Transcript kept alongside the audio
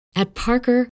At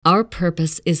Parker, our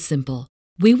purpose is simple.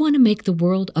 We want to make the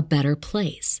world a better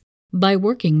place by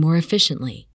working more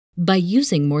efficiently, by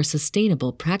using more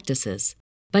sustainable practices,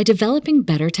 by developing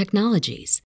better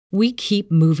technologies. We keep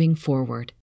moving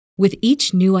forward. With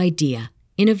each new idea,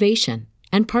 innovation,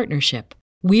 and partnership,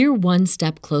 we're one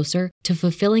step closer to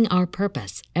fulfilling our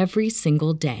purpose every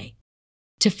single day.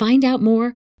 To find out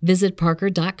more, visit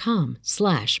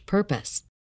parker.com/purpose.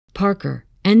 Parker,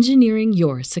 engineering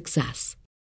your success.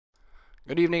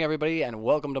 Good evening, everybody, and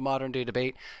welcome to Modern Day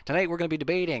Debate. Tonight we're going to be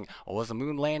debating, was the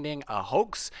moon landing a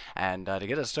hoax? And to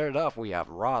get us started off, we have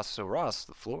Ross. So Ross,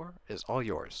 the floor is all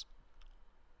yours.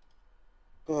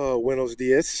 Buenos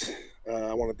dias.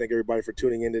 I want to thank everybody for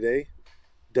tuning in today.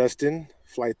 Dustin,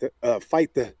 Fight the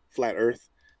Flat Earth,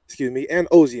 and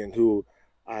Ozien, who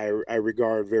I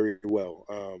regard very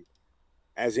well.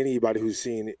 As anybody who's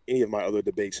seen any of my other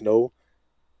debates know,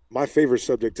 my favorite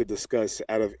subject to discuss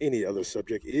out of any other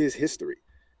subject is history.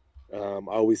 I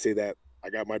always say that I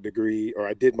did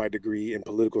my degree in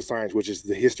political science, which is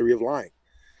the history of lying.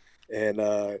 And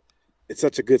it's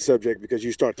such a good subject because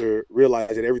you start to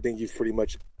realize that everything you've pretty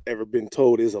much ever been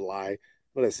told is a lie.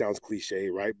 Well, that sounds cliche,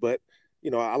 right? But,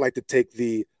 I like to take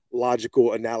the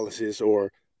logical analysis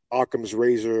or Occam's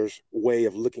razor's way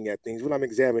of looking at things when I'm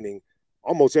examining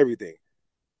almost everything,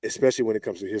 especially when it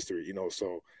comes to history,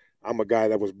 So I'm a guy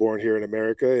that was born here in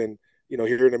America, and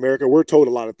here in America, we're told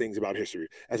a lot of things about history.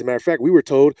 As a matter of fact, we were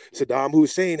told Saddam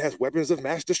Hussein has weapons of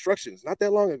mass destruction not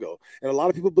that long ago, and a lot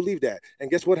of people believe that. And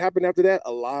guess what happened after that?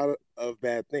 A lot of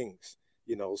bad things,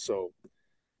 So,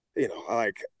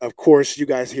 of course, you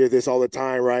guys hear this all the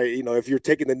time, right? If you're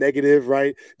taking the negative,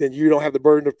 right, then you don't have the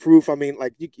burden of proof. I mean,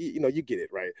 you get it,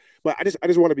 right? But I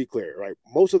just want to be clear, right?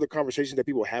 Most of the conversations that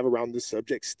people have around this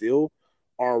subject still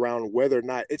are around whether or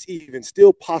not it's even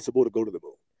still possible to go to the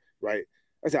moon, right?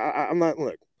 I said, I'm not,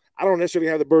 look, I don't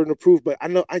necessarily have the burden of proof, but I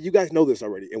know you guys know this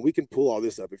already, and we can pull all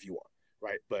this up if you want,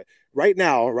 right? But right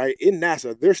now, right, in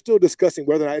NASA, they're still discussing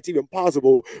whether or not it's even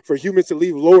possible for humans to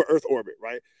leave lower Earth orbit,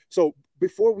 right? So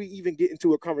before we even get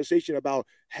into a conversation about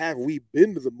have we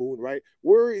been to the moon, right,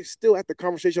 we're still at the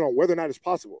conversation on whether or not it's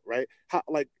possible, right?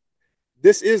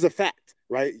 This is a fact,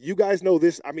 right? You guys know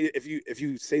this. I mean, if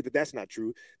you say that that's not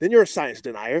true, then you're a science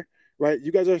denier, right?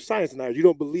 You guys are science deniers. You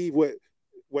don't believe what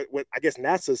I guess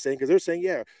NASA is saying, because they're saying,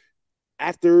 yeah,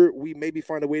 after we maybe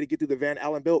find a way to get through the Van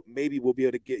Allen belt, maybe we'll be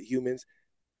able to get humans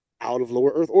out of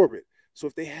lower Earth orbit. So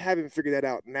if they haven't figured that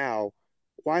out now,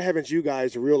 why haven't you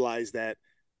guys realized that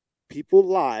people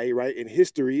lie, right? And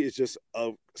history is just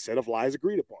a set of lies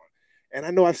agreed upon. And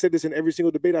I know I've said this in every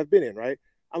single debate I've been in, right?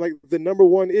 I'm like, the number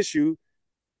one issue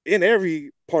in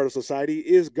every part of society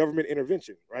is government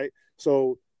intervention, right?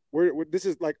 So this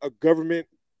is like a government.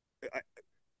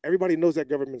 Everybody knows that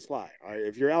governments lie. All right,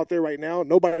 if you're out there right now,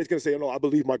 nobody's gonna say, "Oh, no, I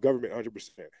believe my government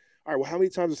 100%." All right, well, how many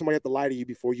times does somebody have to lie to you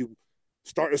before you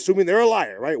start assuming they're a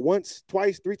liar? Right? Once,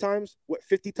 twice, 3 times,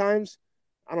 50 times?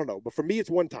 I don't know, but for me, it's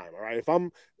one time. All right, if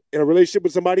I'm in a relationship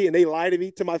with somebody and they lie to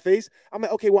me to my face, I'm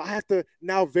like, okay, well, I have to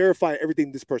now verify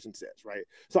everything this person says, right?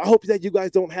 So I hope that you guys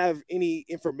don't have any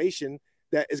information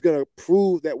that is going to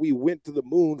prove that we went to the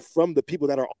moon from the people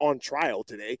that are on trial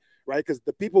today, right? Because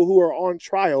the people who are on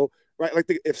trial, right,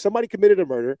 if somebody committed a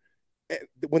murder,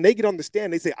 when they get on the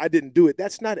stand, they say, I didn't do it.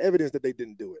 That's not evidence that they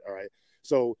didn't do it, all right?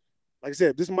 So, like I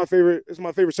said, this is my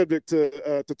favorite subject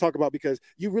to talk about, because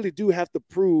you really do have to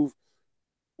prove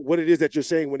what it is that you're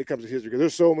saying when it comes to history, because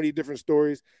there's so many different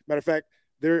stories. Matter of fact,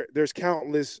 there's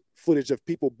countless footage of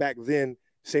people back then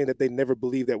saying that they never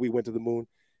believed that we went to the moon.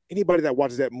 Anybody that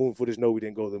watches that moon footage know we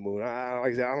didn't go to the moon.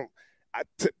 Like I said,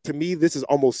 to me, this is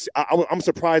almost. I'm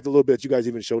surprised a little bit that you guys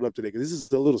even showed up today, because this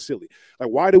is a little silly. Like,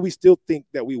 why do we still think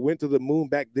that we went to the moon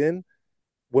back then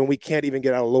when we can't even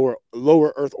get out of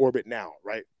lower Earth orbit now,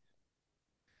 right?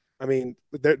 I mean,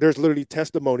 there's literally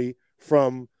testimony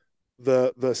from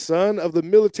the son of the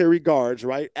military guards,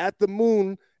 right, at the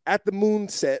moon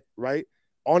set, right,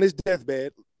 on his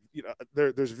deathbed.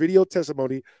 There's video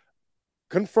testimony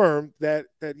confirmed that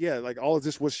yeah, like all of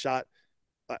this was shot.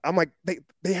 I'm like,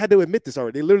 they had to admit this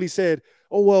already. They literally said,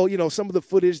 oh, well, some of the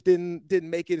footage didn't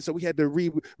make it, so we had to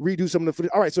redo some of the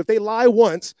footage. All right, so if they lie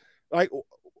once, like,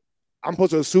 I'm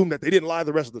supposed to assume that they didn't lie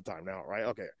the rest of the time now, right?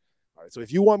 Okay. All right, so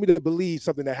if you want me to believe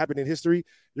something that happened in history,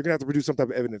 you're gonna have to produce some type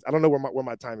of evidence. I don't know where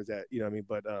my time is at, you know what I mean?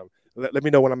 But let me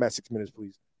know when I'm at 6 minutes,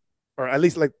 please, or at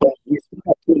least like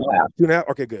 2.5.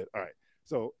 Okay, good. All right.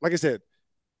 So, like I said,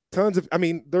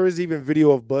 there is even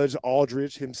video of Buzz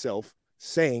Aldridge himself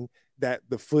saying that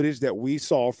the footage that we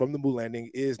saw from the moon landing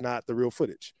is not the real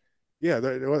footage. Yeah,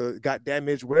 they got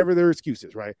damaged, whatever their excuse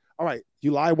is, right? All right,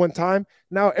 you lie one time.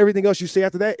 Now everything else you say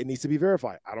after that, it needs to be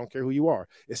verified. I don't care who you are,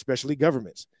 especially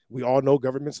governments. We all know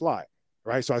governments lie,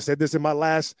 right? So I said this in my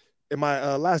last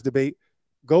debate.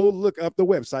 Go look up the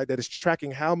website that is tracking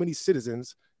how many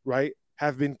citizens, right,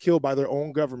 have been killed by their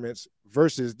own governments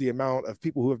versus the amount of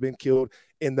people who have been killed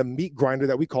in the meat grinder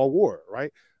that we call war,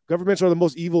 right? Governments are the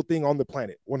most evil thing on the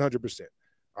planet, 100%.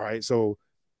 All right, so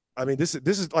I mean, this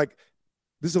is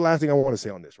the last thing I want to say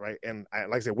on this, right? And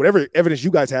like I said, whatever evidence you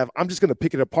guys have, I'm just going to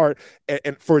pick it apart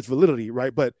and for its validity,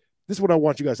 right? But this is what I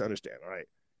want you guys to understand, all right?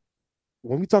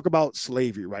 When we talk about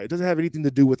slavery, right, it doesn't have anything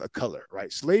to do with a color,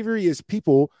 right? Slavery is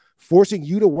people forcing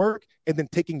you to work and then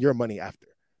taking your money after,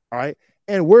 all right?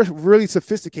 And we're really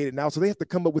sophisticated now, so they have to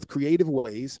come up with creative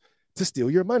ways to steal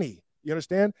your money. You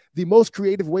understand? The most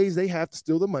creative ways they have to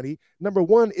steal the money, number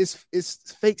one, is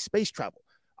fake space travel.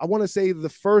 I want to say the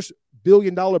first $1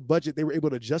 billion budget they were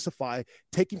able to justify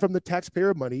taking from the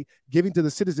taxpayer money, giving to the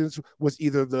citizens was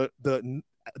either the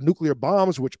nuclear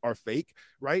bombs, which are fake,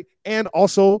 right? And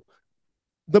also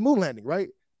the moon landing, right?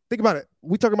 Think about it.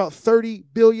 We talking about $30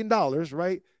 billion,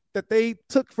 right? That they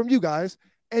took from you guys.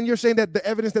 And you're saying that the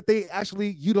evidence that they actually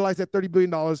utilized that $30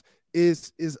 billion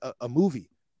is a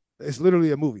movie. It's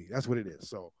literally a movie. That's what it is.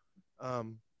 So,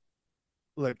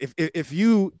 look, if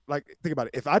you like, think about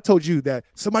it. If I told you that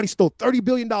somebody stole $30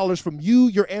 billion from you,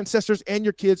 your ancestors, and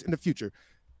your kids in the future,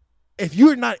 if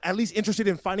you're not at least interested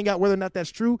in finding out whether or not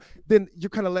that's true, then you're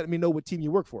kind of letting me know what team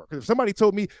you work for. Because if somebody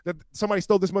told me that somebody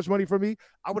stole this much money from me,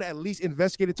 I would at least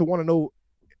investigate it to want to know.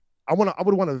 I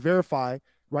would want to verify,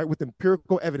 right, with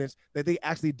empirical evidence that they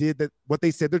actually did that what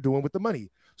they said they're doing with the money.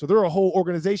 So there are whole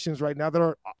organizations right now that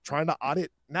are trying to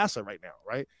audit NASA right now,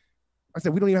 right? I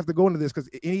said we don't even have to go into this because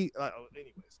anyways.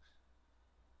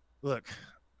 Look,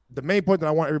 the main point that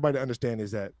I want everybody to understand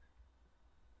is that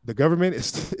the government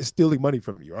is stealing money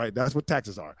from you, right? That's what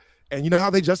taxes are. And you know how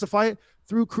they justify it?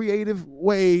 Through creative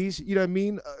ways, you know what I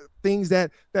mean? Things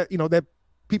that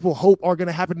people hope are going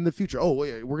to happen in the future. Oh,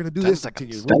 we're going to do this in 10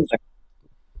 years.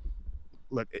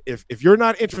 Look, if you're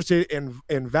not interested in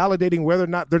validating whether or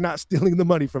not they're not stealing the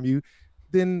money from you,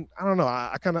 then I don't know.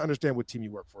 I kind of understand what team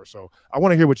you work for. So I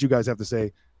want to hear what you guys have to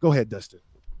say. Go ahead, Dustin.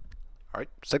 All right,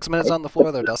 6 minutes on the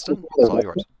floor there, Dustin. It's all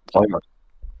yours.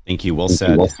 Thank you. Well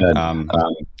said.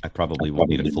 I probably won't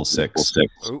need a full 6.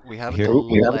 Ooh, we have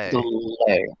a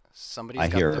delay. Somebody's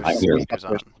got their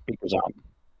speakers on.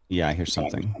 Yeah, I hear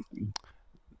something.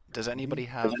 Does anybody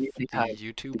have the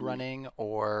YouTube running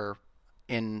or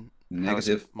in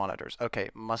negative monitors? Okay,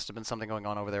 must have been something going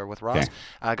on over there with Ross.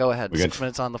 Okay. Go ahead. 6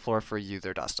 minutes on the floor for you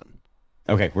there, Dustin.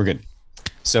 Okay, we're good.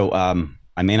 So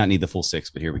I may not need the full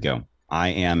 6, but here we go. I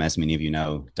am, as many of you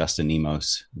know, Dustin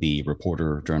Nemos, the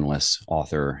reporter, journalist,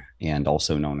 author, and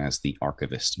also known as the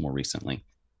archivist more recently.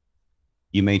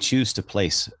 You may choose to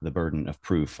place the burden of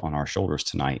proof on our shoulders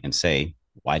tonight and say,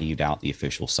 why do you doubt the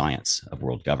official science of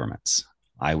world governments?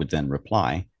 I would then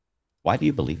reply, why do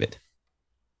you believe it?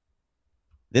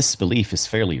 This belief is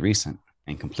fairly recent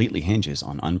and completely hinges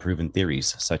on unproven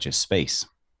theories such as space.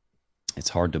 It's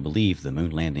hard to believe the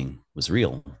moon landing was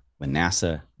real when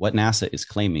what NASA is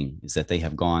claiming is that they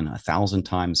have gone 1,000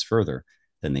 times further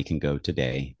than they can go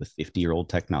today with 50-year-old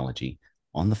technology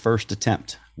on the first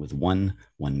attempt with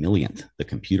 1/1,000,000th the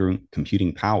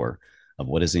computing power of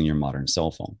what is in your modern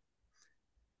cell phone.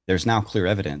 There's now clear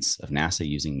evidence of NASA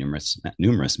using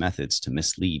numerous methods to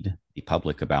mislead the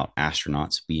public about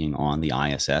astronauts being on the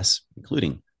ISS,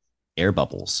 including air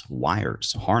bubbles,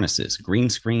 wires, harnesses, green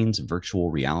screens, virtual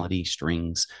reality,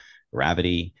 strings,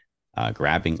 gravity,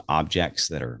 grabbing objects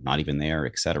that are not even there,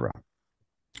 etc.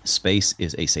 Space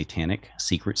is a satanic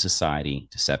secret society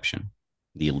deception.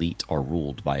 The elite are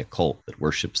ruled by a cult that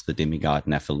worships the demigod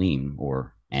Nephilim,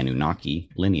 or Anunnaki,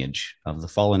 lineage of the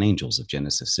fallen angels of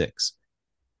Genesis 6.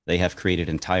 They have created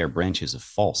entire branches of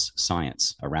false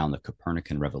science around the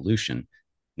Copernican revolution,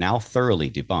 now thoroughly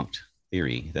debunked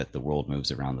theory that the world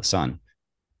moves around the sun,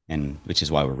 and which is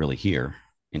why we're really here,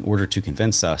 in order to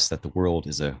convince us that the world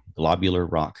is a globular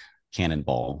rock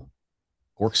cannonball,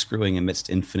 corkscrewing amidst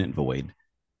infinite void,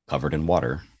 covered in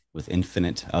water, with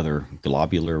infinite other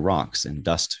globular rocks and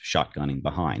dust shotgunning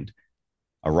behind.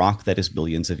 A rock that is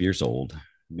billions of years old,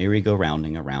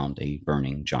 merry-go-rounding around a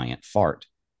burning giant fart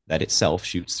that itself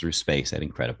shoots through space at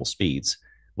incredible speeds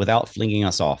without flinging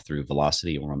us off through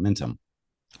velocity or momentum,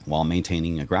 while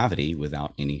maintaining a gravity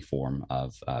without any form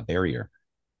of barrier.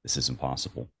 This is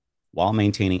impossible. While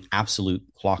maintaining absolute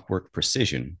clockwork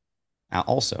precision,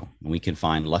 also, we can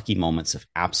find lucky moments of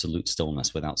absolute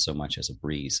stillness without so much as a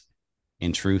breeze.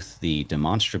 In truth, the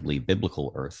demonstrably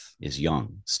biblical Earth is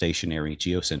young, stationary,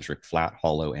 geocentric, flat,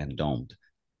 hollow, and domed,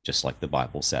 just like the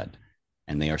Bible said.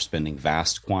 and they are spending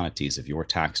vast quantities of your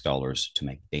tax dollars to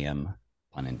make damn,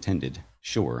 pun intended,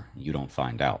 sure you don't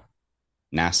find out.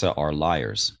 NASA are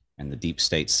liars, and the deep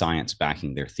state science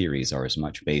backing their theories are as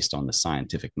much based on the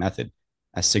scientific method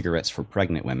as cigarettes for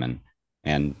pregnant women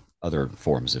and other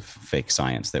forms of fake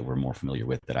science that we're more familiar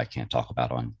with that I can't talk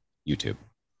about on YouTube.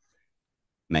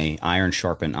 May iron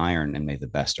sharpen iron, and may the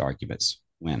best arguments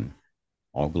win.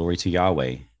 All glory to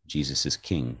Yahweh. Jesus is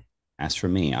king. As for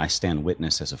me, I stand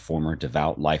witness as a former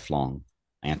devout, lifelong,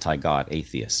 anti-God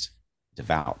atheist,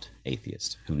 devout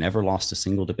atheist, who never lost a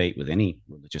single debate with any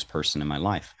religious person in my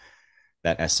life,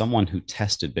 that as someone who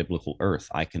tested biblical earth,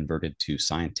 I converted to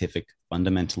scientific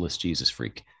fundamentalist Jesus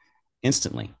freak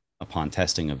instantly upon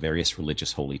testing of various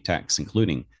religious holy texts,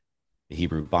 including the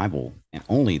Hebrew Bible, and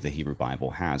only the Hebrew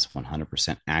Bible has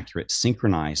 100% accurate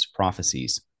synchronized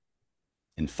prophecies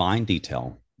in fine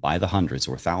detail by the hundreds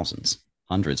or thousands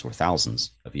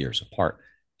of years apart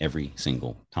every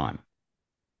single time.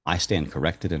 I stand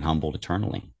corrected and humbled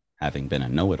eternally, having been a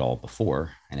know-it-all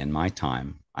before, and in my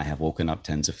time, I have woken up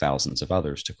tens of thousands of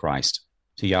others to Christ,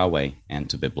 to Yahweh, and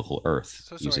to biblical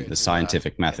earth using the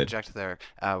scientific method. Interject there.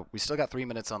 We still got 3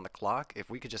 minutes on the clock. If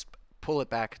we could just pull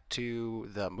it back to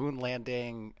the moon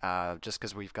landing, just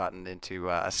because we've gotten into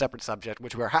a separate subject,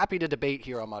 which we're happy to debate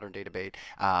here on Modern Day Debate.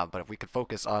 But if we could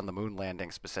focus on the moon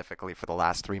landing specifically for the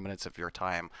last 3 minutes of your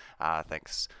time,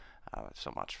 thanks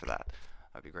so much for that.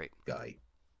 That'd be great. Guy.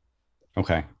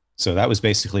 Okay. So that was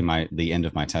basically the end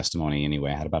of my testimony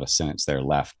anyway. I had about a sentence there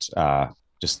left,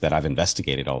 just that I've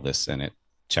investigated all this and it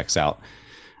checks out.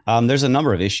 There's a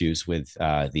number of issues with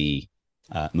the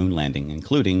moon landing,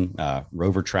 including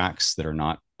rover tracks that are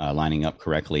not lining up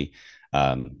correctly,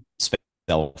 space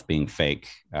itself being fake,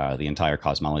 the entire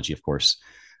cosmology, of course.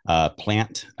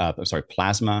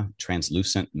 Plasma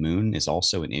translucent moon is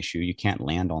also an issue. You can't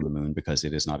land on the moon because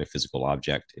it is not a physical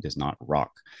object. It is not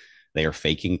rock. They are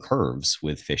faking curves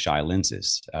with fisheye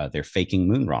lenses. They're faking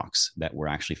moon rocks that were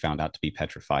actually found out to be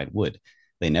petrified wood.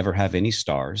 They never have any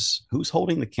stars. Who's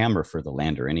holding the camera for the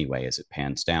lander anyway as it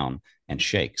pans down and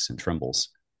shakes and trembles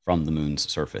from the moon's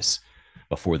surface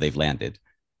before they've landed?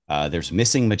 There's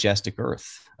missing majestic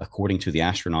Earth. According to the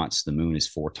astronauts, the moon is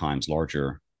 4 times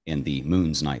larger in the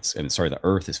moon's night. The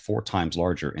Earth is 4 times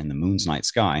larger in the moon's night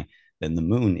sky than the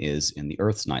moon is in the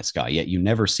Earth's night sky. Yet you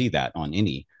never see that on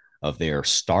any of their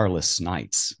starless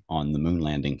nights on the moon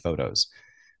landing photos.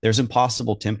 There's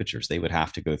impossible temperatures. They would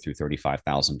have to go through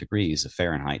 35,000 degrees of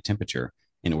Fahrenheit temperature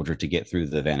in order to get through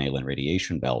the Van Allen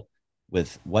radiation belt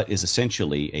with what is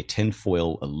essentially a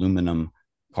tinfoil aluminum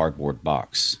cardboard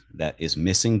box that is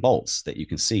missing bolts that you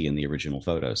can see in the original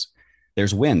photos.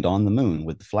 There's wind on the moon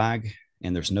with the flag,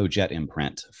 and there's no jet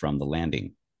imprint from the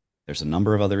landing. There's a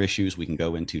number of other issues. We can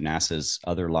go into NASA's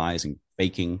other lies and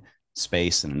faking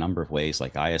space in a number of ways,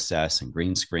 like ISS and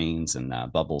green screens and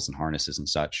bubbles and harnesses and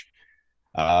such.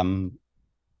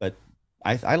 But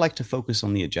I like to focus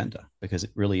on the agenda because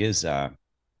it really is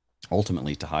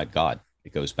ultimately to hide God.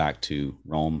 It goes back to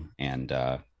Rome and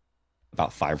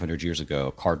about 500 years ago,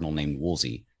 a cardinal named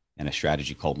Wolsey and a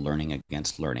strategy called learning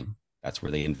against learning. That's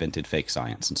where they invented fake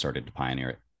science and started to pioneer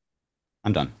it.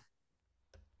 I'm done.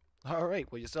 All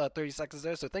right. Well, you still have 30 seconds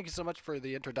there, so thank you so much for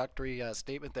the introductory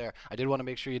statement there. I did want to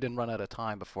make sure you didn't run out of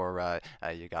time before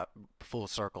you got full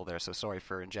circle there, so sorry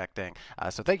for injecting.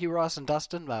 So thank you, Ross and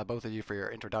Dustin, both of you, for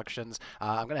your introductions.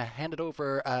 I'm going to hand it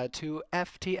over to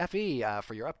FTFE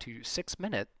for your up to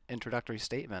 6-minute introductory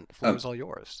statement. The floor is all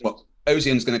yours. Well,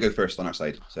 Ozien's going to go first on our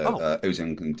side, so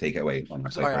Ozien can take it away on our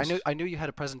side. Sorry, I knew you had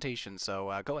a presentation,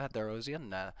 so go ahead there,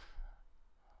 Ozien.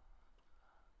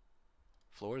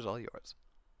 Floor is all yours.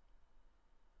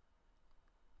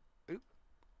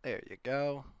 There you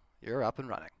go. You're up and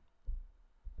running.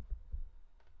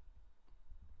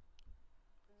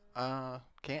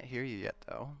 Can't hear you yet,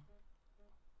 though.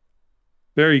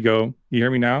 There you go. You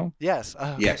hear me now? Yes.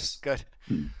 Okay. Yes. Good.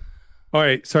 All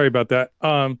right. Sorry about that.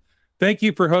 Thank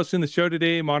you for hosting the show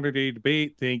today, Modern Day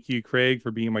Debate. Thank you, Craig,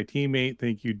 for being my teammate.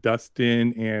 Thank you,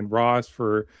 Dustin and Ross,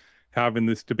 for having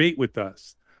this debate with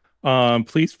us.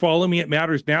 Please follow me. It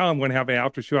matters now. I'm going to have an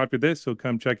after show after this, so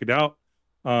come check it out.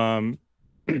 And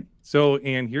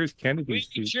here's Kennedy's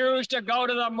We choose to go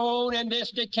to the moon in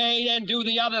this decade and do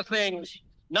the other things,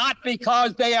 not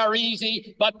because they are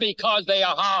easy, but because they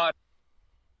are hard.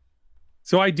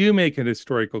 So I do make an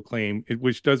historical claim,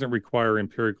 which doesn't require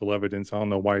empirical evidence. I don't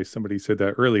know why somebody said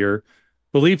that earlier.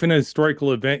 Belief in a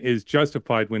historical event is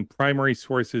justified when primary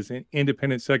sources and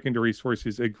independent secondary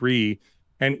sources agree,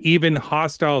 and even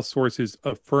hostile sources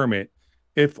affirm it.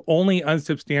 If only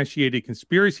unsubstantiated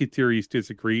conspiracy theories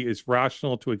disagree, it's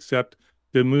rational to accept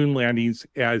the moon landings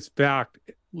as fact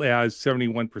as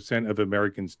 71% of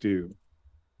Americans do.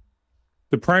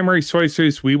 The primary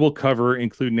sources we will cover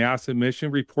include NASA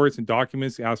mission reports and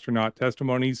documents, astronaut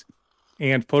testimonies,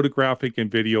 and photographic and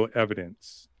video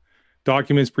evidence.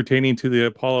 Documents pertaining to the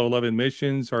Apollo 11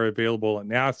 missions are available at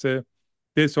NASA.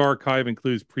 This archive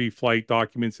includes pre-flight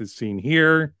documents as seen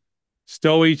here,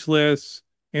 stowage lists,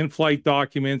 in-flight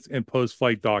documents, and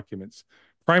post-flight documents.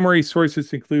 Primary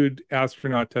sources include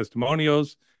astronaut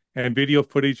testimonials and video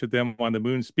footage of them on the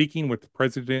moon speaking with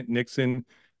President Nixon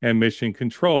and mission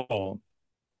control.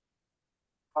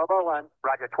 1201.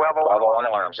 Roger, 1201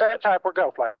 alarms. Set type, we're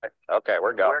go, flight. Okay,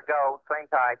 we're go. We're go, swing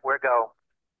type, we're go.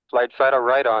 Flight Feta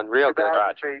right on, real good.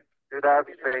 2,000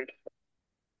 feet.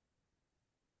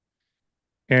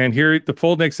 And here, the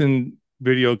full Nixon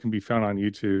video can be found on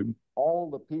YouTube. All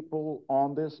the people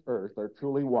on this earth are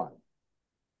truly one.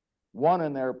 One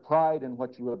in their pride in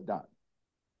what you have done.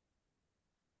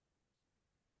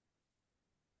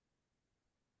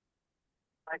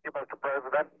 Thank you, Mr.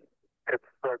 President. It's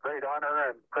a great honor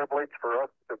and privilege for us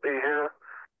to be here.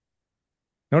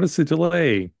 Notice the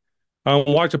delay.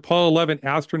 Watch Apollo 11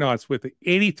 astronauts with the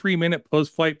 83-minute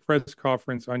post-flight press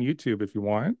conference on YouTube if you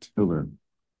want.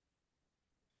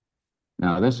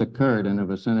 Now, this occurred in a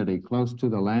vicinity close to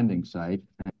the landing site.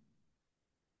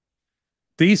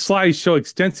 These slides show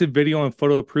extensive video and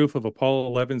photo proof of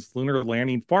Apollo 11's lunar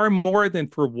landing, far more than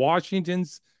for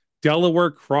Washington's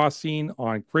Delaware crossing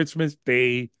on Christmas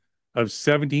Day of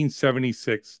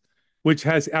 1776, which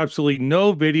has absolutely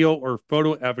no video or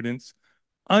photo evidence,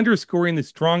 underscoring the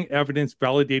strong evidence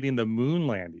validating the moon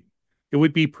landing. It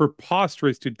would be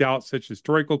preposterous to doubt such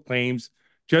historical claims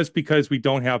just because we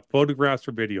don't have photographs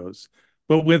or videos.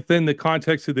 But within the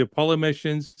context of the Apollo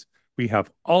missions, we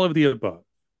have all of the above.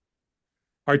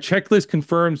 Our checklist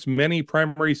confirms many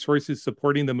primary sources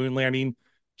supporting the moon landing,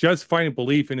 justifying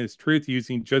belief in its truth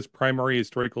using just primary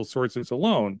historical sources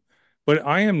alone. But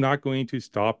I am not going to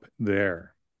stop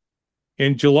there.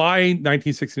 In July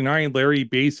 1969, Larry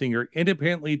Basinger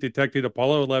independently detected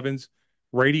Apollo 11's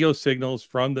radio signals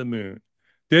from the moon.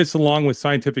 This, along with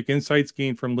scientific insights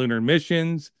gained from lunar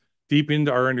missions, deepened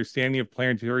our understanding of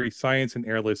planetary science and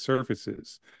airless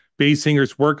surfaces.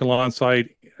 Basinger's work alongside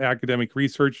academic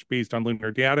research based on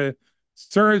lunar data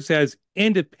serves as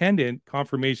independent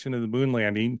confirmation of the moon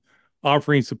landing,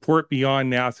 offering support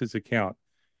beyond NASA's account.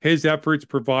 His efforts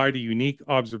provide a unique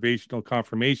observational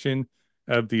confirmation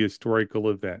of the historical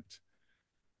event.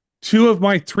 2 of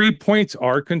my 3 points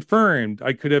are confirmed.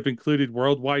 I could have included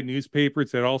worldwide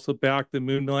newspapers that also backed the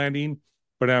moon landing,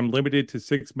 but I'm limited to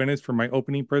 6 minutes for my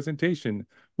opening presentation.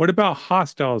 What about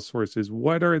hostile sources?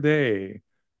 What are they?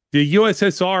 The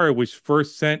USSR, which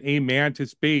first sent a man to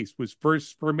space, was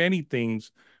first for many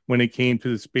things when it came to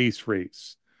the space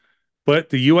race. But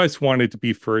the US wanted to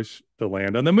be first to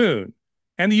land on the moon.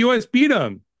 And the US beat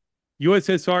them.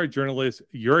 USSR journalist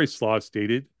Yaroslav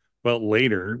stated, but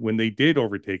later, when they did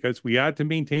overtake us, we had to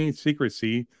maintain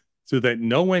secrecy so that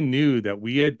no one knew that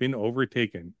we had been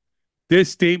overtaken. This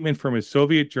statement from a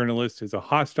Soviet journalist is a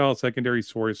hostile secondary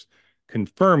source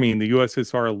confirming the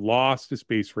USSR lost the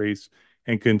space race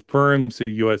and confirms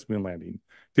the US moon landing.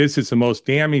 This is the most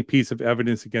damning piece of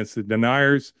evidence against the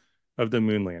deniers of the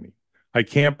moon landing. I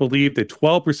can't believe that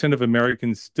 12% of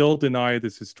Americans still deny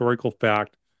this historical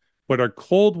fact, but our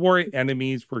Cold War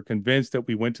enemies were convinced that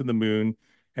we went to the moon,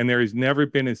 and there has never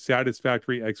been a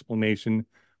satisfactory explanation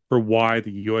for why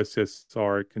the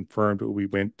USSR confirmed we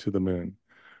went to the moon.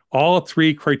 All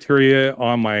 3 criteria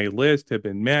on my list have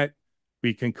been met.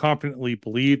 We can confidently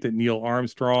believe that Neil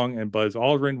Armstrong and Buzz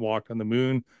Aldrin walked on the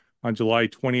moon on July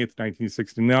 20th,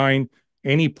 1969.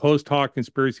 Any post hoc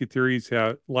conspiracy theories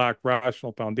lack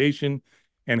rational foundation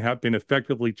and have been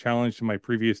effectively challenged in my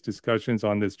previous discussions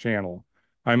on this channel.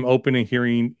 I'm open to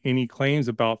hearing any claims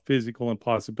about physical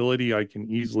impossibility. I can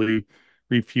easily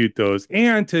refute those.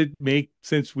 And to make,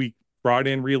 since we brought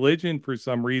in religion for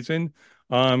some reason,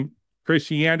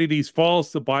 Christianity's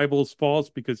false, the Bible's false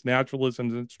because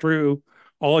naturalism is true.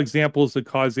 All examples of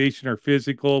causation are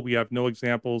physical. We have no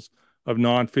examples of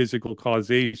non-physical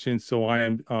causation. So I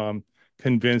am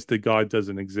convinced that God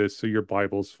doesn't exist. So your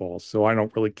Bible's false. So I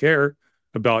don't really care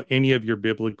about any of your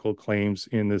biblical claims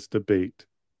in this debate.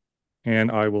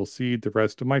 And I will cede the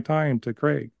rest of my time to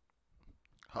Craig.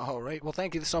 All right. Well,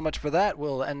 thank you so much for that.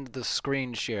 We'll end the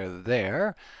screen share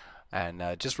there. And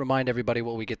just remind everybody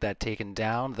while we get that taken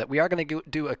down that we are going to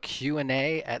do a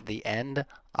Q&A at the end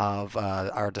of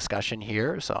our discussion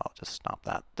here. So I'll just stop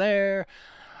that there.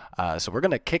 So we're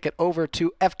going to kick it over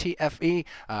to FTFE.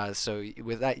 So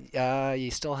with that,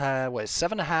 you still have,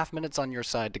 7.5 minutes on your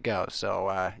side to go.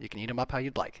 So you can eat them up how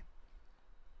you'd like.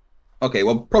 Okay,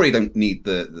 well, probably don't need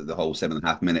the whole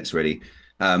 7.5 minutes really,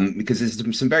 because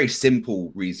there's some very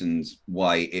simple reasons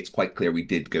why it's quite clear we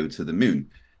did go to the moon.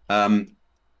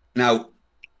 Now,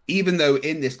 even though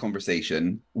in this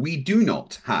conversation we do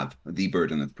not have the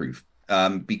burden of proof,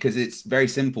 because it's very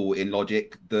simple in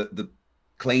logic, the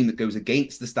claim that goes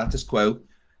against the status quo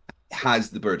has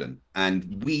the burden, and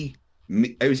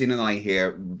Ozien and I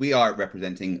here, we are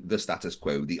representing the status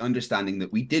quo, the understanding that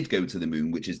we did go to the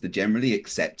moon, which is the generally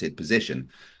accepted position.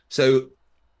 So,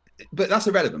 but that's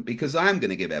irrelevant because I am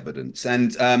going to give evidence,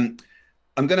 and I'm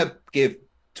going to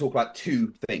talk about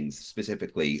two things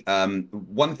specifically.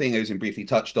 One thing Ozien briefly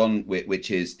touched on,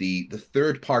 which is the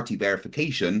third-party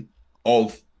verification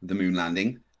of the moon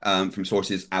landing from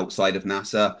sources outside of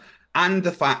NASA, and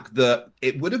the fact that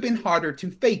it would have been harder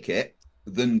to fake it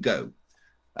than go.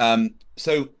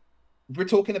 So we're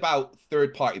talking about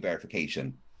third-party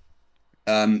verification.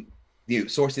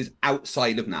 Sources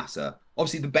outside of NASA.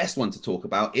 Obviously, the best one to talk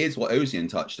about is what Ozien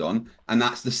touched on, and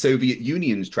that's the Soviet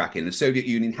Union's tracking. The Soviet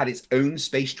Union had its own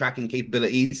space tracking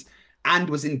capabilities and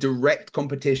was in direct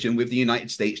competition with the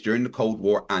United States during the Cold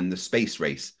War and the space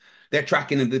race. Their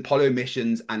tracking of the Apollo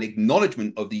missions and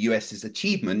acknowledgement of the US's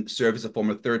achievement serve as a form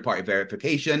of third-party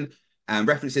verification, and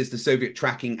references to Soviet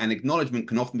tracking and acknowledgement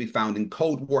can often be found in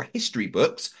Cold War history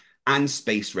books and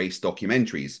space race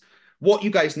documentaries. What you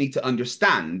guys need to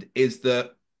understand is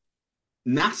that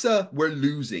NASA were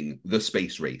losing the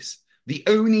space race. The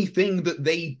only thing that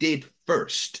they did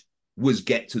first was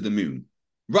get to the moon.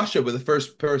 Russia were the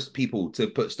first people to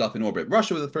put stuff in orbit.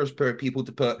 Russia were the first people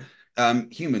to put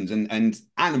humans and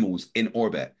animals in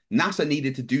orbit. NASA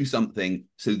needed to do something,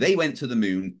 so they went to the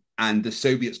moon, and the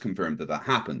Soviets confirmed that that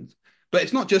happened. But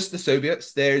it's not just the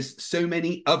Soviets. There's so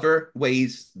many other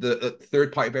ways, the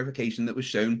third-party verification that was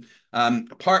shown.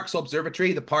 Parkes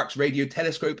Observatory, the Parkes Radio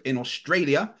Telescope in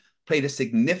Australia, played a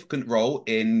significant role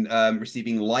in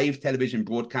receiving live television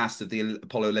broadcasts of the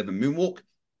Apollo 11 moonwalk.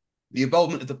 The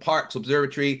involvement of the Parkes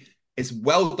Observatory is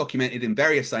well documented in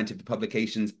various scientific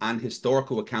publications and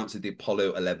historical accounts of the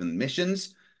Apollo 11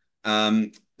 missions.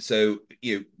 So,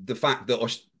 the fact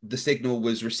that the signal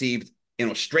was received in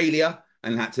Australia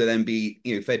and had to then be,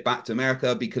 fed back to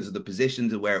America because of the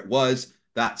positions of where it was,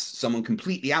 that's someone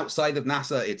completely outside of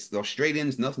NASA. It's the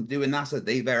Australians, nothing to do with NASA.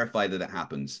 They verify that it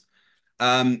happens.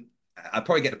 I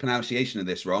probably get the pronunciation of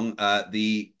this wrong.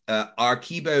 The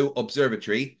Arecibo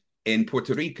Observatory in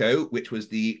Puerto Rico, which was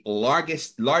the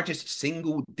largest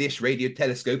single dish radio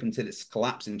telescope until its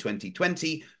collapse in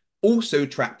 2020, also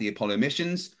tracked the Apollo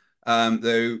missions.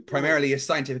 Though primarily a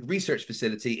scientific research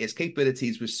facility, its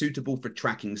capabilities were suitable for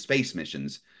tracking space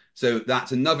missions. So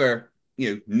that's another,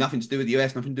 nothing to do with the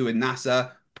US, nothing to do with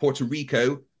NASA. Puerto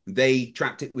Rico, they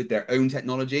tracked it with their own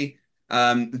technology.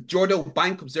 The Jodrell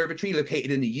Bank Observatory,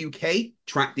 located in the UK,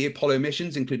 tracked the Apollo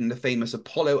missions, including the famous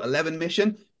Apollo 11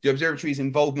 mission. The observatory's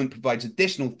involvement provides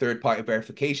additional third-party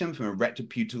verification from a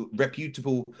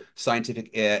reputable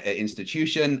scientific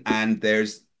institution, and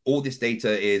all this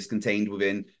data is contained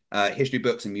within history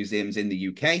books and museums in the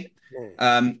UK.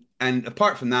 And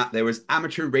apart from that, there was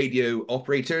amateur radio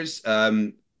operators,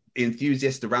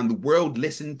 enthusiasts around the world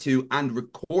listened to and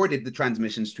recorded the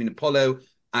transmissions between Apollo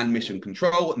and mission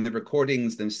control, and the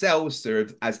recordings themselves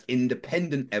served as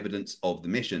independent evidence of the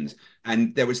missions.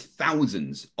 And there was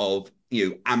thousands of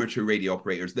amateur radio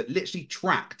operators that literally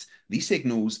tracked the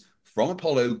signals from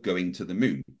Apollo going to the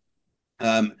moon.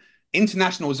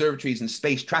 International observatories and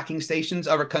space tracking stations,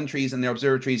 other countries and their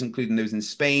observatories, including those in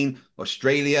Spain,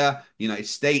 Australia, United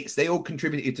States, they all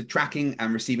contributed to tracking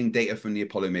and receiving data from the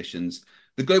Apollo missions.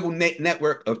 The global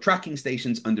network of tracking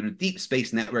stations under the Deep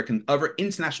Space Network and other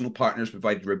international partners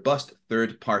provided robust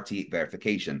third-party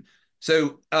verification.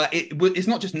 So it's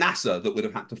not just NASA that would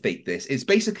have had to fake this. It's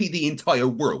basically the entire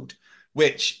world,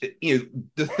 which, the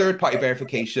third-party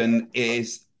verification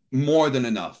is more than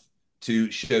enough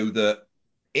to show that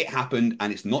it happened,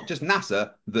 and it's not just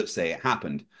NASA that say it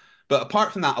happened. But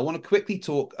apart from that, I want to quickly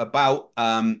talk about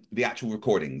the actual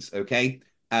recordings, okay?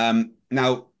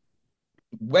 Now,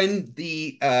 when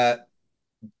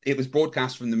it was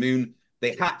broadcast from the moon,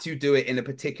 they had to do it in a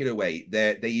particular way.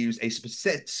 They use a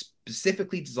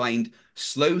specifically designed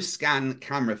slow scan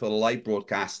camera for the live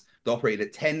broadcast that operated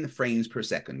at 10 frames per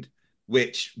second,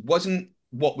 which wasn't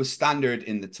what was standard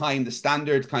in the time. The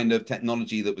standard kind of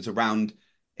technology that was around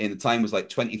in the time was like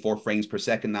 24 frames per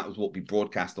second. That was what we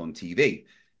broadcast on TV.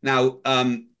 Now,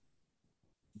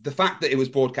 the fact that it was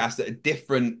broadcast at a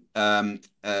different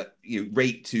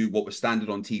rate to what was standard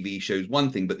on TV shows one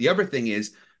thing, but the other thing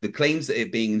is the claims that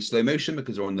it being in slow motion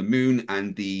because they're on the moon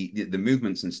and the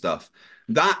movements and stuff,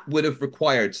 that would have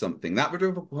required something. That would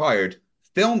have required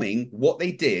filming what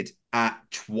they did at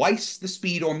twice the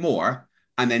speed or more,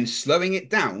 and then slowing it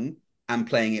down and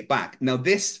playing it back. Now,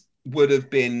 this would have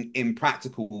been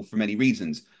impractical for many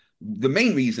reasons. The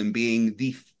main reason being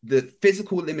the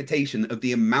physical limitation of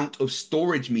the amount of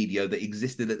storage media that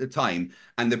existed at the time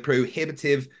and the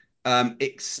prohibitive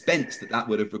expense that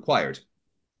would have required.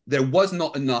 There was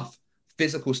not enough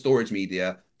physical storage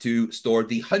media to store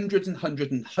the hundreds and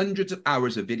hundreds and hundreds of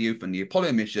hours of video from the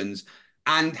Apollo missions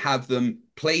and have them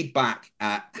played back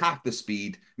at half the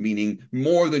speed, meaning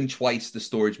more than twice the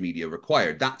storage media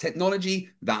required. That technology,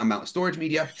 that amount of storage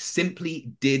media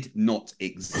simply did not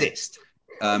exist.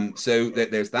 So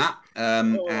there's that.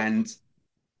 And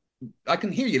I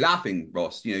can hear you laughing,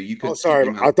 Ross. You know, you could. Oh, sorry.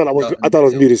 I thought I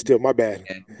was muted still. My bad.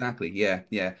 Yeah, exactly.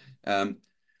 Yeah.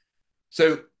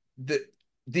 So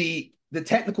the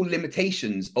technical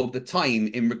limitations of the time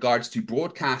in regards to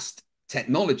broadcast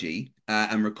technology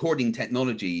and recording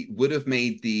technology would have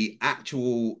made the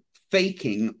actual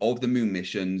faking of the moon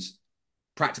missions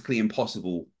practically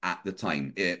impossible at the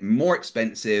time. More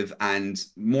expensive and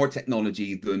more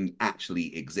technology than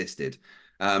actually existed.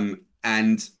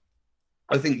 And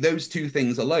I think those two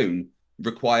things alone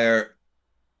require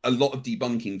a lot of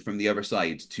debunking from the other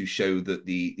side to show that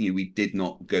we did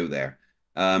not go there.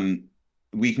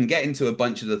 We can get into a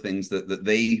bunch of the things that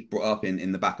they brought up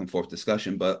in the back and forth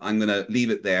discussion, but I'm going to leave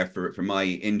it there for my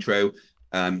intro.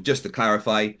 Just to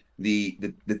clarify,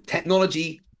 the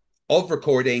technology of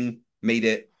recording made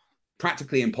it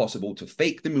practically impossible to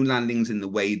fake the moon landings in the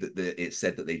way that it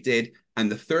said that they did. And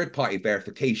the third-party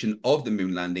verification of the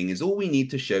moon landing is all we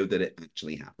need to show that it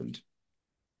actually happened.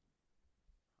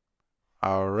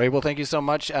 All right. Well, thank you so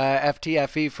much,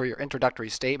 FTFE, for your introductory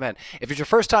statement. If it's your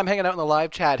first time hanging out in the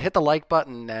live chat, hit the like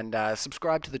button and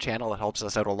subscribe to the channel. It helps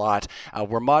us out a lot.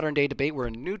 We're Modern Day Debate. We're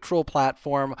a neutral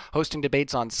platform hosting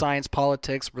debates on science,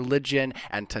 politics, religion,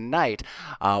 and tonight,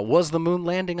 was the moon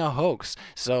landing a hoax?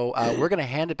 So we're going to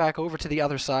hand it back over to the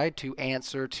other side to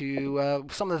answer to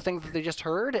some of the things that they just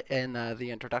heard in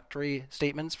the introductory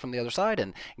statements from the other side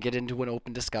and get into an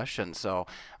open discussion. So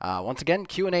once again,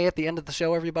 Q&A at the end of the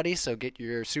show, everybody. So get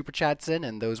your super chats in,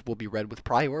 and those will be read with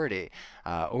priority.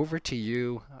 Over to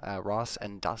you, Ross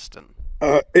and Dustin.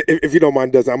 If you don't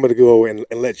mind, Dustin, I'm going to go and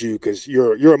let you, because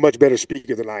you're a much better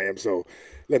speaker than I am. So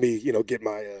let me, get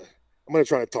my. I'm going to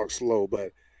try to talk slow,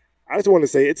 but I just want to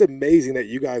say it's amazing that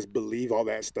you guys believe all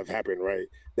that stuff happened, right?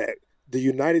 That the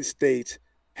United States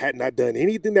had not done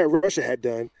anything that Russia had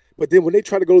done, but then when they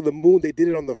tried to go to the moon, they did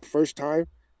it on the first time,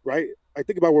 right? I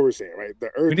think about what we're saying, right? The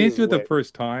Earth. We didn't do it the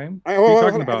first time. What are you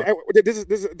talking about? This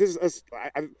is us.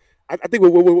 I think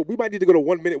we might need to go to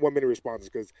 1 minute responses,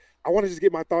 because I want to just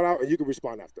get my thought out and you can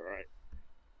respond after. All right.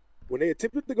 When they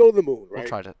attempted to go to the moon, right? We'll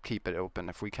try to keep it open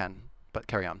if we can, but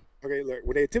carry on. Okay, look,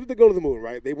 when they attempted to go to the moon,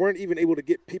 right? They weren't even able to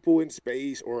get people in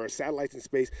space or satellites in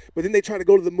space, but then they tried to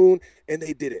go to the moon and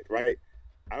they did it, right?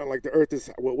 I don't like the Earth is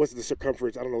what's the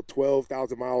circumference? I don't know,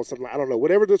 12,000 miles, something like, I don't know,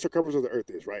 whatever the circumference of the Earth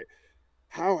is, right?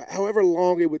 However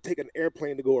long it would take an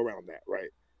airplane to go around that, right?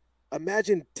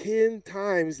 Imagine 10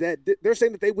 times that. They're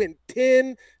saying that they went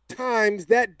 10 times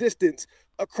that distance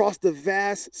across the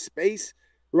vast space,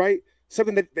 right?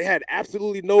 Something that they had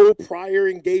absolutely no prior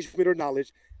engagement or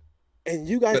knowledge. And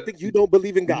you guys think you don't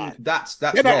believe in God? That's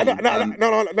wrong.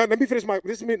 No. Let me finish my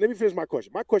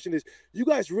question. My question is, you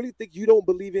guys really think you don't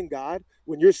believe in God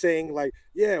when you're saying, like,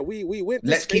 yeah, we went to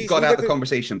Let's space, keep God out of the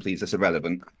conversation, please. That's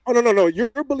irrelevant. Oh, no. You're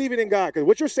believing in God, because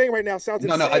what you're saying right now sounds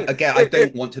insane. I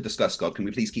don't want to discuss God. Can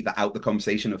we please keep that out of the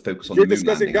conversation and focus on the moon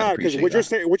discussing landing? God, because what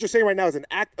you're saying right now is an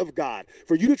act of God.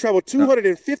 For you to travel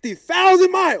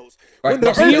 250,000 miles when the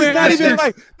Earth is not even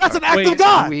like, that's an act of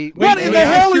God. What in the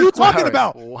hell are you talking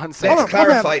about? One second. Let's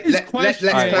clarify. Let's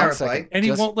clarify. And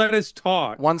he won't let us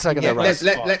talk. 1 second.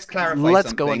 Let's clarify.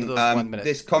 Let's go into those 1 minute.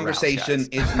 This conversation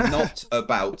is not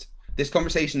about. This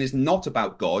conversation is not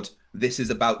about God. This is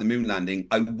about the moon landing.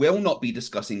 I will not be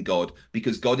discussing God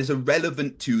because God is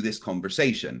irrelevant to this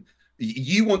conversation.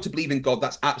 You want to believe in God,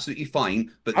 that's absolutely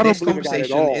fine. But this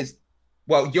conversation is,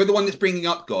 well, you're the one that's bringing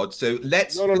up God. So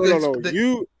let's.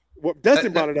 No.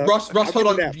 Dustin brought it up. Ross, hold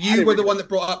on. You were the one that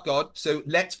brought up God. So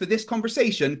let's, for this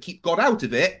conversation, keep God out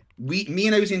of it. Me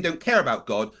and Ozien don't care about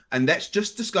God. And let's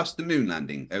just discuss the moon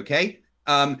landing, okay?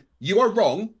 You are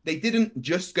wrong. They didn't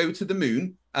just go to the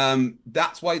moon.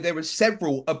 That's why there were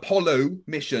several Apollo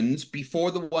missions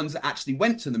before the ones that actually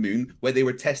went to the moon, where they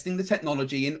were testing the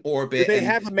technology in orbit. Did they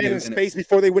have a man in space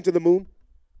before they went to the moon?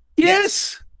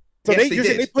 Yes. So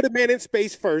they put a man in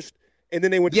space first, and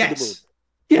then they went to the moon.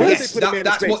 Yes,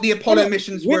 that's what the Apollo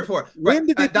missions were for. When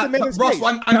did they put a man in space?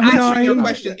 Ross, I'm answering your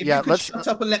question. If you could shut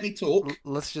up and let me talk.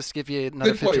 Let's just give you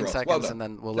another 15 seconds, and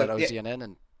then we'll let Ozien in,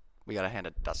 and We got to hand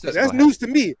it to Dustin. That's news to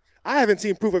me. I haven't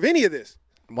seen proof of any of this.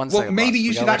 Well, maybe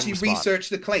you should actually research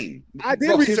the claim. I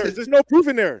did research. There's no proof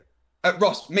in there.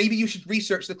 Ross, maybe you should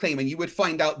research the claim, and you would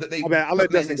find out that they. I'll let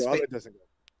Dustin go.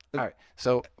 All right.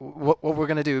 So what we're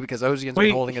gonna do, because Ozien's Wait,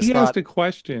 been holding his he thought. asked a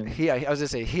question. I was gonna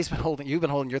say you've been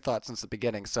holding your thought since the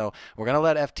beginning. So we're gonna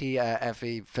let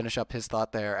FTFE finish up his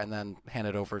thought there, and then hand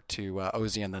it over to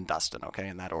Ozien, then Dustin. Okay,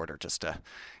 in that order, just to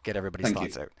get everybody's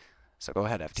thoughts out. So go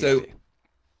ahead, FTFE. So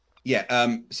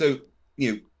yeah, so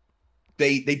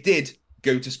they did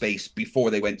go to space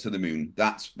before they went to the moon.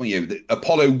 That's the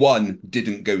Apollo 1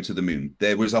 didn't go to the moon.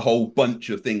 There was a whole bunch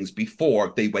of things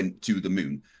before they went to the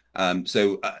moon.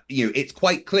 It's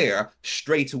quite clear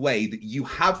straight away that you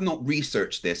have not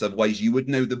researched this. Otherwise, you would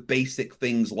know the basic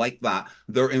things like that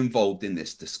are involved in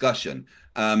this discussion.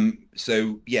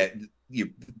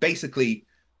 Basically,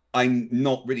 I'm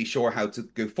not really sure how to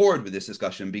go forward with this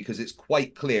discussion because it's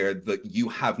quite clear that you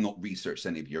have not researched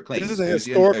any of your claims. This is a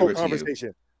historical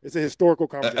conversation. It's a historical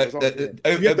conversation.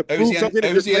 Ozien,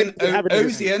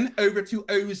 over to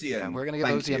Ozien. Yeah, we're going to give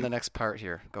Ozien the next part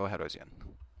here. Go ahead, Ozien.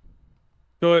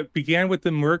 So it began with the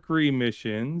Mercury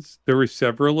missions. There were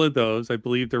several of those. I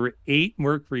believe there were 8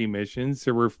 Mercury missions.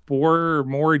 There were 4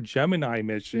 more Gemini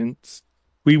missions.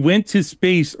 We went to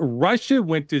space. Russia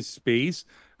went to space.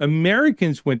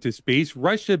 Americans went to space.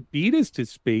 Russia beat us to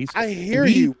space. I hear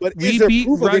you, but is there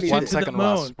proof of any? 1 second,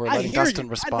 Ross. We're letting Dustin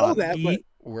respond. I know that, but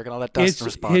we're going to let Dustin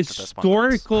respond to this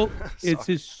one. It's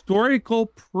historical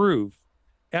proof.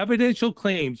 Evidential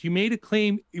claims. You made a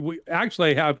claim.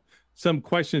 Actually, I have some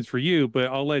questions for you, but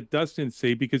I'll let Dustin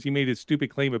say, because he made a stupid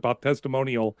claim about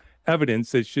testimonial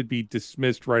evidence that should be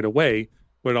dismissed right away.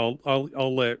 But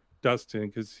I'll let Dustin,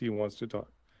 because he wants to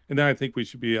talk. And then I think we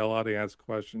should be allowed to ask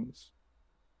questions.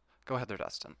 Go ahead there,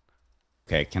 Dustin.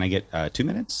 Okay, can I get 2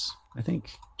 minutes? I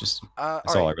think that's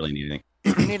all I really need.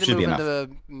 If we need to move into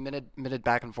the minute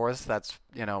back and forth, that's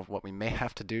what we may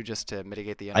have to do just to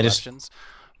mitigate the interruptions.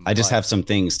 I just have some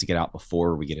things to get out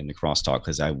before we get into crosstalk,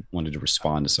 because I wanted to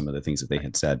respond to some of the things that they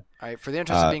had said. All right, for the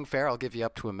interest of being fair, I'll give you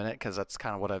up to a minute, because that's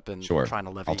kind of what I've been trying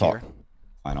to levy here.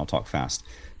 Fine, I'll talk fast.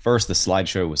 First, the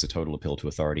slideshow was a total appeal to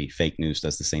authority. Fake news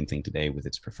does the same thing today with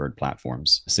its preferred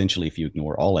platforms. Essentially, if you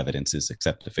ignore all evidences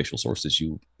except official sources,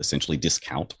 you essentially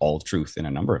discount all of truth in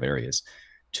a number of areas.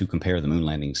 To compare the moon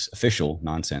landing's official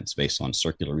nonsense based on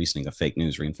circular reasoning of fake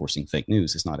news reinforcing fake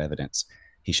news is not evidence.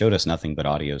 He showed us nothing but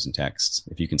audios and texts.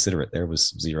 If you consider it, there was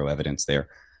zero evidence there.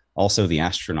 Also, the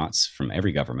astronauts from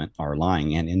every government are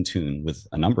lying and in tune with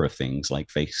a number of things like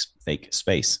fake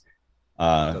space.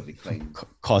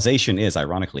 Causation is,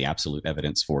 ironically, absolute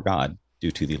evidence for God due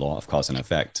to the law of cause and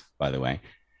effect, by the way.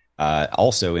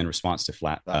 Also, in response to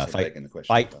fight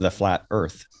the flat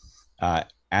Earth,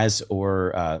 as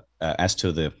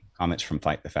to the comments from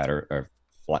Fight the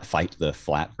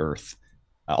Flat Earth,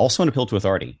 also an appeal to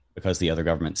authority, because the other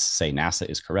governments say NASA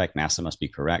is correct. NASA must be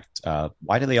correct.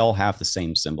 Why do they all have the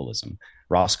same symbolism?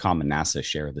 Roscom and NASA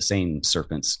share the same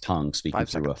serpent's tongue speaking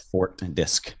through a forked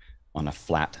disc on a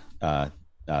flat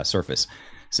surface.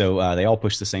 So they all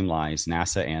push the same lies.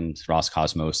 NASA and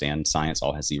Roscosmos and science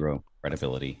all has zero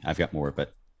credibility. I've got more,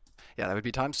 but yeah, that would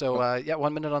be time. So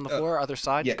 1 minute on the floor. Other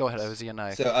side. Yeah. Go ahead,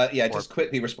 Ozien. Just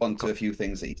quickly respond to a few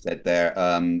things that he said there.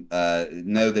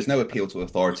 No, there's no appeal to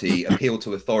authority. Appeal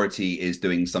to authority is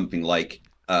doing something like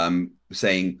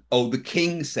saying, "Oh, the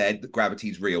king said that gravity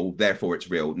is real, therefore it's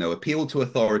real." No, appeal to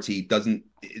authority doesn't.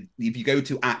 If you go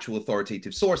to actual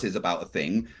authoritative sources about a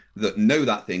thing that know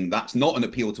that thing, that's not an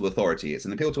appeal to authority. It's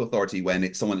an appeal to authority when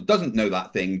it's someone that doesn't know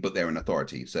that thing, but they're an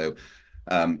authority. So.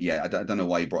 I don't know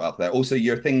why you brought up there. Also,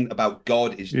 your thing about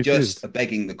God is just a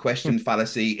begging the question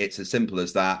fallacy. It's as simple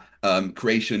as that.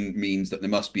 Creation means that there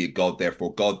must be a God,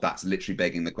 therefore God. That's literally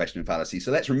begging the question fallacy.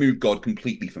 So let's remove God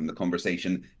completely from the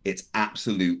conversation. It's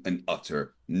absolute and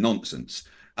utter nonsense.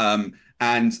 And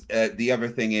the other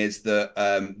thing is that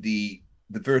the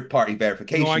third-party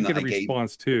verification I get a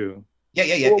response too. Yeah.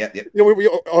 Okay,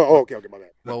 my bad.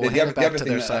 Well, we'll hand it back to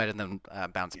their side and then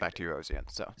bounce back to you, Ozien.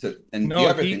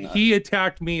 He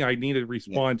attacked me. I need to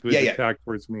respond to his attack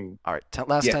towards me. All right,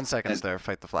 last 10 seconds there.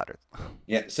 Fight the flat Earth.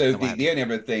 Yeah. So the only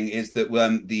other thing is that a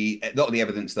lot of the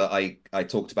evidence that I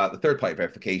talked about, the third-party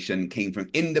verification, came from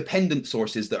independent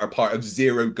sources that are part of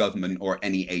zero government or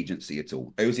any agency at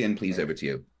all. Ozien, please, over to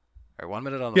you. All right, 1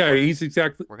 minute on the floor. He's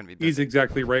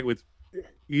exactly right with.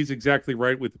 He's exactly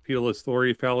right with the appeal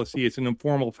authority fallacy. It's an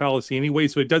informal fallacy anyway,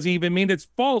 so it doesn't even mean it's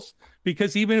false,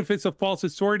 because even if it's a false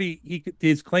authority,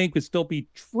 his claim could still be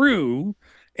true.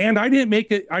 And I didn't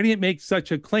make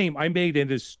such a claim. I made an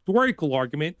historical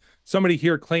argument somebody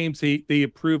here claims they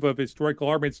approve of historical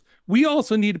arguments, we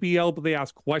also need to be able to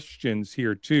ask questions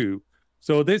here too.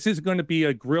 So this is going to be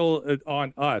a grill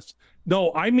on us.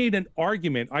 No, I made an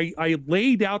argument. I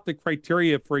laid out the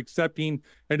criteria for accepting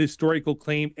an historical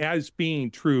claim as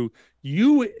being true.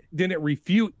 You didn't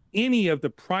refute any of the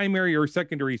primary or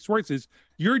secondary sources.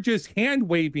 You're just hand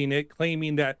waving it,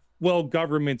 claiming that, well,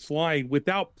 government's lying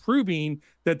without proving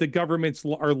that the governments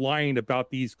are lying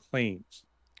about these claims.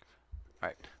 All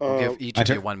right. We'll give each of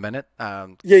you 1 minute.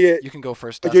 Yeah. You can go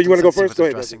first. Dustin, you want to go first? Go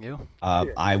ahead. Addressing you.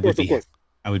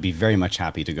 I would be very much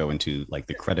happy to go into like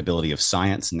the credibility of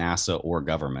science, NASA, or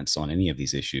governments on any of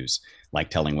these issues,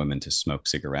 like telling women to smoke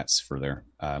cigarettes for their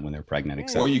when they're pregnant,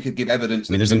 etc. Or you could give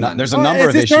evidence. I mean, there's a number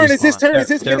of issues. It's his turn.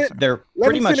 It's his minute. They're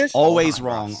pretty much always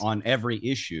wrong on every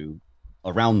issue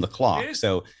around the clock.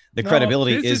 So the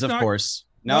credibility is, of course.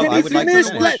 No, I would like to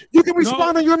finish. You can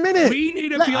respond on your minute. We need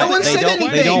to be.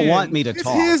 They don't want me to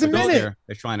talk. His minute.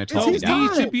 They're trying to talk me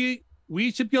down. We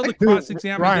should be able to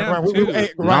cross-examine them too.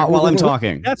 Not while I'm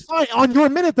talking. That's fine. On your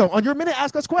minute, though. On your minute,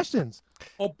 ask us questions.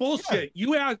 Oh, bullshit.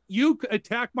 Yeah. You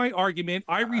attacked my argument.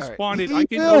 I responded.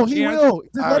 He will.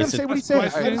 Just let him say what he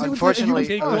says.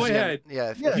 Unfortunately, go ahead.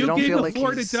 Yeah, you gave the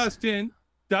floor to Dustin.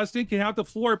 Dustin can have the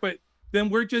floor, but then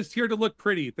we're just here to look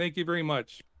pretty. Thank you very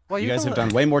much. Well, you guys have done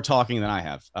way more talking than I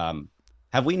have.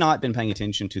 Have we not been paying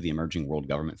attention to the emerging world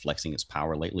government flexing its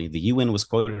power lately? The UN was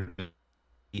quoted.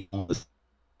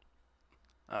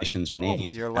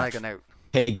 You're lagging out.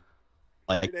 Here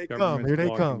they come. Here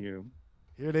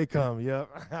they come. Yep.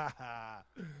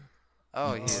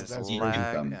 Oh, he's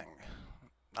lagging.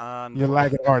 You're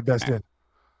lagging hard, Dustin.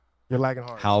 You're lagging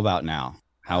hard. How about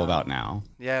now?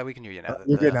 Yeah, we can hear you now.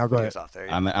 You're good now. Go ahead.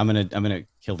 I'm gonna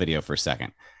kill video for a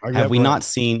second. Have we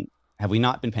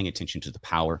not been paying attention to the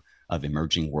power of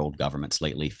emerging world governments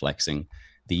lately flexing?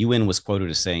 The UN was quoted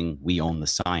as saying, "We own the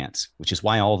science," which is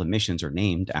why all the missions are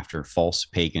named after false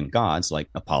pagan gods like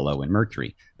Apollo and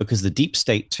Mercury, because the deep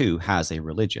state too has a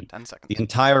religion. 10 seconds. The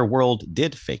entire world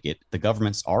did fake it. The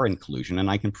governments are in collusion, and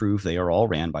I can prove they are all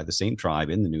ran by the same tribe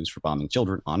in the news for bombing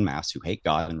children en masse who hate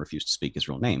God and refuse to speak his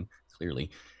real name. Clearly,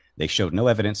 they showed no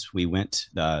evidence. We went,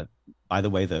 by the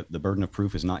way, the burden of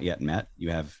proof is not yet met.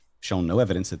 You have shown no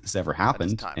evidence that this ever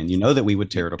happened, and you know that we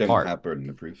would tear it apart. Don't have burden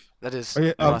of proof. That is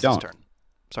Ross's turn.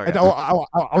 Sorry. I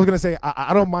was gonna say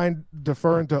I don't mind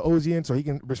deferring to Ozien so he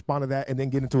can respond to that and then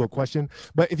get into a question.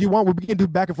 But if you want, we can do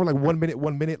back and forth like 1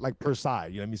 minute, like per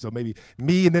side. You know what I mean? So maybe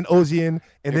me and then Ozien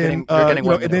and then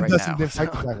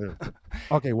Dustin.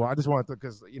 Okay, well I just want to,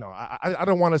 because I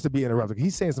don't want us to be interrupted.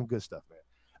 He's saying some good stuff, man.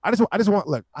 I just want,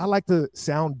 look, I like to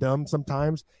sound dumb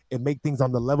sometimes and make things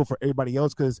on the level for everybody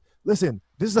else. Because listen,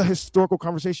 this is a historical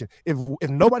conversation. If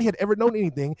nobody had ever known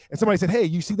anything and somebody said, hey,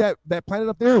 you see that planet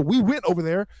up there? We went over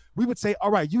there. We would say,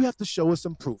 all right, you have to show us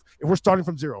some proof. And we're starting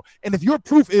from zero. And if your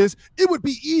proof is, it would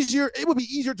be easier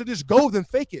to just go than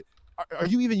fake it. Are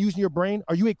you even using your brain?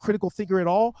 Are you a critical thinker at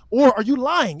all? Or are you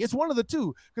lying? It's one of the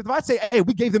two. Because if I say, hey,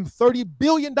 we gave them $30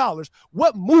 billion,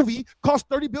 what movie cost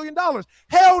 $30 billion?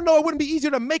 Hell no, it wouldn't be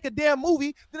easier to make a damn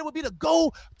movie than it would be to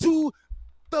go to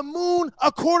the moon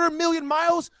 250,000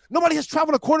 miles. Nobody has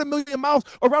traveled 250,000 miles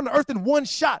around the earth in one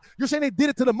shot. You're saying they did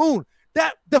it to the moon.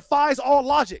 That defies all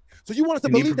logic. So you want us to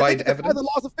believe that they defy the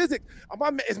laws of physics.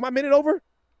 Is my minute over?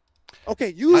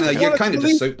 Okay, you're kind of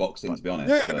just soapboxing, to be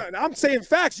honest. Yeah, I'm saying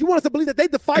facts. You want us to believe that they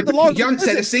defied the laws of physics. You haven't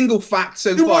said a single fact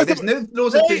so far. There's no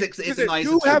laws of physics that it denies.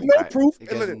 You have no proof.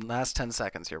 Last 10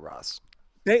 seconds here, Ross.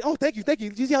 Thank you.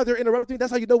 You see how they're interrupting me?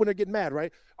 That's how you know when they're getting mad,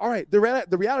 right? All right. The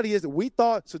reality is that we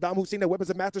thought Saddam Hussein had weapons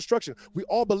of mass destruction. We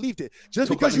all believed it. Just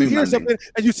because you hear something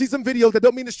and you see some videos that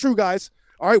don't mean it's true, guys.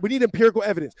 All right, we need empirical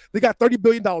evidence. They got $30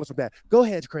 billion from that. Go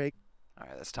ahead, Craig. All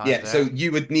right, that's time. Yeah, so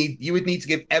you would need to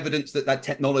give evidence that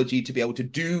technology to be able to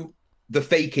do the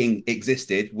faking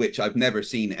existed, which I've never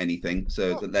seen anything.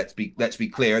 So let's be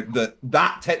clear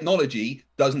that technology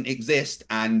doesn't exist,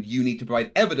 and you need to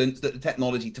provide evidence that the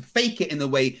technology to fake it in the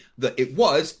way that it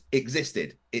was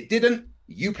existed. It didn't.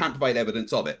 You can't provide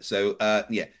evidence of it. So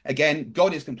again,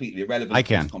 God is completely irrelevant. I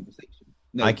can. To this conversation.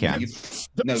 No, I can.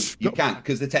 You can't,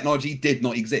 because the technology did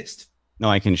not exist. No,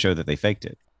 I can show that they faked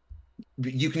it.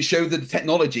 You can show the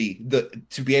technology that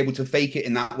to be able to fake it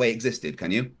in that way existed,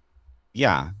 can you?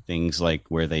 Yeah, things like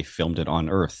where they filmed it on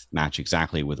Earth match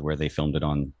exactly with where they filmed it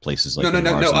on places like no.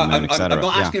 Mars and Moon, I'm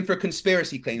not asking for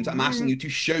conspiracy claims. I'm asking you to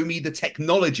show me the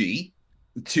technology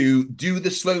to do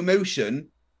the slow motion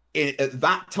at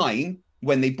that time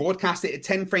when they broadcast it at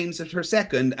 10 frames per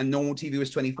second and normal TV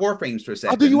was 24 frames per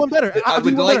second. I'll do you one better.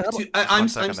 I'm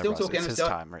still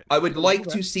talking. I would like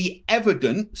to see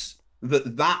evidence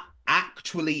that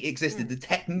actually existed. The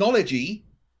technology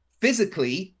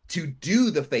physically to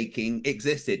do the faking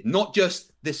existed. Not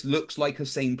just this looks like the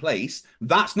same place.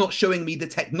 That's not showing me the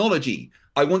technology.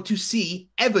 I want to see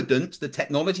evidence, the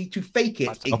technology to fake it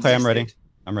existed. Okay, I'm ready.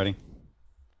 I'm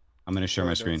going to share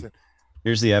my screen.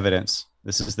 Here's the evidence.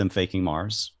 This is them faking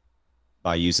Mars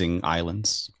by using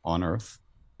islands on Earth.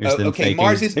 Here's them faking.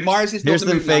 Mars is not the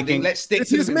moon landing. Let's stick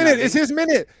to the moon landing. It's his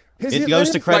minute. It goes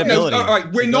to credibility. All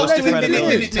right, we're not doing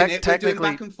minute.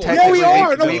 Technically, yeah, we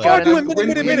are. No, we are doing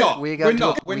minute. We got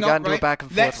to do it back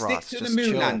and forth, Ross. Let's stick to the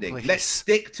moon landing. Let's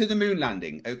stick to the moon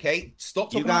landing. Okay,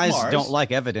 stop talking about Mars. You guys don't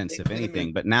like evidence of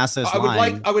anything, but NASA's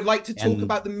lying. I would like to talk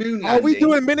about the moon landing. Are we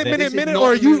doing minute,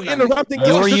 or are you interrupting?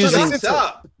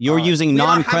 You're using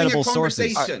non-credible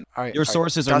sources. Your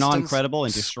sources are Dustin's non-credible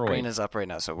and destroyed. Screen is up right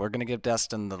now, so we're going to give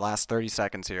Dustin the last 30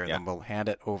 seconds here, and then we'll hand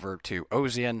it over to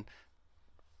Ozien.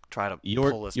 Try to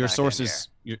pull this your back sources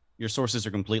in here. your sources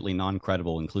are completely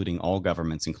non-credible, including all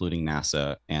governments, including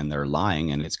NASA, and they're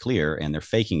lying and it's clear, and they're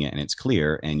faking it and it's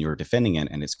clear, and you're defending it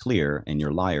and it's clear, and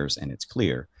you're liars and it's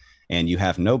clear. And you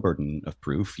have no burden of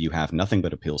proof. You have nothing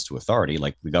but appeals to authority,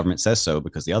 like the government says so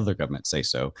because the other governments say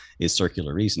so, is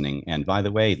circular reasoning. And by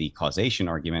the way, the causation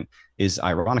argument is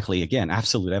ironically, again,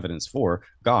 absolute evidence for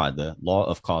God, the law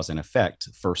of cause and effect,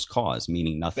 first cause,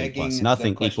 meaning nothing plus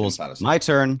nothing equals my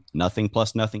turn, nothing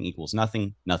plus nothing equals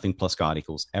nothing, nothing plus God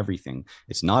equals everything.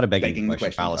 It's not a begging the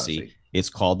question fallacy. It's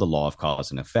called the law of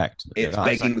cause and effect. It's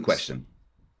begging the question.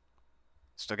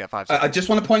 Still got 5 seconds. I just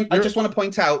want to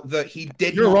point out that he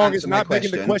did. You're not wrong. answer It's not my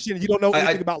begging the question. question. You don't know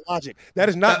anything about logic. That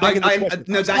is not begging the question.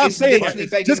 No, that is literally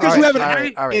begging. Just because you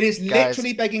haven't. It is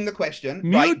literally begging the question,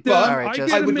 right? But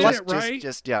I would like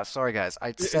sorry guys.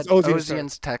 I said Ozien's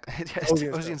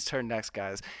Ozien's turn next,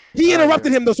 guys. He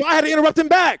interrupted him though, so I had to interrupt him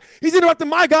back. He's interrupting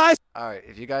my guys. All right,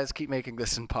 if you guys keep making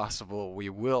this impossible, we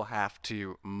will have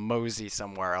to mosey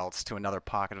somewhere else to another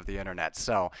pocket of the internet.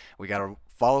 So we got to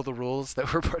follow the rules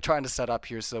that we're trying to set up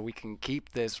here so we can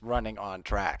keep this running on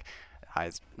track.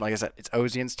 Like I said, it's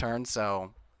Ozien's turn,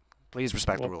 so please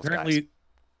respect the rules, guys.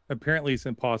 Apparently it's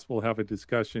impossible to have a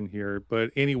discussion here.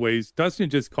 But anyways, Dustin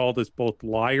just called us both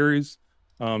liars.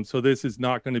 So this is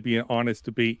not going to be an honest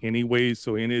debate anyways.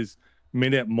 So in his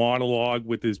minute monologue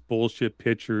with his bullshit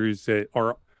pictures that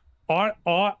are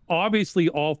obviously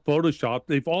all photoshopped,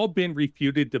 they've all been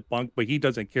refuted, debunked, but he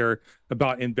doesn't care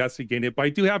about investigating it. But I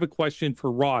do have a question for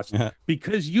Ross,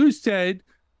 because you said,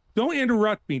 don't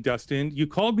interrupt me, Dustin. You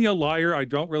called me a liar. I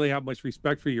don't really have much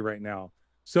respect for you right now.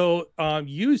 So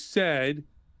you said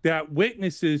that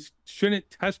witnesses shouldn't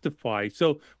testify.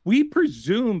 So we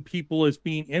presume people as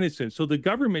being innocent. So the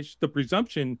government, the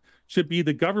presumption should be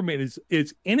the government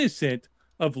is innocent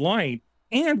of lying.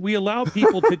 And we allow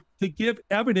people to give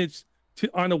evidence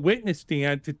on a witness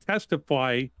stand to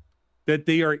testify that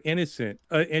they are innocent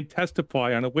and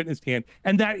testify on a witness stand.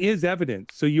 And that is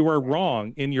evidence. So you are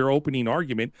wrong in your opening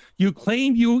argument. You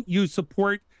claim you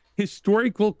support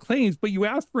historical claims, but you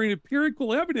ask for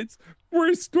empirical evidence for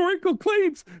historical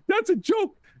claims. That's a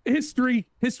joke.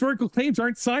 Historical claims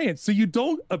aren't science. So you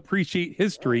don't appreciate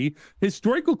history.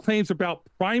 Historical claims about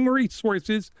primary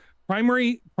sources,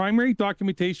 primary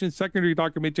documentation, secondary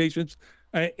documentations,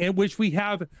 in which we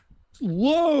have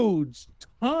loads,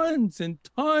 tons and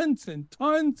tons and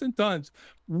tons and tons.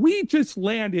 We just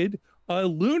landed a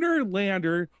lunar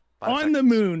lander on the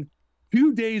moon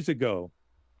 2 days ago.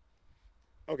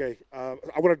 Okay, I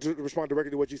wanted to respond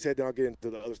directly to what you said, then I'll get into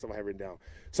the other stuff I have written down.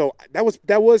 So that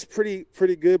was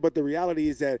pretty good, but the reality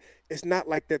is that it's not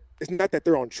like that. It's not that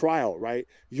they're on trial, right?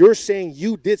 You're saying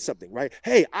you did something, right?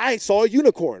 Hey, I saw a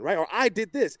unicorn, right? Or I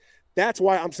did this. That's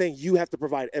why I'm saying you have to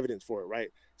provide evidence for it, right?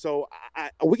 So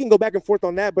we can go back and forth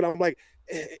on that, but I'm like,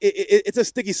 it's a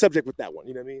sticky subject with that one,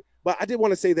 you know what I mean? But I did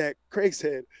want to say that Craig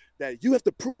said that you have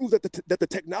to prove that the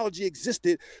technology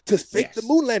existed to fake the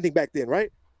moon landing back then,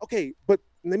 right? Okay, but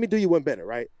let me do you one better,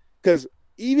 right? Because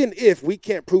even if we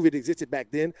can't prove it existed back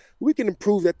then, we can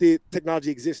prove that the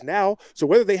technology exists now. So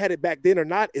whether they had it back then or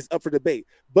not is up for debate.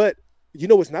 But you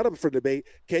know what's not up for debate?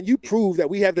 Can you prove that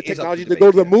we have the technology to go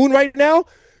to the moon right now?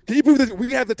 Can you prove that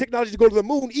we have the technology to go to the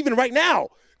moon even right now?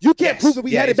 You can't prove that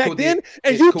we had it back then,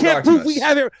 and you can't prove we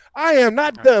have it. I am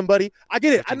not done, buddy. I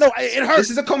get it. I know it hurts. This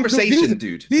is a conversation,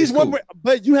 dude.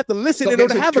 But you have to listen in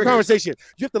order to have a conversation.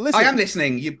 You have to listen. I am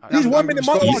listening. These 1 minute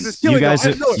monologues is killing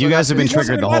y'all. You guys have been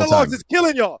triggered the whole time. It's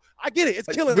killing y'all. I get it. It's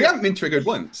killing. We haven't been triggered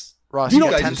once. Ross, you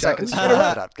got 10 seconds to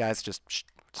wrap it up, guys. Just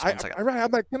 1 second. All right.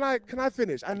 I'm like, can I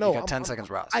finish? I know. You got 10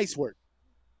 seconds, Ross. Ice work.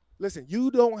 Listen, you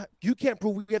can't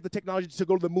prove we have the technology to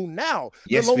go to the moon now.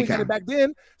 Yes, we can. Had it back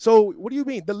then. So what do you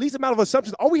mean? The least amount of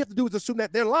assumptions, all we have to do is assume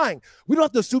that they're lying. We don't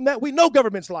have to assume that. We know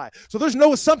governments lie. So there's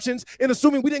no assumptions in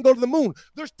assuming we didn't go to the moon.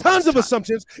 There's tons of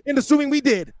assumptions in assuming we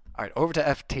did. All right, over to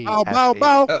FTFE. Bow,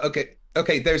 bow.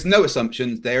 Okay, there's no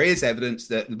assumptions. There is evidence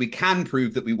that we can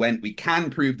prove that we went. We can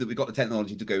prove that we got the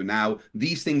technology to go now.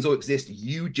 These things all exist.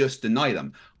 You just deny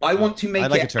them. I want to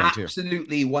make it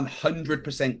absolutely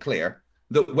 100% clear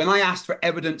that when I asked for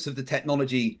evidence of the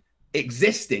technology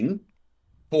existing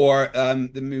for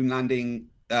the moon landing,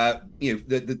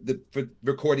 for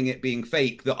recording it being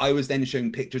fake, that I was then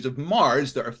showing pictures of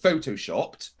Mars that are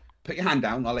photoshopped. Put your hand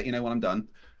down. I'll let you know when I'm done.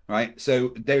 Right.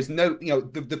 So there's no,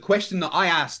 the question that I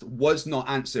asked was not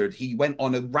answered. He went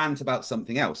on a rant about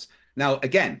something else. Now,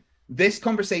 again, this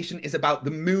conversation is about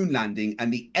the moon landing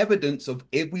and the evidence of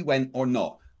if we went or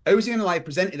not. Ozien and I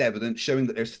presented evidence showing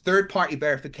that there's third-party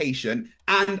verification,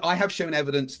 and I have shown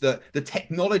evidence that the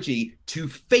technology to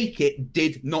fake it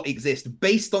did not exist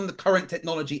based on the current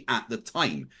technology at the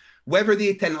time. Whether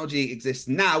the technology exists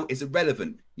now is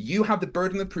irrelevant. You have the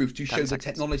burden of proof to show the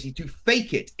technology to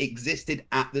fake it existed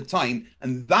at the time.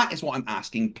 And that is what I'm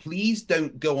asking. Please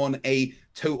don't go on a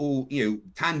total,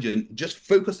 tangent. Just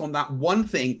focus on that one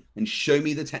thing and show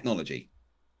me the technology.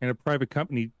 And a private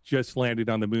company just landed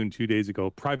on the moon 2 days ago.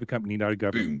 Private company, not a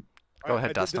government. Boom. Go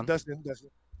ahead, Dustin.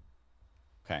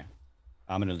 Okay.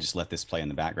 I'm going to just let this play in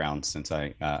the background since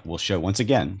I will show once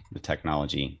again the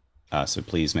technology. So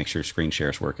please make sure screen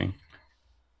share is working.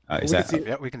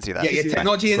 Yeah, we can see that. Yeah,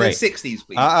 technology in the 60s,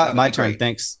 please. My turn.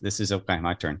 Thanks. This is okay.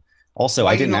 My turn. Also,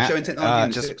 Why I didn't. Not showing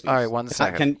technology in the 60s? All right, 1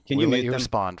 second. Can you let you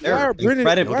respond? They're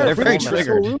incredible. They're very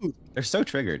triggered. They're so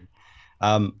triggered.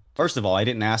 First of all, I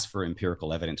didn't ask for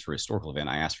empirical evidence for a historical event.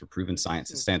 I asked for proven science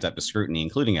that stands up to scrutiny,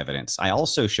 including evidence. I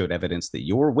also showed evidence that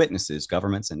your witnesses,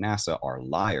 governments and NASA, are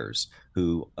liars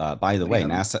who, by the way,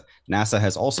 NASA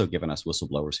has also given us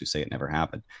whistleblowers who say it never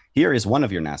happened. Here is one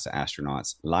of your NASA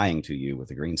astronauts lying to you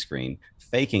with a green screen,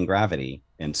 faking gravity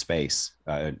in space,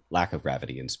 lack of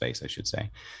gravity in space, I should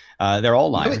say. They're all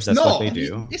liars. That's what they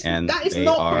do. And that is they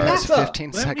not are. NASA.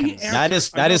 15 seconds. That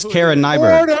is Karen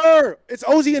Nyberg. Order! It's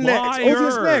Ozien next.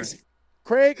 Ozien's next.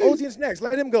 Craig, Ozien's next.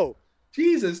 Let him go.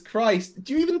 Jesus Christ.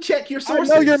 Do you even check your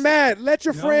sources? I know you're mad. Let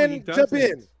your friend jump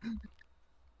in.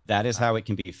 That is how it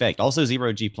can be faked. Also,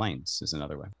 zero-G planes is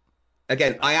another way.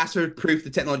 Again, I asked for proof the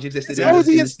technology existed. It's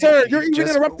Ozien's turn. You're even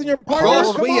interrupting your partner.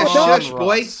 Ross, will you shush,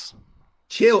 boy?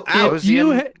 Chill out.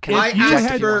 I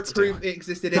asked for proof it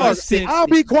existed in the 60s. I'll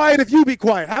be quiet if you be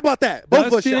quiet. How about that? Both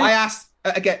of us. I asked,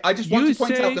 again, I just want to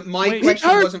point out that my question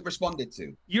wasn't responded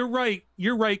to. You're right,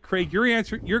 Craig.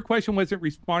 Your question wasn't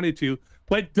responded to.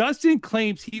 But Dustin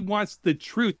claims he wants the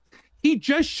truth. He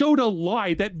just showed a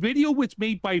lie. That video was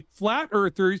made by flat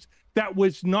earthers. That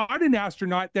was not an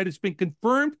astronaut. That has been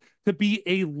confirmed to be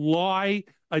a lie.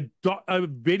 A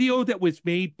video that was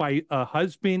made by a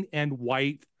husband and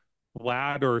wife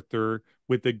flat earther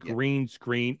with a green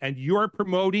screen, and you're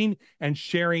promoting and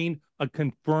sharing a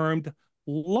confirmed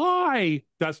lie,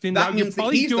 Dustin. That means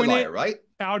that he's the liar, right?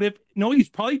 He's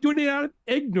probably doing it out of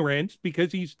ignorance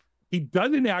because he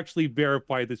doesn't actually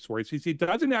verify the sources. He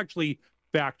doesn't actually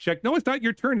fact check. No, it's not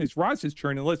your turn. It's Ross's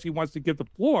turn unless he wants to give the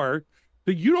floor.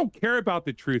 But you don't care about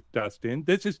the truth, Dustin.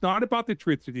 This is not about the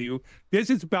truth to you. This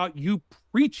is about you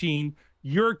preaching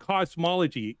your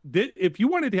cosmology. If you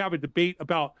wanted to have a debate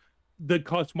about the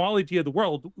cosmology of the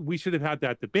world, we should have had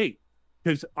that debate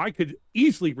because I could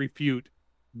easily refute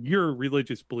your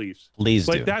religious beliefs. Please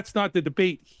but do. That's not the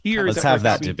debate here. Let's have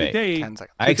that debate. Today.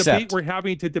 I accept. Debate we're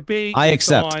having to debate. I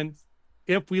accept. On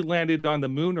if we landed on the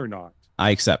moon or not. I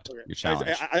accept your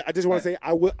challenge. I just want to say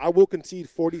I will concede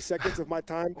 40 seconds of my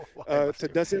time to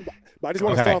Dustin, but I just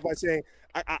want to start off by saying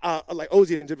I like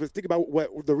Ozien, just think about what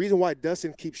the reason why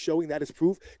Dustin keeps showing that as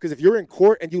proof, because if you're in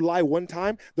court and you lie one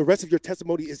time, the rest of your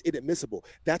testimony is inadmissible.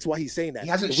 That's why he's saying that. He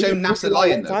hasn't shown NASA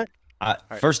lying though.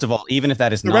 First of all, even if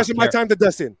that is the rest of my time to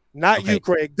Dustin, not you,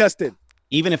 Craig. Dustin.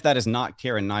 Even if that is not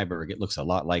Karen Nyberg, it looks a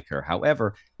lot like her.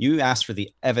 However, you asked for the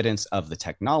evidence of the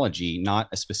technology, not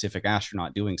a specific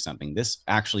astronaut doing something. This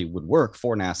actually would work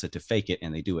for NASA to fake it,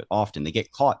 and they do it often. They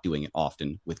get caught doing it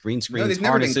often with green screens,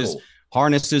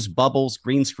 harnesses, bubbles,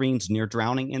 green screens, near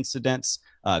drowning incidents,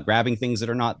 grabbing things that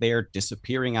are not there,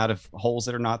 disappearing out of holes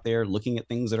that are not there, looking at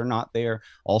things that are not there,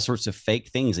 all sorts of fake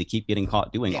things they keep getting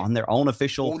caught doing on their own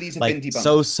official, like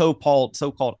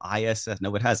so-called ISS.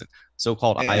 No, it hasn't.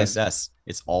 So-called ISS.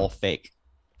 It's all fake.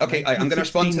 Okay, I'm going to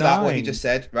respond to that, what he just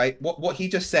said, right? What he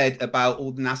just said about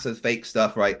all the NASA fake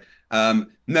stuff, right?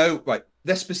 No, right.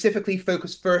 Let's specifically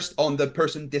focus first on the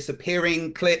person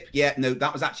disappearing clip. Yeah, no,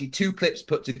 that was actually 2 clips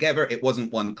put together. It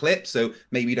wasn't 1 clip, so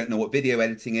maybe you don't know what video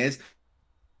editing is.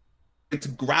 to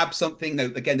grab something. No,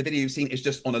 again, the video you've seen is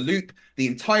just on a loop. The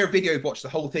entire video, you've watched the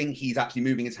whole thing. He's actually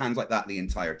moving his hands like that the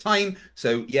entire time.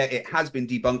 So yeah, it has been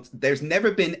debunked. There's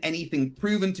never been anything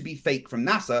proven to be fake from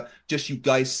NASA. Just you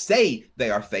guys say they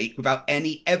are fake without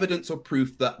any evidence or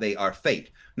proof that they are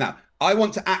fake. Now, I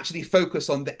want to actually focus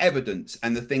on the evidence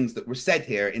and the things that were said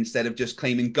here instead of just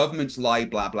claiming governments lie,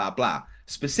 blah, blah, blah.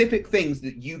 Specific things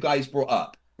that you guys brought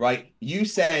up, right? You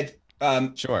said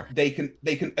sure they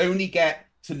can only get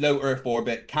to low Earth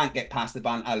orbit, can't get past the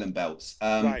Van Allen belts.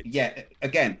 Right. Yeah,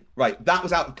 again, right. That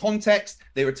was out of context.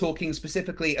 They were talking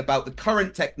specifically about the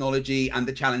current technology and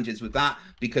the challenges with that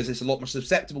because it's a lot more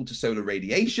susceptible to solar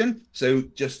radiation. So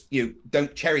just,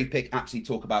 don't cherry pick, actually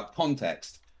talk about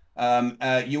context.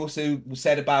 You also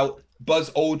said about Buzz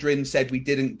Aldrin said we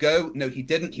didn't go. No, he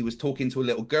didn't. He was talking to a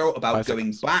little girl about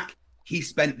going back. He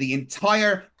spent the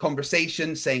entire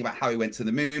conversation saying about how he went to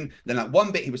the moon. Then at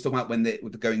one bit, he was talking about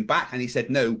with the going back, and he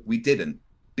said, no, we didn't,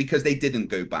 because they didn't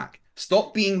go back.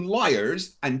 Stop being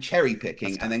liars and cherry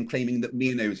picking and then claiming that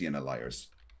me and Ozien are liars.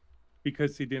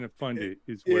 Because he didn't fund it.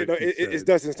 It's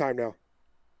Dustin's time now.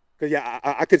 Yeah,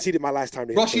 I conceded my last time.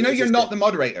 Ross, you're not the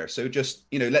moderator, so just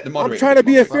let the moderator. I'm trying to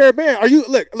be a fair man. Are you?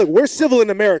 Look, we're civil in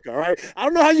America, all right? I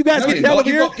don't know how you guys can tell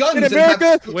here in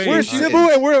America. We're civil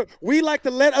and we like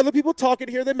to let other people talk and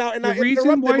hear them out and not interrupt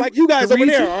them like you guys over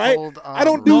there, all right? I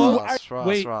don't do.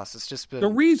 Ross, it's just been the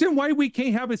reason why we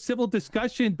can't have a civil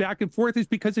discussion back and forth is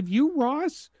because of you,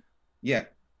 Ross. Yeah.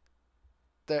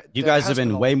 You guys have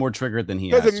been way more triggered than he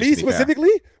has. Because of me specifically?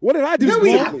 What did I do? No,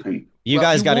 we haven't. You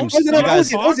guys got him. You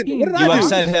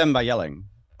upset him by yelling.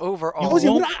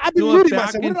 Overall, I've been muting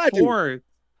myself. What did I do?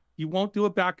 You won't do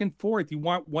it back and forth. You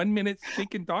want 1 minute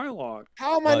thinking dialogue.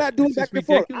 How am I not doing back and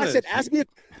forth? I said, ask me.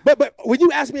 But when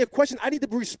you ask me a question, I need to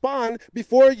respond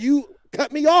before you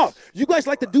cut me off. You guys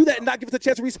like to do that and not give us a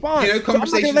chance to respond.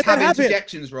 Conversations have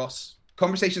interjections, Ross.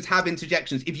 Conversations have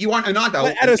interjections. If you aren't an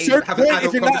adult, at a certain point,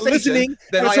 if you're not listening,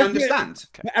 then I understand.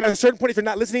 At a certain point, if you're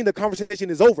not listening, the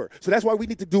conversation is over. So that's why we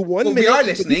need to do 1 minute. We are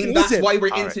listening. That's why we're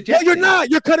interjecting. No, you're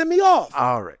not. You're cutting me off.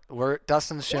 All right.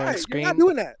 Dustin's sharing screen. You're not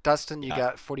doing that. Dustin, you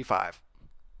got 45.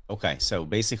 Okay, so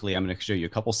basically, I'm going to show you a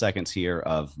couple seconds here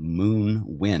of moon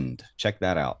wind. Check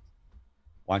that out.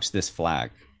 Watch this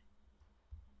flag.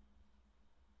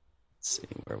 Let's see,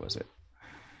 where was it?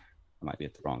 I might be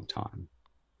at the wrong time.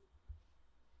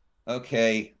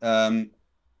 Okay.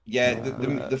 Yeah,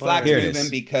 the flag's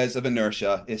moving because of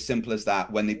inertia. As simple as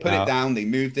that. When they put it down, they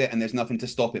moved it, and there's nothing to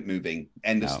stop it moving.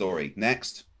 End of story.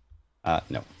 Next.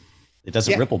 No, it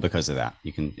doesn't ripple because of that.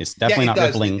 It's definitely not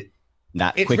rippling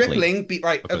that quickly. It's rippling.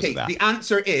 Right. Okay. The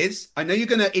answer is, I know you're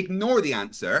going to ignore the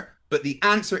answer, but the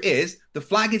answer is the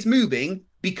flag is moving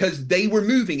because they were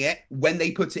moving it when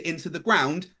they put it into the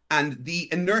ground. And the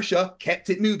inertia kept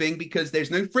it moving because there's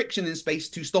no friction in space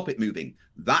to stop it moving.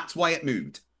 That's why it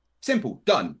moved. Simple.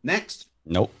 Done. Next.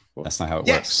 Nope. That's not how it works.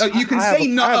 Yes. So you can say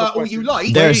no all you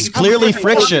like. There's clearly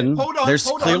friction. There's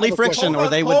clearly friction, or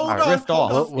they would drift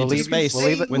off into space.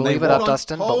 We'll leave it up,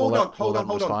 Dustin. Hold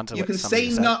on. You can say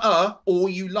no all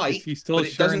you like, but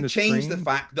it doesn't change the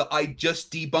fact that I just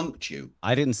debunked you.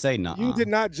 I didn't say no. You did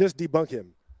not just debunk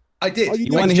him. I did.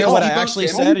 You want to hear what I actually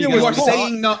said? You are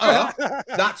saying nuh-uh.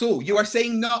 That's all. You are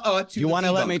saying nuh-uh to you want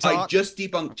to let me talk? I just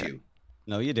debunked you.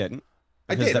 No, you didn't.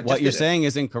 I did. What you're saying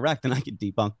is incorrect, and I can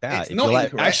debunk that. It's not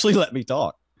incorrect. Actually, let me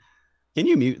talk. Can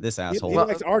you mute this asshole? He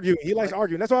likes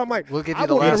arguing. That's why I'm like, we'll give you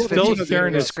the last 15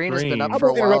 seconds. The screen has been up for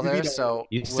a while there, so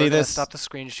you see this? Stop the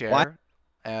screen share,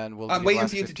 and we'll. I'm waiting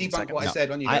for you to debunk what I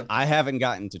said. On you. I haven't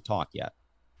gotten to talk yet.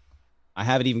 I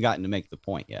haven't even gotten to make the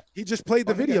point yet. He just played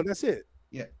the video. That's it.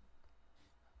 Yeah.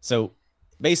 So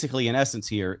basically, in essence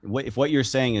here, if what you're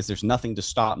saying is there's nothing to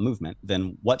stop movement,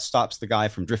 then what stops the guy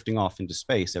from drifting off into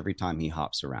space every time he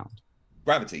hops around?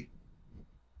 Gravity.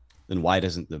 Then why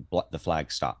doesn't the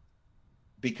flag stop?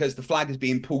 Because the flag is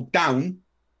being pulled down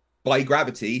by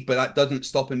gravity, but that doesn't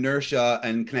stop inertia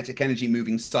and kinetic energy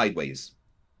moving sideways.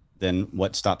 Then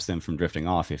what stops them from drifting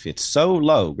off? If it's so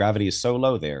low, gravity is so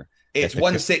low there. It's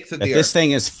 1/6 of the Earth. This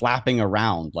thing is flapping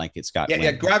around like it's got wind.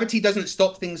 Yeah. Gravity doesn't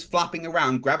stop things flapping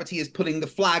around. Gravity is pulling the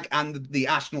flag and the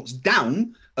astronauts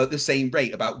down at the same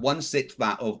rate, about 1/6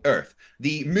 that of Earth.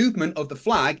 The movement of the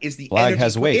flag is the flag energy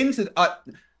has put weight. Into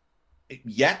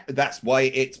yeah, that's why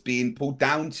it's being pulled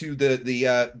down to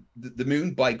the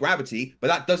moon by gravity, but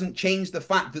that doesn't change the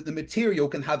fact that the material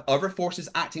can have other forces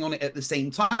acting on it at the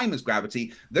same time as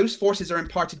gravity. Those forces are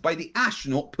imparted by the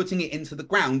astronaut putting it into the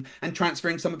ground and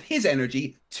transferring some of his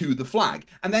energy to the flag.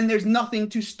 And then there's nothing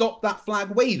to stop that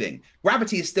flag waving.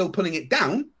 Gravity is still pulling it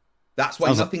down. That's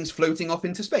why nothing's floating off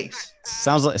into space.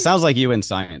 Sounds like you in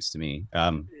science to me.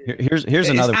 Here's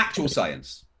another actual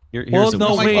science. Here's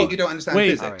no, wait. You don't understand Wait.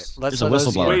 physics. All right, let's There's a let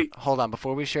whistleblower. Ozien, hold on,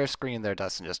 before we share screen there,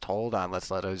 Dustin, just hold on.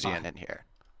 Let's let Ozien in here.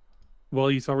 Well,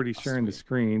 he's already sharing the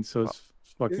screen, so it's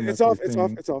fucking It's up off. your It's thing.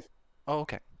 off. It's off. Oh,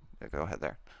 okay. Yeah, go ahead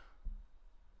there.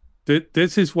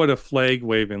 This is what a flag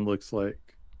waving looks like.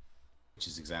 Which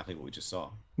is exactly what we just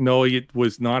saw. No, it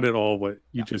was not at all what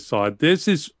you just saw. This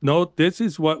is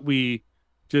what we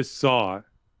just saw.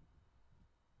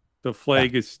 The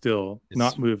flag is still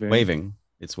not moving. Waving.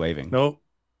 It's waving. Nope.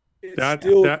 It's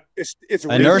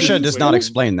inertia wrinkled. does not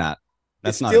explain that.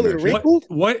 That's It's not still inertia. wrinkled?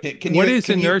 What Can you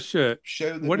inertia?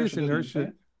 show the What is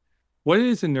inertia? What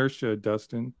is inertia,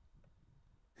 Dustin?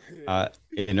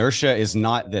 Inertia is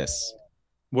not this.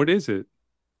 What is it?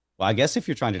 Well, I guess if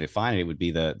you're trying to define it, it would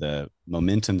be the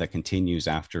momentum that continues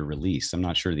after release. I'm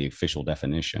not sure the official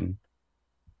definition.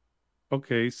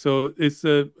 Okay, so it's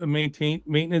a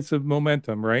maintenance of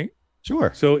momentum, right?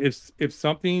 Sure. So if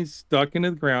something's stuck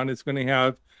into the ground, it's going to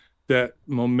have that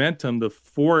momentum, the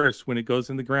force when it goes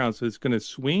in the ground. So it's going to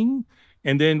swing,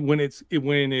 and then when it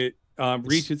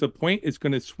reaches a point, it's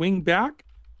going to swing back,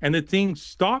 and the thing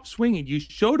stops swinging. You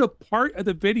showed a part of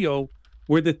the video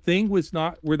where the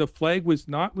flag was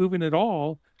not moving at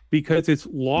all because it's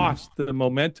lost the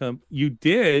momentum. You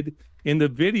did in the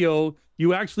video.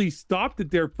 You actually stopped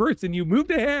it there first, and you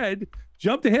moved ahead,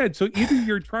 jumped ahead. So either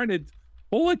you're trying to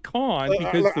pull a con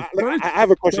because I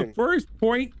have a question.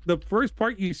 The first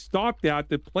part you stopped at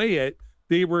to play it,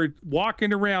 they were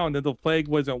walking around and the flag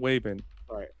wasn't waving.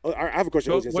 All right, I have a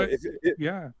question. So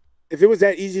if it was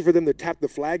that easy for them to tap the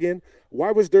flag in,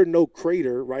 why was there no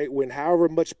crater, right, when however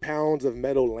much pounds of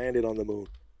metal landed on the moon?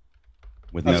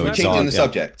 With no we're changing the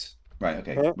subject. Right,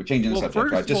 okay. Huh? We're changing the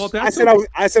subject.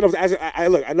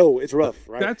 I know it's rough,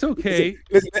 right? That's okay.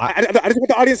 Listen, I just want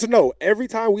the audience to know every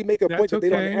time we make a point that they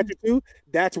don't answer to,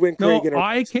 that's when Craig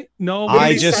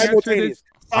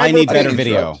I need better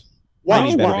video.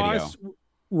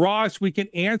 Ross, we can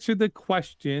answer the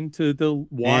question to the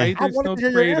why I there's wanted no to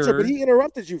hear your answer, crater. but he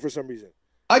interrupted you for some reason.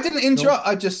 I didn't interrupt.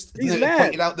 I just pointed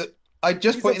out that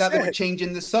He's pointed out that we're upset.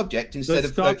 changing the subject instead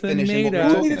of stop the finishing what meta. we're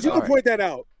Who talking needed you to about. point that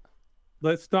out?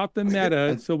 Let's stop the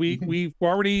meta. So we've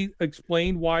already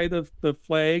explained why the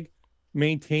flag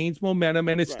maintains momentum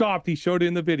and it stopped. He showed it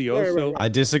in the video. So I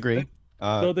disagree.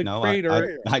 So the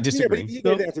crater. I disagree. He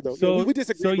gave the answer, though. We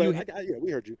disagree.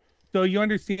 We heard you. So you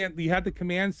understand, you had the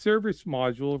command service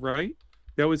module, right?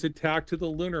 That was attacked to the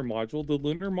lunar module. The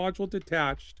lunar module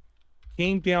detached,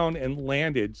 came down and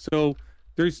landed. So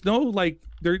there's no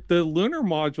the lunar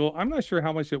module. I'm not sure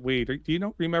how much it weighed. Do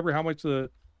you remember how much the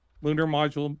lunar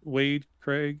module weighed,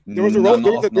 Craig? There was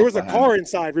a car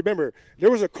inside. Remember, there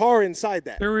was a car inside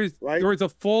that. There was a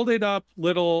folded up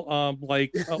little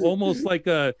almost like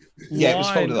a lawn, it was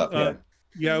folded up.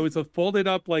 Yeah, it was a folded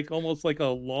up almost like a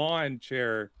lawn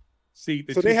chair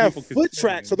seat. So they have foot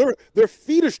tracks. So their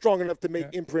feet are strong enough to make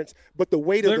imprints, but the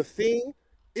weight of the thing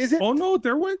isn't. Oh no,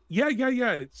 there was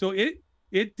So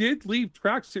it did leave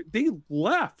tracks. They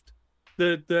left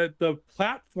the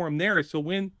platform there. So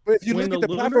but if you look at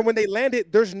the platform when they landed,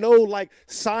 there's no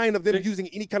sign of them using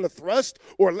any kind of thrust,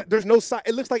 or there's no sign.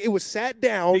 It looks like it was sat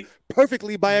down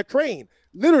perfectly by a crane,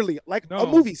 literally a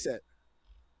movie set.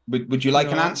 Would you like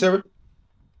an answer?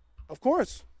 Of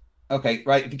course. Okay,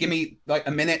 right. If you give me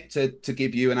a minute to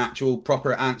give you an actual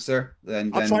proper answer,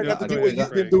 then I'll try not to do what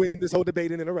you've been doing this whole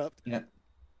debate and interrupt. Yeah.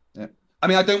 I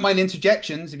mean, I don't mind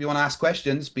interjections if you want to ask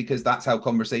questions because that's how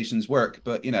conversations work.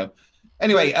 But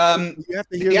anyway,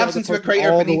 the absence of a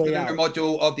crater beneath the lunar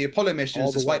module of the Apollo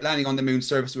missions, despite landing on the moon's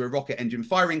surface with a rocket engine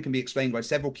firing, can be explained by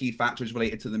several key factors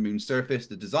related to the moon's surface,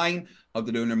 the design of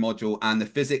the lunar module, and the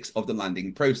physics of the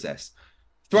landing process.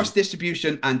 Thrust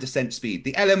distribution and descent speed.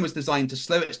 The LM was designed to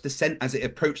slow its descent as it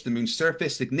approached the moon's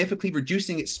surface, significantly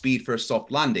reducing its speed for a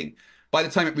soft landing. By the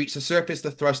time it reached the surface,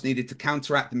 the thrust needed to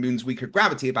counteract the moon's weaker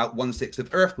gravity, about 1/6 of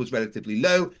Earth, was relatively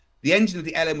low. The engine of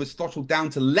the LM was throttled down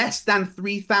to less than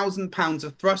 3,000 pounds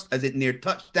of thrust as it neared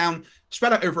touchdown,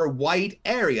 spread out over a wide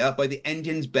area by the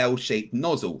engine's bell-shaped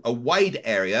nozzle. A wide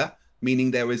area,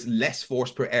 meaning there was less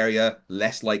force per area,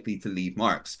 less likely to leave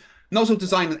marks. Nozzle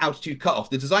design and altitude cutoff.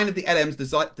 The design of the LM's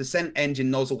descent engine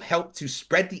nozzle helped to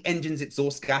spread the engine's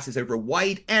exhaust gases over a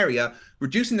wide area,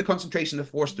 reducing the concentration of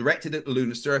force directed at the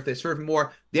lunar surface.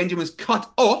 Furthermore, the engine was cut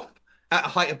off at a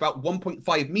height of about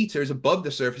 1.5 meters above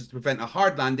the surface to prevent a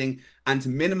hard landing and to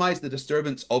minimize the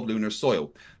disturbance of lunar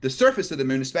soil. The surface of the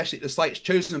moon, especially at the sites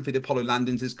chosen for the Apollo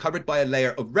landings, is covered by a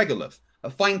layer of regolith,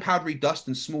 of fine powdery dust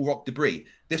and small rock debris.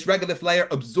 This regolith layer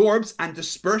absorbs and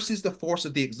disperses the force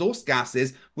of the exhaust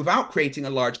gases without creating a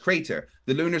large crater.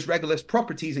 The lunar's regolith's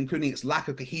properties, including its lack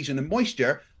of cohesion and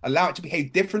moisture, allow it to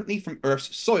behave differently from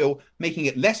Earth's soil, making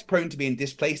it less prone to being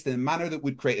displaced in a manner that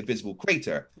would create a visible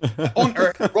crater. On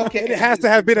Earth, rocket... It has to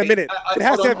have been a minute. It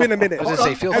has to have been a minute.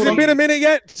 Has it been a minute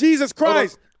yet? Jesus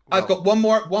Christ. I've got one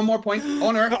more point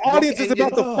on Earth. The audience is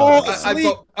about to fall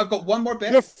asleep. I've got one more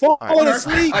bit. You're falling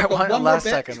asleep. I've got one more bit.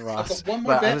 Second, Ross. I've got one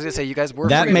more bit. I was gonna say you guys were.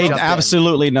 That made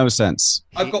absolutely no sense.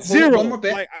 I've got Zero. one more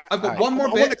bit. I've got one more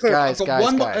bit. Guys. I've got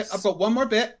one more bit.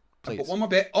 I've got one more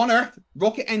bit. On Earth,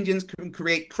 rocket engines can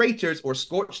create craters or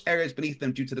scorched areas beneath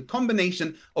them due to the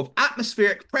combination of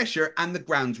atmospheric pressure and the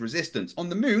ground's resistance. On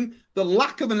the moon, the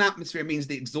lack of an atmosphere means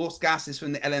the exhaust gases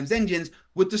from the LM's engines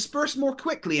would disperse more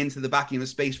quickly into the vacuum of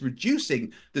space,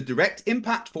 reducing the direct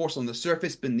impact force on the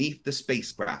surface beneath the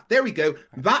spacecraft. There we go.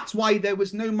 That's why there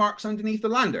was no marks underneath the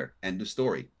lander. End of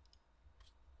story.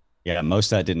 Yeah,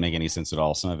 most of that didn't make any sense at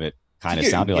all. Some of it kind of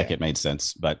sounded like it made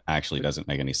sense, but actually doesn't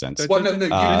make any sense. Well, no, you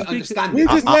didn't understand it.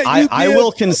 I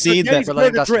will concede that we're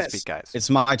letting Dustin speak, guys. It's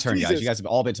my turn, guys. You guys have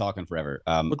all been talking forever.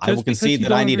 I will concede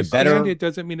that I need a better. It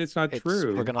doesn't mean it's not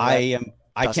true.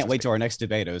 I can't wait to our next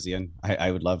debate, Ozien. I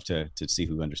would love to see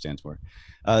who understands more.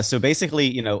 So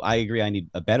basically, I agree. I need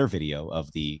a better video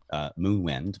of the moon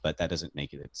wind, but that doesn't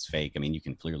make it it's fake. I mean, you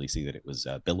can clearly see that it was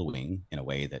billowing in a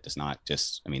way that does not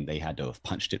just. I mean, they had to have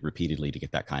punched it repeatedly to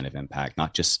get that kind of impact,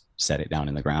 not just set it down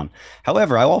in the ground.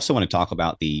 However, I also want to talk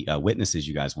about the witnesses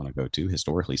you guys want to go to,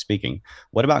 historically speaking.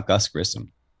 What about Gus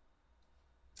Grissom?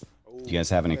 Do you guys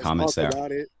have any comments there?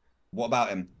 What about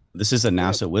him? This is a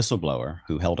NASA whistleblower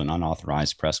who held an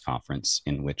unauthorized press conference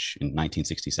in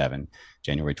 1967,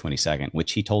 January 22nd,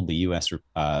 which he told the U.S.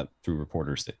 Through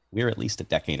reporters that we're at least a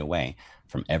decade away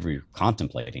from ever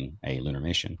contemplating a lunar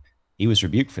mission. He was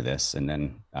rebuked for this and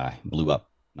then blew up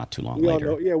not too long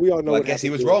later. We all know. Well, I guess he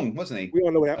was wrong, wasn't he? We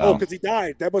all know that. Because he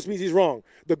died. That must mean he's wrong.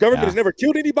 The government has never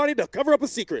killed anybody to cover up a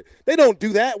secret. They don't do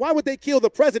that. Why would they kill the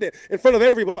president in front of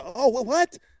everybody? Oh,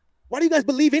 what? Why do you guys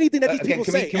believe anything that these people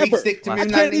say? Can we stick to I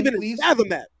can't even fathom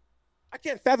that. I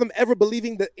can't fathom ever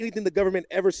believing that anything the government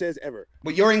ever says ever.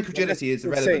 Well, your incredulity is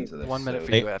irrelevant to this. 1 minute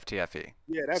for you, FTFE.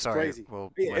 Yeah, that's crazy.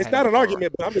 We'll it's not an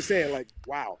argument, but I'm just saying, like,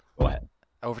 wow. Go ahead.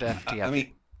 Over to FTFE. I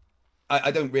mean,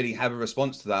 I don't really have a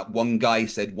response to that. One guy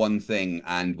said one thing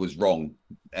and was wrong.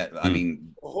 I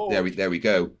mean, there we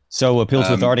go. So appeal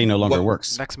to authority no longer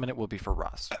works. Next minute will be for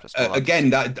Ross.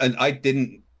 Again, and I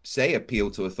didn't say appeal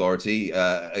to authority.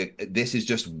 This is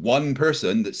just one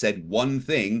person that said one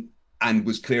thing and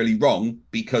was clearly wrong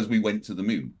because we went to the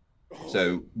moon.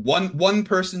 So one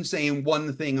person saying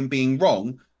one thing and being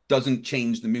wrong doesn't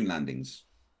change the moon landings.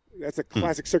 That's a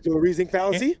classic circular reasoning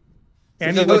fallacy.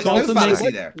 And he was also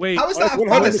fallacy there. Wait, how is that a fallacy?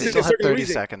 fallacy? We still have 30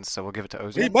 seconds, so we'll give it to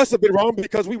Ozien. He must have been wrong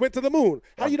because we went to the moon.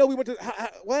 How do you know we went to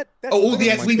what?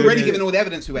 We've already given all the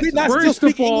evidence we went to the moon. First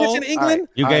of all, English in England?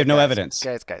 You gave no evidence.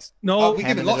 Guys. No, we're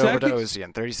giving over to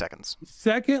Ozien. 30 seconds.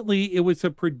 Secondly, it was a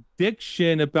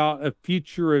prediction about a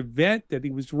future event that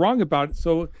he was wrong about.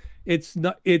 So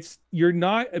you're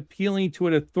not appealing to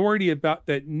an authority about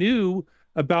that knew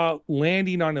about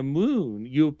landing on a moon.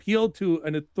 You appealed to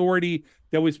an authority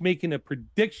that was making a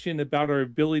prediction about our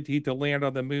ability to land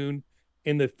on the moon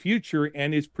in the future,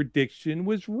 and his prediction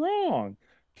was wrong.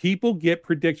 People get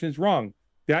predictions wrong.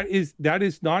 That is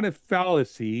not a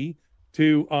fallacy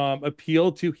to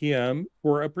appeal to him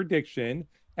for a prediction,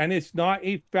 and it's not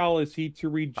a fallacy to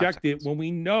reject it when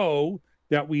we know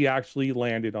that we actually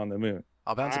landed on the moon.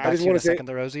 I'll bounce it back to you in a second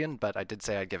there, Ozien, but I did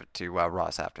say I'd give it to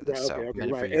Ross after this.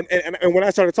 Right. And when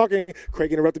I started talking,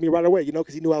 Craig interrupted me right away,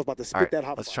 because he knew I was about to spit that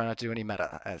hot. Let's try not to do any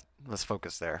meta. Let's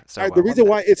focus there. So the reason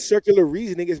why it's circular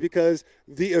reasoning is because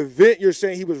the event you're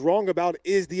saying he was wrong about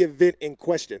is the event in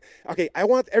question. Okay, I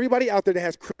want everybody out there that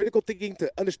has critical thinking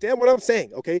to understand what I'm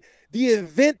saying, okay? The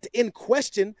event in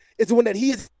question is the one that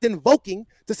he is invoking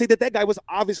to say that guy was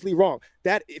obviously wrong.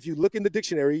 That, if you look in the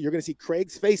dictionary, you're going to see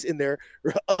Craig's face in there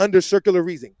under circular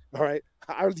reasoning, all right?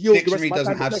 Dictionary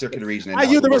doesn't have circular reasoning. I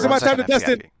yield the rest of my time to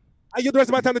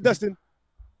Dustin.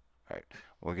 All right.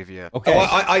 We'll give you. Okay.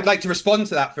 I'd like to respond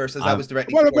to that first, as that was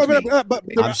directly. I'm not done.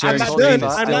 Still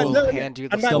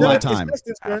my time.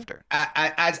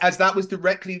 As that was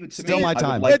directly to still me, my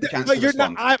time. But you're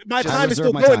not. My time is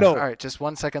still going. All right, just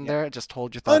 1 second there. Just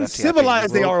hold your thought.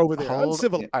 Uncivilized they are over there.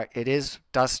 Uncivilized. All right, it is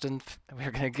Dustin.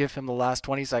 We're going to give him the last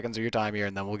 20 seconds of your time here,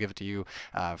 and then we'll give it to you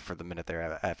for the minute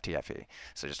there at FTFE.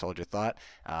 So just hold your thought.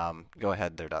 Go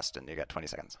ahead there, Dustin. You got 20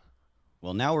 seconds.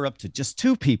 Well, now we're up to just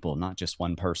two people, not just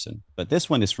one person. But this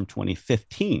one is from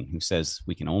 2015, who says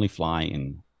we can only fly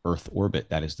in Earth orbit.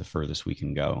 That is the furthest we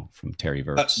can go from Terry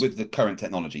Virts. With the current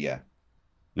technology, yeah.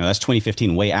 No, that's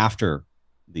 2015, way after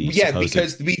the supposed...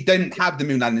 because we don't have the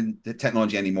moon landing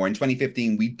technology anymore. In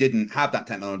 2015, we didn't have that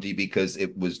technology because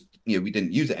it was, we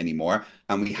didn't use it anymore,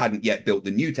 and we hadn't yet built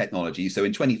the new technology. So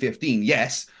in 2015,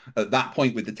 yes, at that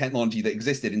point with the technology that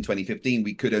existed in 2015,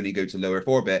 we could only go to low Earth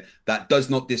orbit. That does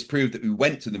not disprove that we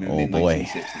went to the moon in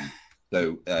 1960.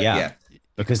 So yeah,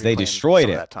 because they destroyed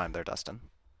it that time there, Dustin.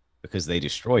 Because they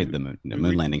destroyed the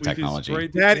moon landing technology.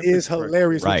 That is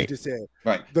hilarious what you Right. just said.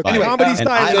 right. The Anyway, comedy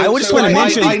style. I just want to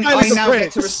mention... I now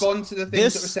get to respond to the things that were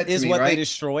This said to is me, what right? they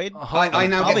destroyed. I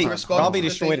now get to respond Probably to the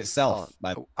destroyed things- itself.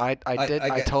 I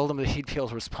told him that he'd be able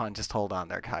to respond. Just hold on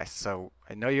there, guys. So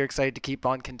I know you're excited to keep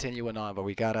on continuing on, but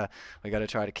we gotta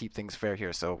try to keep things fair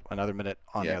here. So another minute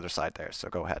on the other side there. So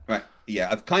go ahead. Right. Yeah,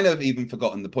 I've kind of even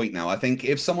forgotten the point now. I think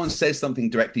if someone says something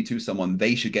directly to someone,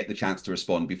 they should get the chance to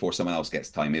respond before someone else gets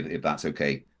time, if that's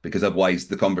okay. Because otherwise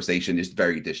the conversation is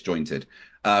very disjointed.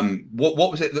 What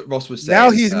was it that Ross was saying?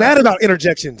 Now he's mad about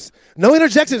interjections. No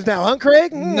interjections now, huh,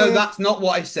 Craig? No, that's not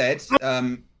what I said.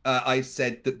 I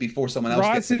said that before someone else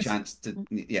gets a chance to.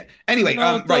 Yeah. Anyway,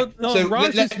 right. So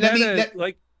Ross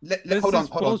let me hold on,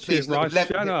 bullshit, please. Ross,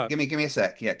 shut up. Give me a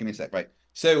sec. Yeah, give me a sec. Right.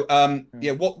 So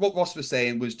what Ross was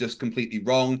saying was just completely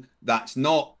wrong. That's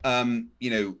not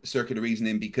circular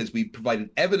reasoning, because we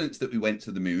provided evidence that we went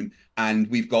to the moon, and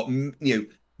we've got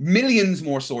millions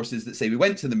more sources that say we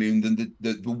went to the moon than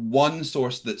the one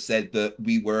source that said that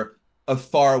we were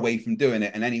far away from doing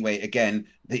it. And anyway, again,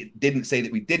 they didn't say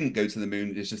that we didn't go to the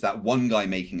moon. It's just that one guy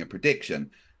making a prediction.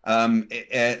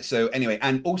 So anyway,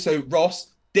 and also,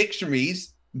 Ross,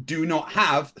 dictionaries do not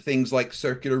have things like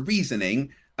circular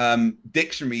reasoning.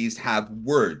 Dictionaries have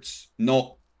words,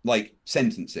 not like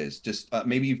sentences. Just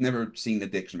maybe you've never seen a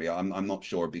dictionary. I'm not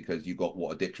sure, because you got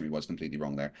what a dictionary was completely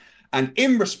wrong there. And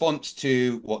in response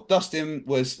to what Dustin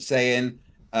was saying,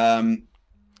 I've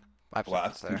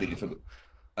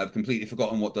completely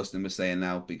forgotten what Dustin was saying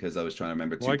now, because I was trying to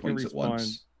remember two points at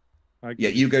once. Yeah,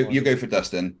 you go for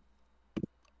Dustin.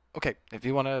 Okay, if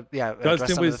you want to,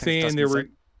 Dustin was saying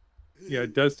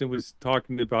Dustin was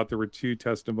talking about there were two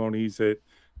testimonies that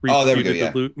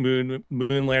refuted the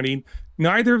moon landing.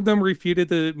 Neither of them refuted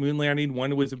the moon landing.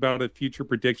 One was about a future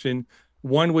prediction.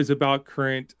 One was about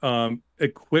current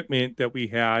equipment that we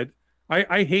had.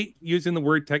 I hate using the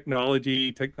word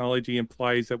technology. Technology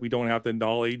implies that we don't have the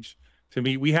knowledge. To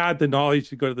me, we had the knowledge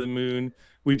to go to the moon.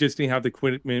 We just didn't have the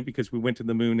equipment because we went to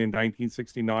the moon in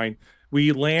 1969.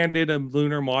 We landed a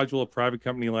lunar module, a private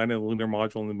company landed a lunar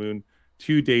module on the moon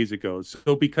 2 days ago.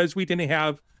 So because we didn't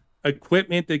have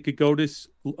equipment that could go to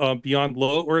beyond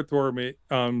low Earth orbit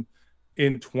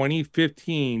in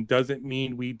 2015 doesn't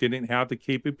mean we didn't have the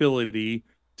capability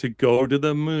to go to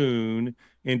the moon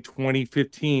in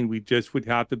 2015. We just would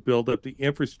have to build up the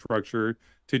infrastructure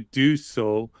to do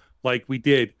so, like we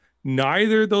did.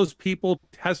 Neither of those people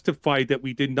testified that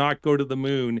we did not go to the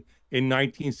moon in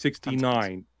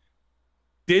 1969.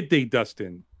 Did they,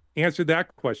 Dustin? Answer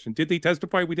that question. Did they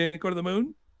testify we didn't go to the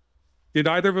moon? Did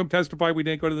either of them testify we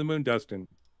didn't go to the moon, Dustin?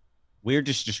 We're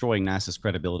just destroying NASA's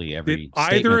credibility every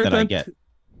statement that I get.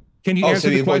 Can you answer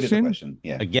the question?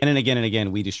 Yeah. Again and again and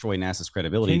again, we destroy NASA's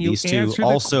credibility. Can you These two answer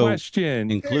also the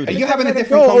question? included. Are you having a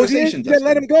different conversation? Yeah,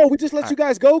 let him go. We just let you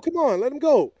guys go. Come on, let him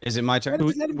go. Is it my turn?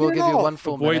 We'll give you one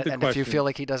full minute, and if you question. feel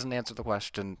like he doesn't answer the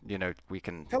question, we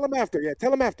can Tell him after. Yeah,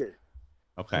 tell him after.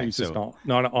 Okay, He's so just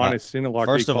not an honest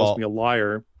interlocutor. first He of calls all, me a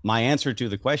liar. my answer to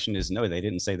the question is no, they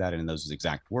didn't say that in those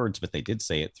exact words, but they did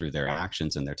say it through their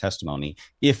actions and their testimony.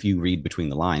 If you read between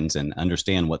the lines and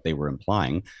understand what they were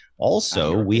implying.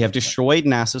 Also, we have destroyed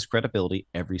NASA's credibility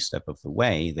every step of the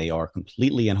way. They are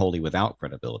completely and wholly without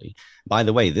credibility. By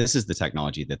the way, this is the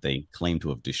technology that they claim to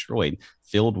have destroyed,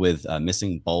 filled with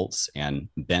missing bolts and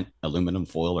bent aluminum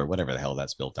foil or whatever the hell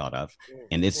that's built out of.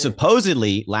 And it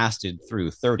supposedly lasted through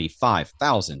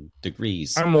 35,000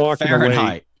 degrees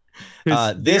Fahrenheit.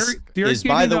 This is,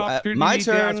 by the way, my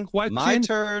turn.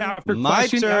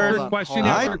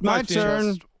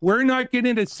 We're not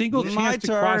getting a single chance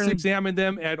to cross-examine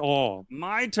them at all.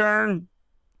 My turn.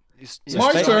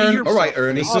 My turn. All right,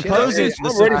 Ernie. I'll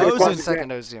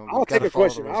take a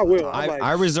question. I will.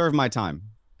 I reserve my time.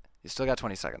 You still got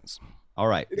 20 seconds. All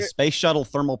right. The Space Shuttle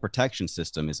Thermal Protection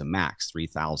System is a max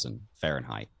 3,000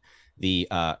 Fahrenheit. The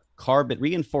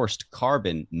reinforced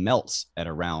carbon melts at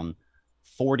around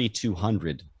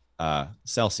 4,200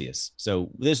 Celsius. So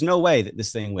there's no way that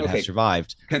this thing would have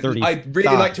survived. I'd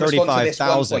really like to respond to this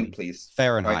one point, please.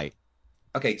 Fahrenheit. Right.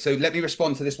 Okay, so let me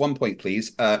respond to this one point,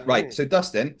 please. Right. So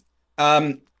Dustin,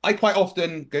 I quite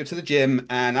often go to the gym,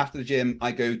 and after the gym,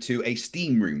 I go to a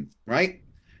steam room. Right.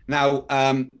 Now,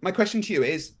 my question to you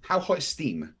is, how hot is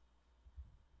steam?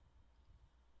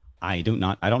 I don't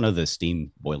know the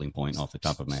steam boiling point off the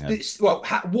top of my head. Well,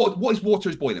 what is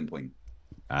water's boiling point?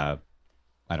 I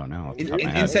don't know.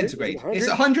 In centigrade. It's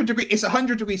 100 degree. It's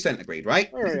 100 degrees centigrade,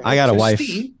 right? I got a wife.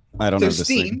 I don't know this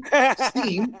thing.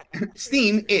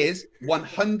 Steam is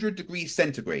 100 degrees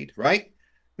centigrade, right?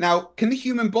 Now, can the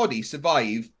human body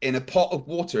survive in a pot of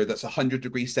water that's 100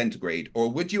 degrees centigrade, or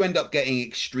would you end up getting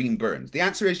extreme burns? The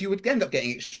answer is you would end up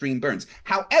getting extreme burns.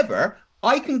 However,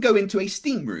 I can go into a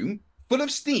steam room full of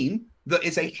steam that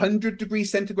is 100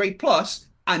 degrees centigrade plus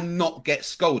and not get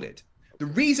scalded. The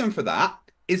reason for that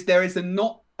is there is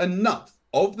not enough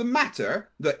of the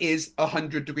matter that is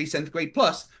 100 degrees centigrade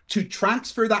plus to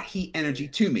transfer that heat energy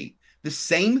to me. The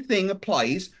same thing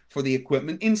applies for the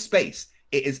equipment in space.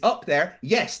 It is up there.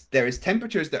 Yes, there is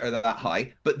temperatures that are that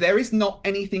high, but there is not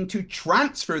anything to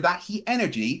transfer that heat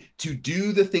energy to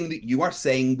do the thing that you are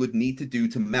saying would need to do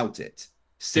to melt it.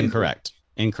 Simple.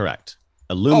 Incorrect.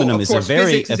 Aluminum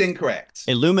physics is incorrect.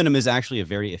 Aluminum is actually a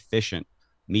very efficient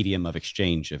medium of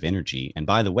exchange of energy. And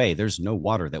by the way, there's no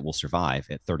water that will survive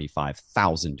at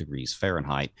 35,000 degrees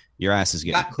Fahrenheit. Your ass is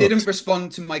getting cooked. That didn't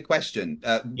respond to my question.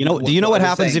 Do you know what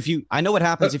happens if you? I know what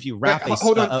happens if you wrap a.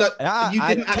 Hold on, you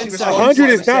didn't actually respond. 100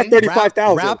 is not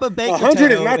 35,000. Wrap a baked 100 is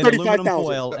potato not in 35,000. aluminum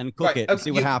foil and cook it and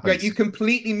see what happens. Right, you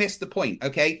completely missed the point.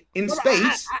 Okay, in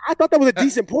space. I thought that was a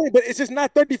decent point, but it's just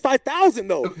not 35,000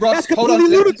 though. Ross, That's completely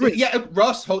ludicrous.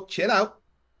 Ross, chill out.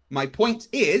 My point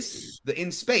is that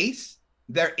in space,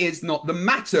 there is not the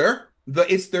matter that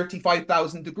is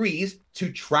 35,000 degrees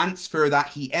to transfer that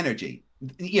heat energy.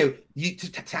 To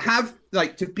have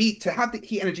the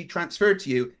heat energy transferred to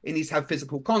you, it needs to have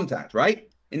physical contact, right?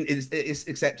 And it's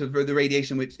except for the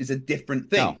radiation, which is a different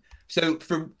thing. No. So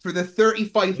for the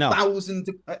 35,000,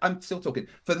 I'm still talking,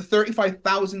 for the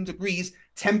 35,000 degrees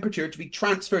temperature to be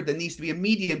transferred, there needs to be a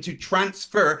medium to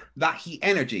transfer that heat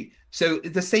energy. So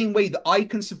the same way that I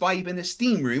can survive in a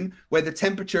steam room where the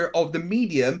temperature of the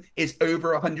medium is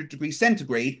over 100 degrees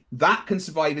centigrade, that can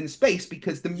survive in space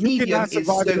because the medium is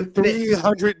so thin.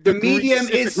 The medium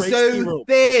is so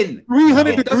thin.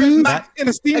 300 degrees in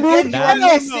a steam room? Again, you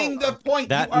are missing the point.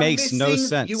 That makes no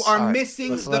sense. You are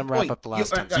missing the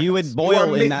point. You would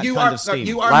boil in that kind of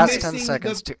steam. Last 10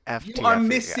 seconds to FTFE. You are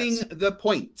missing the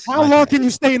point. How long can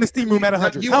you stay in the steam room at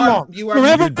 100? How long?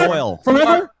 Forever? Boil.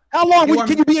 Forever? How long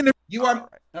can you be in the? You are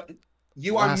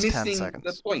missing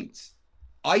the point.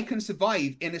 I can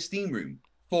survive in a steam room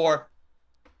for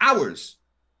hours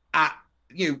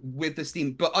with the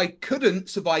steam, but I couldn't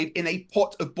survive in a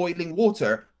pot of boiling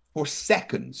water for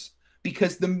seconds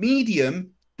because the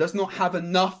medium does not have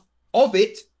enough of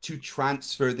it to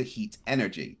transfer the heat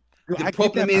energy. The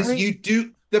problem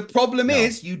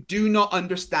is you do not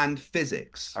understand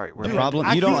physics. All right, the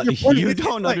problem you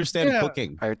don't understand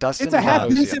cooking. All right, Dustin, it's a half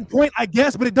decent point, I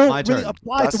guess, but it don't really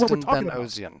apply to what we're talking about.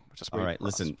 Ozien. All right,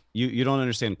 listen, you don't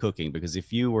understand cooking because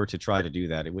if you were to try to do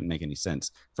that, it wouldn't make any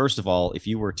sense. First of all, if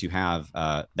you were to have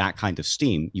that kind of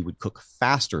steam, you would cook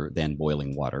faster than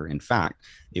boiling water. In fact,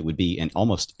 it would be an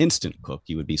almost instant cook.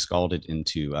 You would be scalded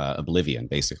into oblivion,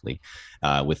 basically,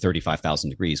 with 35,000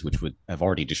 degrees, which would have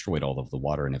already destroyed all of the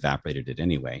water and evaporated it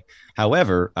anyway.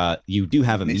 However, you do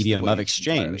have a medium of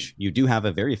exchange. You do have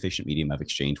a very efficient medium of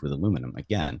exchange with aluminum,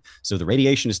 again. So the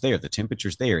radiation is there. The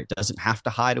temperature's there. It doesn't have to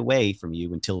hide away from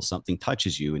you until something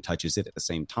touches you and touches it at the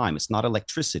same time. It's not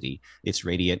electricity. It's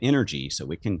radiant energy. So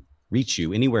it can reach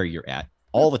you anywhere you're at,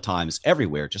 all the times,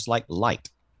 everywhere, just like light.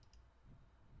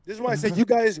 This is why I said you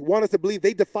guys want us to believe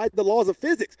they defied the laws of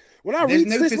physics. There's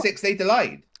no physics they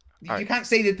denied. You can't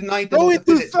say they denied the laws of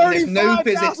physics when there's no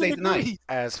physics they denied.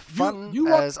 As fun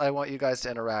as I want you guys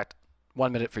to interact,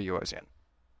 1 minute for you, Ozien.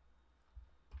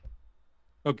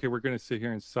 Okay, we're going to sit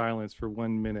here in silence for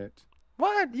 1 minute.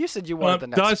 What? You said you wanted the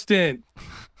next.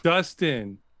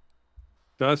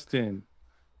 Dustin,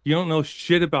 you don't know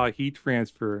shit about heat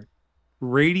transfer.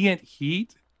 Radiant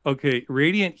heat? Okay,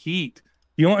 radiant heat.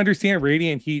 You don't understand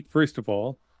radiant heat, first of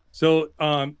all. So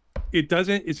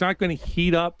it's not going to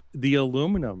heat up the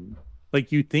aluminum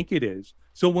like you think it is.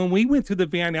 So when we went through the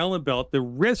Van Allen belt, the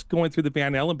risk going through the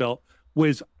Van Allen belt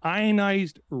was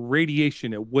ionized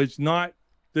radiation. It was not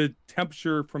the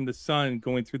temperature from the sun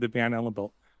going through the Van Allen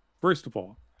belt. First of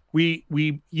all, we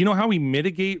you know how we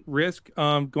mitigate risk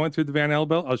going through the Van Allen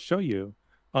belt? I'll show you.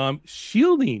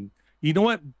 Shielding. You know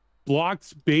what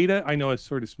blocks beta? I know it's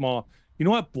sort of small. You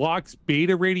know what blocks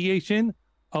beta radiation?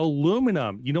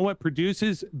 Aluminum. You know what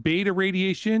produces beta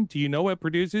radiation? Do you know what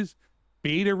produces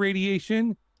beta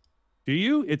radiation? Do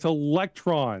you? It's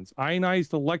electrons,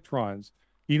 ionized electrons.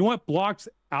 You know what blocks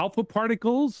alpha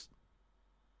particles?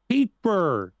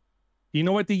 Paper. You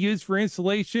know what they use for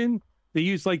insulation? They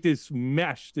use like this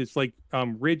mesh, this like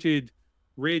rigid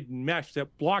mesh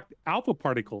that blocked alpha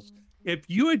particles. If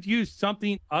you had used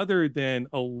something other than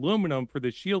aluminum for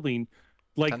the shielding,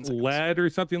 like lead or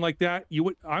something like that, you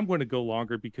would. I'm going to go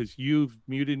longer because you've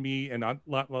muted me and not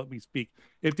let me speak.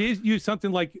 If they used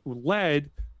something like lead,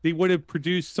 they would have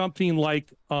produced something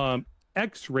like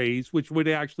X-rays, which would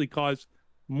actually cause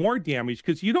more damage,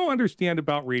 because you don't understand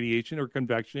about radiation or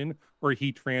convection or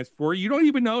heat transfer. You don't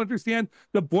even understand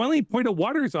the boiling point of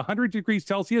water is 100 degrees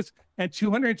Celsius and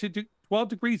 212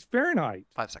 degrees Fahrenheit.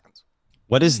 5 seconds.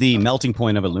 What is the melting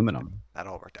point of aluminum? That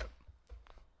all worked out.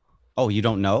 Oh, you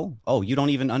don't know? Oh, you don't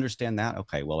even understand that?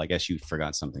 Okay, well, I guess you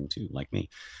forgot something too, like me.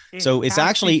 So it's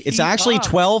actually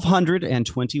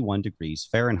 1,221 degrees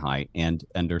Fahrenheit, and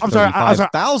under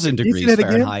 35,000 degrees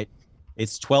Fahrenheit,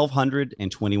 it's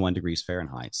 1,221 degrees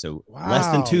Fahrenheit. So less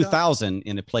than 2,000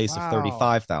 in a place of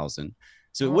 35,000.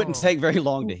 So it wouldn't take very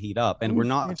long to heat up. And we're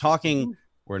not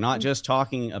just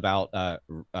talking about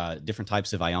different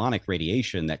types of ionic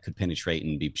radiation that could penetrate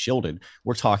and be shielded.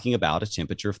 We're talking about a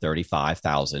temperature of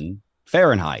 35,000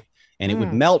 Fahrenheit. And it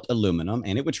would melt aluminum,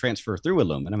 and it would transfer through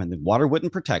aluminum, and the water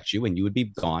wouldn't protect you, and you would be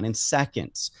gone in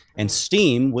seconds. And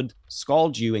steam would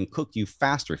scald you and cook you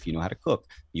faster. If you know how to cook,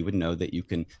 you would know that you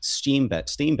can steam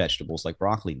vegetables like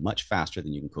broccoli much faster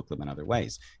than you can cook them in other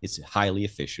ways. It's a highly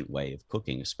efficient way of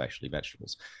cooking, especially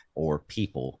vegetables or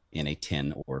people in a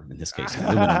tin, or in this case,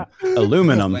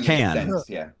 aluminum can.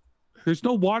 There's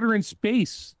no water in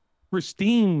space for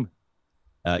steam.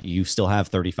 You still have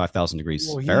 35,000 degrees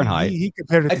Fahrenheit.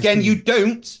 Again, you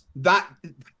don't.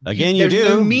 Again, you do. There's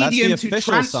no medium That's the to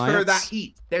official transfer science. that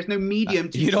heat. There's no medium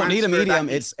to You don't need a transfer medium.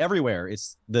 that heat. It's everywhere.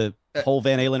 It's the whole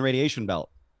Van Allen radiation belt.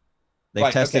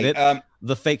 They've tested it.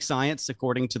 The fake science,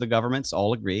 according to the governments,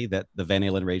 all agree that the Van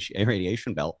Allen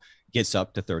radiation belt gets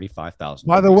up to 35,000.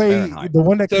 By the way, Fahrenheit. the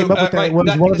one that came up with that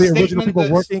was one of the original people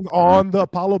working on the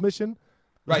Apollo mission.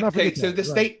 Right. Okay. So the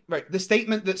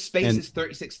statement that space is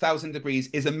 36,000 degrees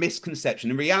is a misconception.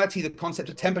 In reality, the concept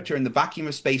of temperature in the vacuum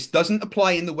of space doesn't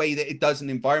apply in the way that it does in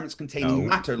environments containing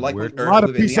matter, like on Earth. A lot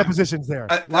of presuppositions there.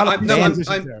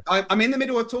 I'm in the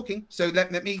middle of talking, so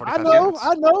let me. I know.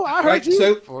 I heard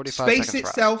you. So space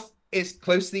itself is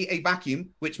closely a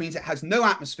vacuum, which means it has no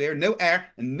atmosphere, no air,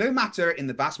 and no matter in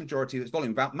the vast majority of its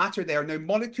volume. Without matter, there are no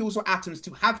molecules or atoms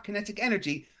to have kinetic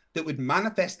energy that would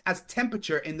manifest as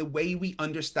temperature in the way we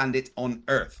understand it on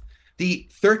Earth. The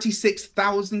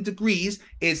 36,000 degrees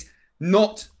is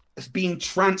not being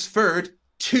transferred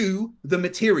to the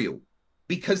material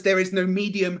because there is no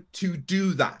medium to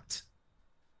do that.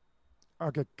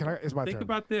 Okay, it's my turn. Think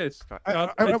about this.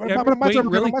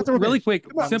 Really quick,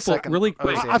 simple, really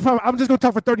quick. I'm just going to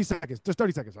talk for 30 seconds. Just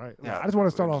 30 seconds, all right? Yeah, I just want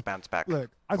to start off. Bounce back. Look,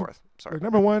 Sorry.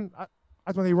 Number one, I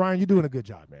just want to say, Ryan, you're doing a good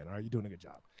job, man. All right, you're doing a good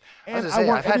job. And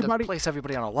I've had to place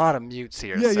everybody on a lot of mutes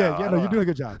here. No, you're doing a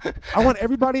good job. I want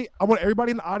everybody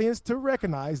in the audience to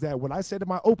recognize that what I said in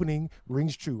my opening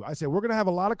rings true. I said we're going to have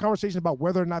a lot of conversations about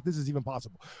whether or not this is even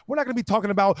possible. We're not going to be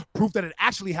talking about proof that it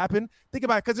actually happened. Think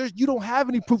about it, because you don't have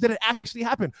any proof that it actually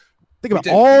happened. Think about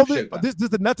all this is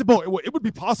the nuts and bolts. It would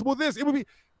be possible.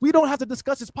 We don't have to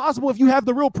discuss it's possible if you have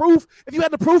the real proof. If you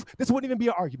had the proof, this wouldn't even be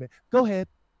an argument. Go ahead.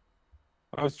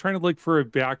 I was trying to look for a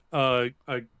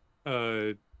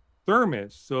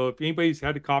thermos. So if anybody's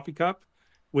had a coffee cup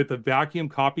with a vacuum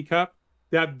coffee cup,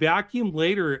 that vacuum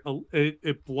later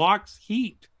it blocks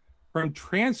heat from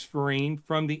transferring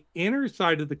from the inner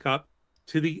side of the cup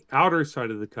to the outer side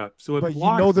of the cup. So it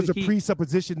blocks there's a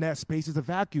presupposition that space is a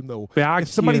vacuum, though. Vacuum. If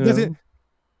somebody doesn't.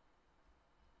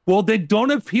 Well, they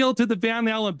don't appeal to the Van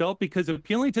Allen belt, because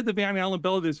appealing to the Van Allen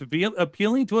belt is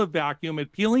appealing to a vacuum,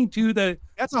 appealing to the.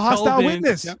 That's a hostile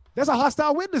witness. Yep. That's a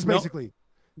hostile witness, basically.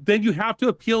 Then you have to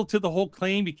appeal to the whole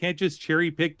claim. You can't just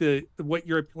cherry pick what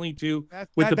you're appealing to the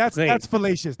claim. That's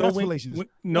fallacious.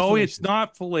 It's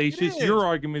not fallacious. Your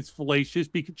argument's fallacious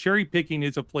because cherry picking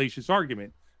is a fallacious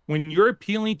argument. When you're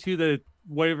appealing to the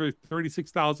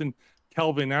 36,000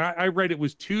 Kelvin, and I read it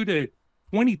was 2 to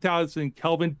 20,000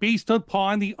 Kelvin based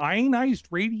upon the ionized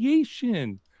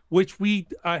radiation, which we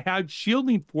had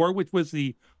shielding for, which was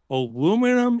the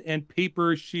aluminum and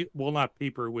paper. Not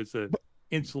paper, it was the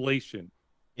insulation.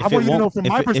 I want you to know, from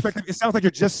my perspective, it sounds like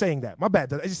you're just saying that. My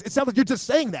bad. It sounds like you're just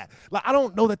saying that. Like, I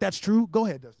don't know that that's true. Go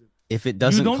ahead, Dustin. If it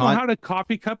doesn't, you don't know how a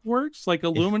coffee cup works, like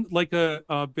like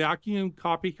a vacuum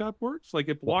coffee cup works, like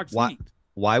it blocks heat.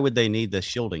 Why would they need the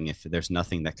shielding if there's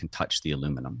nothing that can touch the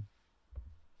aluminum?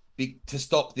 To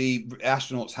stop the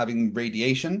astronauts having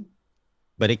radiation.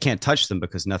 But it can't touch them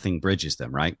because nothing bridges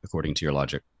them, right? According to your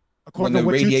logic. According to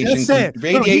what radiation, you just said.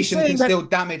 Radiation can still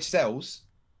damage cells.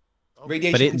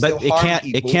 Radiation but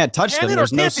it can't touch them.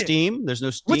 There's no steam. There's no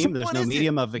steam. There's no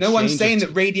medium of exchange. No one's saying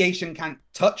that radiation can't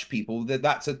touch people.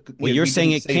 That's a. Well, you're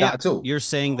saying it can't. At all. You're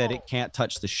saying that it can't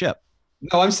touch the ship.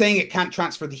 No, I'm saying it can't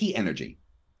transfer the heat energy.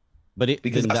 But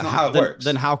because that's not how it works.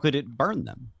 Then how could it burn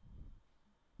them?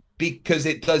 Because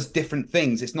it does different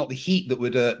things. It's not the heat that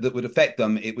would affect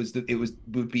them. It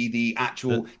would be the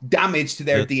actual damage to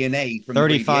their DNA from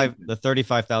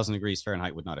 35,000 degrees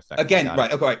Fahrenheit would not affect. Again,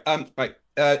 right. Okay, right.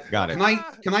 Got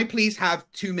it. Can I please have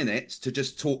 2 minutes to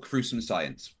just talk through some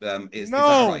science? Is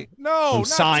that right? No, not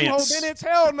science. 2 whole minutes.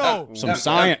 Hell no. Some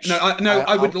science.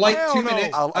 I would like 2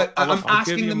 minutes. I'm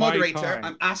asking the moderator.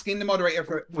 I'm asking the moderator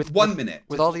for 1 minute.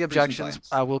 With all the objections,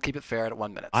 we'll keep it fair at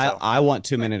 1 minute. So. I want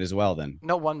 2 minutes as well. Then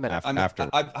no 1 minute after.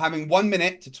 I'm having 1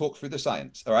 minute to talk through the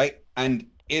science. All right, and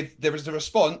if there is a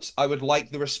response, I would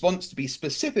like the response to be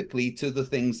specifically to the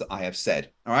things that I have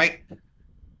said. All right.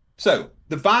 So,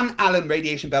 the Van Allen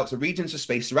radiation belts are regions of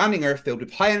space surrounding Earth filled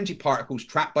with high-energy particles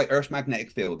trapped by Earth's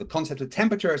magnetic field. The concept of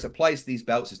temperature as applies to these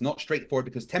belts is not straightforward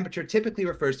because temperature typically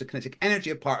refers to kinetic energy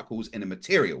of particles in a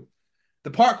material. The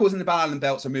particles in the Van Allen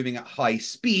belts are moving at high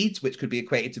speeds, which could be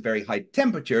equated to very high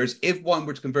temperatures if one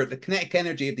were to convert the kinetic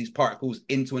energy of these particles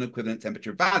into an equivalent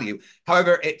temperature value.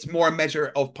 However, it's more a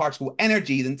measure of particle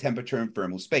energy than temperature in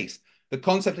thermal space. The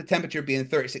concept of temperature being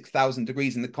 36,000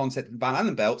 degrees in the concept of the Van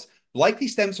Allen belts likely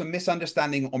stems from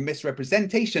misunderstanding or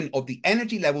misrepresentation of the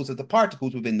energy levels of the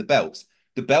particles within the belts.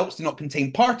 The belts do not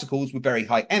contain particles with very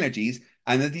high energies,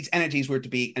 and if these energies were to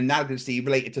be analogously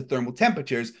related to thermal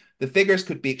temperatures, the figures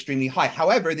could be extremely high.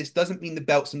 However, this doesn't mean the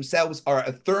belts themselves are at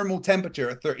a thermal temperature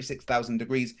of 36,000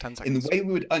 degrees in the way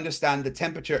we would understand the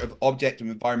temperature of object and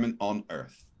environment on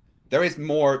Earth. There is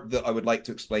more that I would like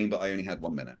to explain, but I only had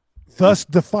 1 minute. Thus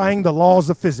defying the laws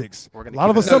of physics. A lot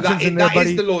of assumptions in there, buddy. That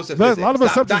is the laws of physics. A lot of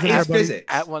assumptions in there, buddy. Physics.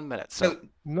 At 1 minute. So.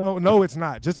 No, it's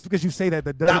not. Just because you say that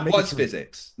doesn't make it true.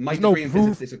 Physics. My there's no degree in proof.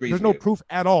 physics disagrees There's with no proof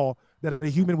at all that a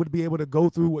human would be able to go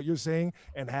through what you're saying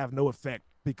and have no effect.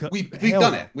 Because we've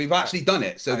done it. We've actually done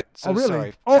it. So, oh really?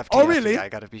 Sorry, oh really? I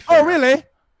gotta be fair. Oh really?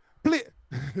 Please.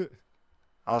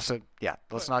 Also, yeah,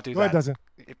 let's not do Go that. ahead, Dustin.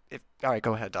 All right,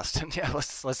 go ahead, Dustin. Yeah,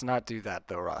 let's not do that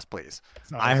though, Ross, please.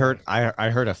 I heard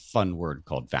a fun word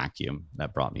called vacuum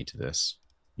that brought me to this.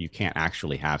 You can't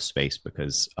actually have space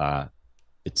because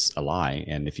it's a lie.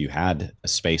 And if you had a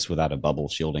space without a bubble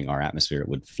shielding our atmosphere, it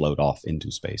would float off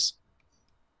into space.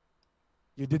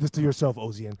 You did this to yourself,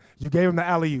 Ozien. You gave him the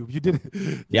alley-oop. You did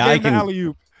it. Yeah, I can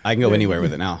go anywhere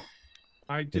with it now.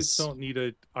 I just don't need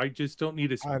a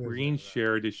screen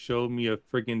share to show me a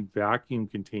friggin' vacuum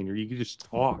container. You can just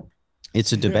talk.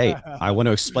 It's a debate. I want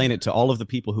to explain it to all of the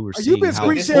people who are seeing You've been how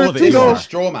screen full of it This is is. a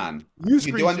straw man. You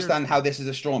do understand how this is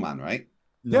a straw man, right?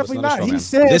 No, Definitely not. He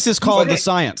said this is called the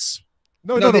science.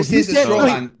 No. This is a straw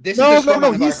man. This is a straw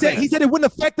man. He said it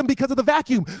wouldn't affect them because of the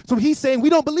vacuum. So he's saying we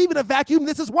don't believe in a vacuum.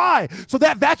 This is why. So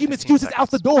that vacuum excuse is out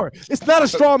the door. It's not a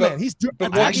straw man. What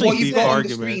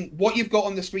you've got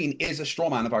on the screen is a straw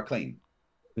man of our claim.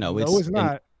 No, it's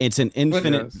not. It's an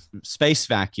infinite space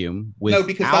vacuum without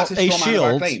that's a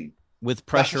shield claim. With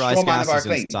pressurized gases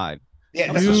inside.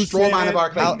 Yeah, that's a straw man of our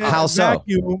claim. How so?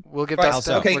 We'll give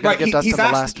Dustin, we're going to give Dustin the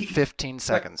last 15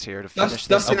 seconds here to finish this.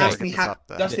 Dustin asked me how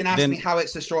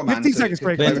it's a straw man. 15 seconds,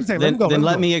 Craig. Then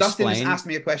let me explain. Dustin asked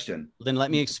me a question. Then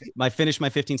let me finish my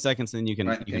 15 seconds, and then you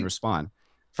can respond.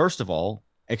 First of all,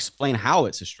 explain how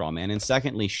it's a straw man, and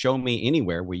secondly, show me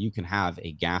anywhere where you can have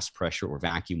a gas pressure or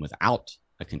vacuum without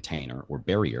a container or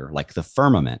barrier, like the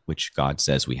firmament, which God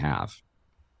says we have.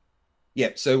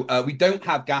 Yeah, so we don't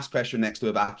have gas pressure next to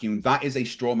a vacuum. That is a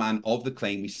straw man of the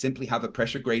claim. We simply have a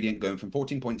pressure gradient going from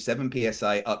 14.7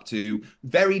 psi up to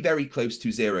very, very close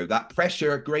to zero. That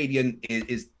pressure gradient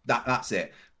that's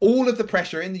it. All of the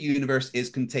pressure in the universe is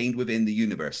contained within the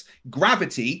universe.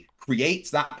 Gravity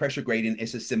creates that pressure gradient.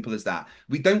 It's as simple as that.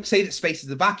 We don't say that space is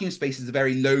a vacuum. Space is a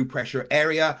very low pressure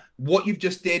area. What you've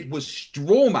just did was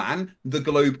straw man the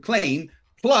globe claim.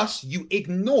 Plus, you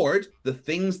ignored the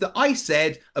things that I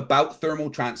said about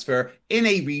thermal transfer in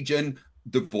a region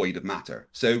devoid of matter.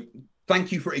 So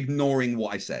thank you for ignoring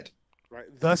what I said. Right.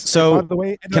 So, by the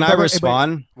way, can I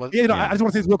respond? I just want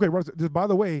to say this real quick. By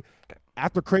the way,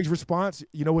 after Craig's response,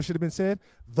 you know what should have been said?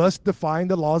 Thus defying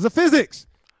the laws of physics.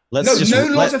 Let's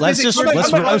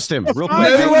roast him real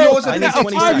quick. No laws of physics. A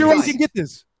 5-year-old can get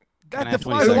this. No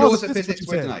laws of physics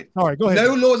were denied. All right, go ahead.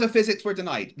 No laws of physics were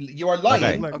denied. You are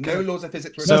lying. Okay. No laws of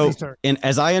physics were denied. So,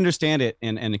 as I understand it,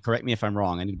 and correct me if I'm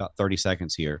wrong, I need about 30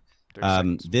 seconds here.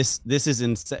 This is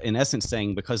in essence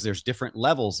saying because there's different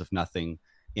levels of nothing,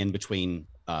 in between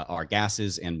our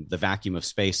gases and the vacuum of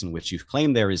space, in which you've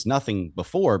claimed there is nothing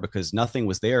before because nothing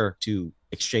was there to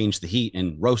exchange the heat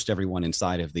and roast everyone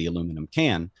inside of the aluminum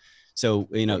can. So,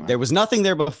 there was nothing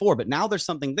there before, but now there's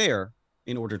something there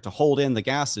in order to hold in the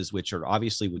gases, which are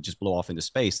obviously would just blow off into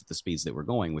space at the speeds that we're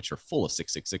going, which are full of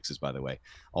 666s, by the way,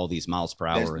 all these miles per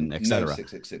hour and et cetera. No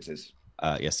 666s.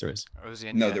 Yes, there is.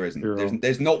 Ozien, no, yeah. there isn't.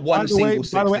 There's not one single.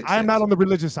 By the way, I'm not on the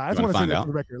religious side. I just want to say that out?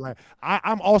 for the record. Like,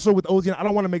 I'm also with Ozien. I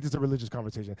don't want to make this a religious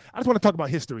conversation. I just want to talk about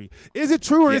history. Is it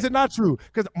true or is it not true?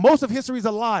 Because most of history is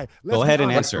a lie. Go ahead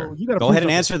and answer. Go ahead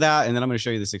and answer that, and then I'm going to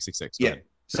show you the 666. Yeah.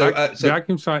 So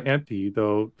vacuum's not empty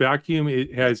though. Vacuum,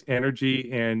 it has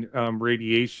energy and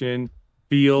radiation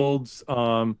fields.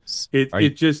 In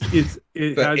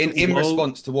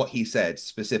response to what he said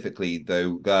specifically,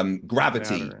 though,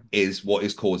 gravity is what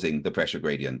is causing the pressure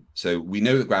gradient. So we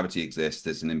know that gravity exists.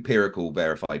 There's an empirical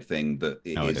verified thing that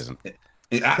it isn't.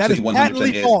 It absolutely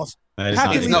 100% is. False.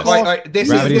 It's not right. This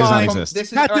gravity is doesn't exist.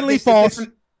 This is patently false.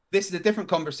 This is a different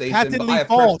conversation. Patently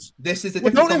false. This is a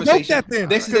different conversation.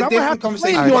 This is a different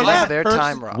conversation. Their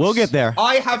time, Ross. We'll get there.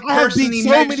 I have personally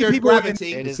measured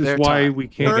gravity. This is why we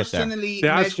can't get there.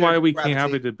 That's why we can't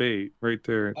have a debate right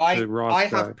there. I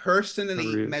have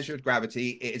personally measured gravity.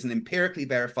 It is an empirically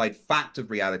verified fact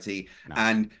of reality. No.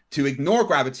 And to ignore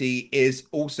gravity is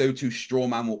also to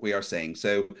strawman what we are saying.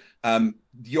 So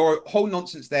your whole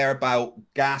nonsense there about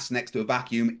gas next to a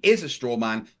vacuum is a straw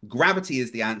man. Gravity is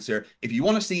the answer. If you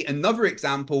want to see another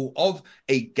example of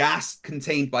a gas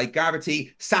contained by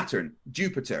gravity, Saturn,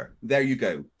 Jupiter. There you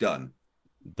go. Done.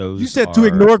 You said to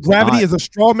ignore gravity is a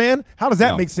straw man? How does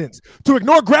that make sense? To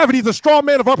ignore gravity is a straw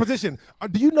man of our position.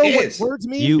 Do you know what words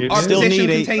mean? You still need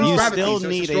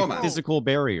a physical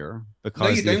barrier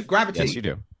because no, you don't. Gravity. Yes, you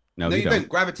do. No, you don't.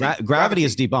 Gravity. Gravity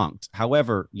is debunked.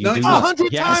 However, you do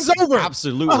 100 times over.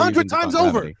 Absolutely. 100 times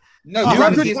over. No,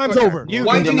 100 times over.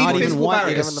 Why do you need a physical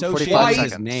barrier?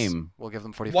 We'll give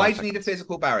them 45 Why do you need a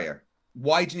physical barrier?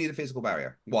 Why do you need a physical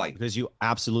barrier? Why? Because you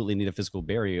absolutely need a physical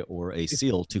barrier or a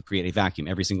seal to create a vacuum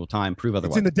every single time. Prove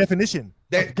otherwise. It's in the definition.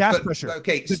 Gas pressure.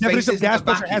 Okay, the definition of gas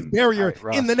pressure has barrier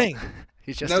in the name.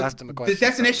 He just asked him a question. The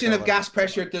definition of gas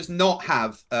pressure does not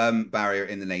have barrier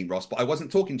in the name, Ross. But I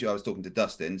wasn't talking to you. I was talking to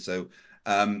Dustin. So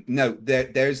no,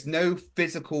 there's no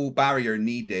physical barrier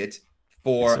needed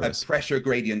for a pressure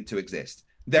gradient to exist.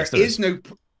 There's no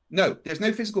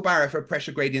physical barrier for a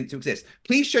pressure gradient to exist.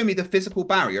 Please show me the physical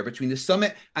barrier between the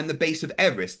summit and the base of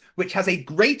Everest, which has a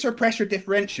greater pressure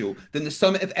differential than the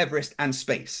summit of Everest and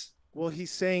space. Well,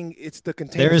 he's saying it's the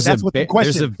container. There's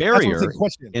a barrier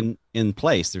in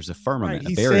place. There's a firmament,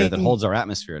 a barrier that holds our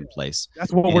atmosphere in place.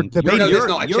 That's what we're debating.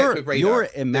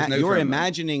 You're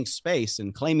imagining space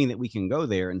and claiming that we can go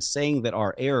there and saying that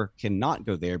our air cannot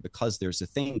go there because there's a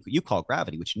thing you call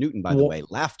gravity, which Newton, by the way,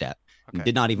 laughed at. And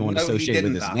did not even want to associate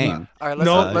with his name. All right,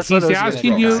 let's he's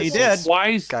asking you. He did.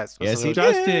 Why, guys? Yes, he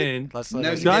Dustin.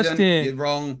 did. Dustin. You're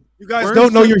wrong. You guys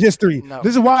don't know your history. No.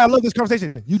 This is why I love this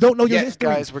conversation. You don't know your history.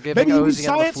 Guys, we're giving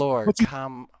Ozien the floor.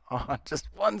 Come on, just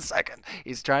 1 second.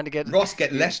 He's trying to get Ross,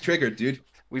 get less triggered, dude.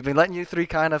 We've been letting you three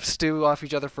kind of stew off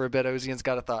each other for a bit. Ozien's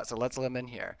got a thought, so let's let him in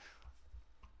here.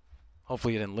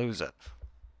 Hopefully you didn't lose it.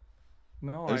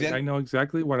 No, I know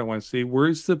exactly what I want to see.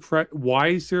 Where's the why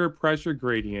is there a pressure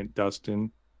gradient,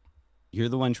 Dustin? You're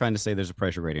the one trying to say there's a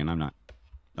pressure gradient. I'm not.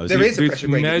 There is a pressure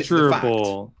gradient.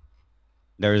 Measurable.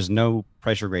 There is no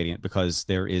pressure gradient because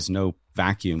there is no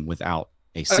vacuum without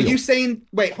a seal. Are you saying?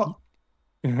 Wait.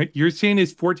 You're saying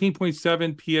it's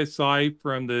 14.7 psi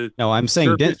from the I'm saying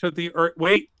surface of the Earth.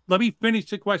 Wait, let me finish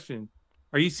the question.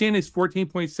 Are you saying it's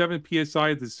 14.7 psi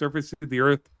at the surface of the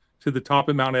Earth to the top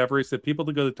of Mount Everest? That people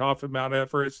to go to the top of Mount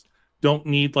Everest don't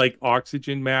need like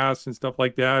oxygen masks and stuff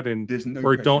like that, and there's no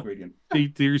gradient.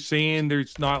 They're saying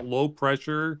there's not low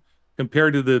pressure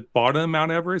compared to the bottom of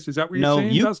Mount Everest. Is that what you're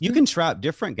saying? No, you can trap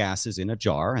different gases in a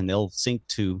jar, and they'll sink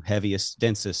to heaviest,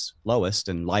 densest, lowest,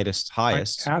 and lightest,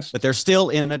 highest. But they're still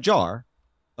in a jar.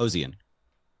 Ozien.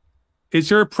 Is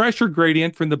there a pressure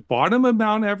gradient from the bottom of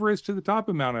Mount Everest to the top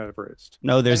of Mount Everest?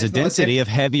 No, there's a density of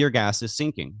heavier gases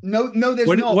sinking. No, there's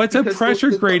not. What's a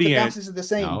pressure gradient? The gases are the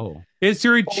same. No. Is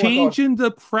there a change in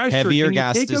the pressure? Heavier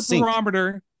gases take a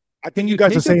barometer? I think you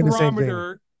guys are saying the same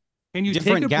thing. Can you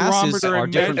different take a gases barometer are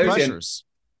and different measure? pressures.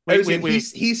 Wait.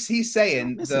 He's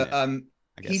saying that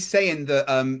he's saying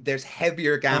that there's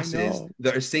heavier gases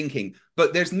that are sinking,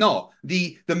 but there's not.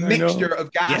 The mixture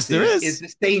of gases is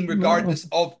the same regardless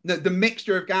of the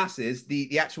mixture of gases.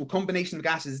 The actual combination of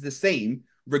gases is the same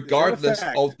regardless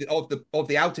of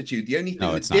the altitude. The only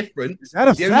thing that's different.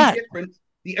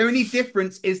 The only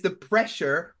difference is the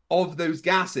pressure of those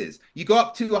gases. You go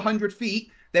up to 100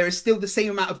 feet, there is still the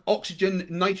same amount of oxygen,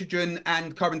 nitrogen,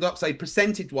 and carbon dioxide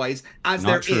percentage-wise as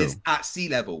there is at sea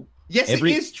level. Yes, it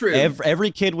is true.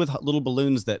 Every kid with little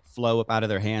balloons that flow up out of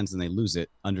their hands and they lose it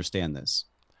understand this.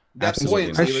 That's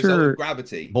buoyancy, a result of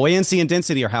gravity. Buoyancy and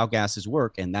density are how gases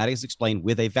work, and that is explained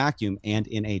with a vacuum and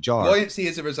in a jar. Buoyancy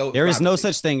is a result of There is gravity. no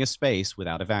such thing as space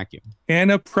without a vacuum.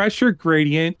 And a pressure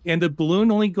gradient, and the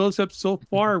balloon only goes up so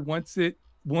far once it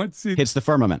hits the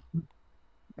firmament.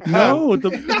 No.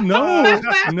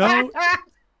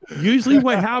 Usually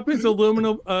what happens,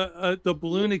 the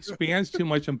balloon expands too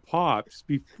much and pops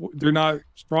before they're not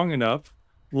strong enough.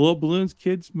 The little balloons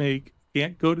kids make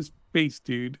can't go to space,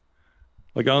 dude.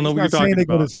 Like, I don't know what you're talking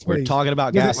about. We're talking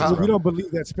about gases. We don't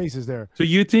believe that space is there. So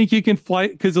you think you can fly,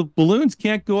 because the balloons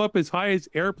can't go up as high as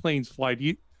airplanes fly.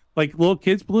 Like little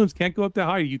kids' balloons can't go up that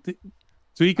high. You think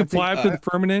so? You can fly up to the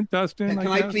firmament, Dustin? Can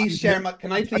I please share my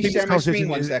screen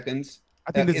 1 second?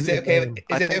 Is it okay?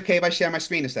 Is it okay if I share my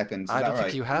screen a second? I don't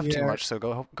think you have too much, so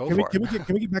go for it. Can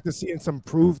we get back to seeing some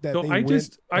proof that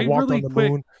they walked on the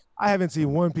moon? I haven't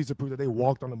seen one piece of proof that they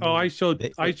walked on the moon. Oh, I showed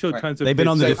tons of. They've been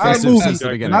on the defensive since the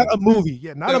beginning. Not a movie.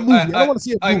 Yeah, not a movie. I don't want to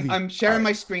see a movie. I'm sharing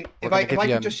my screen. If I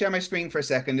can just share my screen for a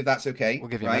second, if that's okay. We'll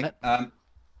give you a minute.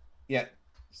 Yeah.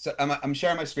 So I'm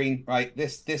sharing my screen. Right.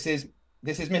 This is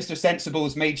Mr.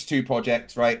 Sensible's Mage 2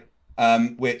 project. Right.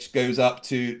 Which goes up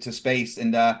to space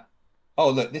and. Oh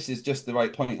look, this is just the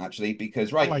right point actually,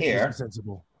 because here.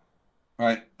 Sensible.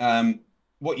 Right.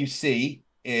 What you see,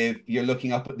 if you're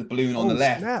looking up at the balloon on the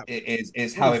left,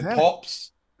 is how it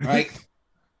pops, right?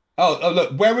 oh,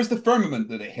 look, where was the firmament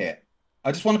that it hit?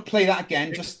 I just want to play that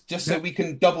again, just so we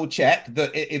can double check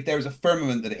that if there was a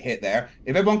firmament that it hit there.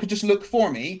 If everyone could just look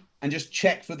for me and just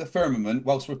check for the firmament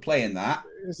whilst we're playing that.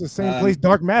 It's the same place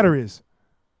dark matter is.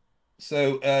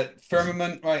 So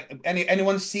firmament, right?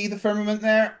 Anyone see the firmament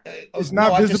there? It's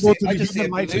not visible to the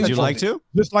human light. Would you like to?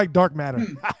 Just like dark matter.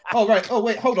 Oh right. Oh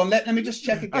wait, hold on. Let me just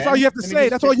check again. That's all you have to say.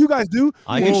 That's all you guys do.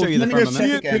 I can show you the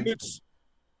firmament.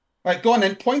 Right, go on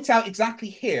then. Point out exactly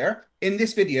here in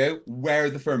this video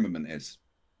where the firmament is.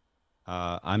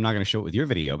 I'm not going to show it with your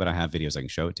video, but I have videos I can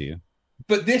show it to you.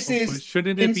 But this is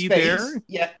shouldn't it be space. there?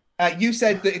 Yeah. You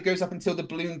said that it goes up until the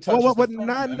balloon touches. Well, but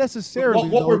not necessarily.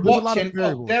 What we're watching.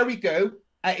 Oh, there we go.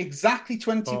 At exactly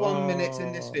 21 minutes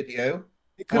in this video.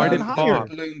 It could have been higher.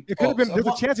 It could have been. There's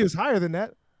a chance it was higher than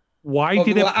that. Why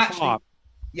did it pop?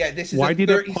 Yeah, this is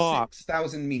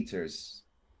 36,000 meters.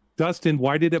 Dustin,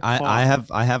 why did it pop? I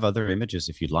have other images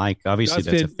if you'd like. Obviously,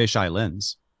 that's a fisheye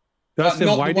lens. Dustin,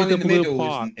 not why the one did in the middle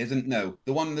pop? isn't no.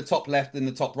 The one in the top left and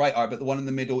the top right are, but the one in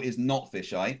the middle is not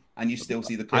fisheye, and you still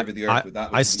see the curve of the Earth with that.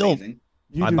 I still. Amazing.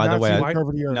 By the way,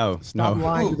 no. No.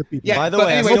 Lying to the people. Yeah, by the but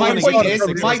way, anyway, my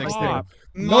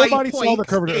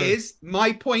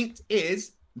point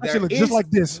is there is just like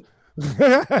this.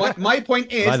 my point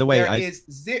is by the way,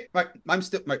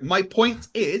 my point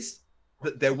is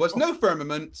that there was no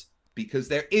firmament because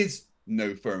there is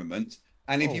no firmament,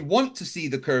 and if you want to see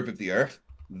the curve of the Earth,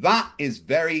 that is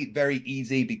very, very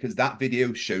easy because that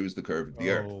video shows the curve of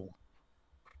the Earth.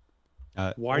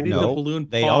 Why did the balloon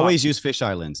pop? They always use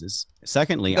fisheye lenses.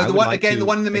 Secondly, the one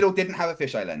in the middle didn't have a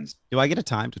fisheye lens. Do I get a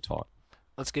time to talk?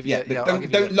 Let's give you.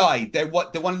 Don't lie. The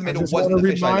one in the middle wasn't the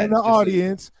fisheye lens. Remind the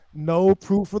audience, no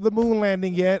proof of the moon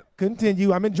landing yet.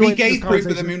 Continue. I'm enjoying. We gave proof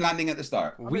of the moon landing at the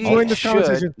start. We enjoying this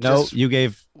conversation. No, you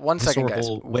gave 1 second, guys.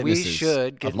 We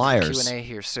should get to Q&A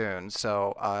here soon.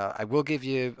 So I will give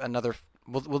you another.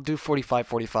 We'll do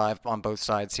 45 on both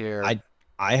sides here.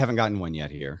 I haven't gotten one yet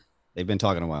here. They've been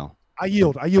talking a while. I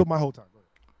yield my whole time.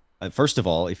 First of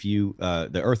all, if you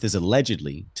the Earth is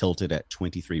allegedly tilted at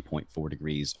 23.4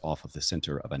 degrees off of the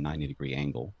center of a 90-degree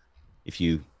angle. If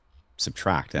you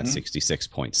subtract, that's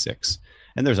 66.6.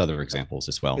 And there's other examples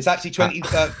as well. It's actually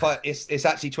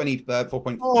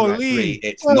 24.3.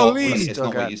 It's not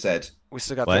what you said. We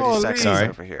still got 30 seconds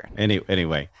over here.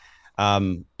 Anyway,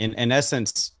 in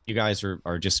essence, you guys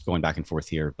are just going back and forth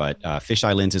here, but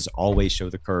fisheye lenses always show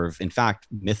the curve. In fact,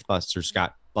 Mythbusters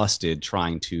got busted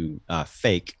trying to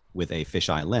fake with a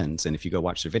fisheye lens, and if you go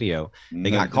watch the video, they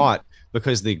got caught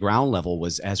because the ground level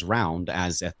was as round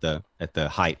as at the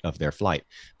height of their flight,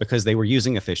 because they were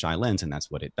using a fisheye lens, and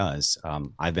that's what it does.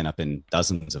 I've been up in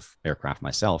dozens of aircraft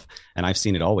myself, and I've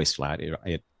seen it always flat.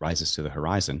 It rises to the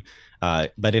horizon.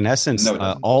 But in essence,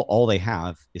 all they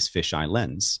have is fisheye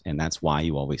lens, and that's why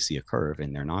you always see a curve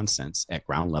in their nonsense at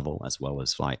ground level as well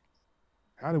as flight.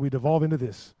 How did we devolve into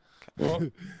this?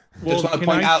 Just want to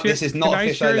point out this is not a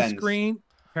fisheye lens.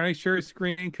 Can I share a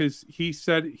screen? Because he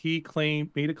said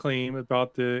made a claim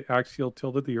about the axial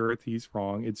tilt of the Earth. He's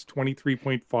wrong. It's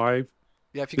 23.5.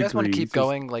 Yeah, if you guys want to keep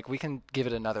going, like we can give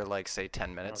it another, say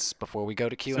 10 minutes before we go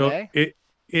to Q&A. So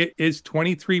it is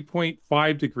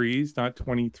 23.5 degrees, not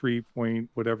 23 point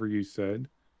whatever you said.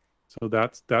 So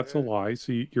that's a lie.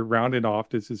 So you're rounding off.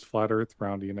 This is flat Earth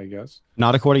rounding, I guess.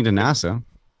 Not according to NASA.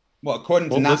 Well, according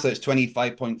to NASA, it's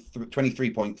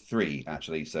 23.3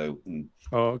 actually. So.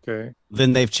 Oh, okay.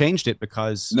 Then they've changed it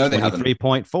because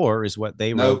 23.4 is what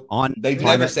they wrote on. They've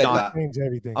never said that. Change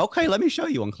everything. Okay, let me show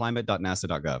you on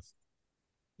climate.nasa.gov.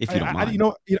 If you don't mind.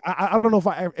 I don't know if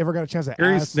I ever got a chance to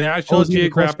Here's ask. National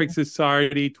Geographic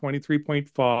Society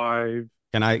 23.5.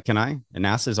 Can I? And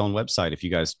NASA's own website if you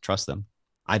guys trust them.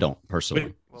 I don't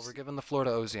personally. Well, we're giving the floor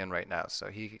to Ozien right now, so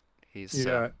he's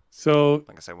so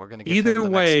like I said, we're going to get either the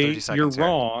way, next 30 you're seconds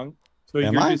wrong. So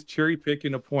Am you're I? just cherry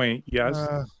picking a point. Yes,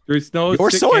 there's no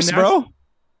your source, bro.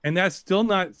 And that's still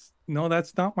not. No,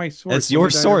 that's not my source. It's your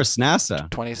source, NASA.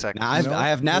 20 seconds. Now, I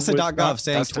have NASA.gov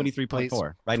saying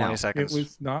 23.4 right now. Seconds. It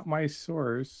was not my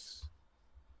source.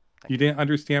 You didn't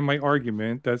understand my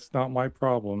argument. That's not my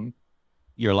problem.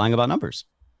 You're lying about numbers.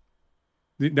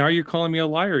 Now you're calling me a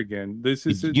liar again. This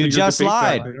is you just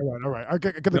lied. All right.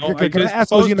 Okay, can No, I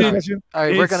ask Ozien a question? All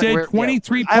right, it said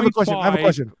 23.5. I have a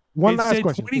question. One last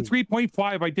question.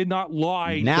 23.5. I did not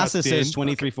lie. NASA Justin. says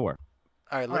 23.4. All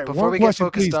right, All right, before one we get question,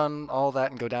 focused please. on all that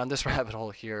and go down this rabbit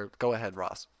hole here, go ahead,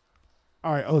 Ross.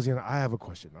 All right, Ozien, I have a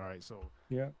question. All right, so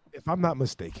Yeah. if I'm not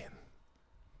mistaken,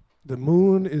 the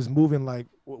moon is moving like,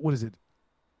 what is it,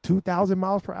 2,000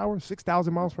 miles per hour,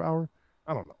 6,000 miles per hour?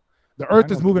 I don't know. The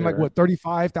Earth is moving like, what,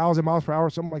 35,000 miles per hour,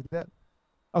 something like that?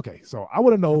 Okay, so I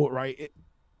want to know, right,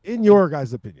 in your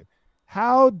guys' opinion,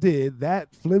 how did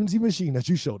that flimsy machine that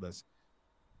you showed us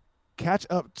catch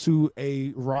up to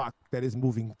a rock that is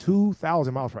moving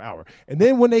 2,000 miles per hour? And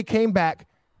then when they came back,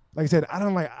 like I said, I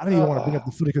don't even want to bring up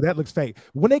the footage because that looks fake.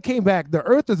 When they came back, the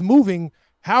Earth is moving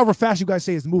however fast you guys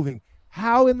say it's moving.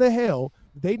 How in the hell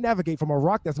they navigate from a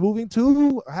rock that's moving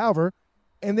to however,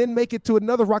 and then make it to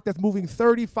another rock that's moving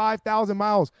 35,000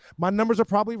 miles? My numbers are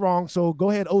probably wrong, so go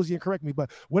ahead, Ozien, correct me.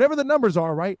 But whatever the numbers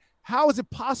are, right? How is it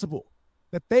possible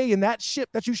that they, in that ship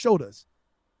that you showed us,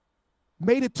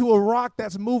 made it to a rock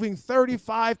that's moving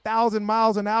 35,000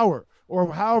 miles an hour,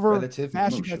 or however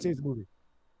fast you guys say it's moving?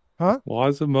 Huh?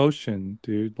 Laws of motion,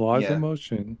 dude. Laws of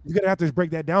motion. You're gonna have to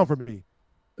break that down for me.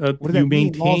 What does you that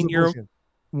mean, maintain laws of your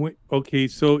motion? okay.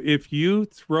 So if you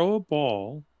throw a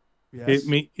ball, Yes.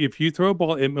 if you throw a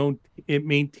ball, it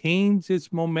maintains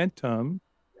its momentum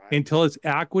until it's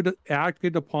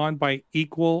acted upon by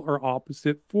equal or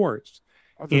opposite force.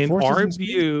 In our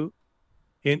view,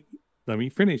 let me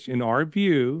finish. In our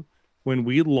view, when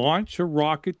we launch a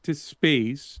rocket to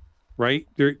space, right,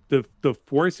 the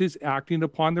forces acting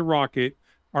upon the rocket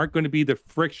aren't going to be the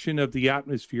friction of the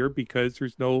atmosphere, because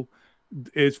there's no,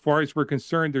 as far as we're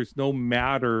concerned, there's no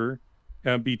matter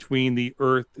between the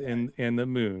Earth and the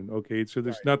moon. Okay, so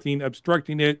there's nothing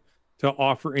obstructing it to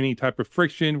offer any type of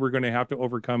friction. We're going to have to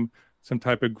overcome some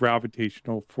type of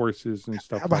gravitational forces and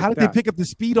stuff. But how did they pick up the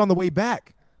speed on the way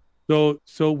back?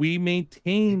 So we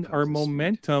maintain our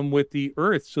momentum with the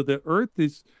Earth. So the Earth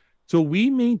is, so we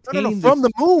maintain from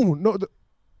the moon. No,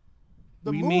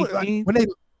 the moon. Maintain, when they,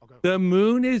 the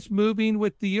moon is moving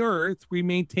with the Earth. We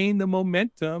maintain the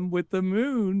momentum with the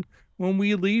moon when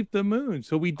we leave the moon.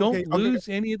 So we don't lose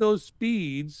any of those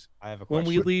speeds when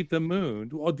we leave the moon.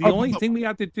 Well, the only thing we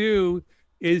have to do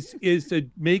is to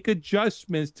make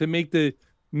adjustments to make the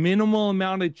minimal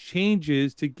amount of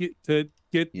changes to get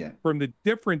from the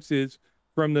differences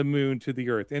from the moon to the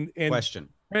Earth. And question.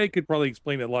 Craig could probably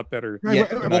explain it a lot better. Yeah.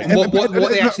 What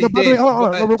they actually did.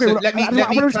 Let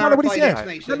me respond to what he said.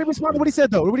 explanation. Let me respond to what he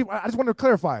said, though. I just want to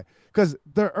clarify, because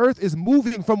the Earth is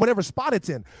moving from whatever spot it's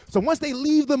in. So once they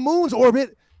leave the moon's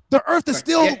orbit, the Earth is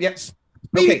still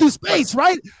speeding through space,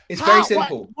 right? It's very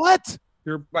simple. What?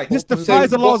 You're right. This defies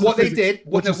the laws what of they did,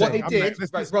 physics. what they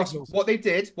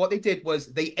did was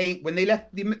when they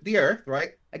left the Earth, right?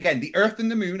 Again, the Earth and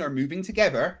the moon are moving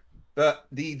together, but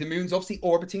the moon's obviously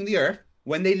orbiting the Earth.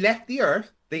 When they left the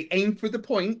Earth, they aimed for the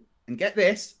point, and get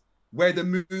this, where the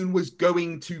moon was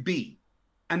going to be.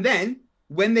 And then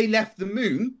when they left the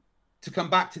moon to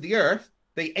come back to the Earth,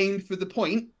 they aimed for the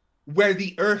point where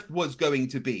the Earth was going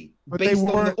to be, based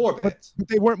on the orbit. But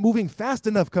they weren't moving fast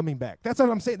enough coming back. That's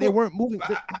what I'm saying. They weren't moving.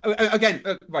 Again,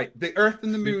 right. The Earth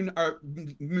and the moon are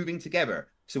moving together.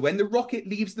 So when the rocket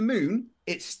leaves the moon,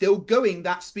 it's still going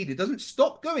that speed. It doesn't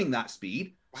stop going that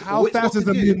speed. So how fast is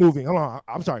the moon moving? Hold on.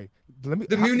 I'm sorry. The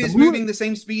moon is moving the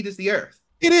same speed as the Earth.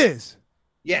 It is.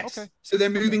 Yes. Okay. So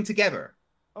they're moving together.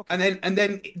 Okay. And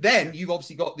then you've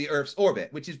obviously got the Earth's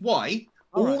orbit, which is why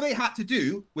all they had to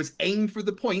do was aim for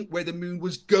the point where the moon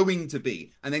was going to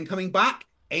be, and then coming back,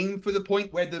 aim for the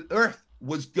point where the Earth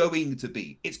was going to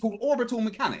be. It's called orbital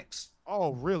mechanics.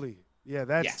 Oh, really? Yeah,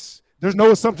 there's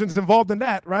no assumptions involved in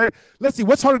that, right? Let's see,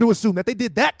 what's harder to assume, that they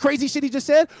did that crazy shit he just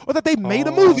said, or that they made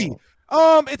a movie?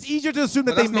 It's easier to assume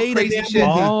that they made a damn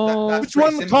movie.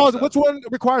 Which one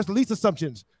requires the least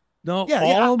assumptions? No,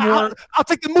 I'll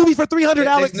take the movie for 300,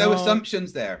 Alex. There's no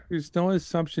assumptions there. There's no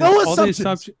assumptions. No all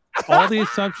assumptions. All the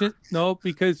assumptions. No,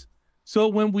 because so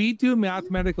when we do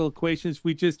mathematical equations,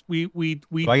 we don't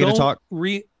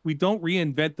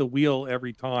reinvent the wheel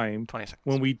every time. 20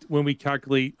 seconds. When we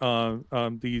calculate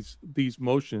these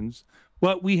motions.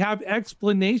 But we have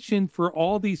explanation for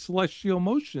all these celestial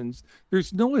motions.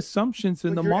 There's no assumptions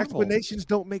in the model. Explanations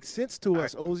don't make sense to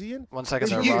us, Ozien. 1 second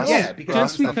there, Ross. Yeah,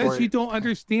 just because you don't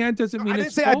understand doesn't mean I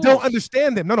it's didn't say I don't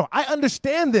understand them. No, I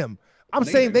understand them. I'm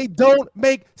saying they don't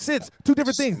make sense. Two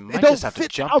different things. They don't just have to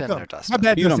fit jump outcome. in there,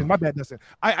 Dustin. My bad, Dustin.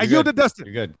 I yield to Dustin.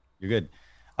 You're good.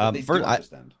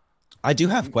 First, I do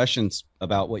have questions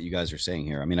about what you guys are saying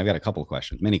here. I mean, I've got a couple of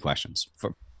questions, many questions.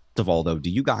 First of all, though, do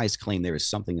you guys claim there is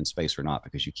something in space or not?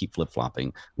 Because you keep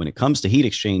flip-flopping. When it comes to heat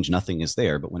exchange, nothing is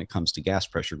there. But when it comes to gas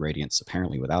pressure gradients,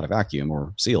 apparently without a vacuum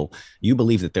or seal, you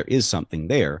believe that there is something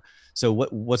there. So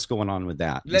what's going on with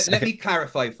that? Let me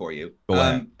clarify for you. Go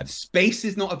ahead. Space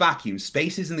is not a vacuum.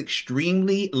 Space is an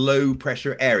extremely low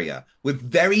pressure area with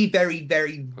very, very,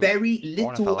 very, very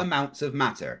little amounts of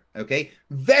matter. Okay?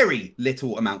 Very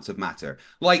little amounts of matter.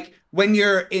 Like when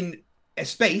you're in a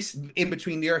space in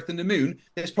between the Earth and the Moon,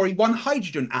 there's probably one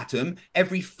hydrogen atom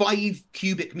every 5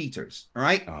 cubic meters. All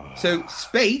right? So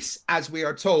space, as we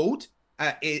are told,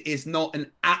 is not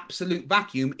an absolute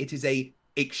vacuum. It is a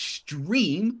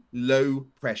extreme low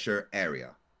pressure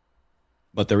area.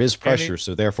 But there is pressure,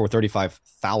 so therefore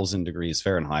 35,000 degrees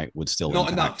Fahrenheit would still not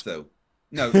impact. enough though.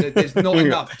 No, there's not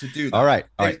enough to do that. All right.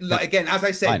 Like, again, as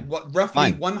I said,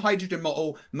 Fine. one hydrogen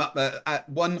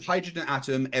one hydrogen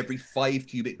atom every 5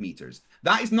 cubic meters.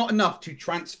 That is not enough to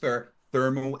transfer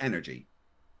thermal energy.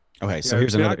 Okay, so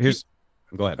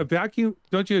go ahead. A vacuum,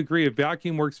 don't you agree? A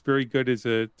vacuum works very good as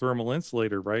a thermal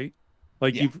insulator, right?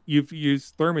 Like you've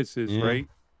used thermoses, right?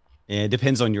 Yeah, it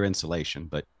depends on your insulation,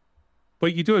 but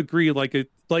you do agree,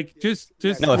 just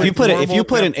no. If you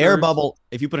put an air bubble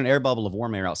of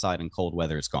warm air outside in cold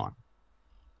weather, it's gone.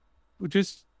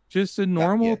 Just a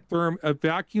normal a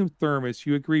vacuum thermos.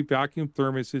 You agree vacuum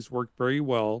thermoses work very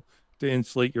well to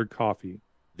insulate your coffee.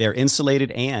 They're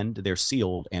insulated and they're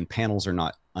sealed, and panels are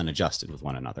not unadjusted with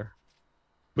one another.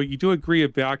 But you do agree a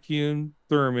vacuum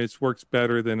thermos works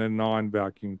better than a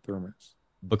non-vacuum thermos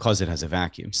because it has a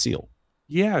vacuum seal.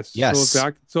 Yes.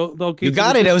 So okay, you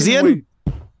got it, Ozien.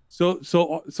 So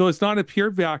it's not a pure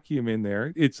vacuum in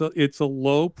there. It's a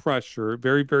low pressure,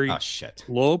 very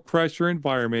low pressure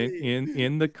environment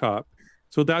in the cup.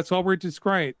 So that's all we're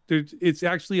describing. It's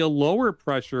actually a lower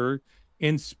pressure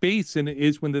in space than it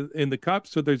is in the cup.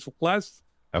 So there's less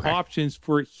options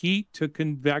for heat to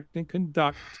convect and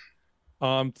conduct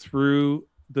through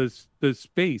the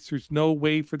space. There's no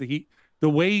way for the heat. The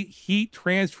way heat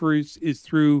transfers is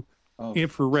through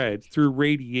infrared, through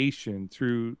radiation,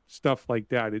 through stuff like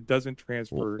that. It doesn't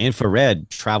transfer. Infrared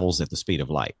travels at the speed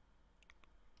of light.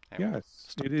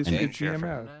 Yes, it is. It's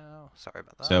EMF. Sorry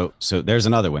about that. So there's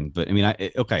another one, but I mean,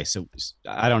 so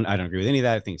I don't agree with any of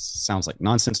that. I think it sounds like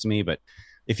nonsense to me. But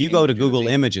if you go to Google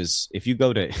Images, if you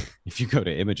go to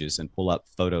Images and pull up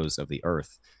photos of the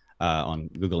Earth on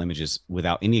Google Images,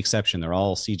 without any exception, they're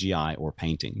all CGI or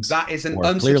paintings. That is an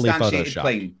unsubstantiated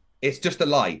claim. It's just a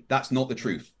lie. That's not the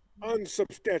truth.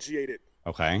 Unsubstantiated.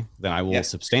 Okay, then I will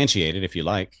substantiate it if you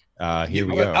like. Here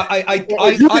we go. I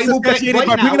will bet right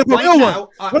now. Bringing up a real one.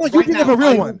 Why don't you bring up a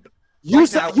real one? You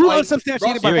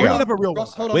unsubstantiated by bringing up a real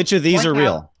one. Which of these are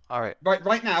real? All right.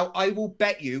 Right now, I will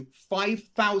bet you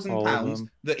 £5,000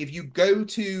 that if you go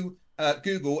to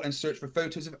Google and search for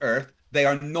photos of Earth, they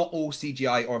are not all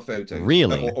CGI or photos.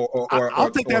 Really?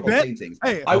 I'll take that bet. Paintings.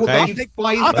 Hey, I will bet you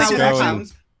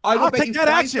 £5,000. I'll take that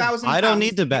action. I don't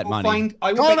need to bet money.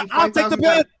 I'll take the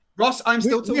bet. Ross, I'm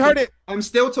still talking. We heard it. I'm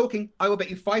still talking. I will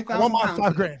bet you £5,000. I want my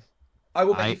 $5,000. I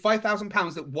will bet you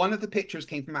 £5,000 that one of the pictures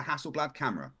came from a Hasselblad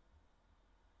camera.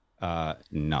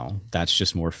 No, that's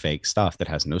just more fake stuff that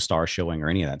has no star showing or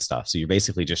any of that stuff. So you're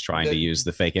basically just trying to use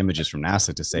the fake images from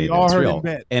NASA to say that it's real.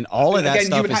 And all of that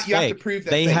stuff is fake. Have to prove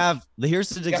they fake. have. Here's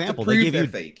the example. They give you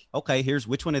fake. Okay, here's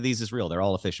which one of these is real. They're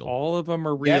all official. All of them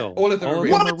are real. Yeah, all of them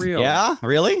are real. Yeah,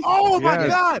 really? Oh my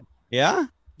God. Yeah.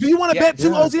 Do you want to bet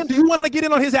too, Ozien? Do you want to get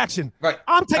in on his action? Right.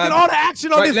 I'm taking all the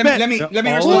action on this bet. Let me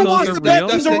Who wants to bet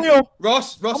these are real?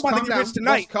 Ross, calm down.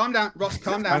 Ross, calm down. Ross,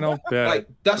 calm down. I don't bet.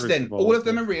 Right, Dustin, all of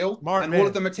them are real, and all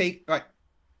of them are taken. Right,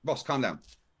 Ross, calm down.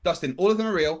 Dustin, all of them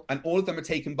are real, and all of them are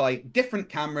taken by different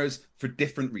cameras for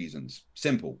different reasons.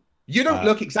 Simple. You don't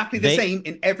look exactly the same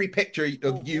in every picture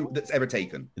of you that's ever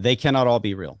taken. They cannot all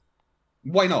be real.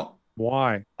 Why not?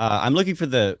 Why? I'm looking for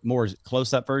the more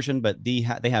close-up version, but they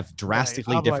have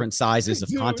drastically different sizes of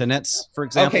continents, for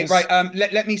example. Okay, right.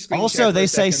 Let me screen Also, share they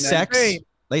say second, sex. Then.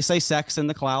 They say sex in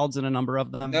the clouds in a number of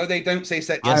them. No, they don't say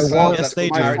sex. Yes, they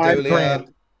do.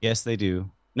 Yes, they do.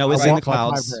 No, it's in the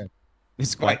clouds.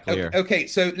 It's quite clear. Okay,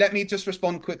 so let me just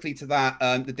respond quickly to that.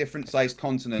 The different size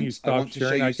continents. I want to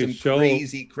show you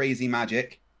some crazy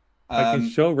magic. I can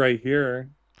show right here.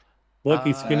 Look,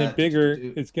 it's getting bigger.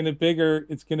 It's getting bigger.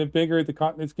 It's getting bigger. The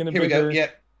continent's getting bigger. Here we go.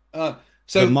 Yeah.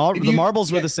 So the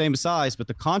marbles were the same size, but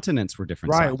the continents were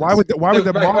different. Right? Sizes. Why would the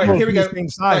marbles be the same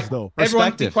size though?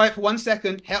 Everyone, be quiet for 1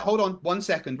 second. Hold on 1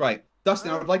 second. Right,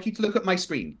 Dustin, I would like you to look at my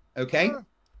screen. Okay.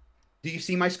 Do you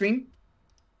see my screen?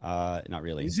 Not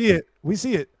really. We see it. We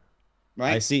see it.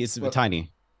 Right. I see. It's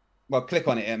tiny. Well, click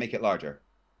on it and make it larger.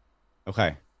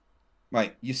 Okay.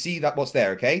 Right. You see that what's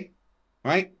there? Okay.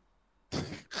 Right.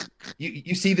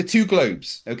 You see the two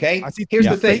globes, okay? Here's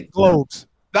the thing. Globes.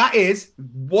 That is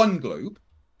one globe.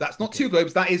 That's not two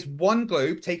globes. That is one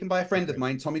globe taken by a friend of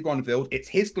mine, Tommy Gronfield. It's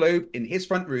his globe in his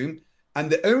front room. And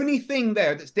the only thing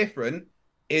there that's different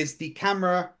is the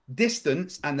camera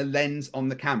distance and the lens on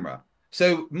the camera.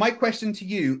 So my question to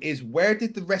you is, where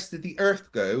did the rest of the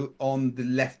Earth go on the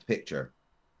left picture?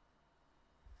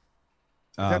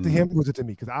 Is that to him or was it to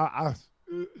me? Because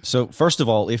So first of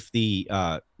all, if the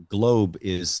globe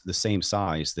is the same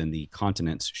size, then the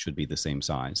continents should be the same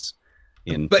size.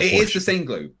 But it is the same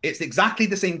globe. It's exactly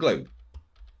the same globe.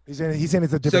 He's saying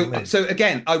it's a different lens. So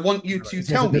again, I want you to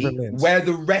tell me where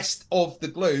the rest of the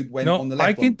globe went on the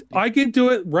left. I can do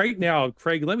it right now,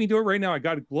 Craig. Let me do it right now. I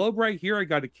got a globe right here. I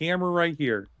got a camera right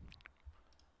here.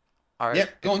 All right.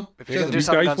 Yep, go on. If you're gonna do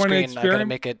something on screen, I gotta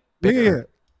make it bigger. Yeah.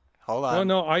 Hold on.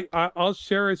 No, I'll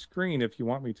share a screen if you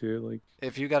want me to. Like,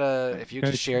 if you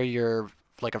can share your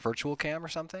like a virtual cam or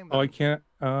something. Oh, I can't.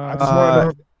 I just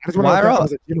want to know if that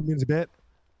was a gentleman's bet.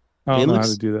 I don't know how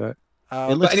to do that.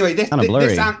 But anyway,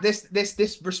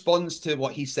 this responds to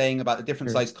what he's saying about the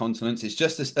different size continents. It's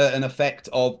just an effect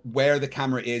of where the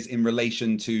camera is in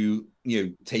relation to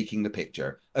taking the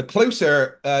picture. A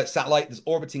closer satellite that's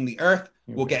orbiting the Earth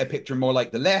will get a picture more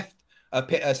like the left.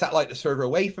 A satellite that's further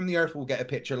away from the Earth will get a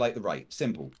picture like the right.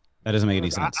 Simple. That doesn't make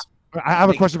any sense. I have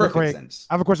a question for Craig.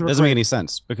 I have a question. It doesn't make any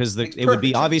sense because it would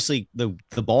be obviously the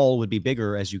ball would be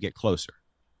bigger as you get closer.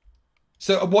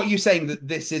 So what are you saying, that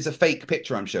this is a fake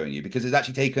picture I'm showing you because it's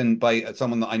actually taken by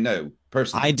someone that I know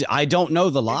personally? I don't know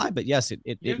the lie, but yes,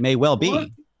 it may well be. Look,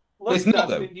 it's not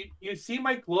though. You see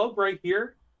my globe right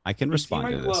here? I can respond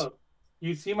to this.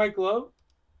 You see my globe?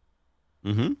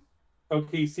 Mm-hmm.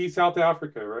 Okay, you see South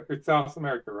Africa, right? Or South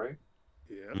America, right?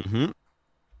 Yeah. Mm-hmm.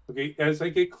 Okay, as I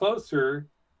get closer,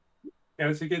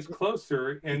 and it's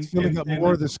filling up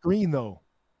more of the screen though.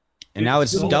 And now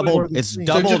it's doubled. It's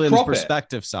doubled in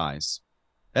perspective size.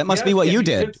 That must be what you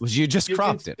did. Was you just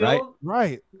cropped it, right?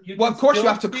 Right. Well, of course you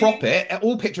have to crop it.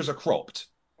 All pictures are cropped.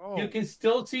 You can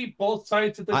still see both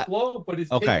sides of the globe, but it's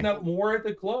taking up more of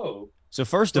the globe. So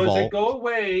first of all, as it go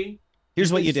away,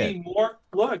 here's what you did. More.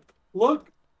 Look.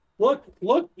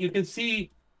 You can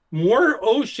see more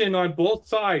ocean on both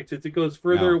sides as it goes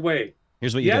further away.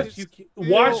 Here's what you did. You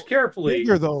watch carefully.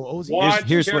 Bigger though, Ozien.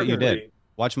 Here's what you did.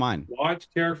 Watch mine. Watch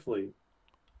carefully.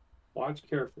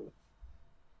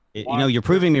 You're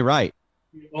proving me right.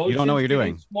 You don't know what you're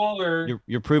doing. Smaller.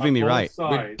 You're proving me right.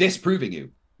 We're disproving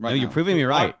you. Right. No, you're proving me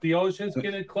right. The ocean's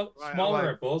getting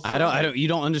smaller at both sides. I don't. You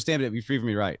don't understand it. You're proving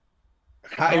me right.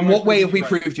 In what way have we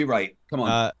proved you right? Come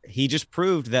on. He just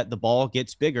proved that the ball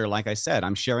gets bigger. Like I said,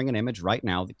 I'm sharing an image right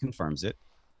now that confirms it.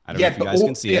 I don't know if you guys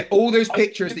can see it. All those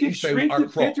pictures that you showed are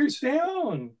cropped. Pictures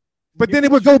down. But then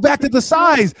it would go back to the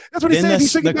size. That's what he said.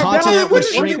 The continent would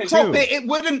shrink too. It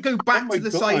wouldn't go back to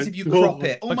the size if you crop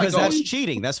it. Oh my God. That's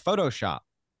cheating. That's Photoshop.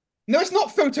 No, it's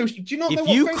not Photoshop. Do you not know if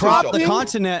what you Photoshop crop the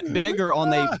continent bigger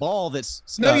on a ball that's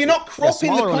no, you're not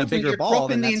cropping the continent. You're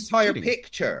cropping the entire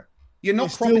picture. You're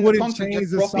not cropping the continent.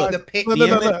 You're cropping the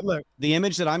picture. Look. The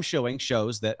image that I'm showing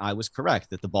shows that I was correct.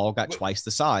 That the ball got twice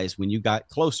the size when you got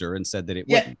closer and said that it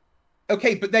wouldn't.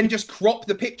 Okay, but then just crop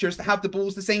the pictures to have the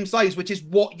balls the same size, which is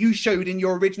what you showed in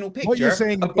your original picture. What you're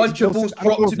saying, a bunch of balls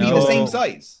cropped to be the same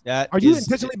size. Are you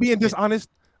intentionally being dishonest?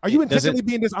 Are you intentionally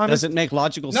being dishonest? Doesn't make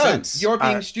logical sense. No, you're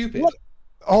being stupid. What?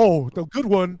 Oh, the good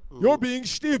one. You're being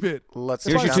stupid. Here's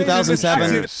your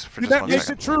 2007. That makes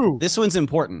it true. This one's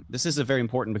important. This is very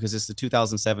important because it's the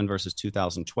 2007 versus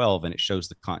 2012, and it shows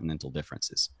the continental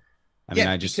differences.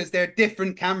 Because they're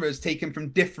different cameras taken from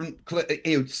different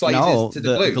sizes to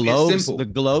the globe. The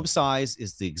globe size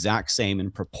is the exact same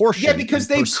in proportion. Yeah, because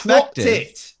they cropped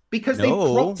it. Because they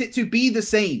cropped it to be the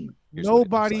same.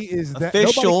 Nobody is that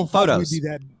official photos. Be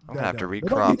that, I'm gonna have to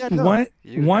recrop.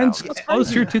 One's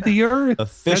closer to the Earth.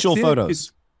 Official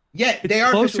photos. They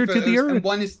are closer to the Earth. And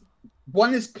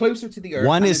one is closer to the Earth.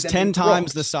 One is 10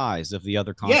 times the size of the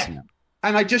other continent.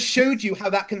 And I just showed you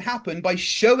how that can happen by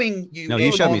showing you. No,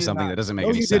 you showed me something that doesn't make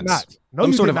any sense. Did not. No,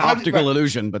 some you sort did of not. optical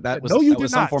illusion, but that was,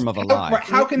 some form of a lie.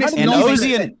 How can this and not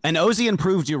Ozien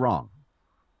proved you wrong.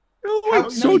 No, I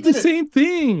showed the same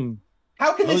thing.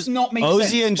 How can this not make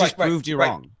sense? Ozien just proved you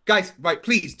wrong. Guys,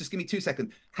 please, just give me 2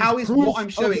 seconds. How is what I'm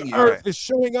showing you? Earth is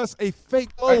showing us a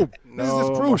fake globe. This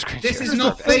is proof. This is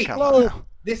not fake.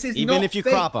 This is even not if you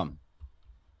fake. crop them.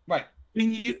 Right.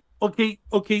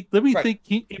 Okay. Let me think.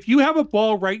 If you have a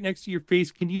ball right next to your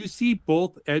face, can you see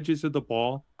both edges of the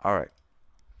ball? All right.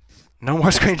 No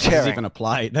more screen sharing.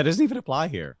 That doesn't even apply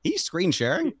here. He's screen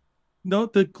sharing. No,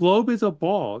 the globe is a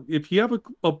ball. If you have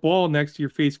a ball next to your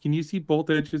face, can you see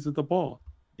both edges of the ball?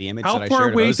 The image How that I far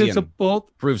shared away of does a Ozien ball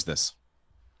proves this.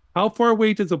 How far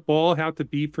away does a ball have to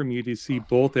be from you to see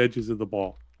both edges of the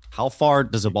ball? How far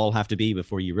does a ball have to be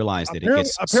before you realize that it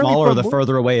gets apparently smaller the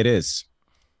further away it is?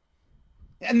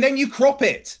 And then you crop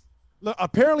it. Look,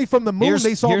 apparently from the moon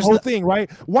they saw the whole thing,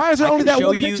 right? Why is there only that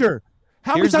one picture?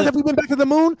 How many times have we been back to the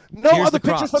moon? No other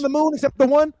pictures from the moon except the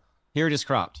one? Here it is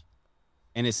cropped.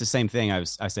 And it's the same thing I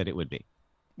said it would be.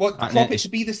 Well, crop it to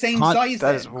be the same size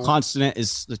then. Continent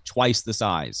is twice the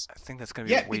size. I think that's going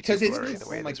to be way too blurry the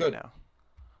way it is right now.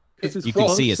 You can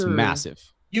see it's massive.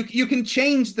 You can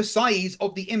change the size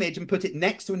of the image and put it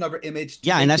next to another image.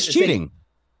 And that's cheating.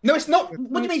 No, it's not.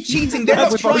 What do you mean cheating? They're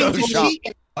not trying to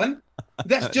cheat.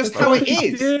 That's just how it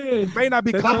is. It may not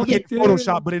be complicated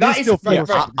Photoshop, but it is still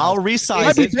Photoshop. I'll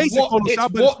resize it. It might be basic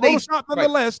Photoshop, but it's Photoshop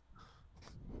nonetheless.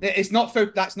 It's not.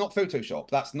 That's not Photoshop.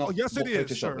 That's not. Yes, it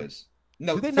is. Photoshop is.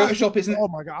 No, Photoshop isn't. Oh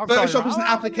my God! Photoshop is an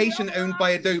application owned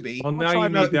by Adobe. Well, now you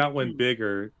made that one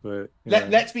bigger, but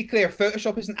let's be clear.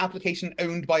 Photoshop is an application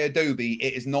owned by Adobe.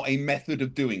 It is not a method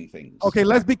of doing things. Okay,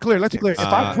 let's be clear. If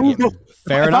I prove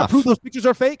those pictures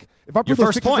are fake,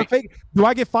 do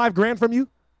I get $5,000 from you?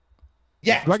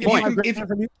 Yeah. Do I get $5,000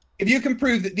 from you? If you can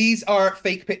prove that these are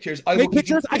fake pictures, I get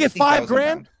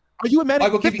 $5,000. Are you mad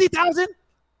at 50,000?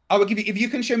 I will give you if you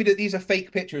can show me that these are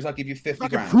fake pictures. I'll give you 50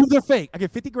 grand. I can prove they're fake. I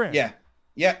get 50 grand.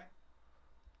 Yeah.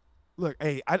 Look,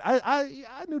 hey,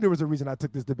 I knew there was a reason I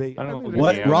took this debate.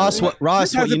 Ross?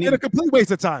 This hasn't been a complete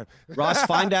waste of time. Ross,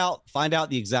 find out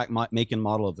the exact make and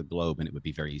model of the globe, and it would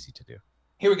be very easy to do.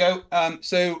 Here we go.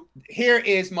 So here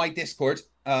is my Discord.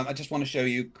 I just want to show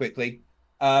you quickly,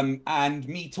 and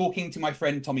me talking to my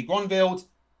friend Tommy Gronville.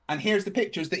 And here's the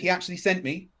pictures that he actually sent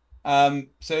me.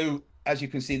 So as you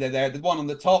can see, they're there. The one on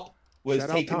the top was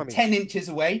taken 10 inches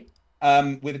away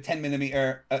with a 10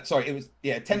 millimeter.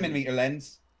 10 millimeter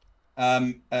lens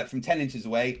from 10 inches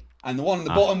away, and the one on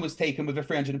the bottom was taken with a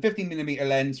 350 millimeter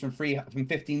lens from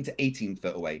 15 to 18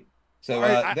 foot away. So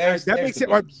that makes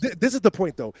it. This is the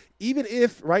point, though. Even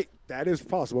if that is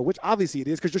possible, which obviously it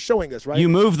is, because you're showing us, right? You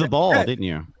moved the ball, didn't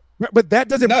you? But that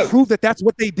doesn't prove that that's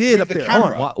what they did up there.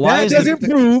 Why that doesn't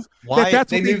prove that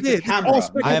that's what they did.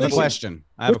 I have a question.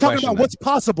 We're talking about what's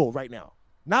possible right now,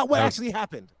 not what actually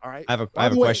happened. All right. I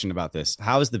have a question about this.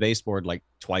 How is the baseboard like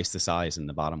twice the size in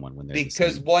the bottom one when they're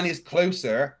because one is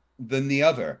closer than the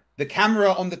other. The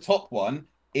camera on the top one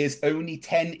is only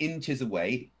 10 inches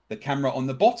away. The camera on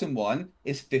the bottom one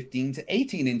is 15 to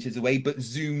 18 inches away, but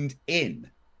zoomed in.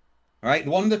 All right. The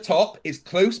one on the top is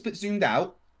close but zoomed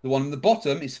out. The one on the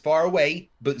bottom is far away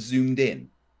but zoomed in.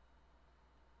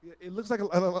 It looks like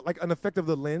an effect of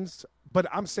the lens, but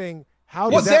I'm saying how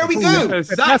does that? Well, there we go.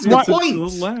 That's the point.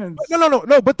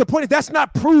 No. But the point is that's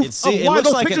not proof of why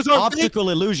those pictures are optical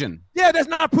illusion. Yeah, that's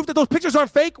not proof that those pictures aren't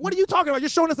fake. What are you talking about? You're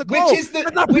showing us a globe.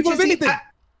 That's not proof of anything.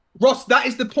 Ross, that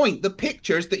is the point. The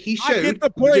pictures that he showed. I get the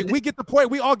point. We get the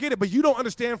point. We all get it. But you don't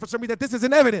understand for some reason that this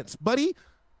isn't evidence, buddy.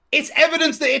 It's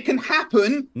evidence that it can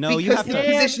happen because the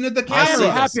position of the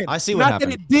camera. I see what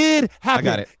happened. Not that it did happen. I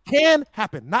got it. Can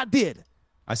happen, not did.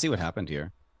 I see what happened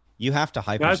here. You have to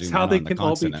hyper zoom. That's how they can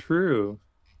all be true.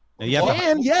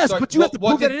 Yes, but you have to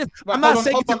prove that it is. I'm not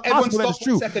saying it's impossible that it's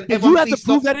true. But you have to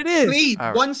prove that it is. Please,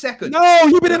 1 second. No,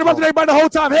 you've been interrupting everybody the whole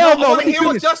time. Hell no. I want to hear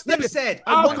what Dustin said.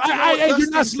 You're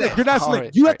not slick. You're not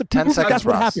slick. You have to prove that that's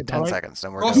what happened. 10 seconds.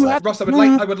 Then we're Ross,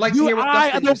 I would like to hear what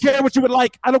Dustin I don't care what you would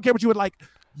like. I don't care what you would like.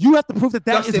 You have to prove that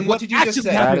that Dustin, is what did you just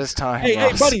say? That is time.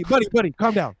 Hey, buddy,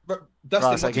 calm down.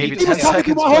 Dustin, Ross, I gave you he was 10 talking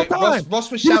seconds. my whole time.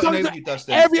 Ross was shouting over you,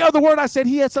 Dustin. Every other word I said,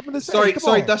 he had something to say.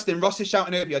 Sorry, Dustin. Ross is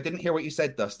shouting over you. I didn't hear what you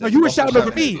said, Dustin. No, you were shouting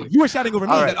over me. You were shouting over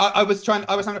me. Right. I was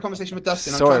having a conversation with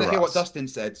Dustin. I'm trying to hear what Dustin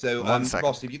said. So,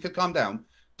 Ross, if you could calm down.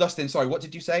 Dustin, sorry, what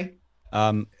did you say?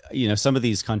 Some of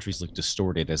these countries look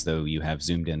distorted, as though you have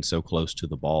zoomed in so close to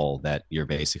the ball that you're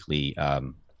basically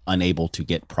unable to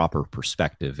get proper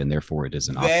perspective, and therefore it is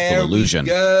an optical illusion.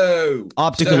 Go.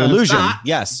 Optical illusion.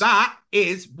 Yes. That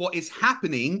is what is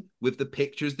happening with the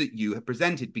pictures that you have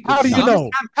presented. Because how do you know?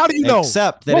 How do you know?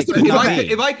 Except that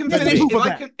if I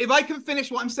can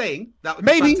finish what I'm saying, that would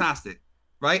be fantastic.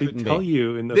 Right? Tell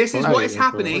you in the this is what is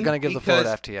happening. We're going to give the floor to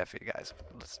FTFE, guys.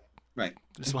 Right.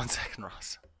 Just 1 second,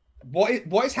 Ross.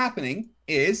 What is happening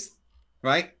is,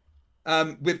 right,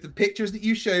 with the pictures that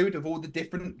you showed of all the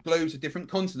different globes of different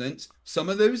continents, some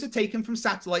of those are taken from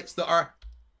satellites that are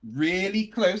really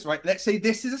close, right? Let's say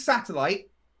this is a satellite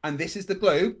and this is the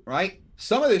globe, right?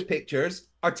 Some of those pictures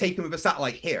are taken with a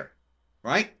satellite here,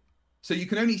 right? So you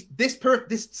can only, this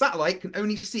satellite can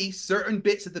only see certain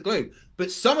bits of the globe,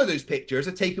 but some of those pictures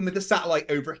are taken with the satellite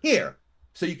over here.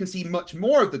 So you can see much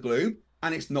more of the globe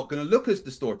and it's not going to look as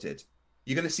distorted.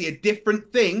 You're going to see a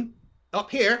different thing up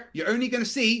here. You're only going to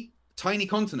see tiny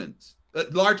continents,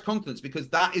 large continents, because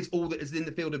that is all that is in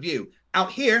the field of view.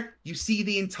 Out here, you see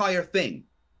the entire thing.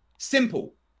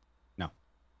 Simple. No.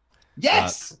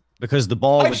 Yes. Because the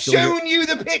ball. I've shown you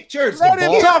the pictures. Let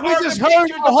him talk. We just heard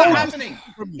the whole happening.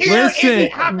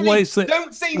 Listen.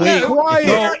 Don't say no.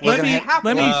 Let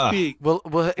me speak. We'll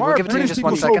give it to you in just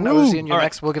 1 second. Ozien, you're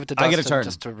next. We'll give it to Dustin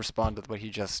just to respond to what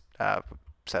he just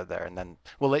said there, and then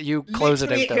we'll let you close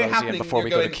it out there, Ozien, before we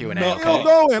go to Q&A. Okay?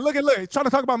 Going. Look, he's trying to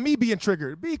talk about me being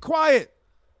triggered. Be quiet.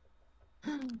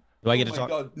 Do I get to talk?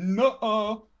 God. No.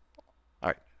 All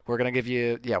right. We're gonna give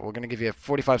you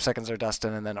 45 seconds there,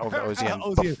 Dustin, and then over to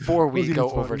Ozien before we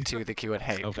go over to the Q&A.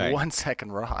 Okay. 1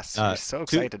 second, Ross. You're so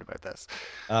excited about this.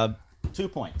 2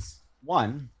 points.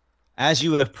 One, as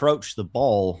you approach the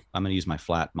ball, I'm going to use my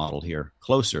flat model here,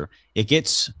 closer, it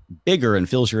gets bigger and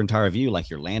fills your entire view like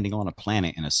you're landing on a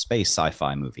planet in a space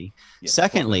sci-fi movie. Yeah,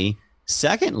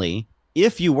 Secondly,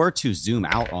 if you were to zoom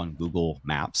out on Google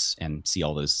Maps and see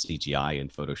all those CGI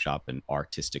and Photoshop and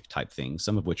artistic type things,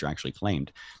 some of which are actually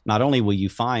claimed, not only will you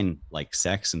find like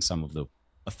sex in some of the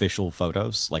official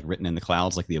photos, like written in the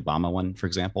clouds, like the Obama one, for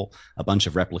example, a bunch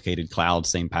of replicated clouds,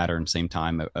 same pattern, same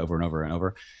time, over and over and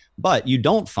over. But you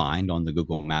don't find on the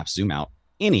Google Maps zoom out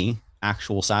any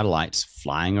actual satellites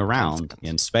flying around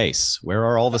in space. Where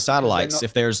are all the satellites?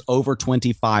 If there's over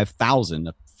 25,000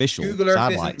 official Google Earth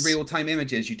satellites. Isn't real-time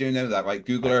images. You do know that, right?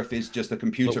 Google Earth is just a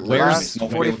computer. Where's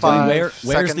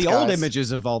the old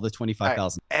images of all the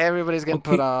 25,000? Right, everybody's getting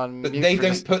put on but mute. They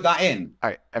don't put that in. All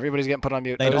right, everybody's getting put on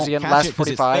mute. They don't catch last it 'cause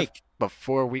it's 45 fake.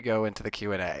 before we go into the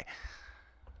Q&A.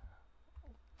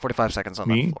 45 seconds on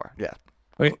the floor. Yeah.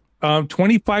 Wait.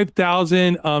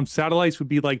 25,000 satellites would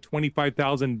be like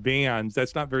 25,000 vans.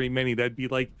 That's not very many. That'd be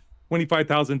like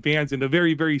 25,000 vans in a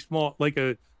very, very small, like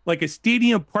a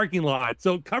stadium parking lot.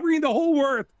 So covering the whole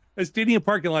Earth, a stadium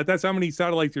parking lot. That's how many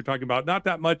satellites you're talking about. Not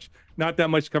that much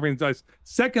covering us.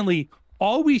 Secondly,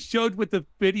 all we showed with the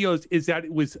videos is that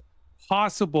it was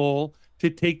possible to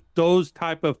take those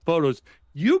type of photos.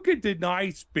 You could deny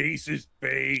space is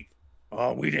fake.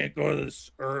 Oh, we didn't go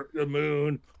to the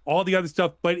moon, all the other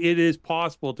stuff, but it is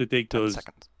possible to take those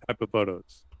type of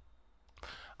photos.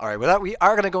 All right, with that, we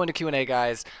are going to go into Q&A,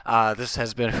 guys. This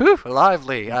has been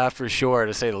lively, for sure,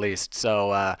 to say the least.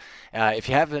 So if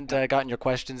you haven't gotten your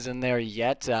questions in there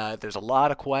yet, there's a lot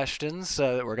of questions.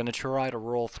 We're going to try to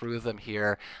roll through them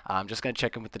here. I'm just going to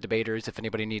check in with the debaters if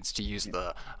anybody needs to use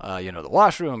the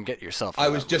washroom, get yourself I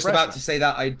was just about to say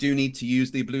that. I do need to use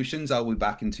the ablutions. I'll be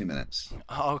back in 2 minutes.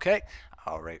 Okay.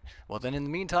 All right. Well, then in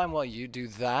the meantime, while you do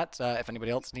that, if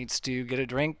anybody else needs to get a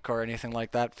drink or anything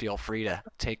like that, feel free to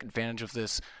take advantage of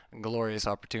this glorious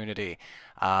opportunity.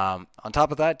 On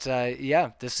top of that,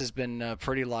 this has been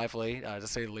pretty lively, to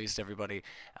say the least, everybody.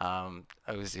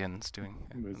 Ozien's doing...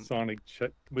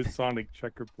 With Sonic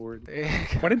checkerboard.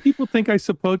 Why did people think I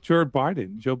support Joe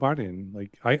Biden?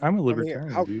 Like, I'm a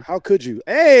libertarian. How could you?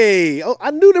 Hey,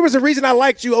 I knew there was a reason I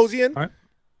liked you, Ozien.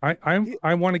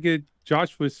 I want to get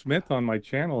Joshua Smith on my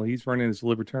channel. He's running as a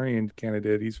libertarian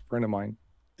candidate. He's a friend of mine.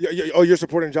 You're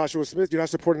supporting Joshua Smith? You're not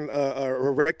supporting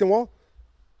Rectenwall?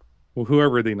 Well,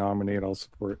 whoever they nominate, I'll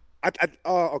support.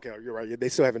 Okay, you're right. They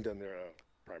still haven't done their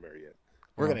primary yet.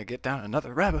 We're going to get down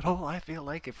another rabbit hole, I feel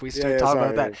like, if we start talking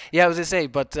about that. Yeah, I was going to say,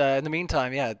 but in the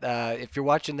meantime, if you're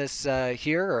watching this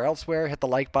here or elsewhere, hit the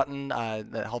like button.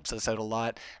 That helps us out a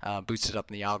lot, boosts it up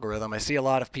in the algorithm. I see a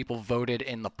lot of people voted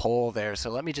in the poll there,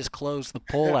 so let me just close the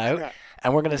poll out,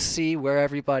 and we're going to see where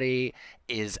everybody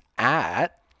is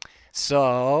at.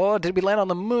 So, did we land on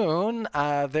the moon?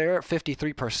 There,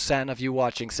 53% of you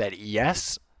watching said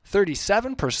yes.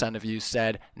 37% of you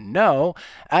said no,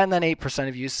 and then 8%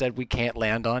 of you said we can't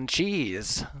land on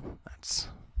cheese.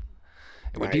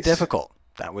 It would be difficult.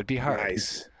 That would be hard.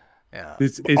 Nice. Yeah.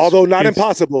 Although not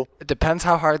impossible. It depends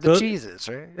how hard the cheese is,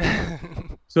 right?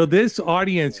 So this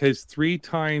audience has 3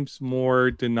 times more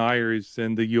deniers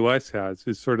than the U.S. has.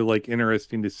 It's sort of like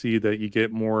interesting to see that you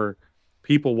get more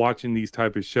people watching these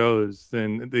type of shows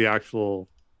than the actual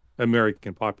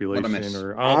American population.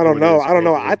 Or I don't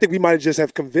know. I think we might just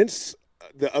have convinced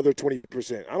the other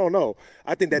 20%. I don't know.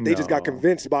 I think that they just got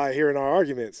convinced by hearing our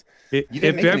arguments.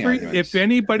 If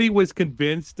anybody was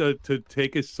convinced to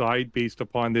take a side based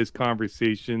upon this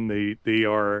conversation,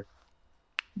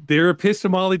 their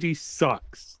epistemology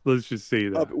sucks. Let's just say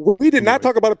that. We did not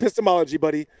talk about epistemology,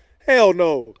 buddy. Hell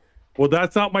no. Well,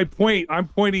 that's not my point. I'm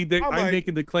pointing that I'm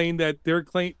making the claim that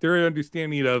their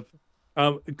understanding of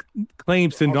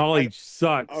claims to knowledge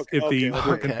sucks if they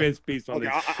were convinced based on this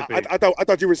debate. I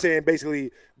thought you were saying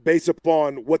basically based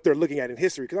upon what they're looking at in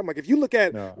history. Because I'm like, if you look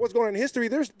at what's going on in history,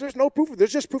 there's no proof.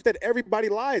 There's just proof that everybody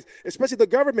lies, especially the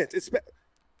government.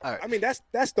 Right. I mean, that's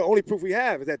the only proof we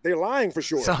have is that they're lying for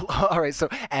sure. So, all right. So,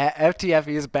 FTFE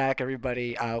is back,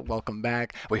 everybody. Welcome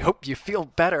back. We hope you feel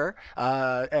better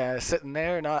sitting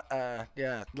there.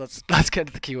 Let's get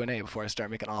to the Q&A before I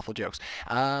start making awful jokes.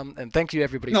 And thank you,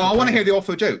 everybody. No, I want to hear the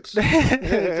awful jokes. No,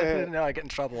 I get in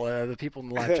trouble. The people in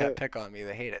the live chat pick on me.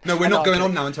 They hate it. No, we're not going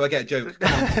on now until I get a joke.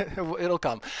 It'll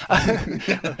come.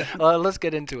 Let's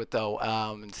get into it, though,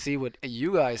 and see what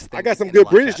you guys think. I got some good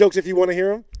British jokes if you want to hear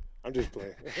them. I'm just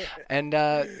playing. And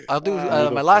I'll do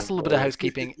my last little bit of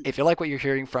housekeeping. If you like what you're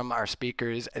hearing from our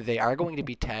speakers, they are going to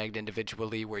be tagged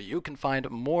individually where you can find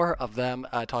more of them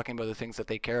talking about the things that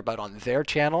they care about on their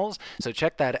channels. So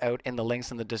check that out in the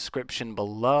links in the description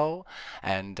below.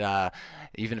 And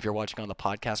even if you're watching on the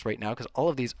podcast right now, because all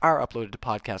of these are uploaded to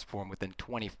podcast form within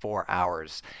 24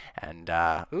 hours. And,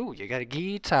 you got a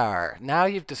guitar. Now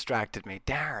you've distracted me.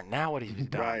 Darn, now what have you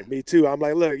done? Right, me too. I'm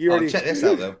like, look, you already... check this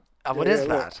out, though. What is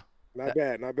that? Not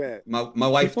bad. My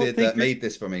wife made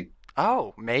this for me.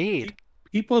 Oh, made.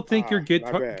 People think your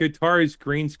guitar is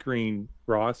green screen,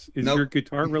 Ross. Is your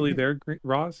guitar really there,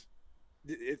 Ross?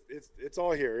 It's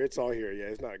all here. It's all here. Yeah,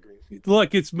 it's not green.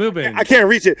 Look, it's moving. I can't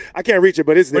reach it,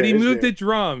 but it's there. But he moved the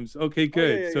drums. Okay,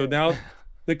 good. So now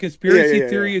the conspiracy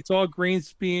theory, it's all green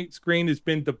screen has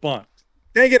been debunked.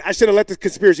 Dang it! I should have let the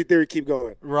conspiracy theory keep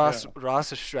going. Ross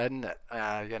is shredding it.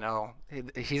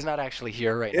 He's not actually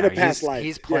here right now. In a past life.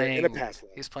 He's playing. In a past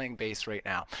life. He's playing bass right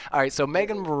now. All right. So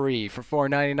Megan Marie for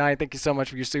 $4.99. Thank you so much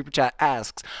for your super chat.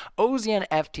 Asks Ozien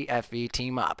FTFE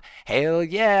team up. Hell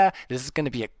yeah! This is going to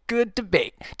be a good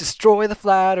debate. Destroy the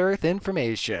flat Earth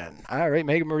information. All right,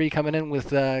 Megan Marie coming in with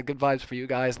good vibes for you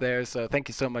guys there. So thank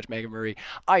you so much, Megan Marie.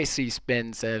 IC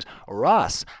Spin says,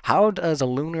 Ross, how does a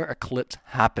lunar eclipse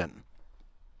happen?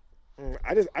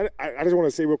 I just want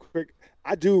to say real quick,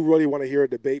 I do really want to hear a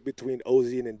debate between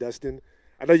Ozien and Dustin.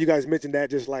 I know you guys mentioned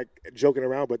that just like joking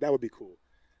around, but that would be cool.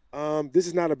 This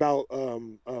is not about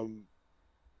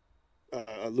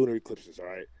lunar eclipses, all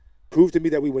right? Prove to me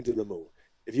that we went to the moon.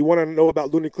 If you want to know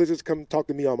about lunar eclipses, come talk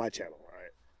to me on my channel, all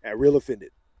right? At Real Offended.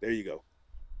 There you go.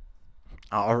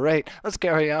 All right, let's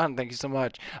carry on. Thank you so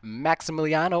much.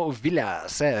 Maximiliano Villa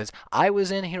says, I was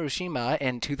in Hiroshima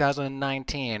in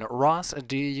 2019. Ross,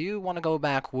 do you want to go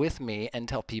back with me and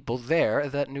tell people there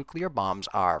that nuclear bombs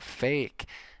are fake?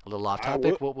 A little off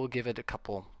topic, we'll give it a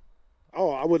couple.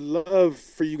 Oh, I would love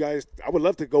for you guys, I would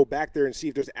love to go back there and see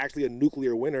if there's actually a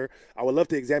nuclear winter. I would love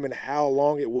to examine how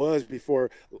long it was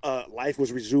before life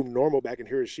was resumed normal back in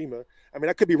Hiroshima. I mean,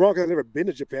 I could be wrong because I've never been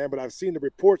to Japan, but I've seen the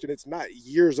reports, and it's not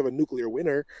years of a nuclear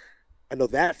winter. I know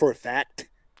that for a fact.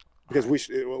 Because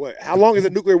how long is a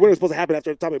nuclear winter supposed to happen after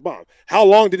an atomic bomb? How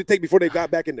long did it take before they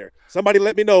got back in there? Somebody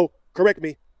let me know. Correct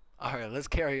me. All right, let's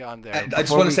carry on there. I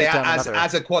just want to say,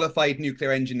 as a qualified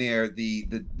nuclear engineer, the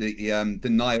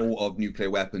denial of nuclear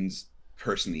weapons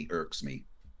personally irks me.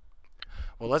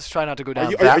 Well, let's try not to go down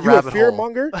are you rabbit a fear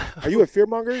monger? Are you a fear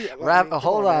monger?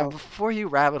 Hold on, before you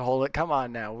rabbit hole it, come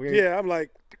on now. I'm like,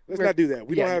 let's not do that.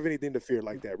 We don't have anything to fear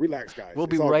like that. Relax, guys. We'll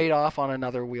be right off on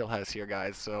another wheelhouse here,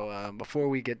 guys. So before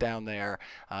we get down there,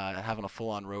 having a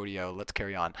full-on rodeo, let's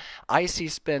carry on. IC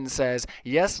Spin says,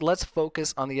 yes, let's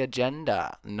focus on the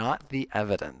agenda, not the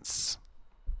evidence.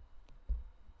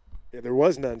 Yeah, there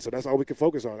was none, so that's all we can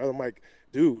focus on. I'm like,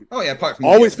 dude. Oh yeah, apart from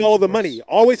always follow the money.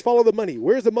 Always follow the money.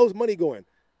 Where's the most money going?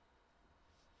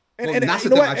 And NASA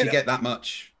don't actually get that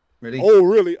much, really. Oh,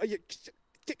 really?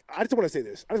 I just want to say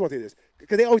this.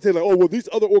 Because they always say like, oh, well, these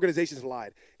other organizations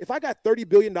lied. If I got $30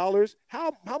 billion,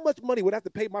 how much money would I have to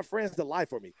pay my friends to lie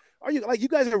for me? Are you like, you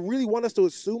guys really want us to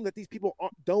assume that these people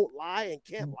don't lie and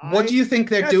can't lie? What do you think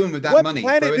they're doing with that money?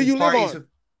 What planet do you live on?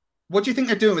 What do you think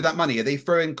they're doing with that money? Are they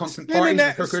throwing constant parties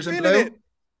with hookers and blow?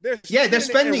 They're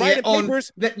spending it on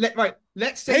papers.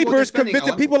 Let's say papers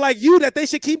convincing people like you that they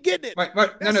should keep getting it. Right.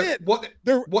 That's no. it. What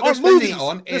they're spending it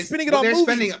on they're is spending it on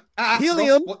movies.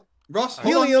 Helium. Ross,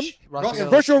 helium. Ross,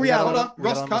 virtual reality.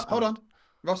 Hold on.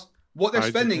 Ross, what they're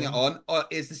spending it on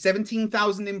is the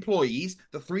 17,000 employees,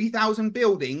 the 3,000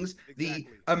 buildings, the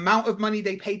amount of money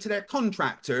they pay to their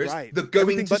contractors, the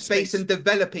going to space and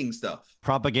developing stuff.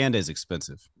 Propaganda is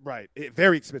expensive. Right.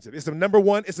 Very expensive. It's the number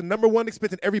one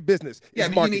expense in every business. Yeah,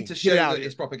 but you need to show that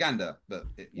it's propaganda. But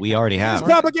we already have. It's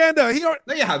propaganda.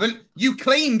 No, you haven't. You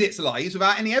claimed it's lies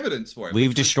without any evidence for it.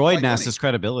 We've destroyed NASA's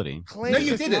credibility. No,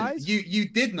 you didn't. You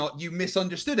did not. You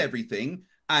misunderstood everything.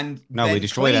 And no, we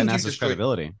destroyed NASA's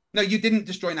credibility. No, you didn't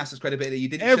destroy NASA's credibility. You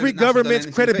didn't. Every government's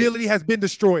credibility has been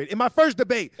destroyed. In my first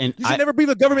debate, you should never believe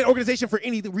a government organization for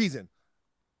any reason.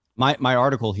 My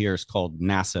article here is called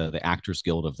NASA, the Actors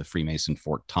Guild of the Freemason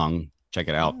Forked Tongue. Check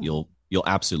it out. You'll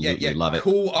absolutely love it.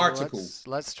 Cool article.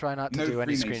 Let's try not to do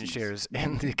any screen shares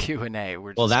in the Q&A.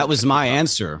 Well, that was my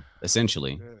answer,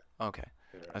 essentially. Okay.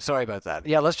 I'm sorry about that.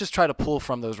 Yeah, let's just try to pull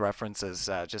from those references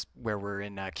just where we're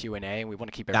in Q&A. We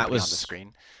want to keep everybody on the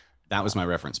screen. That was my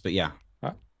reference, but yeah.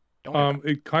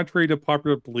 Contrary to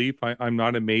popular belief, I'm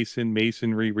not a Mason.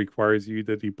 Masonry requires you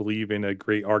that you believe in a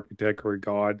great architect or a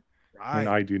god, and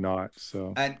I do not.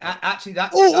 So, and actually,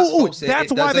 that's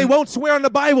why they won't swear on the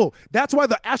Bible. That's why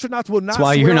the astronauts will not. That's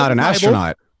why you're not an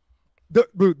astronaut. This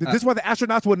is why the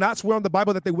astronauts will not swear on the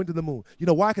Bible that they went to the moon. You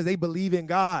know why? Because they believe in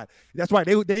God. That's why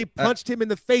they punched him in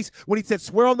the face when he said,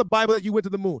 swear on the Bible that you went to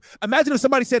the moon. Imagine if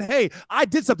somebody said, hey, I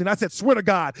did something. I said, swear to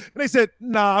God. And they said,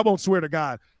 nah, I won't swear to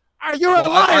God. You're a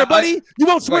liar, buddy. You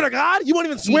won't swear to God? You won't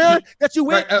even swear that you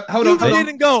went? Hold on.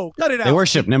 didn't go. Cut it out. They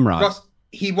worship Nimrod. Ross,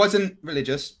 he wasn't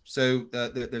religious, so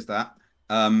there's that.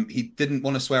 He didn't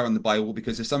want to swear on the Bible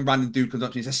because if some random dude comes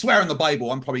up to me and says, swear on the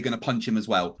Bible, I'm probably going to punch him as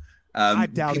well. I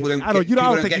doubt it. I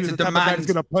don't think he's the type of guy who's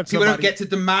going to punch somebody. People don't get to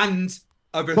demand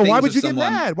other things. But why would you get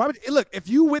mad? Why would look? If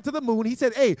you went to the moon, he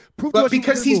said, "Hey, prove to us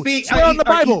because he's being swear on the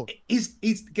Bible." He's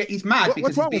mad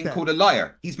because he's being called a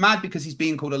liar. He's mad because he's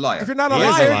being called a liar. If you're not a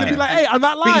liar, you'd be like, "Hey, I'm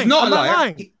not lying. He's not a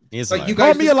liar. You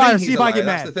call me a liar, see if I get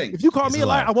mad. If you call me a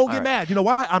liar, I won't get mad. You know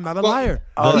why? I'm not a liar.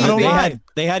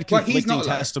 They had conflicting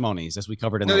testimonies, as we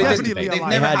covered in the last debate.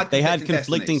 They had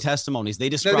conflicting testimonies. They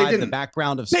described the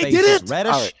background of space as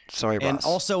reddish and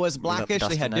also as blackish.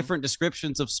 They had different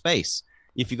descriptions of space.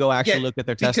 If you go actually look at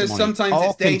their testimony, because sometimes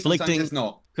it's day, sometimes it's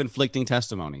not. Conflicting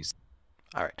testimonies.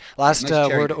 All right. Last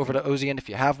word over to Ozien if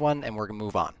you have one, and we're going to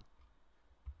move on.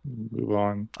 Move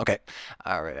on. Okay.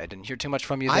 All right. I didn't hear too much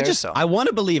from you there. I want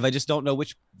to believe. I just don't know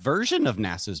which version of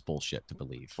NASA's bullshit to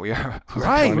believe. We are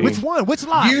right. Which one? Which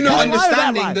lie? You not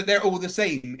understanding that they're all the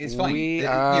same is fine.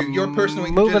 Your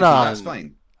personal moving on. That's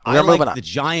fine. I like the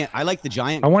giant.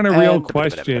 I want a real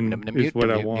question. Is what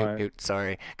I want.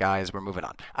 Sorry, guys. We're moving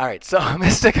on. All right. So,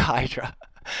 Mystic Hydra.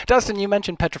 Dustin, you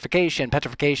mentioned petrification.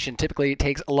 Petrification typically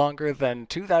takes longer than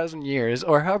 2,000 years,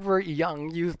 or however young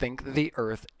you think the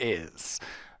Earth is.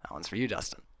 That one's for you,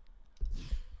 Dustin.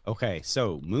 Okay,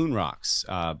 so moon rocks.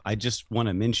 I just want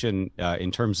to mention, in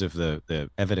terms of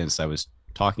the evidence I was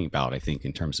talking about, I think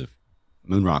in terms of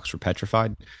moon rocks were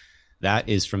petrified. That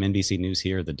is from NBC News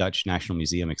here, the Dutch National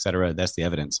Museum, etc. That's the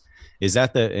evidence. Is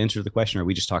that the answer to the question, or are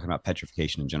we just talking about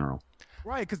petrification in general?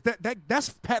 Right, because that's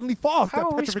patently false. That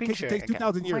petrification takes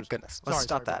 2,000 years. Oh my goodness, let's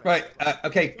stop that. Right.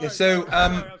 Okay. So,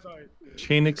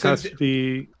 chain of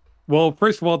custody. Well,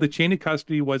 first of all, the chain of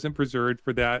custody wasn't preserved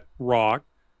for that rock.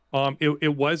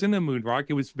 It wasn't a moon rock.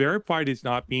 It was verified as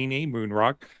not being a moon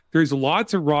rock. There's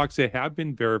lots of rocks that have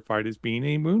been verified as being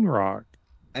a moon rock.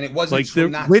 And it wasn't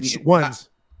like which ones?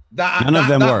 None of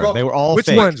them were. They were all which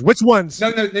fake. ones? Which ones?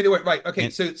 No, they weren't. Right. Okay.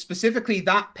 So specifically,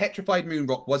 that petrified moon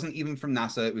rock wasn't even from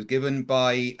NASA. It was given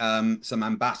by some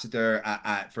ambassador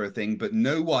for a thing, but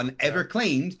no one ever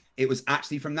claimed it was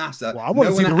actually from NASA. Well, I want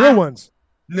to see the real ones.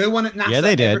 No one at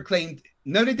NASA ever claimed.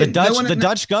 No, they didn't. The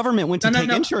Dutch government went to take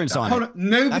insurance on it.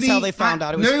 That's how they found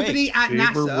out it was nobody fake. At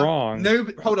NASA. They were wrong.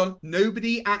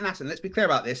 Nobody at NASA. And let's be clear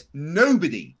about this.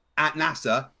 Nobody at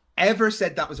NASA ever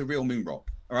said that was a real moon rock.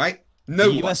 All right. No,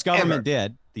 the U.S. government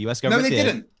did. The U.S. government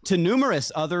didn't. To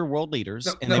numerous other world leaders,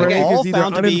 and they were all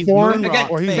found to be moon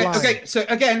rock fakes. Okay, so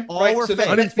again,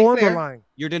 uninformed or lying.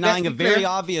 You're denying a very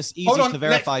obvious, easy to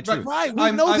verify truth. Right,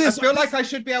 we know this. I feel like I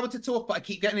should be able to talk, but I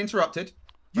keep getting interrupted.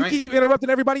 You keep interrupting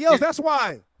everybody else. That's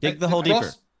why. Dig the hole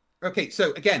deeper. Okay,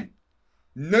 so again,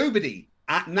 nobody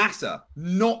at NASA,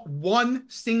 not one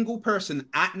single person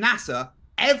at NASA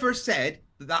ever said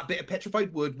that bit of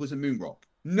petrified wood was a moon rock.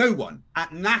 No one at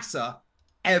NASA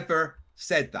ever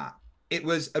said that. It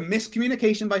was a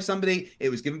miscommunication by somebody. It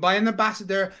was given by an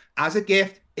ambassador as a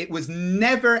gift. It was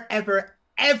never, ever,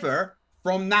 However,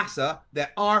 from NASA,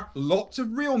 there are lots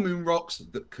of real moon rocks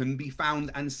that can be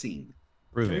found and seen.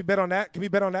 Can we bet on that? Can we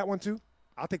bet on that one too?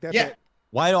 I'll take that bet.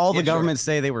 Why do all the Yeah, governments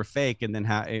say they were fake, and then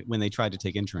when they tried to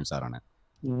take insurance out on it?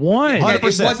 One. Yeah, it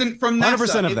 100%. wasn't from NASA.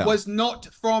 100% of them. It was not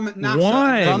from NASA.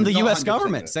 One. From the Not U.S. 100%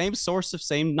 government, of it. same source of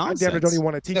same I nonsense. damn near don't even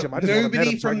want to teach No, him. I just want to bet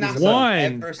nobody him. from so I can NASA use One.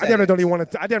 ever I said damn near it. don't even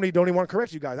want to. I damn near don't even want to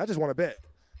correct you guys. I just want to bet.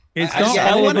 It's I- not yeah,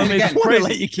 I all of wanna- them. It's again, I wanna let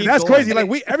crazy. you keep That's going. crazy.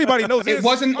 Like everybody knows this. It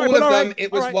wasn't All right, all of but all them. right,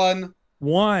 It all was right. one.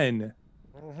 One.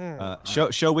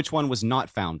 Show which one was not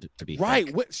found to be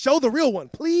Right. fake. Show the real one,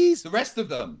 please. The rest of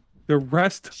them. The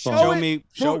rest of Show them. it.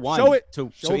 Show Prove- one. show it.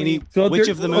 So Show any me. So which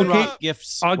there- of the moon okay, rock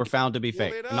gifts I'll- were found to be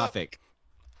fake, it not up. fake.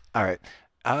 All right.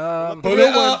 Pull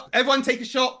it up. Everyone take a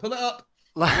shot. Pull it up.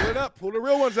 Pull it up. Pull the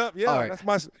real ones up. Yeah, All right. that's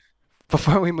my.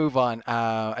 Before we move on,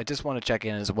 I just want to check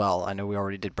in as well. I know we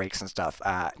already did breaks and stuff.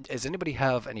 Does anybody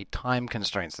have any time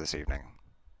constraints this evening?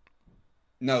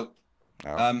 No.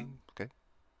 Okay.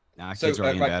 Nah, So kids are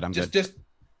already in right, bed. I'm good.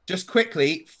 just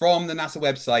quickly from the NASA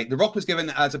website, the rock was given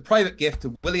as a private gift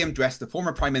to William Dress, the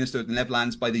former Prime Minister of the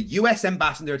Netherlands, by the U.S.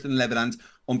 ambassador to the Netherlands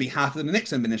on behalf of the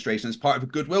Nixon administration as part of a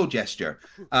goodwill gesture.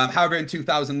 However, in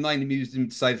 2009, the museum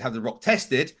decided to have the rock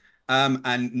tested. And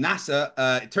NASA,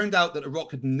 it turned out that the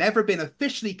rock had never been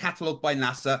officially catalogued by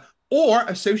NASA or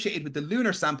associated with the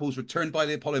lunar samples returned by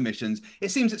the Apollo missions. It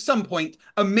seems at some point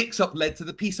a mix-up led to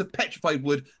the piece of petrified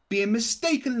wood being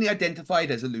mistakenly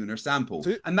identified as a lunar sample.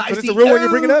 So, And that so is this the real one you're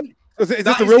bringing up? Is that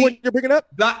this the is real the- one you're bringing up?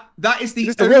 That is the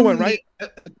This the only, real one, right?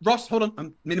 Ross, hold on. I'm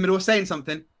in the middle of saying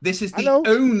something. This is I the know.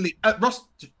 only Ross.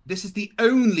 This is the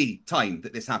only time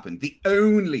that this happened. The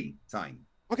only time.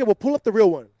 Okay, well, pull up the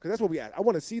real one because that's what we asked. I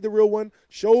want to see the real one.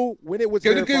 Show when it was.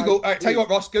 Go to verified. Google. All right, tell you what,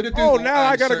 Ross. Go to Google. Oh, now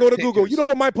I gotta search go to Google. pictures. You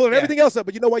don't mind pulling Yeah. everything else up,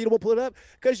 but you know why you don't want to pull it up?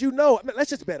 Because you know. I mean, let's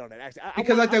just bet on it. Actually,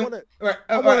 Because I don't. wanna- All right,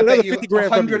 I all want right, another bet you 50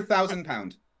 grand from you.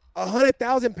 £100,000.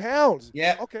 100,000 pounds.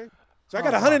 Yeah. Okay. So I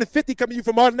got 150 coming to you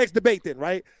from our next debate, then,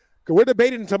 right? Because we're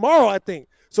debating tomorrow, I think.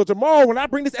 So tomorrow, when I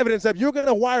bring this evidence up, you're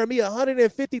gonna wire me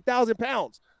 150,000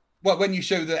 pounds. Well, when you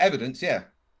show the evidence, yeah.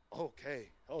 Okay.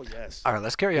 Oh yes. All right,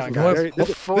 let's carry on, This was guys. very-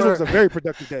 this was a very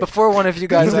productive day. Before one of you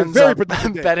guys was a ends very up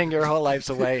productive day. betting your whole lives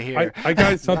away here. I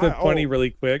got something Wow. funny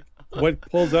really quick. What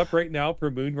pulls up right now for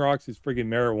moon rocks is friggin'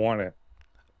 marijuana.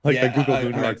 Like Yeah, I Google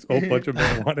moon I- rocks, a whole bunch of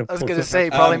marijuana. I was pulls going to up. say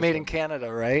probably made in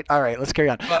Canada, right? All right, let's carry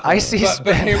on. I see.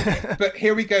 But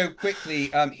here we go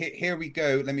quickly. Here we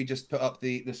go. Let me just put up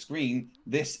the screen.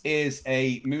 This is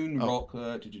a moon rock.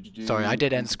 Sorry, I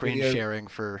did end screen video. sharing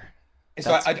for.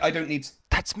 So I don't need.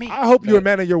 That's me. I hope you're a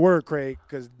man of your word, Craig.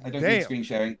 Because I don't damn, need screen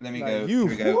sharing. Let me Like go. you.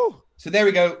 Here we go. Woo. So there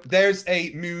we go. There's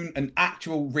an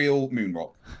actual real moon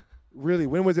rock. Really,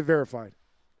 when was it verified?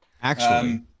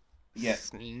 Actually,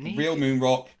 Yes, real moon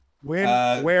rock.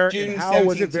 When, where, June and how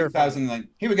was 17, it verified? 2009.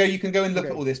 Here we go. You can go and look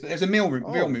Okay. at all this, but there's a real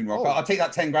moon rock. oh. I'll take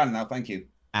that 10 grand now. Thank you.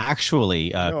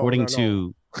 actually, No, according no.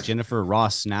 to Jennifer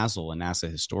Ross Nazzle, a NASA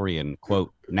historian,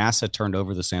 quote, NASA turned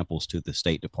over the samples to the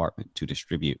State Department to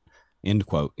distribute, end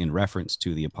quote, in reference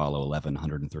to the Apollo 11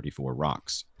 134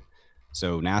 rocks.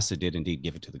 So NASA did indeed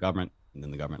give it to the government, and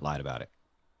then the government lied about it.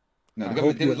 No, the I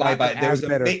government hope you didn't lie are about it. There was a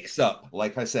better. mix-up,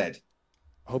 like I said.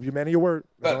 I hope you're a man of your word.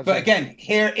 That's all But I'm saying. again,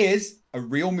 here is a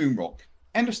real moon rock.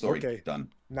 End of story. Okay. Done.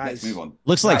 Nice. Let's move on.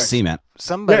 Looks like Alright. cement.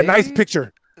 Somebody. Yeah, nice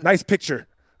picture. Nice picture.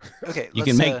 Okay, You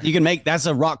let's, can make that's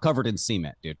a rock covered in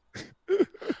cement, dude.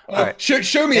 All right.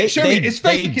 Show me it. Show me it. It's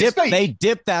fake. It's fake. They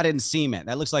dip that in cement.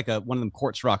 That looks like one of them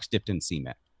quartz rocks dipped in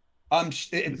cement.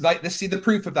 Let's see the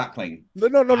proof of that claim. No.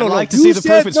 I'd like to You see the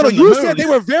said- proof it's no, from the you moon. said they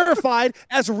were verified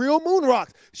as real moon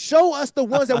rocks. Show us the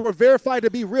ones that were verified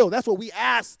to be real. That's what we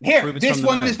asked. Here, Prove it's this from the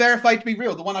one moon. is verified to be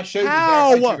real. The one I showed is How?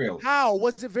 verified to be real. How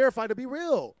was it verified to be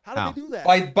real? How did they do that?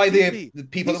 By Teach me. the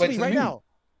people that Teach went me to the right moon. now.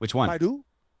 Which one? Baidu?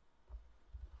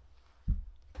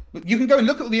 You can go and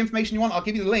look at all the information you want. I'll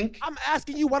give you the link. I'm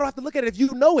asking you. Why do I have to look at it if you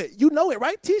know it? You know it,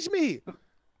 right? Teach me.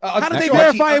 How did they sure.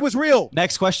 verify it was real?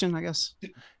 Next question, I guess.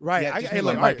 Right. Yeah, I, just hey, move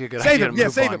look, on. all right. Might be a good Save idea him. to Yeah,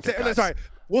 move save on, him. guys. Sorry.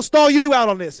 We'll stall you out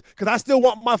on this because I still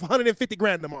want my 150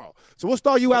 grand tomorrow. So we'll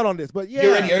stall you out on this. But yeah, You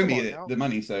already owe come me on the, now. the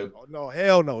money, so Oh, no,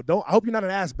 hell no. Don't. I hope you're not an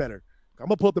ass better. I'm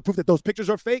gonna pull up the proof that those pictures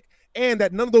are fake and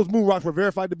that none of those moon rocks were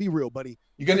verified to be real, buddy.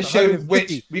 you're going to It's show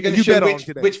 150 which. We're that going you to show bet on which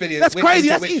today. video. That's which- crazy.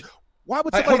 which- That's which- why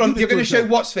would Hold somebody on. do You're this going to to show us?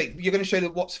 what's fake. You're going to show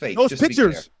what's fake. Those just to be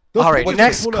pictures. clear. Those All right, pictures-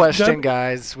 next hold on. question,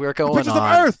 guys. We're going Pictures on.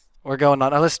 of Earth. We're going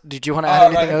on. Unless, did you want to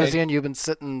add Oh, right, anything, okay. Ozien? You've been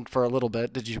sitting for a little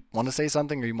bit. Did you want to say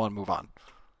something, or you want to move on?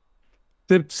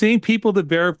 The same people that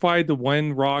verified the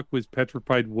one rock was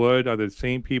petrified wood are the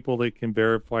same people that can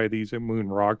verify these are moon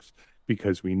rocks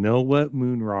because we know what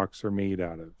moon rocks are made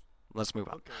out of. Let's move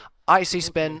on. IC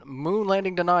Spin, moon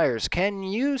landing deniers. Can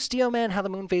you, Steelman, how the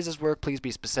moon phases work? Please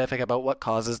be specific about what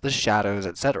causes the shadows,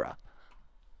 etc.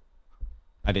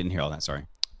 I didn't hear all that. Sorry.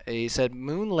 He said,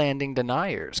 moon landing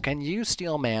deniers. Can you,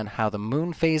 Steelman, how the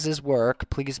moon phases work?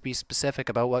 Please be specific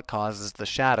about what causes the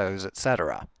shadows,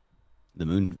 etc. The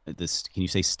moon. Can you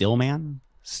say Stillman?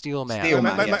 Steelman.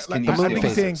 Yes. I think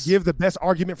he's saying give the best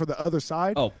argument for the other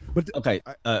side. Oh, but okay.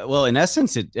 Well, in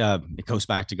essence, it goes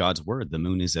back to God's word. The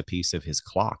moon is a piece of His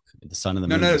clock. The sun and the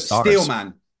moon. No, and the stars.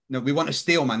 Steelman. No, we want a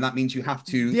Steelman. That means you have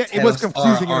to. Yeah, it was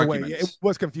confusing in a way. Yeah, it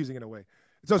was confusing in a way.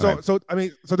 So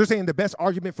they're saying the best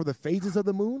argument for the phases of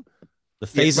the moon. The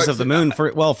phases of the moon, for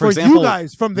example, you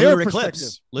guys from their lunar perspective.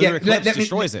 eclipse. Lunar eclipse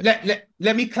destroys it.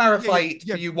 Let me clarify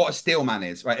for you what a steelman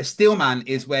is. Right, a steelman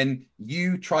is when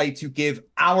you try to give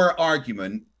our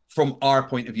argument from our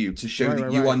point of view to show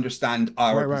that you understand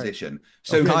our position.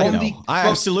 So I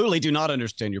absolutely do not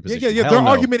understand your position. Yeah. Their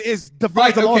argument is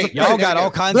defies the laws of physics. Y'all got all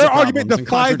kinds Their of argument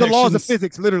defies the laws of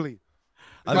physics, literally.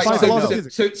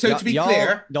 So to be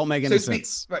clear, don't make any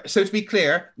sense. So to be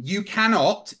clear, you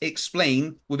cannot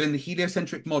explain within the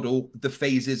heliocentric model the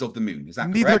phases of the moon. Is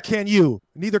that correct? Neither can you.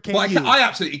 I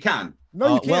absolutely can.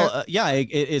 No, you can't.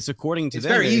 It's according to it's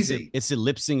them. Very easy. It's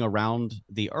ellipsing around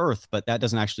the Earth, but that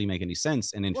doesn't actually make any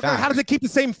sense. And in fact, how does it keep the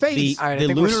same phase? The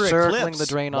lunar eclipse, the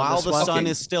drain on while the sun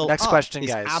is still next up, question, is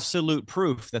guys. absolute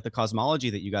proof that the cosmology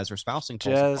that you guys are espousing.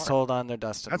 Just hold on there,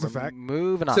 Dustin. That's a fact.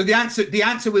 Moving on. So the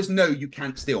answer was no. You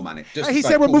can't steelman it. He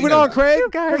said we're moving on, Craig.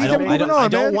 I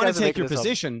don't want to take your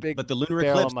position, but the lunar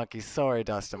eclipse. Monkey. Sorry,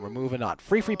 Dustin. We're moving on.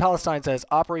 Free Palestine says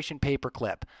Operation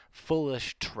Paperclip,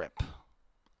 foolish trip.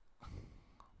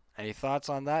 Any thoughts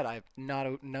on that? I've not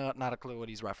a clue what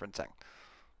he's referencing.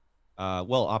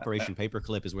 Well, Operation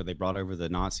Paperclip is where they brought over the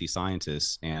Nazi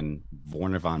scientists, and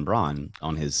Werner von Braun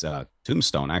on his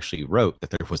tombstone actually wrote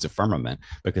that there was a firmament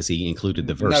because he included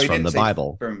the verse from the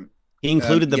Bible. He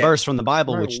included the verse from the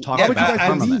Bible, which talks about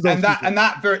firmament.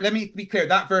 Let me be clear.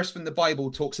 That verse from the Bible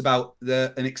talks about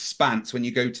an expanse. When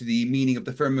you go to the meaning of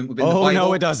the firmament within the Bible,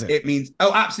 no, it doesn't. It means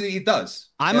absolutely it does.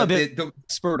 I'm a bit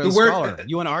expert and scholar.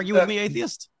 You want to argue with me,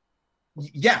 atheist?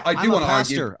 Yeah, I do want to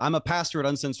argue. I'm a pastor at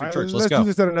Uncensored Church. Let's do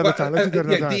this at another time.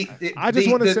 I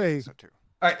just want to say.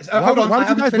 All right, hold on. Why would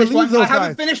you guys believe those guys? I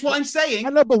haven't finished what I'm saying. I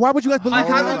know, but why would you guys believe I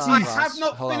have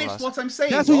not finished what I'm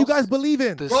saying. That's what you guys believe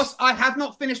in. Ross, I have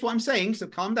not finished what I'm saying, so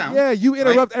calm down. Yeah, you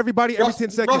interrupt everybody every 10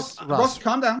 seconds. Ross,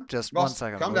 calm down. Just 1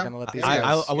 second. Calm down.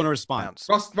 I want to respond.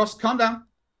 Ross, calm down.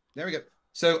 There we go.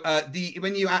 So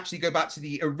when you actually go back to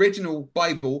the original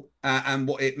Bible and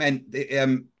what it meant,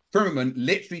 firmament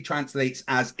literally translates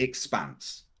as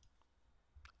expanse.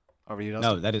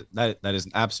 No, that is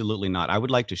absolutely not. I would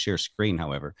like to share screen,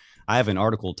 however. I have an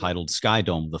article titled "Sky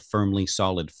Dome: The Firmly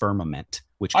Solid Firmament,"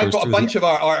 which I've got a bunch of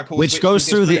our articles, which goes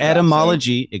through the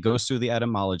etymology. It goes through the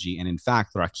etymology, and in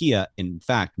fact, rakia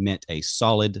meant a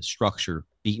solid structure,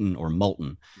 beaten or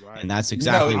molten, and that's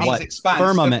exactly what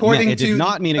firmament meant. It did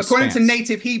not mean expanse. According to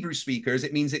native Hebrew speakers,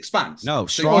 it means expanse. No,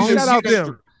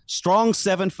 Strong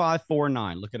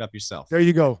 7549. Look it up yourself. There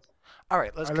you go. All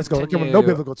right, let's go. No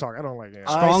biblical talk. I don't like it.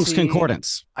 Strong's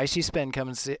Concordance. IC Spin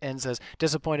comes in and says,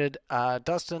 disappointed.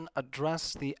 Dustin,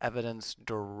 address the evidence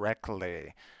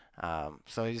directly.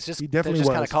 So he's just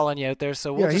kind of calling you out there.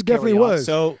 So we'll just carry on.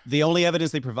 So the only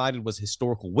evidence they provided was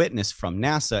historical witness from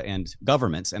NASA and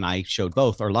governments, and I showed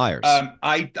both are liars.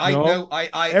 I know.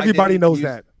 Everybody knows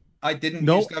that. I didn't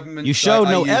use government. You showed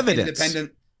no evidence.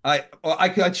 Independent. I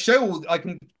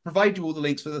can provide you all the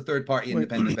links for the third-party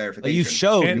independent verification. You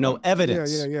showed no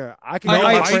evidence. Yeah. I can get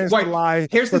my friends to lie.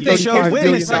 Here's the thing. You showed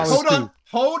witnesses.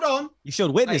 Hold on. You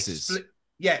showed witnesses.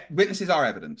 Witnesses are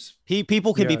evidence.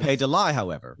 People can be paid to lie,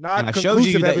 however. And I showed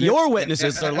you that your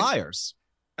witnesses are liars.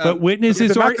 But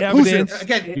witnesses are evidence.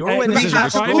 Again, your witnesses are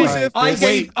exclusive. I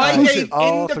gave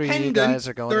independent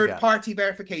third-party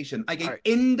verification. I gave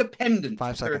independent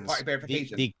third-party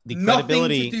verification. The nothing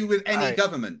to do with any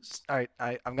governments. All right,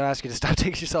 I'm going to ask you to stop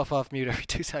taking yourself off mute every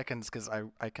 2 seconds because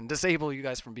I can disable you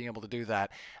guys from being able to do that.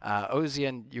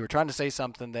 Ozien, you were trying to say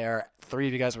something there. 3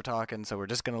 of you guys were talking, so we're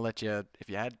just going to let you, if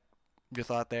you had your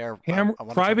thought there.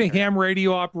 Private ham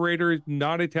radio operator is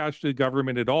not attached to the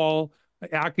government at all.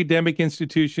 Academic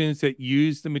institutions that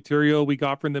use the material we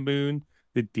got from the moon,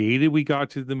 the data we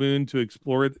got to the moon to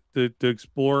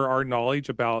explore our knowledge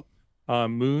about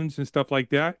moons and stuff like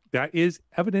that. That is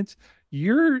evidence.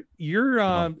 Your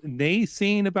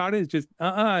naysaying about it is just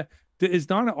is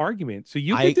not an argument. So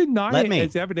you can deny it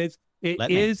as evidence.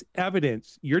 It is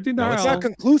evidence. Your denial. It's not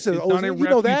conclusive. It's not a you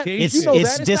know that. It's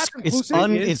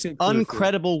conclusive.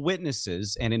 uncredible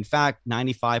witnesses, and in fact,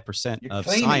 95% of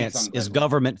science is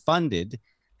government funded,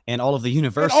 and all of the And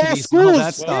universities all and all schools,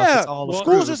 that stuff. yeah, It's all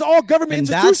schools is all government and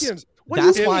institutions.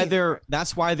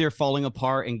 that's why they're falling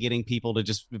apart and getting people to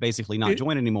just basically not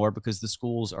join anymore, because the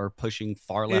schools are pushing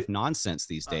far left nonsense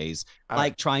these days,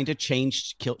 like trying to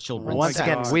change children's Once sex.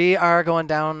 again, we are going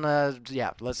down.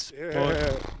 Let's.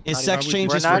 Is sex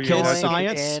changes for for kids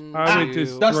science? I would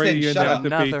destroy you in that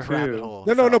debate too.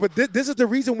 No, but this is the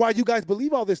reason why you guys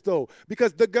believe all this, though,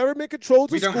 because the government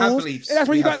controls the schools, and that's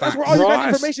where that's where all your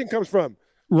guys' information comes from.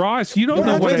 Ross, you don't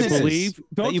know what I believe.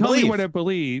 Don't tell me what I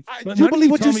believe. You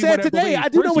believe what you said today. I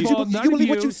do know what you believe.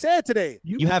 What you said today.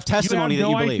 You have testimony that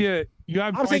you believe. You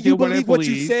have I'm saying you believe what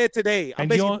you said today.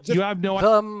 And you have no.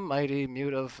 The mighty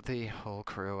mute of the whole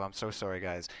crew. I'm so sorry,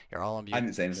 guys. You're all on mute. I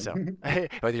didn't say anything.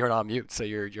 So, you're not on mute, so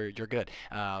you're good.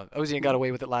 Ozien got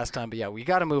away with it last time, but yeah, we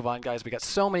got to move on, guys. We got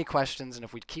so many questions, and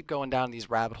if we keep going down these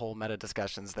rabbit hole meta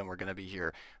discussions, then we're gonna be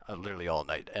here literally all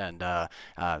night and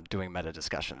doing meta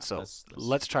discussions. So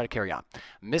let's try to carry on.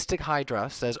 Mystic Hydra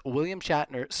says William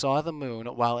Shatner saw the moon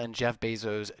while in Jeff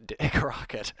Bezos' dick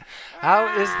rocket.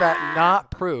 How is that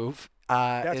not proof?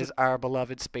 Is our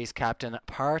beloved space captain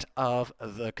part of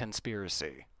the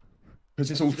conspiracy?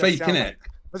 Because it's all fake, isn't it?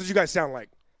 That's what you guys sound like.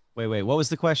 Wait, what was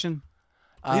the question?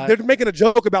 They're making a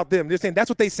joke about them. They're saying that's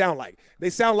what they sound like. They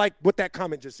sound like what that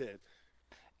comment just said.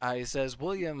 He says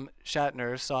William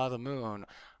Shatner saw the moon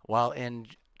while in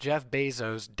Jeff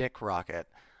Bezos' dick rocket.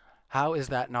 How is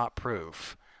that not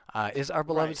proof? Is our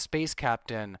beloved space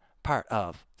captain part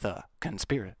of the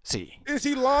conspiracy? Is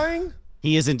he lying?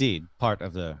 He is indeed part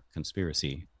of the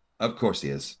conspiracy. Of course he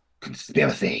is.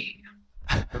 Conspiracy.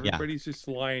 Everybody's just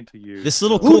lying to you. This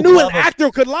little Who knew an actor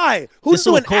could lie? This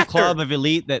little cool club of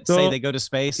elite that say they go to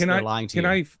space, they're lying to you.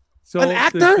 An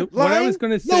actor? What I was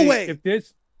going to say, no way.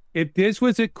 If this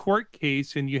was a court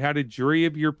case and you had a jury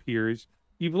of your peers,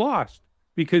 you've lost.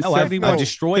 Because I've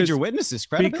destroyed your witnesses'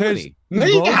 credibility. No,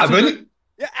 you haven't.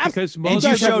 Yeah, because most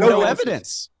you showed no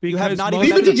evidence. You have not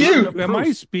even did you. Am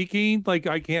I speaking? Like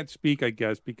I can't speak, I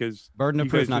guess, because burden of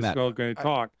proof not met. Going to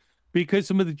talk. Because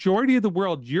the majority of the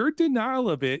world, your denial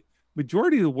of it,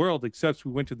 majority of the world accepts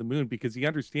we went to the moon because you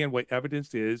understand what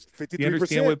evidence is. 53%. You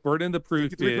understand what burden of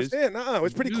proof 53%. Is.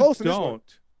 It's pretty close. To don't.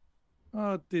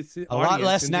 This a lot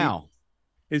less now.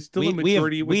 It's still a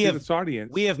majority within this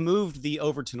audience. We have moved the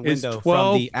Overton window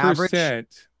from the average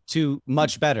to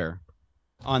much better.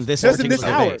 On this just in this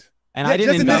hour, and I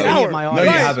didn't invite any of my audience.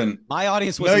 No, you haven't. My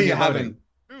audience was. No, you haven't.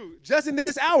 Dude, just in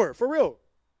this hour, for real.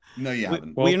 No, you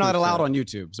haven't. We're not allowed on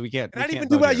YouTube, so we can't. And I didn't even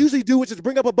do what I usually do, which is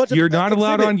bring up a bunch of. You're not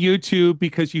allowed on YouTube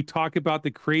because you talk about the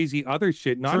crazy other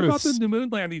shit, not about the moon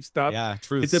landing stuff. Yeah,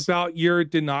 truth. It's about your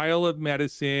denial of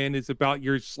medicine. It's about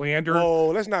your slander. Oh,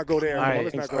 let's not go there.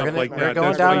 Let's not go there. Like we're that. going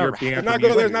That's down. why you're banned.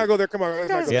 Let's not go there. Come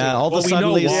on. Yeah, all the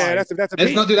suddenly. Yeah, that's a.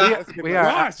 Let's not do that. We are.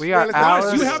 Ross, you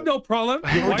have no problem.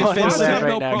 Ross have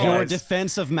no problem. Your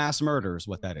defense of mass murder is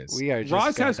what that is. We are.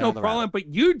 Ross has no problem, but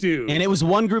you do. And it was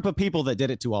one group of people that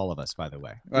did it to all of us, by the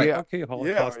way. Right. Okay,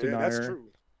 Holocaust denier. That's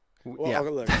true.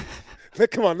 Well,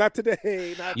 look, come on, not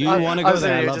today. You want to go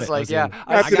there? I love it. Like,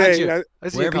 I got you.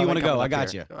 Wherever you want to go, I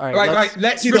got you. All right.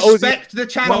 Let's respect the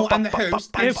channel and the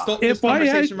host and stop this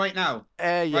conversation right now.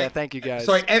 Yeah, thank you guys.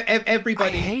 Sorry,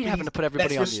 everybody. I hate having to put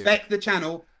everybody on mute. Let's respect the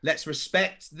channel. Let's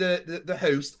respect the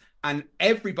host. And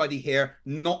everybody here,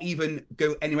 not even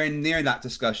go anywhere near that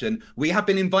discussion. We have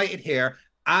been invited here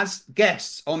as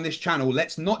guests on this channel.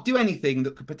 Let's not do anything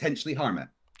that could potentially harm it.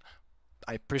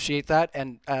 I appreciate that,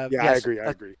 and yes, I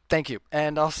agree. Thank you,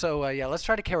 and also, let's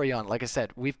try to carry on. Like I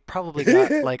said, we've probably got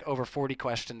like over 40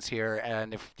 questions here,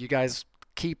 and if you guys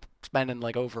keep spending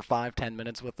like over 5-10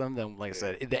 minutes with them, then like I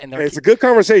said, it's a good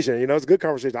conversation. It's a good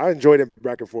conversation. I enjoyed it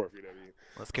back and forth.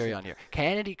 Let's carry on here.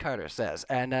 Kennedy Carter says,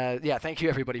 and thank you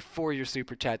everybody for your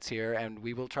super chats here, and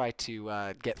we will try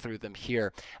to get through them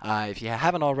here. If you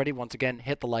haven't already, once again,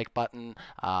 hit the like button,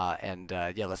 and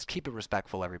let's keep it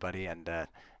respectful, everybody, and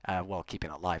while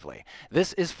keeping it lively.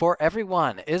 This is for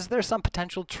everyone. Is there some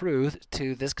potential truth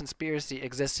to this conspiracy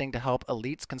existing to help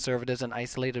elites, conservatives, and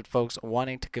isolated folks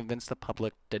wanting to convince the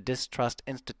public to distrust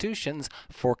institutions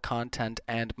for content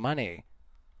and money?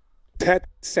 That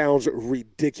sounds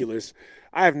ridiculous.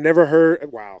 I have never heard.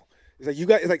 Wow, it's like you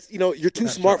guys. It's like you're too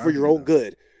smart for your own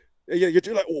good. You're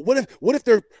like, well, what if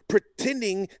they're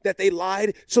pretending that they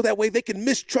lied so that way they can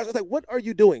mistrust? It's like, what are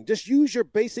you doing? Just use your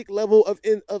basic level of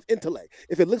intellect.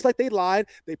 If it looks like they lied,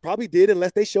 they probably did,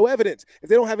 unless they show evidence. If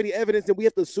they don't have any evidence, then we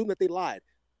have to assume that they lied.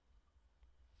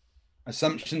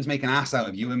 Assumptions make an ass out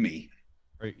of you and me.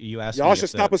 Are you asking? Y'all should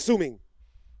stop assuming.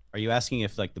 Are you asking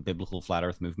if like the biblical flat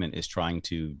Earth movement is trying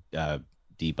to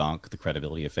debunk the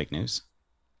credibility of fake news?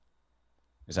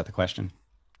 Is that the question?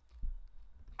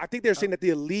 I think they're saying that the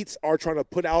elites are trying to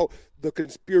put out the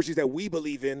conspiracies that we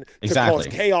believe in to Exactly.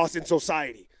 cause chaos in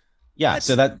society. Yeah,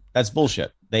 so that's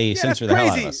bullshit. They censor the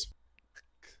hell out of us.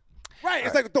 Right.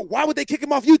 It's like, why would they kick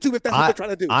him off YouTube if that's what they're trying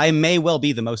to do? I may well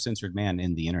be the most censored man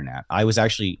in the internet.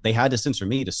 They had to censor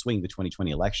me to swing the 2020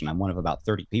 election. I'm one of about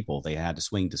 30 people they had to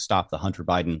swing to stop the Hunter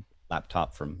Biden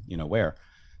laptop from, going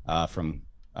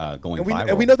viral.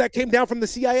 And we know that came down from the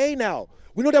CIA now.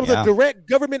 We know that was a direct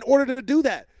government order to do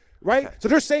that, right? So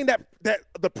they're saying that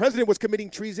the president was committing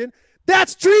treason.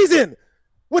 That's treason.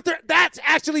 That's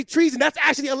actually treason. That's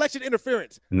actually election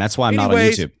interference. And that's why I'm not on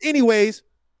YouTube. Anyways,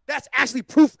 that's actually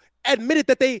proof admitted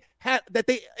that they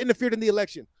interfered in the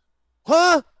election.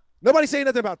 Huh? Nobody saying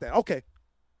nothing about that. Okay.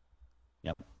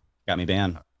 Yep. Got me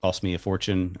banned. Cost me a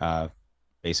fortune.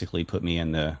 Basically put me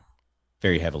in the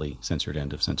very heavily censored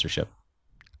end of censorship.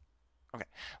 Okay.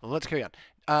 Well, let's carry on.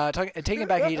 Taking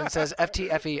back Eden says,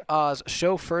 FTFE Oz,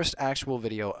 show first actual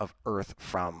video of Earth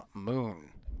from Moon.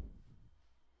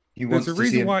 There's a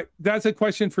reason why. That's a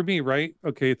question for me, right?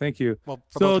 Okay, thank you. Well,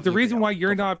 so the reason why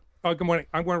you're not, I'm going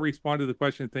to respond to the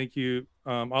question. Thank you.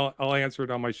 I'll answer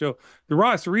it on my show. The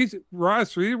reason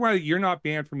why you're not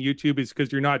banned from YouTube is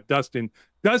because you're not Dustin.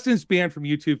 Dustin's banned from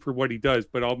YouTube for what he does,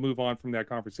 but I'll move on from that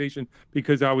conversation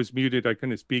because I was muted. I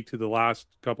couldn't speak to the last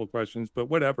couple of questions, but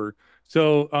whatever.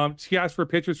 So she asked for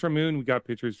pictures from Moon. We got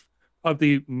pictures of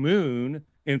the Moon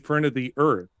in front of the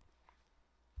Earth.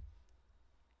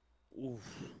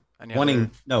 They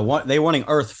wanting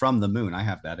Earth from the Moon. I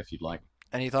have that if you'd like.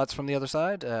 Any thoughts from the other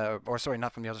side? Or sorry,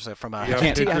 not from the other side. From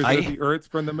pictures of the Earth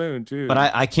from the Moon too. But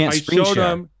I can't screen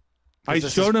share. I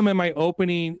showed them in my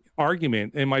opening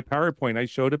argument in my PowerPoint. I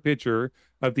showed a picture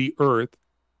of the Earth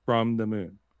from the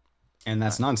Moon, and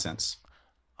that's nonsense.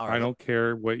 I don't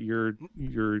care what your.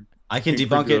 I can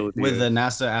debunk it with the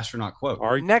NASA astronaut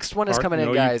quote. Next one is coming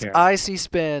in, guys. Icy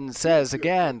Spin says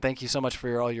again, thank you so much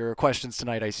for all your questions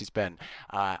tonight, Icy Spin.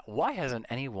 Why hasn't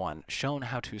anyone shown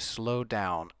how to slow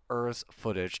down Earth's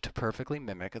footage to perfectly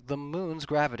mimic the Moon's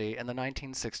gravity in the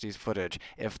 1960s footage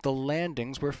if the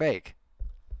landings were fake?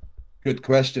 Good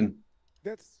question.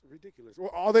 That's ridiculous.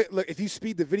 Well, look, if you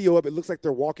speed the video up, it looks like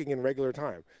they're walking in regular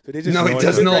time. So they just it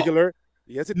does not. Regular.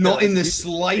 Yes, it not does. In the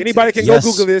slightest. Anybody can go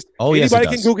Google this. Anybody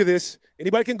can Google this.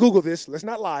 Anybody can Google this. Let's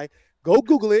not lie. Go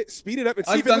Google it, speed it up, and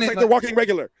see if it looks like they're walking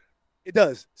regular. It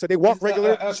does. So they walk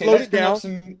regular, slow it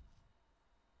down.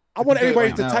 I want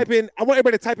everybody to type in. I want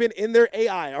everybody to type in their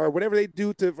AI or whatever they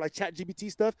do to like Chat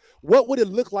GPT stuff. What would it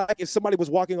look like if somebody was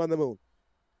walking on the moon?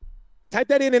 Type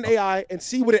that in AI and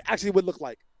see what it actually would look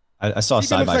like. I saw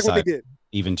side by side,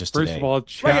 even just today. First of all,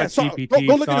 Chat GPT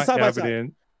go look at the side by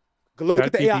side. Go look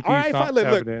at the AI. All right, fine.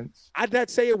 Look, I did not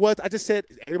say it was. I just said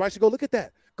everybody should go look at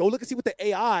that. Go look and see what the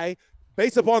AI,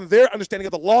 based upon their understanding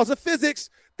of the laws of physics,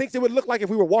 thinks it would look like if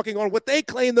we were walking on what they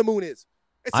claim the moon is.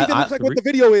 And see if it looks like what the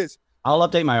video is. I'll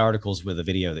update my articles with a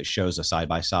video that shows a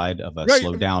side-by-side of a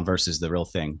slowed down versus the real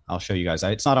thing. I'll show you guys.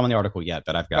 It's not on the article yet,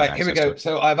 but I've got Right, here we go.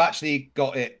 So I've actually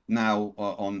got it now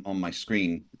on my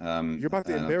screen. You're about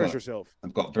to embarrass yourself.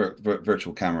 I've got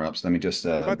virtual camera up, so let me just...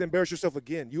 You're about to embarrass yourself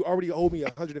again. You already owe me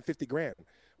 150 grand.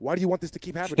 Why do you want this to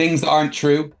keep happening? Things that aren't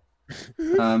true.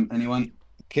 Anyone?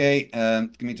 Okay,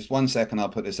 give me just 1 second. I'll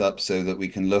put this up so that we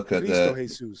can look at the...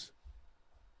 Jesus.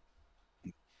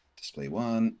 Display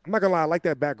one. I'm not going to lie. I like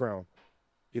that background.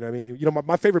 You know what I mean? You know,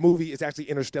 my favorite movie is actually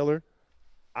Interstellar.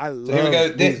 I love. So here we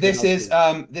go.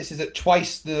 This is at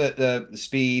twice the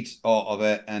speed of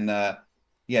it, and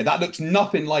yeah, that looks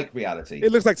nothing like reality.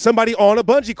 It looks like somebody on a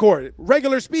bungee cord,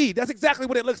 regular speed. That's exactly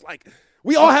what it looks like.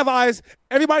 We all have eyes.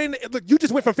 Everybody, look, you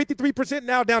just went from 53%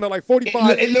 now down to like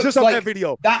 45. It looks just like off that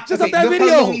video. Just off that video.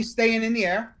 How long he's staying in the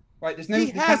air? Right. There's no.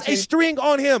 He has a string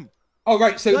on him. Oh,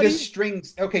 right. So there's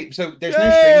strings. Okay. So there's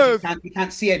no strings. You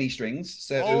can't see any strings.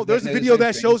 So there's a video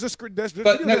that shows a screen.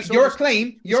 But no, your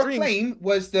claim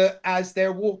was that as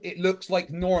they're walking, it looks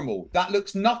like normal. That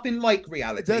looks nothing like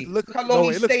reality. How long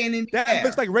he's staying in the air.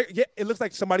 It looks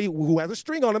like somebody who has a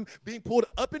string on him being pulled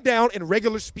up and down in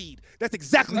regular speed. That's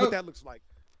exactly what that looks like.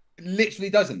 It literally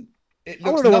doesn't. It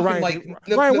looks nothing like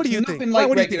Ryan. What do you think?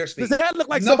 Like regular speed. Does that look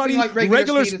like somebody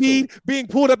regular speed being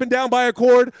pulled up and down by a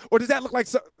cord, or does that look like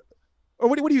Or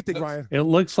what do you think, Ryan? It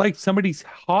looks like somebody's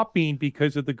hopping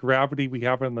because of the gravity we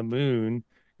have on the moon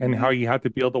and how you have to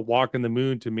be able to walk on the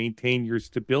moon to maintain your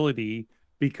stability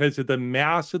because of the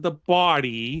mass of the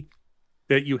body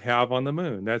that you have on the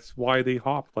moon. That's why they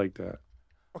hop like that.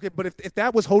 Okay, but if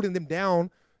that was holding them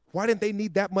down, why didn't they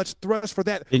need that much thrust for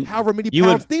that however many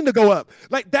pounds thing to go up?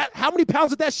 Like that, how many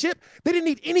pounds of that ship? They didn't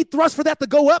need any thrust for that to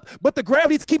go up, but the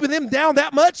gravity's keeping them down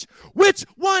that much? Which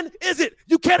one is it?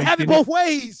 You can't have it both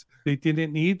ways. They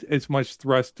didn't need as much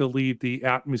thrust to leave the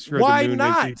atmosphere Why of the moon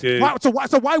not? as they did.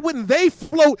 So why wouldn't they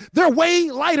float? They're way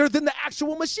lighter than the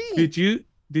actual machine. Did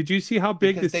you see how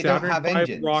big Because the they don't Saturn have V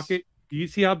engines. rocket? Do you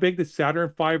see how big the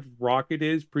Saturn V rocket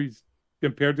is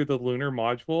compared to the lunar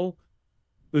module?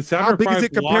 The Saturn How big V is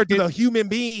it compared to rocket- the human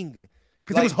being?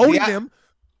 Because Like, it was holding the- them.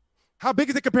 How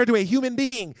big is it compared to a human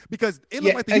being? Because it looked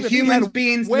Yeah, like the a human human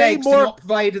being being's had way legs do more. not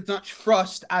provide as much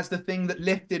thrust as the thing that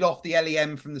lifted off the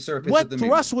LEM from the surface What of the moon.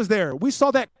 thrust was there? We saw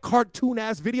that cartoon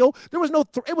ass video. There was no.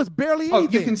 It was barely Oh,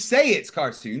 anything. you can say it's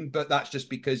cartoon, but that's just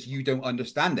because you don't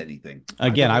understand anything.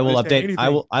 Again, don't I will understand update.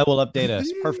 anything. I will update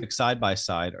a perfect side by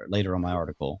side later on my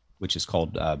article, which is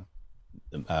called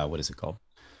what is it called?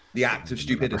 The act of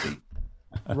stupidity.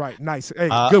 Right, nice. Hey,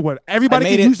 Uh, good one. Everybody I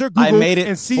can made it- use their I Google made it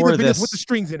and see for the videos this. with the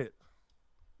strings in it.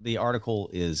 The article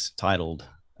is titled,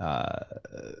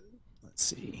 let's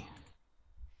see,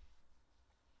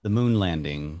 the moon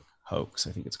landing hoax.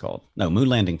 I think it's called. No, moon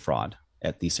landing fraud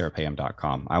at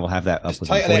thesarapam.com. I will have that up Just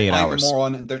within title it 48 I'm a hours.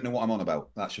 moron and don't know what I'm on about.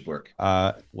 That should work.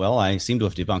 Well, I seem to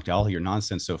have debunked all your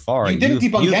nonsense so far. You didn't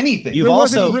debunk anything. You've There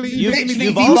wasn't also really you've, literally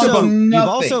you've debunked also nothing. you've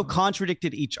also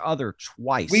contradicted each other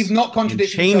twice. We've not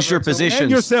contradicted and changed each your other at all. positions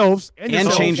And yourselves. And and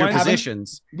yourselves. changed your Why haven't-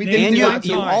 positions. We Name didn't And do you that.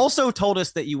 you time. also told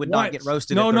us that you would not get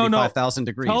roasted No, at no, no. 35,000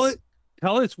 degrees.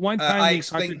 Tell us one time I we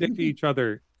explained- contradicted each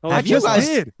other. Tell Have us you one guys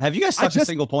time. have you guys I touched a just-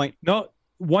 single point? No,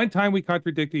 one time we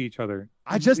contradicted each other.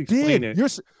 I just Explain did.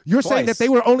 it. You're saying that Twice. they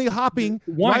were only hopping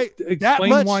right that Explain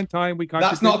much. one time we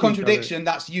contradicted That's not a each other. contradiction.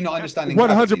 That's you not understanding 100%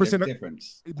 gravity. There's a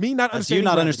difference. Me not That's understanding. you not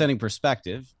gravity. understanding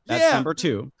perspective. That's Yeah. number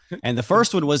two. And the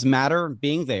first one was matter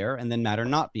being there and then matter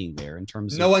not being there in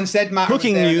terms No of one said matter was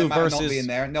cooking there and you then matter not versus being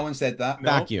there. No one said that.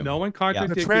 No, vacuum. No one The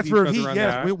contradicted transfer each of heat. other on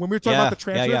Yes, that. when we were talking Yeah, about the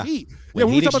transfer yeah, of heat. When Yeah, when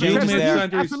we heat were talking about the exchange transfer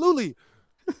of there- heat. Absolutely.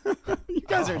 You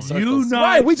guys are in You circles. not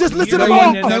Right, we just listed you them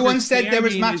not all. No one said there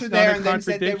was understanding matter is there not a and then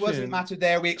said there wasn't contradiction. matter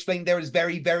there. We explained there was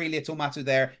very, very little matter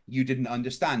there. You didn't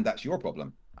understand. That's your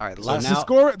problem. All right, So last now- The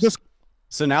score.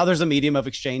 So now there's a medium of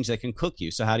exchange that can cook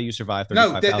you. So how do you survive No,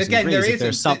 35,000 again, there degrees if isn't.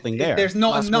 there's something there? There's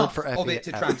not Last word enough for of it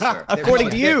to FTFE. transfer. According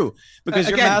to There's you, because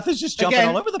your again- math is just jumping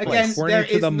all over the place. Again, According there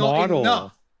to is the not model.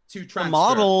 enough to transfer. The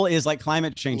model is like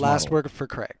climate change. last model. word for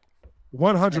Craig.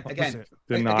 100%.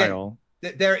 Denial.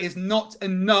 There is not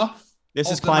enough. This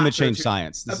of is the climate matter change to-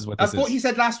 science. This is what I this thought is. he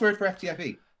said last word for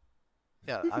FTFE.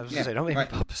 Yeah, I was Yeah, gonna say, don't make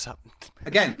right. me pop this up.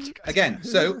 Again.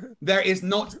 So there is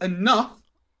not enough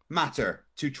matter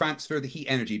to transfer the heat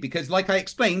energy because, like I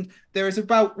explained, there is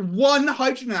about one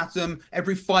hydrogen atom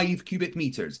every 5 cubic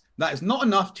meters. That is not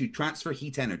enough to transfer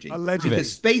heat energy. Allegedly.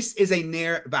 Because space is a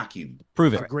near vacuum.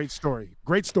 Prove it. Great story.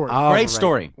 Great story. All Great right,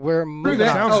 story. We're Prove moving it.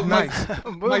 on. Sounds Oh, nice.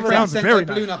 my Moving friend on. sent very a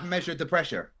balloon nice. up and measured the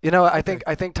pressure. You know, I think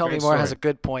Tell Me Great More has a story.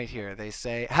 good point here. They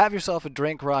say, "Have yourself a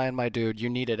drink, Ryan, my dude. You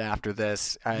need it after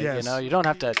this. You Yes. know, you don't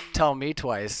have to tell me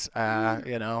twice.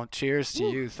 You know, cheers to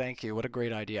you. Thank you. What a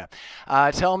great idea."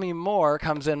 Tell Me More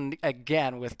comes in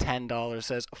again with $10.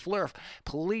 Says, "Flurf,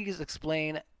 please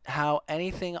explain how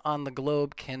anything on the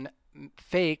globe can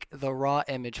fake the raw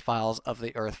image files of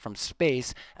the Earth from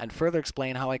space, and further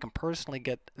explain how I can personally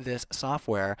get this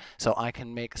software so I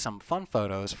can make some fun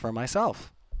photos for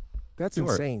myself." That's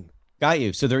Sure. insane. Got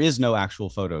you. So there is no actual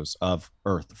photos of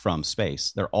Earth from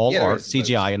space. They're all Yeah, there art, is,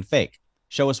 CGI, and fake.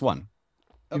 Show us one.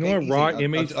 You know what easy. raw I'll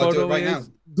image do it photo right is? now.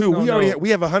 Dude, No, we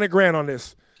have $100,000 on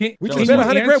this. Can, We Show just us bet one.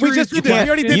 100,000. We just answer did this. We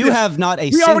already did You this. have not a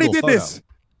We single already did photo. this.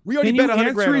 We already Can bet you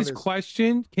answer $100,000 on his this.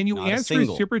 question? Can you Not a answer his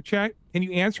single. super chat? Can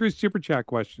you answer his super chat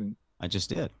question? I just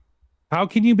did. How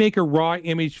can you make a raw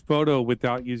image photo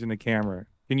without using a camera?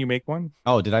 Can you make one?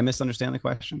 Oh, did I misunderstand the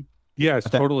question? Yes,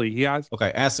 Okay. totally. He asked.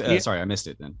 Okay. Yeah. Sorry, I missed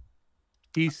it then.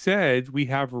 He said we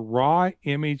have raw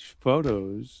image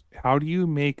photos. How do you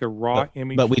make a raw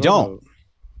image? But we photo? don't.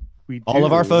 We All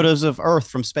of our do. photos of Earth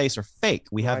from space are fake.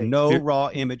 We have Right. no They're- raw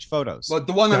image photos. Well,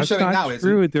 the one I'm That's showing not now is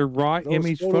true. They're raw Those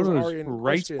image photos photos are in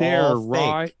right question. there. All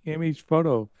Raw fake. image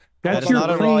photo. That That's is your not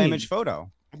a raw claim. image photo.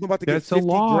 I'm about to get That's a 50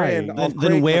 lie. grand off Then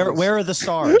Craig where from this. are the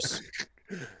stars?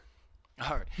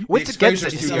 All right. What's The it gets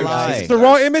exposure's it? It's too a good, lie. guys. It's a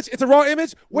raw image. It's a raw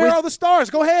image. Where With- are the stars?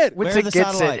 Go ahead. What's Where are it the gets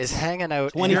it satellites? is hanging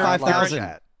out.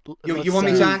 25,000. You want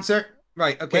me to answer?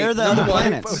 Right. Okay. Where are the number other one.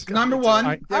 planets? Number one.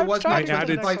 I- There was I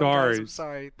added stars. I'm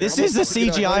sorry. This I'm is the about to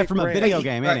get CGI from a 100 video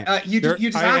grand. game, ain't Right, it? you There-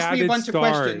 just I asked me a added bunch of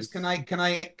stars. questions.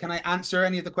 Can I answer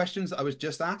any of the questions that I was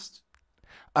just asked?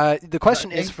 The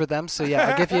question is Okay. for them, so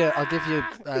yeah, I'll give you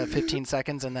 15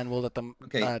 seconds, and then we'll let them.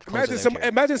 Okay. Close it out here.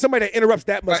 Imagine somebody that interrupts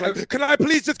that much. Right, Like, can I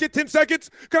please just get 10 seconds?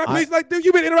 Can I please, like, dude,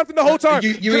 you've been interrupting the whole time.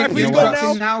 You Can I please you go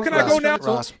interrupting now? now? Can I go now?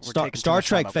 Ross, we're taking too Star much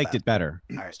time Trek up faked that. it better.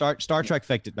 All right. Star Trek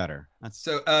faked it better. That's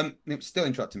So, still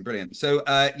interrupting. Brilliant. So,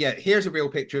 yeah, here's a real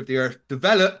picture of the Earth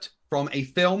developed from a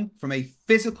film, from a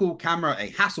physical camera,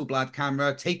 a Hasselblad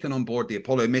camera taken on board the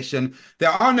Apollo mission. There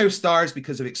are no stars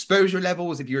because of exposure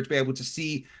levels. If you were to be able to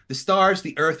see the stars,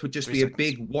 the Earth would just be a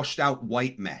big washed out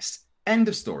white mess. End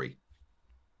of story.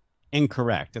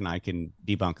 Incorrect, and I can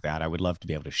debunk that. I would love to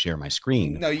be able to share my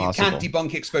screen. No, you can't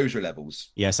debunk exposure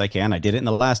levels. Yes, I can. I did it in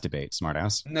the last debate,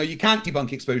 smartass. No, you can't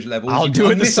debunk exposure levels. I'll do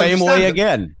it the same way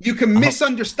again. You can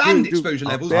misunderstand exposure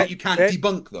levels, but you can't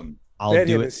debunk them. I'll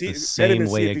do it the same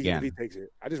way again.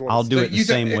 I'll do it the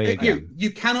same way again.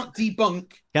 You cannot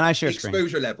debunk. Can I share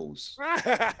exposure levels?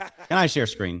 Can I share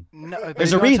screen? No,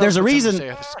 there's a reason.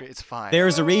 It's fine.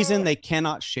 There's a reason they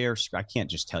cannot share. I can't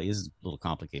just tell you. This is a little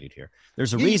complicated here.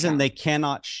 There's a reason they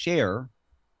cannot share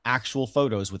actual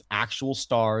photos with actual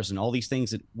stars and all these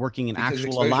things that working in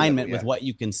actual alignment with what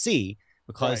you can see.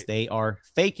 Because they are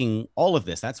faking all of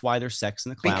this. That's why there's sex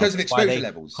in the clouds. Because of exposure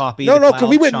levels. Because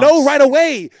we would know right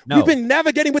away. No. We've been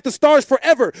navigating with the stars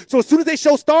forever. So as soon as they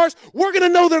show stars, we're going to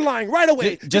know they're lying right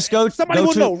away. Somebody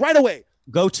will know right away.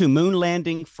 Go to moon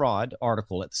landing fraud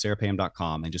article at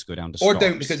therapam.com and just go down to stars. Or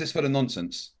don't, because it's full of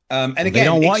nonsense. And again, they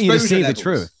don't want you to see the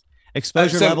truth.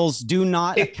 Exposure levels do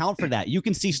not account for that. You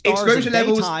can see stars in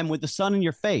daytime with the sun in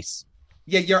your face.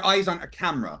 Yeah, your eyes aren't a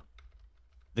camera.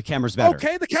 The camera's better.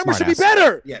 Okay, the camera should be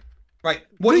better. Yeah. Right.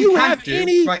 What do you have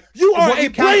any? Right. You are a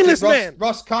brainless man.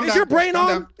 Ross, calm down. Is your brain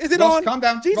on? Is it on? Calm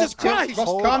down. Jesus Christ.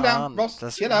 Ross, calm down. Ross,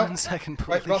 chill out. 1 second, please.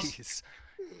 Right,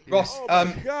 Ross. Oh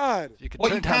my God.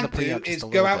 What you can't do is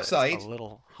go outside.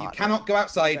 You cannot go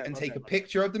outside and take a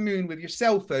picture of the moon with your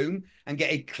cell phone and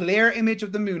get a clear image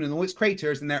of the moon and all its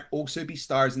craters, and there also be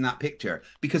stars in that picture,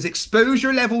 because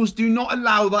exposure levels do not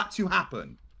allow that to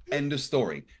happen. End of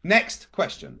story. Next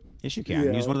question. Yes, you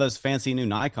can. Use one of those fancy new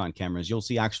Nikon cameras. You'll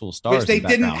see actual stars. Which they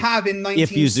didn't have in 1969.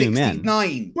 If you zoom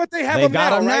in. But they have them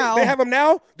now, right? They have them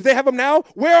now? Do they have them now?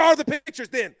 Where are the pictures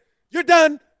then? You're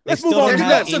done. Let's move on. There's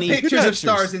lots of pictures of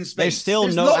stars in space. There's still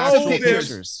no actual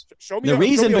pictures. Show me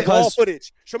raw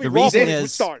footage. Show me raw footage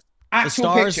with stars.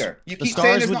 Actual picture. You keep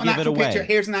saying there's not an actual picture.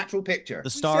 Here's an actual picture.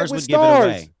 The stars would give it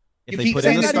away. You keep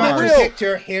saying it's not a real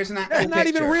picture. Here's an actual picture. That's not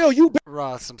even real.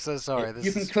 Ross, I'm so sorry.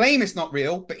 You can claim it's not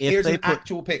real, but here's an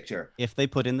actual picture. If they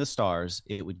put in the stars,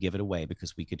 it would give it away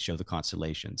because we could show the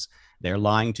constellations. They're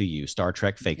lying to you. Star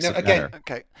Trek fakes it better.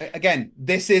 Again,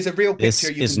 this is a real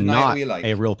picture. This is not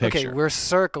a real picture. Okay, we're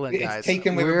circling, guys. It's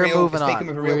taken with we're moving on.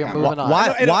 We're moving on.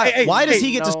 Why does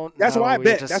he get to? That's why I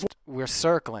bet. We're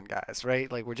circling, guys.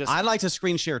 Right? Like we're just. I like to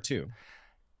screen share too.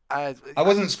 I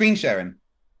wasn't screen sharing.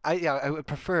 I would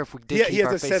prefer if we did keep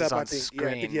our faces on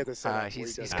screen. He's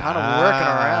kind of working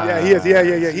around. Yeah, he is.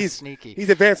 Yeah. He's sneaky. He's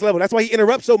advanced level. That's why he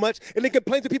interrupts so much, and then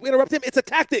complains when people interrupt him. It's a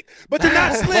tactic, but you're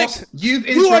not slick. Ross,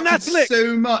 you are not slick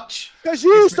so much because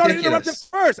you started interrupting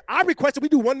first. I requested we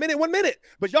do 1 minute,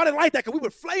 but y'all didn't like that because we were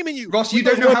flaming you. Ross, you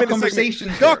don't know how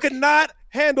conversations y'all could not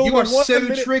handle. You are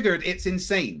so triggered. It's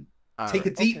insane. Take a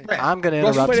deep breath. I'm gonna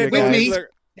interrupt you with guys. me.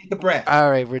 Take a breath.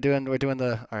 All right, we're doing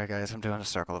the. All right, guys, I'm doing a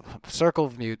circle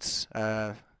of mutes.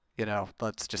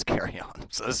 Let's just carry on.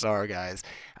 I'm so sorry, guys.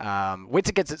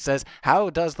 Witsa Gets It says, how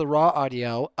does the raw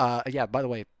audio? Yeah. By the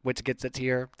way, Witsa Gets It's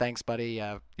here. Thanks, buddy.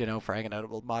 For hanging out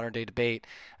at Modern Day Debate.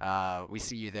 We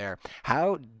see you there.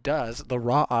 How does the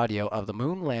raw audio of the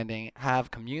moon landing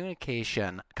have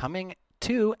communication coming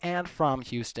to and from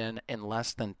Houston in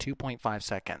less than 2.5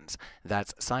 seconds?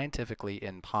 That's scientifically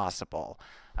impossible.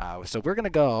 So we're going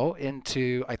to go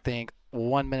into, I think,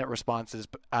 1 minute responses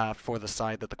for the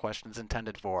side that the question is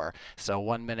intended for. So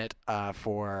 1 minute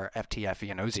for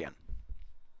FTFE and Ozien.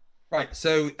 Right.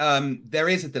 So there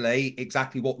is a delay,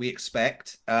 exactly what we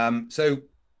expect. So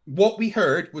what we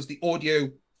heard was the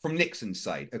audio from Nixon's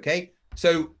side. Okay.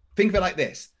 So think of it like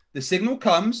this. The signal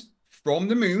comes from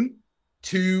the moon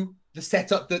to the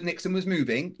setup that Nixon was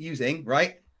using,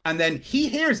 right? And then he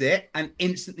hears it and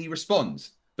instantly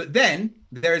responds. But then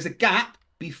there is a gap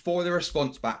before the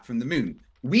response back from the moon.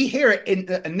 We hear it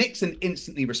and Nixon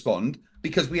instantly respond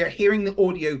because we are hearing the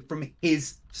audio from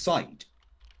his side.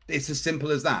 It's as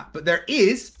simple as that. But there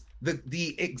is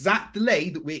the exact delay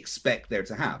that we expect there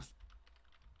to have.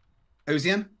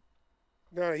 Ozien?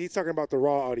 No, he's talking about the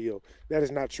raw audio. That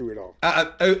is not true at all.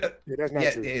 That's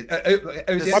not true.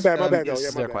 Ozien, my bad. This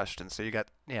is their question. So you got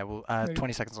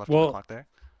 20 seconds left on the clock there.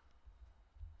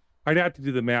 I'd have to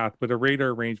do the math, but a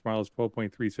radar range mile is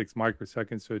 12.36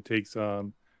 microseconds, so it takes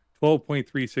 12.36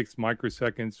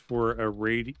 microseconds for a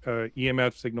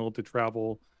EMF signal to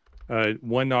travel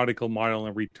 1 nautical mile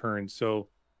and return. So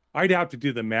I'd have to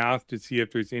do the math to see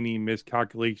if there's any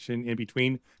miscalculation in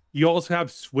between. You also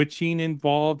have switching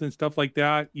involved and stuff like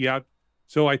that.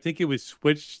 So I think it was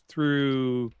switched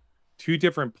through 2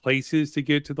 different places to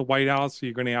get to the White House, so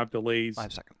you're going to have delays.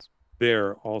 5 seconds.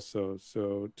 there also.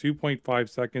 So 2.5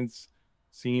 seconds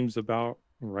seems about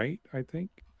right, I think.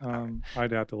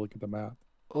 I'd have to look at the math.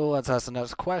 Oh, let's ask the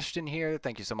next question here.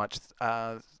 Thank you so much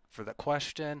for the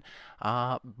question.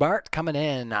 Bart coming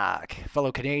in,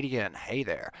 fellow Canadian. Hey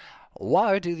there.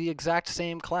 Why do the exact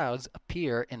same clouds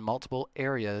appear in multiple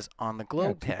areas on the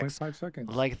globe pics 2.5 seconds.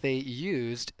 like they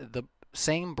used the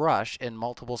same brush in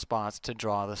multiple spots to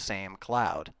draw the same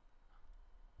cloud?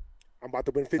 I'm about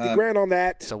to win 50 grand on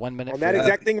that. So 1 minute on that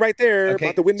exact thing right there. Okay.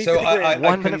 About to win me 50 grand.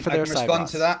 1 minute for I their can side, respond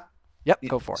Ross. to that. Yep,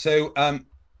 go for it. So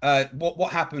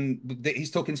what happened,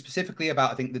 he's talking specifically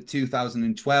about, I think, the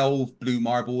 2012 Blue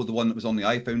Marble, the one that was on the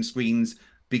iPhone screens,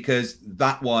 because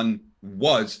that one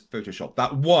was Photoshopped.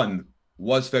 That one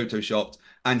was Photoshopped,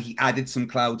 and he added some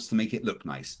clouds to make it look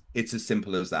nice. It's as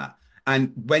simple as that.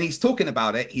 And when he's talking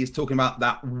about it, he's talking about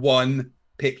that one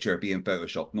picture being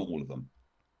Photoshopped, not all of them.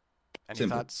 Any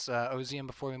thoughts, Ozien,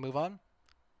 before we move on?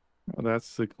 Well,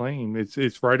 that's the claim.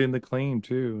 It's right in the claim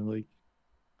too. Like,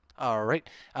 all right.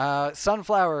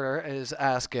 Sunflower is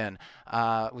asking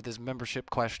with his membership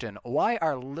question, why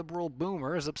are liberal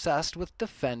boomers obsessed with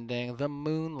defending the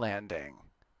moon landing?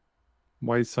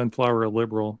 Why is Sunflower a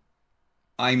liberal?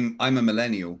 I'm a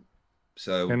millennial,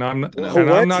 so and I'm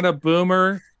I'm not a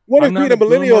boomer. What does being a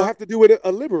millennial have to do with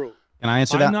a liberal? Can I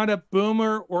answer that? I'm not a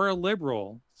boomer or a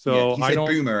liberal. So he said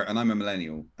boomer, and I'm a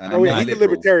millennial. And he's a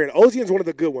libertarian. Ozien's one of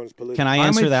the good ones. Can I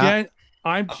answer that?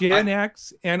 I'm Gen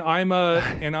X, and I'm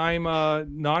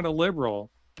not a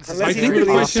liberal. Unless he's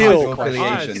really a shill.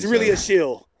 He's really a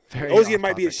shill. Ozien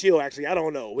might be a shill. Actually, I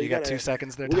don't know. You got 2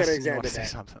 seconds there. We got to examine that.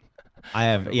 Something.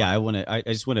 I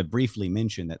just want to briefly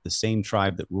mention that the same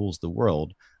tribe that rules the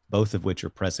world, both of which are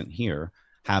present here,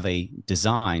 have a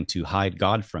design to hide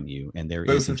God from you, and there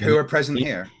both of who are present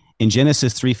here. In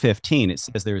Genesis 3:15, it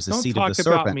says there is a seed of the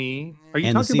serpent about me. Are you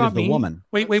and the talking seed about of the me? woman.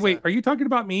 Wait. Are you talking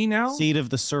about me now? Seed of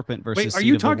the serpent versus Wait, are seed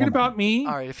you of the talking woman. about me?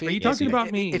 All right, are you talking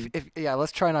about me? Yeah,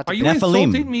 let's try not to. Are you Nephilim.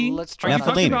 insulting me? Let's Are try you not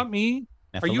talking to. about me?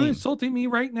 Are you Nephilim. insulting me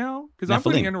right now? Because I'm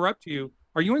going to interrupt you.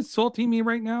 Are you insulting me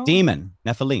right now? Demon,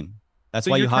 Nephilim. That's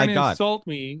why you hide God. Insult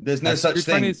me. There's no such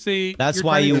thing. That's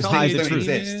why you hide the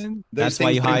truth. That's why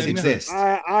you hide exist.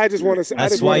 I just want to say.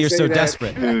 That's why you're so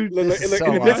desperate. Look, in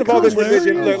the midst of all this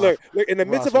religion, look, in the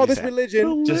midst of all this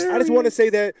religion, I just want to say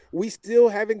that we still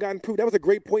haven't gotten proof. That was a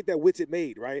great point that Witsit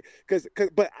made, right?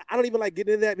 But I don't even like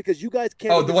getting into that because you guys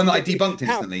can't. Oh, the one that I debunked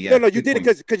instantly. Yeah. No, you did it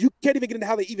because you can't even get into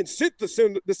how they even sent the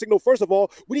signal. First of all,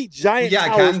 we need giant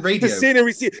towers to send and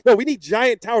receive. No, we need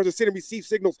giant towers to send and receive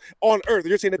signals on Earth.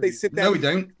 You're saying that they sent that? No, we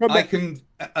don't. I can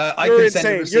send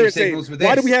and receive signals with this.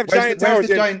 Why do we have giant towers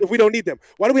if we don't need them?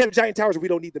 Why do we have giant towers if we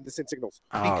don't need them to send signals?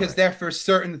 Because they're for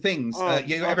certain things.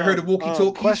 You ever heard of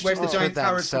walkie-talkies? Where's the giant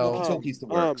towers for walkie-talkies to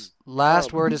work?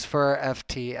 Last word is for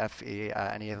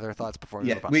FTFE. Any other thoughts before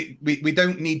we move on? We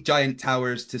don't need giant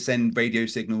towers to send radio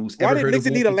signals. Why did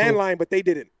Nixon need a landline, but they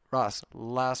didn't? Ross,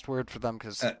 last word for them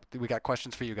because we got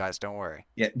questions for you guys. Don't worry.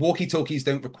 Yeah, walkie-talkies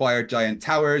don't require giant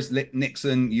towers.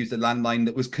 Nixon used a landline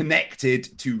that was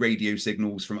connected to radio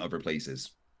signals from other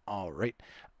places. All right.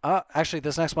 Actually,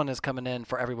 this next one is coming in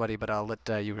for everybody, but I'll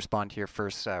let you respond here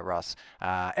first, Ross.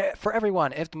 For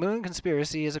everyone, if the moon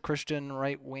conspiracy is a Christian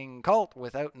right-wing cult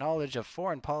without knowledge of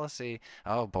foreign policy,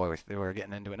 oh boy, we're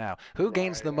getting into it now. Who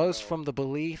gains the most from the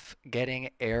belief getting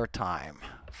airtime?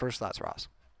 First thoughts, Ross.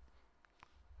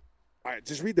 All right,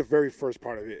 just read the very first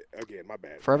part of it again. My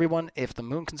bad. For everyone, if the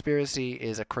moon conspiracy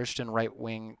is a Christian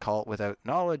right-wing cult without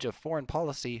knowledge of foreign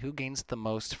policy, who gains the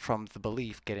most from the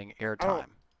belief getting airtime?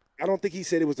 I don't think he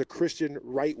said it was a Christian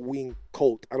right-wing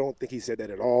cult. I don't think he said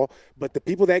that at all. But the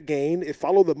people that gain,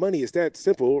 follow the money. It's that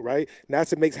simple, right?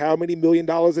 NASA makes how many $1 million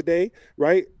a day,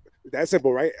 right? That's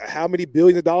simple, right? How many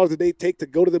billions of dollars did they take to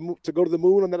go to the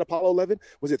moon on that Apollo 11?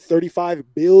 Was it $35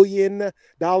 billion?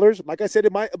 Like I said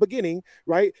in my beginning,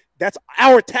 right? That's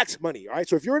our tax money, right?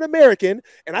 So if you're an American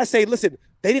and I say, listen,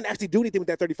 they didn't actually do anything with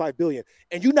that $35 billion,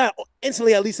 and you not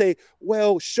instantly at least say,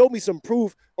 well, show me some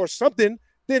proof or something,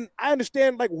 then I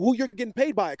understand like who you're getting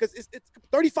paid by, because it's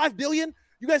 $35 billion.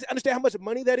 You guys understand how much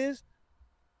money that is?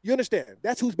 You understand?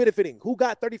 That's who's benefiting. Who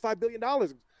got $35 billion?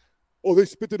 Oh, they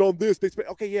spent it on this. They spent,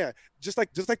 okay, yeah, just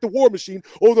like the war machine.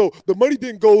 Although the money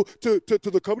didn't go to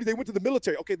the company, they went to the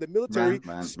military. Okay, the military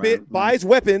buys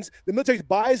weapons. The military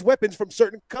buys weapons from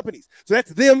certain companies. So that's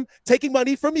them taking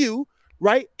money from you,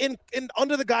 right? In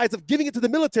under the guise of giving it to the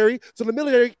military, so the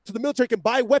military can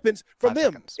buy weapons from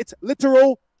them. Seconds. It's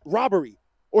literal robbery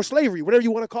or slavery, whatever you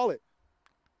want to call it,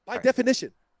 by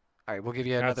definition. All right, we'll give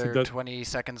you another 20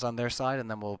 seconds on their side, and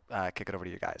then we'll kick it over to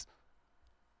you guys.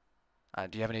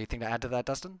 Do you have anything to add to that,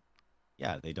 Dustin?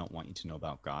 Yeah, they don't want you to know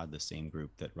about God, the same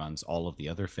group that runs all of the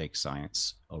other fake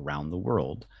science around the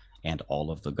world and all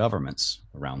of the governments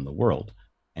around the world,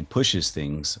 and pushes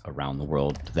things around the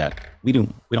world that we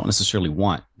don't necessarily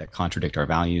want, that contradict our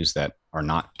values, that are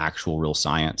not actual real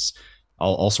science.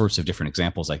 All sorts of different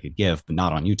examples I could give, but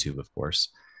not on YouTube, of course.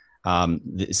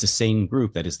 It's the same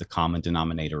group that is the common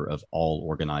denominator of all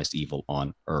organized evil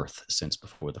on earth since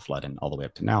before the flood and all the way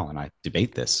up to now. And I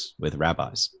debate this with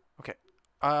rabbis. Okay.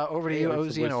 Over to you,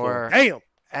 Ozien, or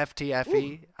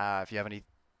FTFE, if you have any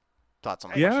thoughts on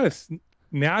that. Yes.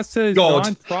 NASA is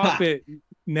non-profit.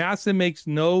 NASA makes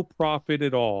no profit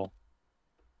at all.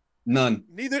 None.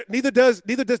 Neither does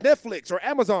Netflix or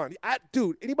Amazon.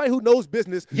 Dude, anybody who knows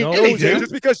business knows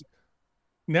just because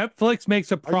Netflix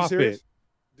makes a profit.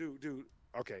 Dude.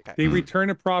 Okay. They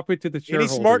return a profit to the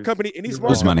shareholders. Any smart company, They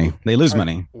lose money. They lose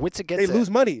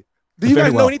money. Do you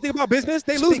guys know anything about business?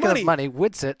 They lose money. Of money,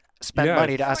 Witsit spent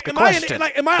money to ask a am question.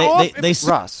 Am I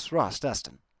off? Ross,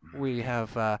 Dustin, we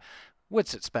have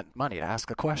Witsit spent money to ask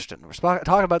a question. We're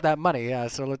talking about that money,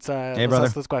 so let's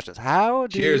ask those questions. How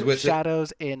do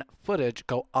shadows in footage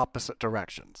go opposite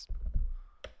directions?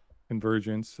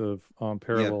 Convergence of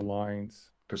parallel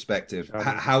lines. Perspective.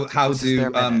 How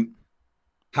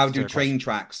do train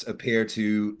tracks appear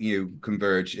to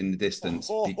converge in the distance?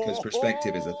 Because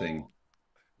perspective is a thing.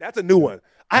 That's a new one.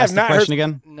 I have not heard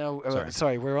again. No,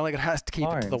 sorry. We're only going to have to keep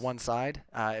it to the one side.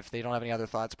 If they don't have any other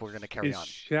thoughts, we're going to carry on.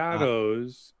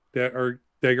 Shadows that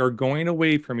are going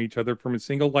away from each other from a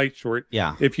single light short.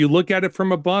 Yeah. If you look at it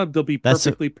from above, they'll be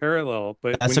perfectly parallel.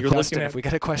 But when you're looking at, if we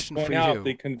got a question for you,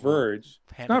 they converge.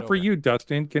 Not for you,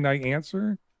 Dustin. Can I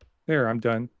answer? There, I'm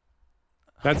done.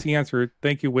 That's the answer.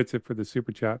 Thank you, Witsit, for the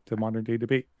super chat to Modern Day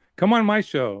Debate. Come on my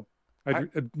show.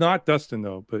 Not Dustin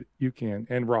though, but you can,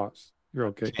 and Ross. You're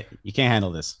okay. You can't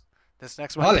handle this. This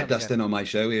next one. I'll let Dustin on my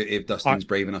show if Dustin's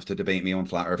brave enough to debate me on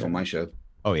Flat Earth on my show.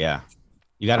 Oh yeah,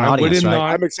 you got an audience,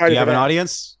 right? I'm excited. You have an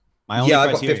audience? I've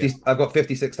got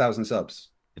 56,000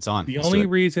 subs. It's on. The only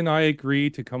reason I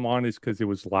agreed to come on is because it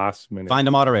was last minute. Find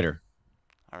a moderator.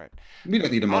 All right. We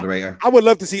don't need a moderator. I would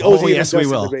love to see Ozien and yes, we Dustin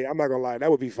will. debate. I'm not gonna lie,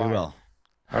 that would be fun. We will.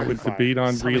 I would debate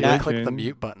on religion. Click the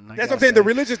mute button. That's what I'm saying. The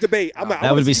religious debate.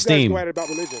 That would be Steam. About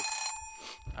religion.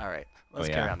 All right. Let's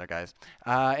carry on there, guys.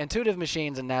 Intuitive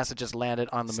Machines and NASA just landed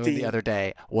on the moon the other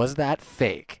day. Was that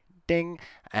fake? Ding.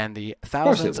 And the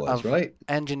thousands of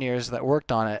engineers that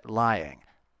worked on it lying.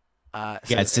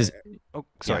 It says.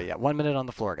 1 minute on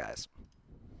the floor, guys.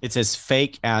 It's as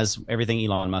fake as everything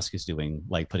Elon Musk is doing,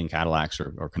 like putting Cadillacs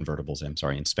or convertibles,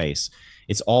 in space.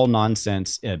 It's all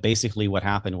nonsense. Basically, what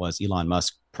happened was Elon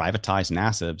Musk privatized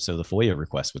NASA so the FOIA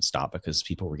requests would stop because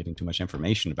people were getting too much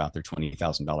information about their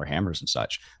 $20,000 hammers and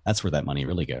such. That's where that money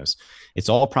really goes. It's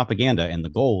all propaganda, and the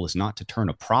goal is not to turn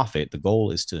a profit. The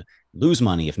goal is to lose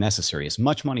money if necessary, as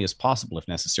much money as possible if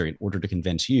necessary, in order to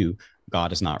convince you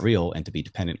God is not real and to be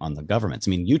dependent on the governments.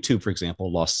 I mean, YouTube, for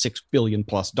example, lost $6 billion+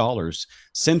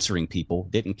 censoring people,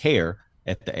 didn't care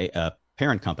at the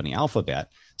parent company,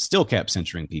 Alphabet, still kept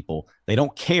censoring people. They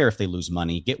don't care if they lose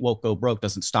money. Get woke, go broke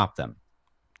doesn't stop them.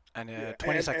 And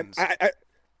 20 seconds. I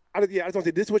just want to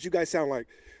say, this is what you guys sound like.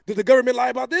 Did the government lie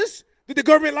about this? Did the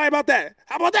government lie about that?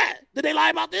 How about that? Did they lie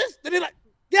about this? Did they lie?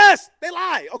 Yes, they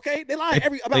lie. Okay, they lie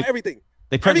about everything.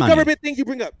 They print every money. Government thing you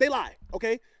bring up, they lie.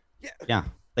 Okay. Yeah.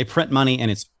 They print money,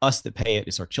 and it's us that pay it.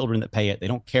 It's our children that pay it. They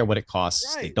don't care what it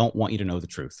costs. Right. They don't want you to know the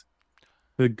truth.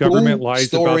 The government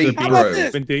lies about the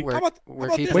We're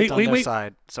keeping it on their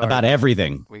side. Sorry. About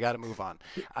everything. We got to move on.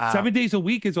 7 days a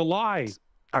week is a lie.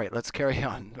 All right, let's carry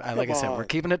on. Like I said, we're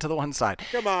keeping it to the one side.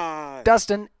 Come on.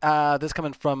 Dustin, this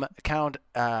coming from Count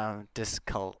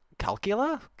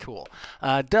Discalcula? Cool.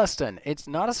 Dustin, it's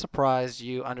not a surprise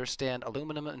you understand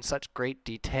aluminum in such great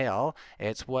detail.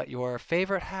 It's what your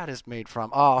favorite hat is made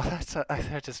from. Oh,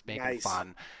 they're just making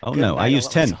fun. Oh, no, I use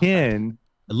 10.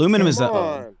 Aluminum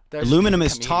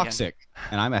is toxic,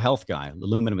 and I'm a health guy.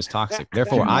 Aluminum is toxic.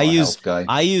 Therefore, I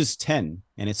use 10,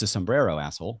 and it's a sombrero,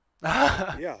 asshole.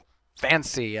 Yeah.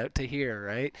 Fancy out to here,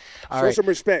 right? Show some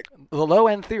respect. The low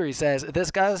end theory says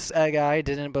this guy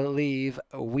didn't believe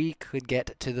we could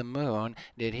get to the moon.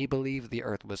 Did he believe the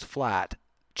Earth was flat?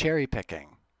 Cherry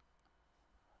picking.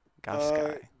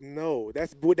 No,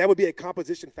 that would be a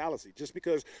composition fallacy. Just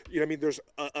because there's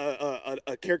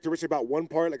a characteristic about one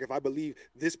part. Like if I believe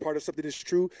this part of something is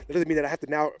true, that doesn't mean that I have to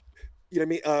now.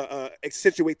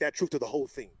 Accentuate that truth to the whole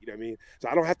thing. You know what I mean? So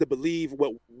I don't have to believe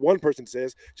what one person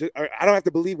says. I don't have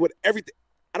to believe everything.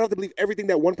 I don't have to believe everything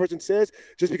that one person says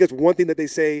just because one thing that they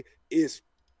say is,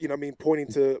 pointing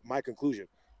to my conclusion.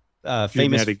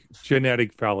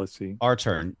 Genetic fallacy. Our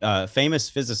turn. Famous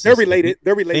physicist. They're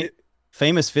related.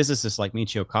 famous physicists like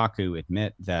Michio Kaku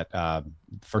admit that,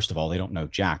 first of all, they don't know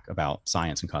jack about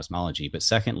science and cosmology, but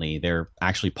secondly, they're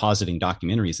actually positing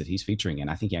documentaries that he's featuring in.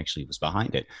 I think he actually was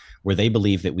behind it, where they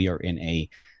believe that we are in a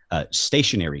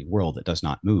stationary world that does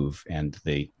not move, and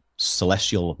the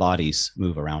celestial bodies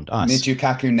move around us. Michio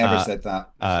Kaku never said that.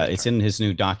 It's in his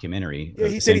new documentary. Yeah,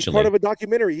 he said he's part of a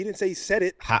documentary. He didn't say he said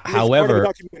it. However,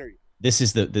 this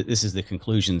is the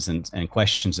conclusions and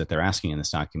questions that they're asking in this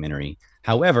documentary.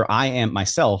 However, I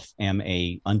myself am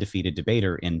a undefeated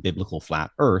debater in biblical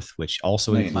flat Earth, which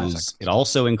also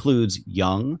includes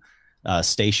young,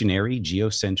 stationary,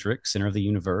 geocentric center of the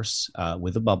universe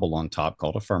with a bubble on top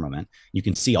called a firmament. You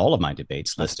can see all of my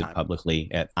debates listed publicly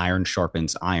at Iron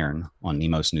Sharpens Iron on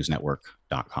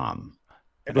nemosnewsnetwork.com.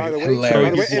 And by the way,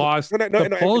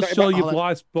 the polls show you've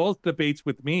lost both debates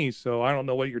with me, so I don't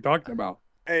know what you're talking about.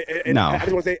 No, I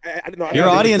just want to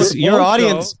say,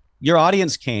 your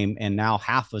audience came, and now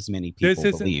half as many people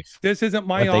believe. This isn't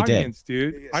my audience,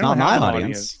 dude. It's not my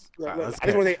audience. I just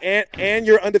want to say, and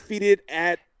you're undefeated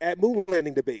at moon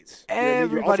landing debates.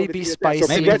 Everybody be spicy.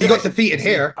 Maybe you got defeated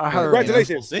here.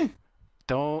 Congratulations. We'll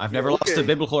see. I've never lost a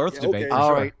biblical Earth debate.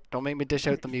 All right, don't make me dish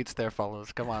out the mutes there,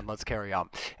 fellas. Come on, let's carry on.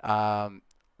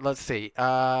 Let's see.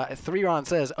 3Ron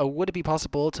says, would it be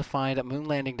possible to find moon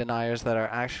landing deniers that are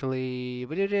actually...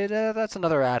 That's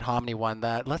another ad hominem one.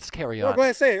 Let's carry on. No, go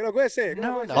ahead, say it.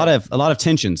 No. A lot of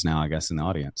tensions now, I guess, in the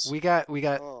audience. We got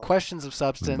questions of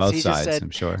substance. Both he sides, just said,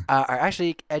 I'm sure. Are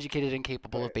actually educated and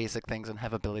capable of basic things and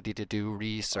have ability to do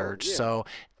research. So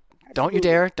don't you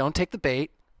dare. Don't take the bait.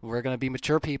 We're going to be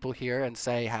mature people here and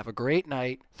say, have a great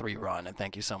night, 3Run, and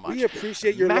thank you so much. We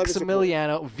appreciate your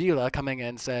Maximiliano Vila coming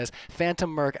in says, Phantom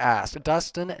Merc asked,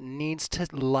 Dustin needs to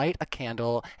light a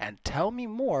candle and tell me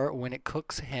more when it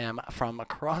cooks him from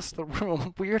across the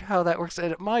room. Weird how that works.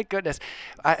 My goodness.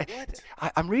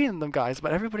 I'm reading them, guys,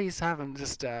 but everybody's having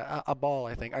just a ball,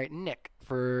 I think. All right, Nick,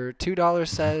 for $2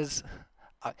 says...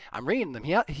 I'm reading them.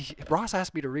 Ross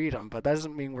asked me to read them, but that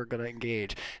doesn't mean we're going to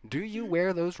engage. Do you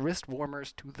wear those wrist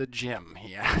warmers to the gym?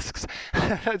 He asks.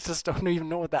 I just don't even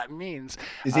know what that means.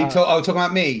 Is he talking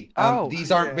about me?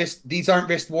 These aren't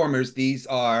wrist warmers. These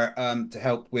are to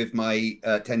help with my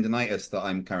tendonitis that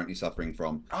I'm currently suffering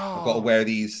from. I've got to wear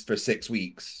these for 6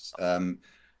 weeks. And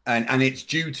it's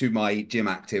due to my gym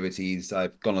activities.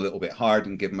 I've gone a little bit hard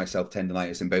and given myself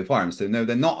tendonitis in both arms. So no,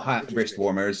 they're not wrist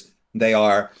warmers. They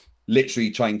are literally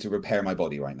trying to repair my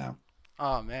body right now.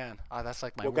 Oh man, that's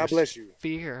like my God bless you.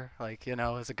 fear. Like,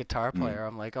 as a guitar player,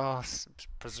 I'm like,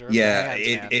 preserve. Yeah, my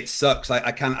hands, it sucks.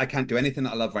 I can't do anything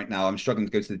that I love right now. I'm struggling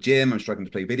to go to the gym. I'm struggling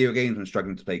to play video games. I'm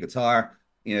struggling to play guitar.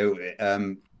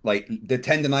 Like the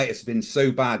tendonitis has been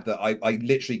so bad that I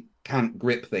literally can't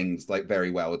grip things like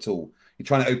very well at all. You're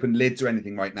trying to open lids or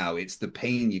anything right now. It's the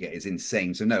pain you get is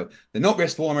insane. So no, they're not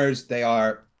wrist warmers. They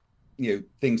are,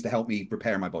 things to help me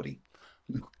repair my body.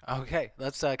 Okay,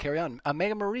 let's carry on.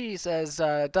 Mega Marie says,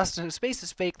 Dustin, if space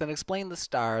is fake, then explain the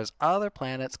stars, other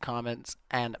planets, comets,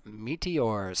 and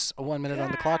meteors. 1 minute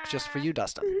on the clock just for you,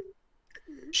 Dustin.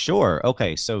 Sure.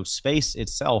 Okay, so space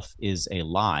itself is a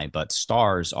lie, but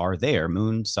stars are there.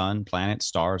 Moon, sun, planets,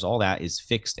 stars, all that is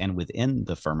fixed and within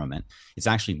the firmament. It's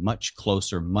actually much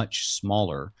closer, much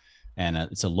smaller, and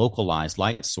it's a localized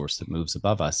light source that moves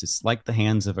above us. It's like the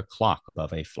hands of a clock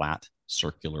above a flat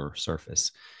circular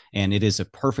surface. And it is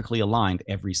perfectly aligned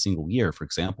every single year. For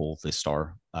example, the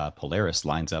star Polaris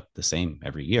lines up the same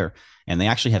every year. And they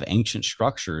actually have ancient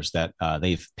structures that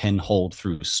they've pinholed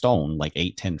through stone, like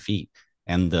 8-10 feet.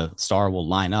 And the star will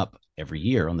line up every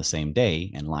year on the same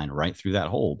day and line right through that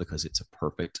hole because it's a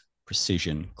perfect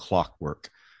precision clockwork,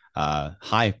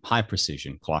 high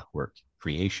precision clockwork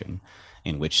creation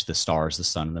in which the stars, the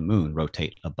sun, and the moon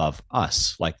rotate above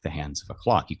us like the hands of a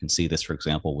clock. You can see this, for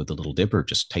example, with the Little Dipper.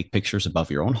 Just take pictures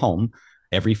above your own home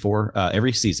every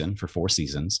season for 4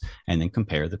 seasons, and then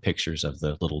compare the pictures of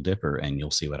the Little Dipper, and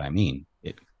you'll see what I mean.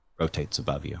 It rotates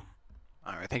above you.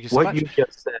 All right, thank you so much. What you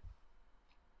just said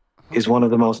is one of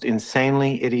the most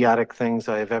insanely idiotic things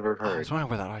I have ever heard. I was wondering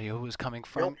where that audio was coming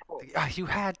from. You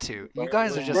had to. You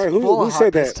guys are just full of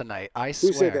hotness tonight. I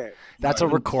swear. Who said that? That's a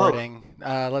recording.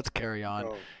 Let's carry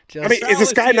on. Is the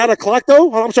sky not a clock,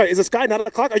 though? I'm sorry. Is the sky not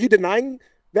a clock? Are you denying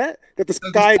that the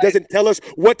sky doesn't tell us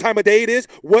what time of day it is,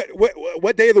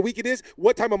 what day of the week it is,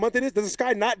 what time of month it is? Does the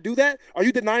sky not do that? Are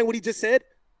you denying what he just said?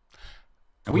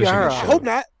 I hope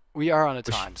not. We are on a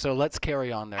time, so let's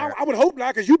carry on there. I would hope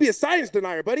not, because you'd be a science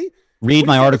denier, buddy. Read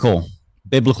my article,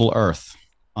 Biblical Earth.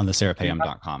 on the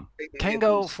sarahpayam.com.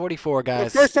 Kango44,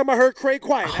 guys. The first time I heard Craig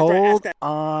quiet. Hold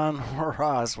on,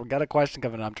 Ross. We got a question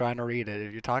coming. I'm trying to read it.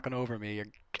 If you're talking over me, you're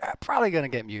probably gonna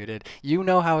get muted. You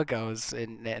know how it goes,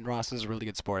 and Ross is a really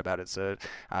good sport about it, so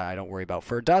I don't worry about.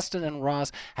 For Dustin and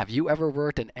Ross, have you ever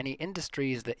worked in any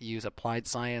industries that use applied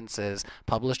sciences,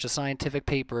 published a scientific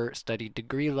paper, studied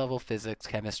degree-level physics,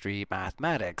 chemistry,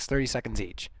 mathematics? 30 seconds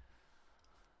each.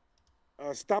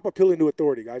 Stop appealing to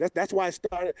authority, guys. That's why I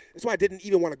started. That's why I didn't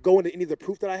even want to go into any of the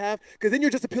proof that I have, because then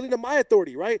you're just appealing to my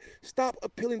authority, right? Stop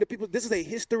appealing to people. This is a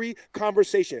history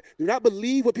conversation. Do not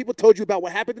believe what people told you about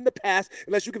what happened in the past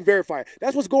unless you can verify it.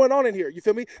 That's what's going on in here. You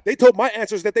feel me? They told my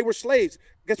answers that they were slaves.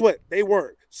 Guess what? They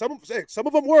weren't. Some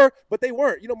of them were, but they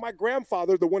weren't. You know, my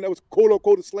grandfather, the one that was quote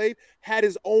unquote a slave, had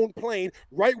his own plane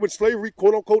right when slavery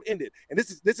quote unquote ended. And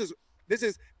this is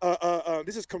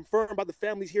confirmed by the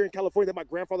families here in California that my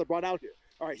grandfather brought out here.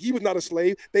 All right, he was not a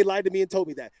slave. They lied to me and told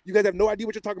me that. You guys have no idea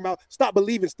what you're talking about. Stop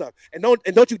believing stuff. And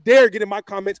don't you dare get in my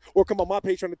comments or come on my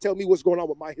page trying to tell me what's going on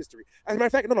with my history. As a matter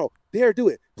of fact, no, dare do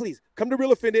it. Please come to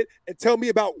Real Offended and tell me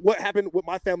about what happened with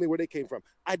my family, where they came from.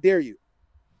 I dare you.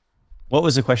 What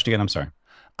was the question again? I'm sorry.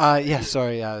 Yeah,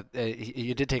 sorry.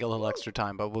 You did take a little extra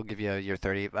time, but we'll give you your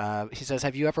 30. He says,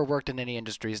 have you ever worked in any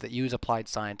industries that use applied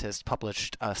scientists,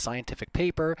 published a scientific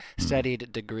paper,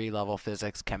 studied degree-level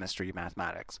physics, chemistry,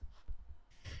 mathematics?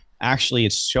 Actually,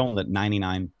 it's shown that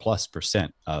 99+%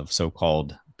 of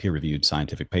so-called peer-reviewed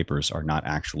scientific papers are not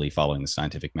actually following the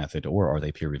scientific method, or are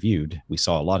they peer-reviewed? We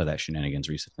saw a lot of that shenanigans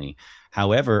recently.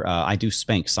 However, I do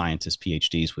spank scientists,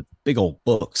 PhDs with big old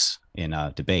books in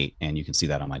debate, and you can see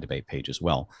that on my debate page as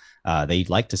well. They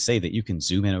like to say that you can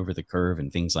zoom in over the curve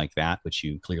and things like that, which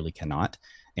you clearly cannot.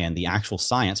 And the actual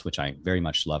science, which I very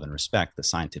much love and respect, the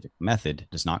scientific method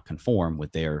does not conform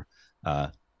with their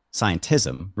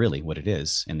scientism, really what it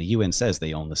is. And the UN says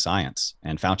they own the science,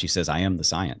 and Fauci says, I am the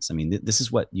science. I mean, this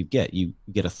is what you get. You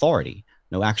get authority,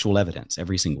 no actual evidence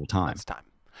every single time. That's time.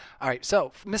 All right,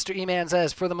 so Mr. E-Man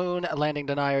says, for the moon landing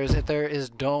deniers, if there's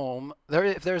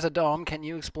a dome, can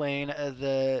you explain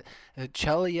the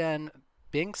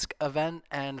Chelyabinsk event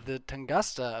and the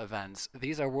Tunguska events?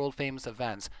 These are world famous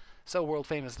events. So world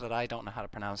famous that I don't know how to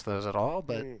pronounce those at all,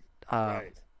 but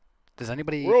right. Does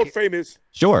anybody world famous?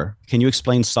 Sure. Can you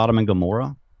explain Sodom and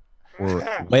Gomorrah?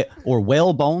 Or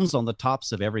whale bones on the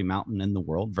tops of every mountain in the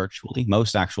world, virtually.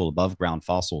 Most actual above ground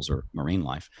fossils are marine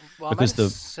life. Well, because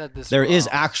there is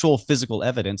actual physical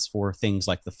evidence for things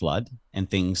like the flood and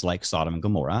things like Sodom and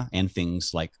Gomorrah and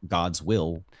things like God's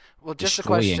will. Well, just a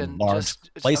destroying question. large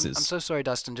places. I'm so sorry,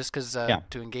 Dustin, just because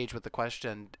to engage with the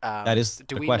question. That is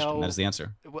the question. That is the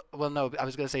answer. Well, no, I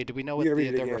was going to say, do we know what they're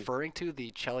referring to?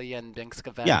 The Chelyabinsk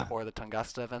event or the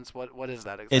Tunguska events? What is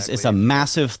that exactly?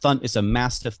 It's a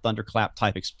massive thunderclap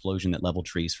type explosion that leveled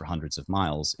trees for hundreds of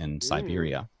miles in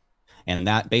Siberia. And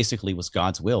that basically was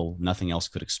God's will. Nothing else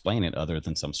could explain it other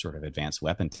than some sort of advanced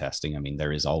weapon testing. I mean,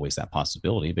 there is always that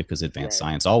possibility because advanced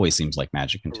science always seems like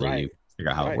magic until you figure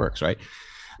out how it works, right?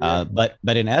 But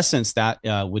in essence, that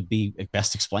would be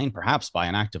best explained perhaps by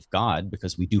an act of God,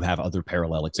 because we do have other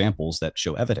parallel examples that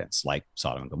show evidence, like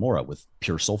Sodom and Gomorrah, with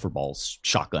pure sulfur balls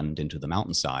shotgunned into the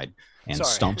mountainside and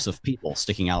stumps of people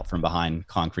sticking out from behind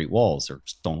concrete walls or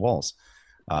stone walls.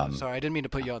 Sorry, I didn't mean to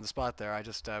put you on the spot there.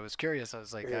 I was curious. I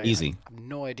was like, easy. I have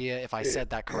no idea if I said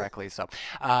that correctly. So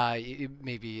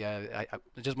maybe I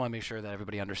just want to make sure that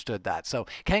everybody understood that. So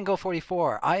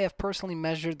Kango44, I have personally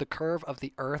measured the curve of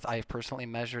the Earth. I have personally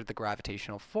measured the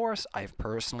gravitational force. I have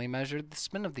personally measured the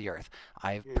spin of the Earth.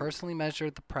 I have personally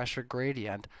measured the pressure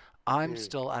gradient. I'm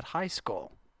still at high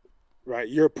school. Right,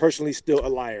 you're personally still a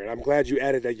liar. I'm glad you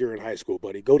added that you're in high school,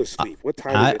 buddy. Go to sleep. What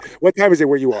time is it? What time is it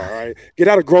where you are? All right, get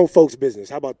out of grown folks' business.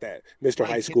 How about that, Mr.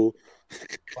 High School?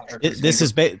 This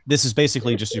is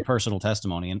basically just your personal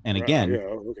testimony, and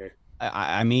again,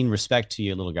 I mean respect to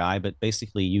you, little guy, but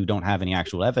basically you don't have any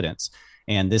actual evidence,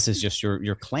 and this is just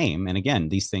your claim. And again,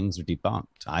 these things are debunked.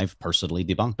 I've personally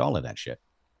debunked all of that shit.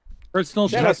 Personal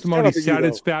testimony is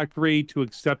satisfactory to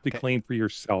accept the claim for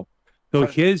yourself. So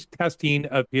his testing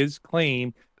of his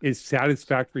claim is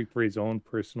satisfactory for his own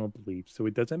personal beliefs. So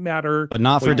it doesn't matter, but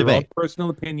not for debate. Personal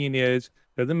opinion is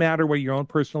doesn't matter what your own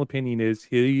personal opinion is.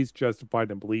 He's justified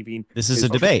in believing. This is a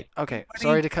debate. Okay,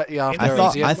 sorry to cut you off.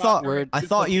 I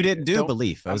thought you didn't do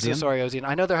belief. I'm so sorry, Ozien.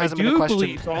 I know there hasn't been a question. I do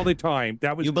believe all the time.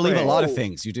 That was you believe a lot of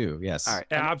things. You do, yes. All right.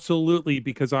 Absolutely,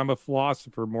 because I'm a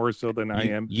philosopher more so than I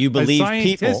am. You believe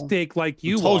scientistic people like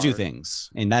you told are. you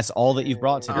things, and that's all that you've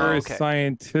brought today. You're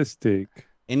scientistic.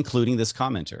 including this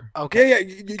commenter. Okay.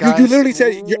 Yeah. You literally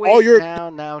said all your.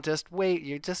 Now, just wait.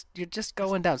 You're just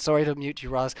going down. Sorry to mute you,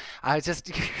 Ross.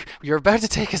 You're about to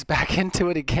take us back into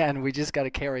it again. We just got to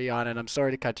carry on, and I'm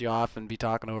sorry to cut you off and be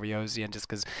talking over you, Ozien, just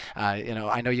because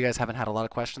I know you guys haven't had a lot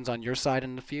of questions on your side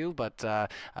in a few, but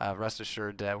rest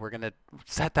assured we're gonna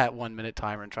set that 1 minute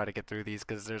timer and try to get through these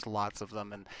because there's lots of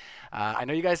them, and I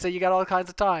know you guys say you got all kinds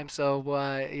of time,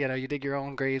 so you dig your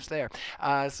own graves there.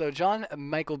 So John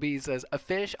Michael B says a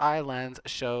fish eye lens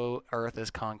show Earth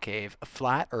is concave.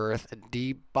 Flat Earth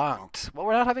debunked. Well,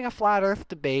 we're not having a flat Earth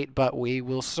debate, but we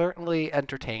will certainly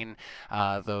entertain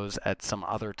those at some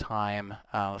other time.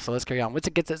 So let's carry on. What's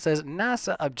it gets? It says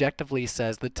NASA objectively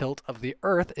says the tilt of the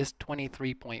Earth is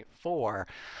 23.4.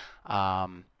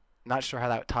 Not sure how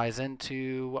that ties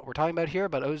into what we're talking about here,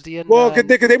 but Ozien. Well,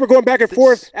 because they were going back and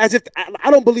forth as if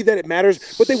I don't believe that it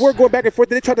matters, but they were going back and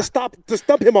forth. And they tried to stump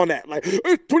him on that, like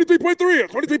 23.3 or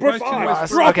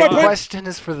 23.5. Okay, the question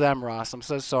is for them, Ross. I'm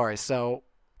so sorry. So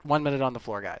 1 minute on the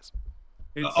floor, guys.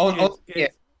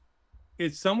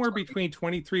 It's somewhere between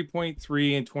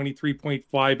 23.3 and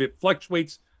 23.5. It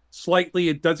fluctuates slightly.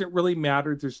 It doesn't really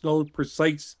matter. There's no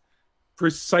precise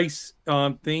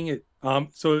thing.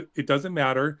 So it doesn't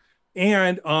matter.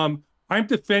 And I'm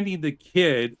defending the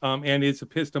kid and his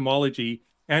epistemology,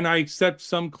 and I accept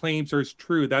some claims are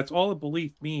true. That's all a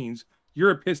belief means.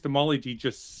 Your epistemology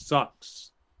just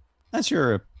sucks. That's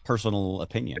your personal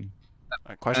opinion.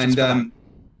 Questions for them?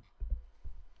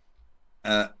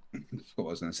 I forgot what I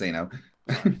was going to say now.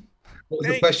 What was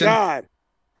the question? God.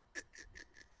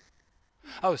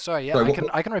 Oh, sorry. Yeah, sorry,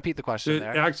 I can repeat the question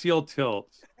there. Axial tilt.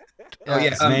 Oh, yeah.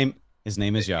 His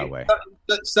name is Yahweh.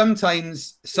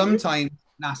 Sometimes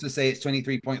NASA say it's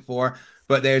 23.4,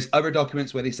 but there's other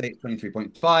documents where they say it's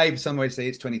 23.5. Some where they say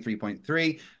it's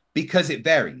 23.3 because it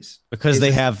varies. Because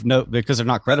because they're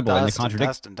not credible and they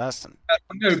contradict. Dustin.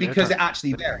 No, because it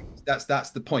actually varies.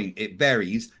 That's the point. It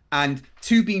varies. And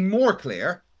to be more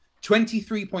clear,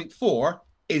 23.4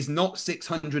 is not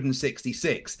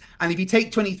 666. And if you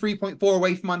take 23.4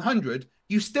 away from 100,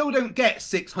 you still don't get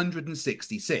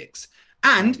 666.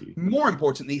 And more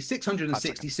importantly,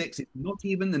 666 is not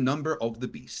even the number of the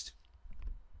beast.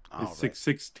 It's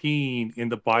 616 in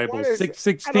the Bible.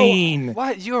 616.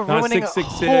 What? You are ruining a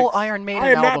whole Iron Maiden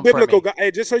album. I am not biblical, guys. Hey,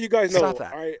 just so you guys know. All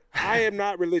right, I am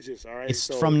not religious. All right,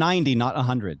 it's from 90, not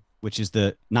 100, which is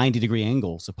the 90-degree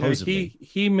angle supposedly.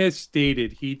 He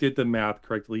misstated. He did the math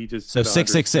correctly. He just so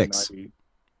 666.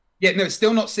 Yeah, no, it's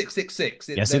still not 666.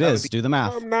 Yes, it is. Do the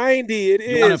math. From 90, it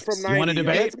is from 90. You want to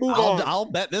debate? Let's move on. I'll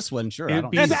bet this one. Sure. It'd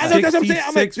be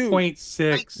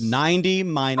 66.6. 90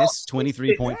 minus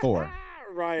 23.4.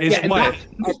 Right. Is what?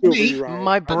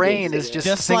 My brain is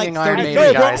just singing like Iron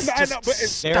Maiden, guys.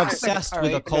 They're obsessed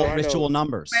with occult ritual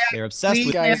numbers. They're obsessed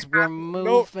with guys. We're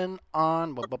moving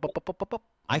on.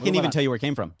 I can't even tell you where it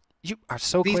came from. You are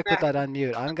so quick with that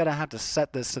unmute. I'm going to have to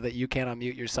set this so that you can't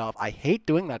unmute yourself. I hate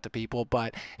doing that to people,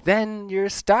 but then you're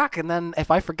stuck. And then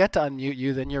if I forget to unmute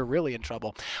you, then you're really in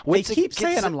trouble. They keep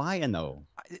saying I'm lying, though.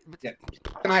 Yeah.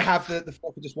 Can I have the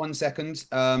floor for just 1 second?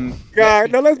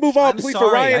 God, now let's move on, please,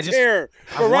 for Ryan's hair.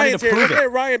 For Ryan's hair. Let's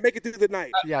let Ryan make it through the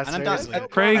night. Yeah,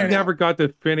 Craig never got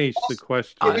to finish the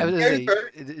question.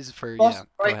 It is for, go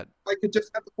ahead. I could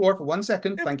just have the floor for 1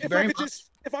 second. Thank you very much.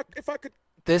 If I could.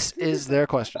 This is their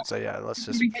question, so yeah, let's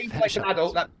just finish like an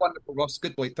adult. That's wonderful, Ross.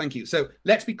 Good boy. Thank you. So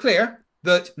let's be clear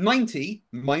that 90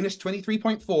 minus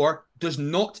 23.4 does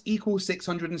not equal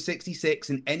 666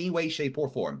 in any way, shape, or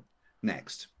form.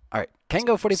 Next. All right,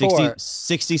 Kango 44.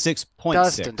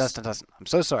 66.6. Dustin. I'm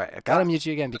so sorry. I gotta mute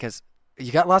you again because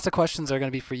you got lots of questions that are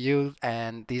gonna be for you,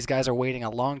 and these guys are waiting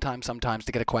a long time sometimes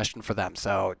to get a question for them.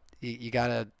 So you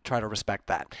gotta try to respect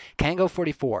that. Kango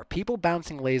 44. People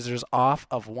bouncing lasers off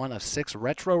of one of 6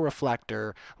 retro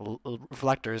reflectors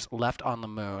left on the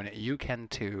moon. You can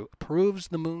too. Proves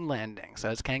the moon landing.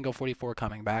 So it's Kango 44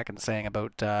 coming back and saying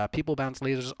about people bounce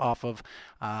lasers off of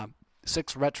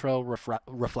 6 retro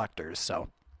reflectors. So.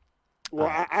 Well,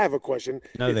 I have a question.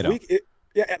 No, they don't.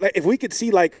 If we could see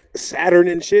like Saturn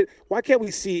and shit, why can't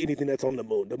we see anything that's on the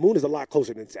moon? The moon is a lot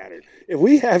closer than Saturn. If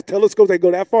we have telescopes that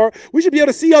go that far, we should be able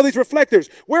to see all these reflectors.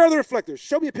 Where are the reflectors?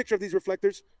 Show me a picture of these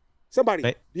reflectors. Somebody,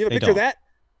 do you have a picture of that?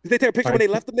 Did they take a picture when they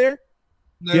left them there?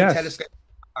 No, telescope.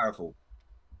 Powerful.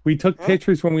 We took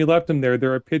pictures when we left them there.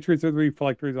 There are pictures of the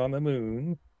reflectors on the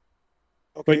moon.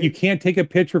 Okay. But you can't take a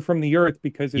picture from the Earth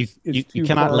because it's you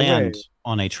cannot land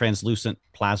on a translucent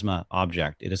plasma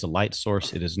object. It is a light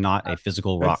source. It is not a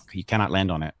physical rock. You cannot land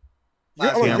on it.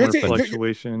 You're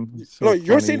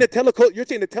saying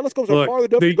the telescopes are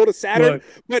farther up to go to Saturn,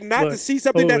 but not to see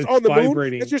something that's on the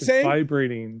moon. That's what you're saying?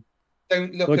 Vibrating.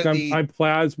 Don't look, Look, at I'm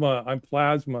plasma. I'm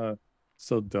plasma.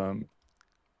 So dumb.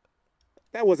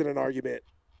 That wasn't an argument.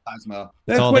 plasma.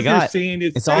 That's all what they you're got. saying.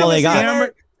 It's all they got.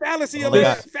 Alert. Fallacy all they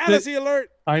alert! got. Fallacy alert!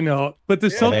 I know, but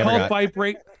the all they ever so-called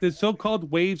got. the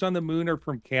so-called waves on the moon are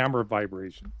from camera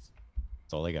vibrations.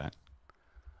 That's all they got.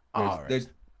 There's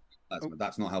plasma.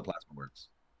 That's not how plasma works.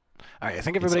 All right, I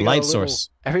think It's everybody a got light a little, source.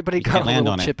 Everybody You got can't a land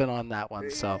little on it. chip in on that one.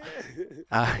 So,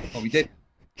 we did.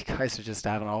 You guys are just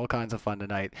having all kinds of fun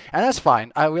tonight, and that's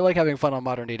fine. We like having fun on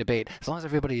Modern Day Debate as long as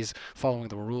everybody's following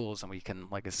the rules, and we can,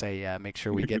 like I say, make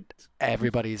sure we get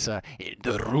everybody's the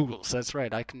rules. That's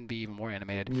right. I can be even more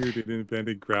animated. Newton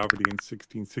invented gravity in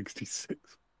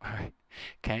 1666. All right,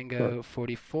 Kango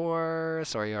 44.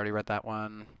 Sorry, you already read that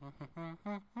one.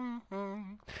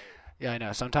 Yeah, I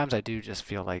know. Sometimes I do just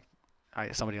feel like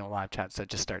somebody in the live chat said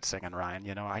just start singing, Ryan.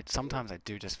 You know, sometimes I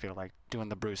do just feel like doing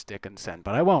the Bruce Dickinson,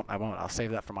 but I won't. I'll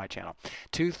save that for my channel.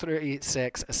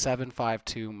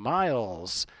 236,752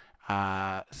 miles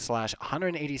slash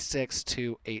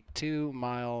 186,282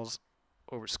 miles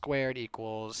over squared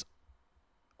equals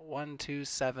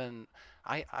 127.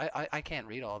 I can't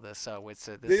read all this. So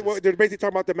They're basically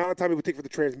talking about the amount of time it would take for the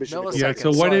transmission. Yeah.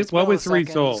 So what was the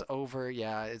result? Over.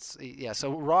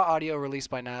 So raw audio released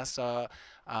by NASA.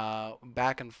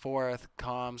 Back and forth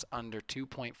comms under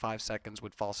 2.5 seconds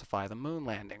would falsify the moon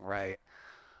landing, right?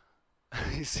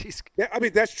 Yeah, I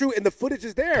mean that's true, and the footage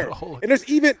is there, and there's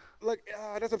even like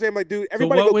that's what I'm saying. Like, dude, So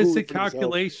everybody. what was the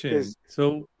calculation?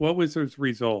 So what was the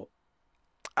result?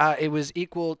 It was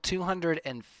equal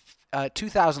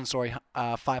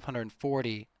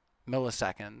 540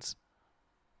 milliseconds.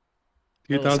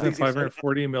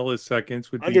 2,540 milliseconds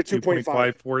would be under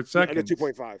 2.54 seconds.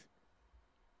 Under 2.5.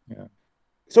 Yeah.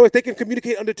 So if they can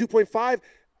communicate under 2.5,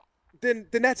 then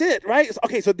that's it, right?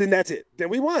 Okay, so then that's it. Then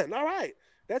we won. All right,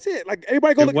 that's it. Like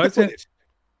everybody go look at the footage.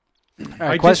 All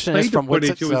right, question is from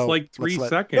footage. It was like 3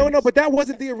 seconds. No, but that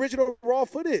wasn't the original raw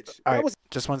footage. All right,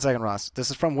 just 1 second, Ross.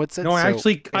 This is from Witsit. No, I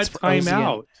actually cut time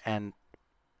out. And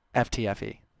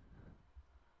FTFE.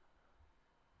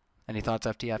 Any thoughts,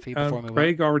 FTFE? Before we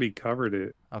Craig already covered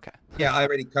it. Okay. Yeah, I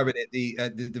already covered it.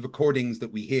 The recordings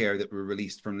that we hear that were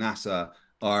released from NASA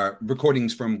are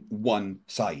recordings from one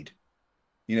side.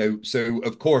 You know, so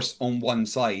of course on one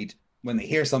side, when they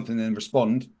hear something and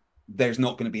respond, there's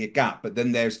not going to be a gap, but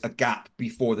then there's a gap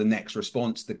before the next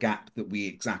response, the gap that we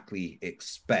exactly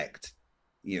expect.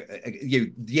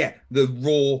 The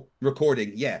raw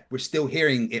recording, we're still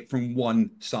hearing it from one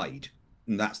side,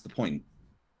 and that's the point.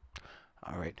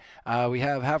 All right. We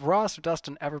have Ross or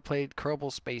Dustin ever played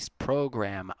Kerbal Space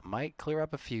Program? Might clear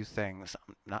up a few things.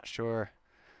 I'm not sure.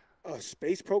 A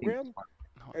space program?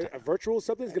 A virtual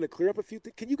something is going to clear up a few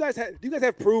things. Do you guys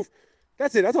have proof?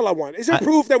 That's it. That's all I want. Is there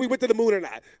proof that we went to the moon or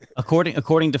not?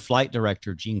 According to flight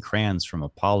director Gene Kranz from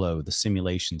Apollo, the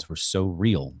simulations were so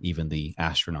real, even the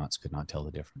astronauts could not tell the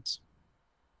difference.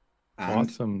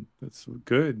 Awesome. That's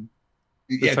good.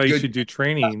 That's how you should do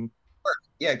training.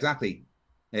 Yeah, exactly.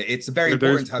 It's very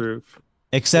important to have proof.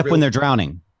 Except when they're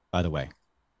drowning, by the way.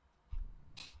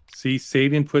 See,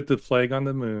 Satan put the flag on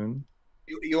the moon.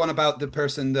 You on about the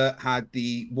person that had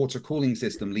the water cooling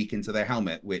system leak into their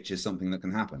helmet, which is something that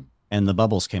can happen. And the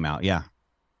bubbles came out, yeah.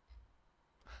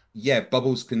 Yeah,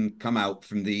 bubbles can come out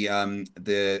from the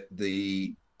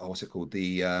what's it called?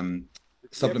 The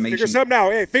sublimation. Figure something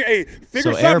out. Hey, figure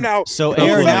so something out. So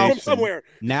air now from somewhere.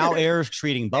 Now air is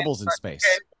treating bubbles in space.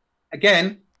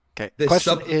 Again. Okay.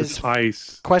 Question is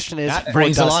ice. Question is that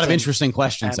brings a lot of interesting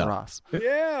questions up. Ross.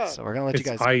 Yeah. So we're gonna let you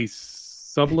guys. Ice.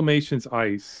 Sublimation's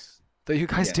ice. So you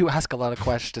guys do ask a lot of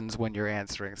questions when you're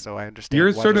answering, so I understand.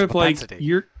 You're sort of like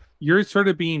you're sort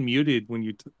of being muted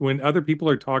when other people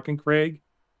are talking, Craig.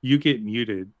 You get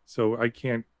muted, so I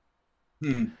can't.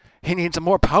 He needs a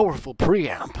more powerful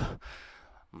preamp,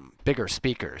 bigger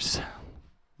speakers,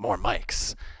 more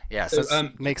mics. Yeah,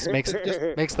 so makes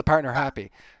the partner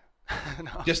happy.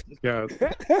 No. Just right.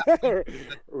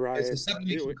 It's a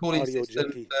sublimation cooling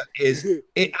system that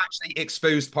it actually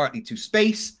exposed partly to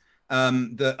space.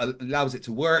 That allows it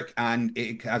to work, and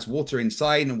it has water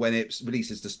inside, and when it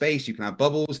releases to space you can have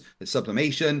bubbles, the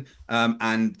sublimation,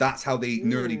 and that's how they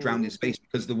nearly drowned in space,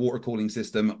 because of the water cooling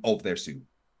system of their suit.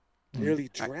 Nearly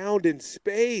drowned in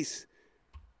space.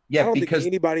 Yeah, I don't because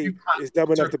think anybody is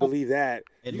dumb enough to believe that.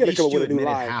 You got to come up with a new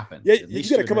lie. Yeah, you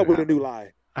got to come up with a new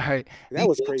lie. All right, that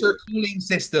was crazy. Water cooling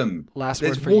system. Last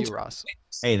word for you, Ross.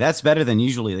 Hey, that's better than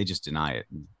usually they just deny it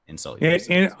and insult you. And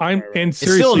seriously, it's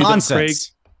still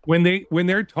nonsense. Craig, when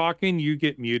they're talking, you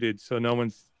get muted, so no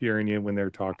one's hearing you when they're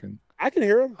talking. I can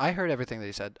hear him. I heard everything that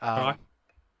he said. But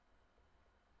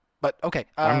okay,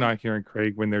 I'm not hearing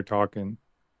Craig when they're talking.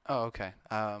 Oh, okay.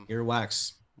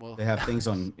 Earwax. Well, They have things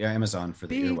on Amazon for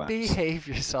the earwax. Behave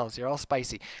yourselves. You're all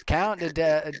spicy. Count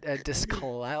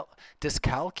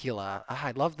Dyscalculia.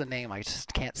 I love the name. I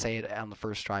just can't say it on the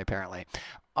first try, apparently.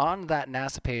 On that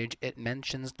NASA page, it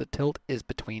mentions the tilt is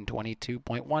between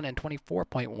 22.1 and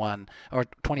 24.1, or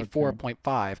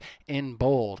 24.5 in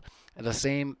bold. The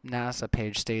same NASA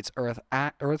page states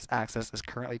Earth's axis is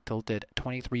currently tilted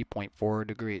 23.4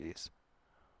 degrees.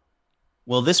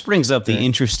 Well, this brings up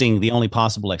the only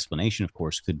possible explanation, of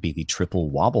course, could be the triple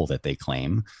wobble that they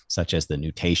claim, such as the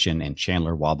nutation and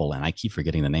Chandler wobble. And I keep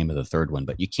forgetting the name of the third one,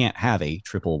 but you can't have a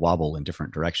triple wobble in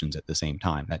different directions at the same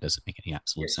time. That doesn't make any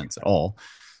absolute sense at all.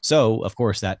 So, of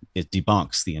course, it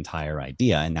debunks the entire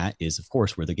idea. And that is, of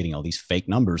course, where they're getting all these fake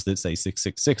numbers that say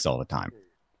 666 all the time.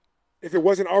 If it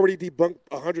wasn't already debunked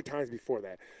 100 times before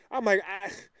that, I'm like,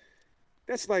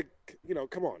 that's like,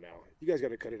 come on now. You guys got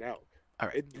to cut it out. All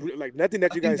right. Like nothing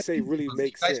that you guys say really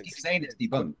makes sense. Keep saying it's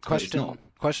debunked.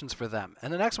 Questions for them.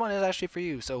 And the next one is actually for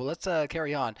you. So let's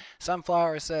carry on.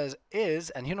 Sunflower says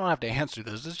and you don't have to answer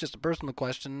this. This is just a personal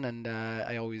question, and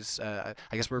I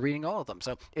guess we're reading all of them.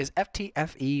 So is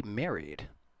FTFE married?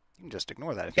 You can just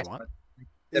ignore that if you want.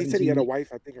 He said he had a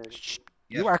wife, I think.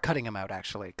 You are cutting him out,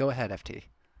 actually. Go ahead, FT.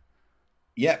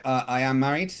 Yeah, I am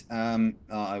married.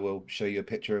 I will show you a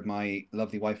picture of my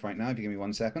lovely wife right now, if you give me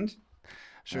 1 second.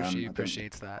 Sure, she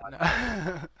appreciates that.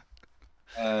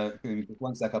 Give me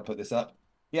 1 sec, I'll put this up.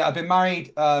 Yeah, I've been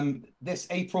married this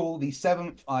April the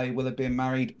 7th. I will have been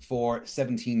married for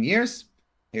 17 years.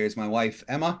 Here's my wife,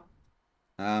 Emma.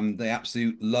 The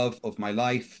absolute love of my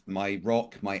life, my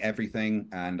rock, my everything,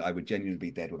 and I would genuinely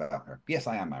be dead without her. Yes,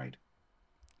 I am married.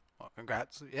 Well,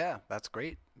 congrats. Yeah, that's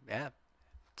great. Yeah,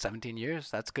 17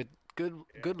 years. That's good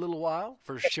little while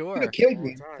for sure. You killed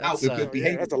me. That's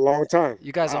a long time.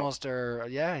 You guys almost are.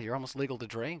 Yeah, you're almost legal to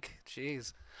drink.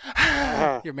 Jeez,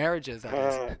 your marriages. That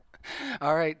is.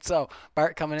 All right, so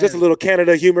Bart coming in. Just a little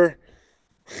Canada humor.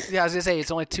 Yeah, I was gonna say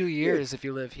it's only 2 years if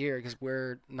you live here, because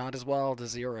we're not as wild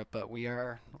as Europe, but we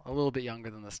are a little bit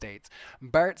younger than the States.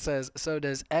 Bart says, so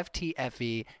does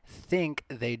FTFE think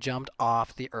they jumped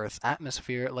off the Earth's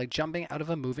atmosphere like jumping out of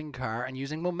a moving car and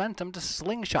using momentum to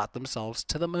slingshot themselves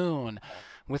to the moon?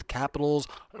 With capitals,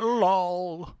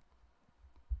 lol.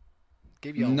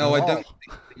 No, I don't think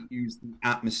they used the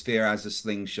atmosphere as a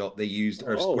slingshot. They used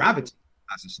Earth's gravity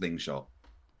as a slingshot.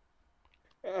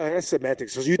 That's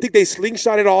semantics. So you think they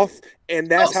slingshot it off, and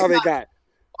that's how they got?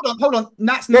 Hold on.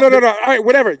 That's no. All right,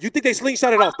 whatever. You think they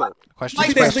slingshot it off, though? Question.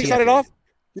 You think they slingshot it off?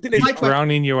 You think they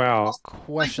drowning you out?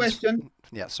 My question.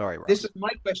 Yeah, sorry, Ross. This is my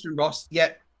question, Ross.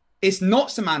 Yeah, it's not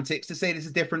semantics to say there's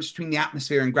a difference between the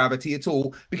atmosphere and gravity at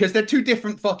all, because they're two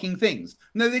different fucking things.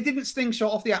 No, they didn't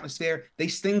slingshot off the atmosphere. They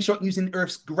slingshot using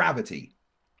Earth's gravity.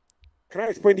 Can I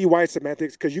explain to you why it's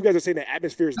semantics? Because you guys are saying the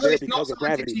atmosphere is there because of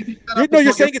gravity.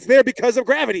 You're saying it's there because of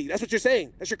gravity. That's what you're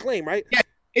saying. That's your claim, right? Yeah,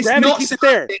 it's gravity not keeps it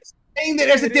there. Saying that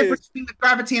there's a difference between the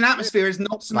gravity and atmosphere is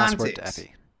not semantics.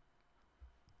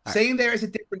 Saying there is a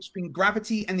difference between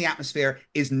gravity and the atmosphere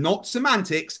is not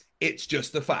semantics. It's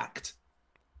just a fact.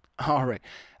 All right.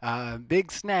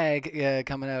 Big snag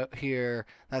coming out here.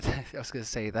 I was going to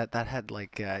say that had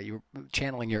like you were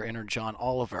channeling your inner John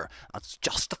Oliver. That's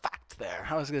just a fact there.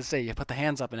 I was going to say you put the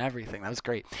hands up and everything. That was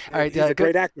great. All right. He's a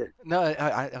great actor. No,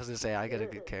 I was going to say I get a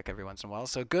good kick every once in a while.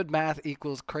 So good math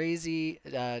equals crazy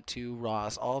to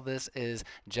Ross. All this is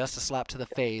just a slap to the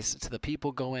face to the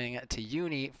people going to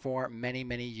uni for many,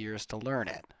 many years to learn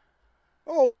it.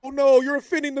 Oh, no, you're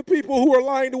offending the people who are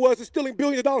lying to us and stealing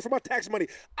billions of dollars from our tax money.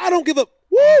 I don't give a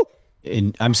woo.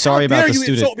 And I'm sorry about the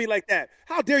student. How dare you insult me like that?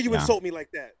 How dare you insult me like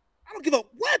that? I don't give a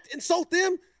what? Insult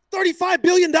them? $35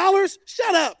 billion?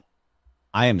 Shut up.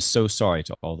 I am so sorry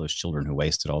to all those children who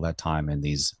wasted all that time in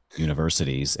these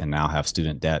universities and now have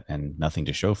student debt and nothing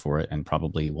to show for it, and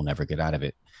probably will never get out of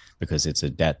it because it's a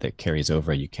debt that carries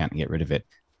over. You can't get rid of it.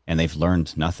 And they've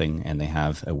learned nothing, and they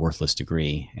have a worthless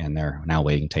degree, and they're now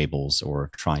waiting tables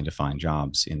or trying to find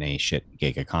jobs in a shit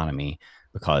gig economy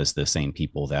because the same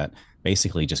people that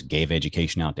basically just gave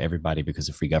education out to everybody because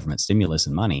of free government stimulus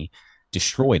and money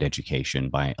destroyed education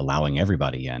by allowing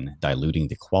everybody in, diluting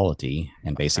the quality,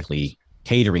 and basically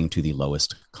catering to the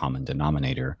lowest common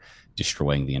denominator,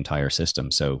 destroying the entire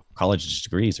system. So college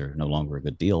degrees are no longer a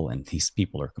good deal, and these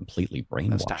people are completely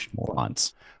brainwashed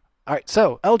morons. All right,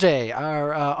 so LJ,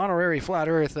 our honorary flat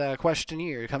Earth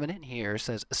questionnaire coming in here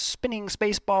says, spinning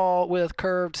space ball with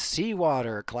curved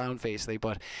seawater, clown face they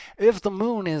put. If the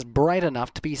moon is bright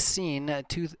enough to be seen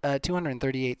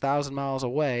 238,000 miles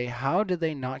away, how did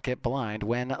they not get blind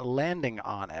when landing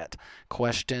on it?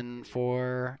 Question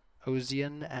for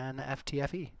Ozien and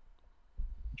FTFE. Do you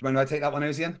mind if I take that one,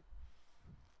 Ozien?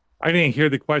 I didn't hear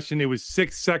the question. It was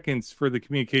 6 seconds for the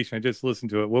communication. I just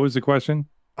listened to it. What was the question?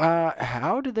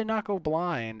 How did they not go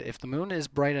blind if the moon is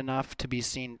bright enough to be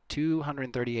seen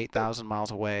 238,000 miles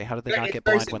away? How did they not get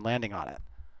blind when landing on it?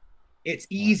 It's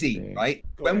easy, right?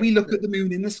 When we look at the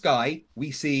moon in the sky, we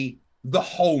see the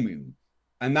whole moon.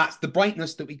 And that's the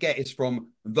brightness that we get is from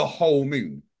the whole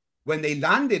moon. When they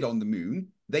landed on the moon,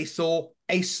 they saw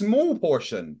a small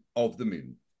portion of the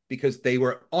moon because they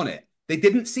were on it. They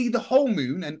didn't see the whole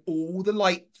moon and all the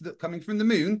light coming from the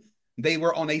moon. They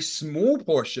were on a small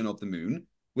portion of the moon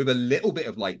with a little bit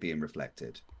of light being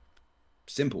reflected.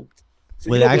 Simple. So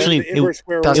well, actually,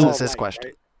 Dustin's his question.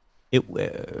 Right?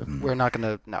 We're not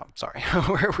gonna. No, sorry.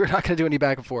 we're not gonna do any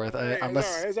back and forth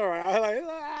unless. It's all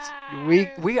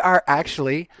right. We are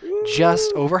actually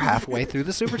just over halfway through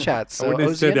the super chats. So I would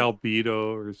have said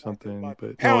albedo or something,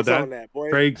 but no, that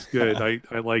Craig's good.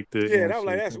 I liked it. Yeah, that was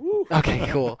like that's woo. Okay,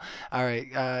 cool. All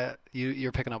right,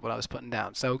 you're picking up what I was putting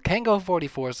down. So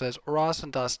Kango44 says Ross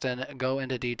and Dustin go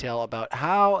into detail about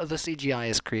how the CGI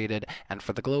is created, and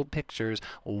for the globe pictures,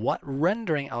 what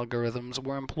rendering algorithms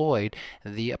were employed,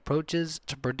 the approaches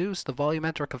to produce the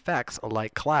volumetric effects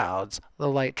like clouds, the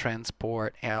light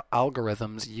transport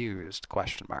algorithms used.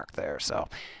 Question mark there. So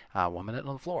 1 minute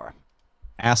on the floor.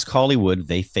 Ask Hollywood,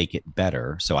 they fake it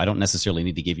better. So I don't necessarily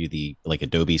need to give you the like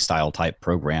Adobe style type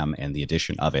program and the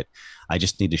addition of it. I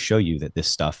just need to show you that this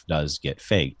stuff does get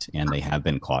faked, and they have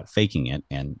been caught faking it,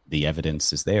 and the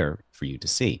evidence is there for you to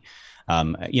see.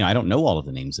 I don't know all of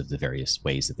the names of the various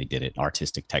ways that they did it,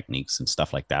 artistic techniques and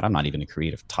stuff like that. I'm not even a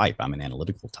creative type. I'm an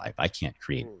analytical type. I can't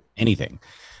create anything.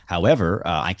 However,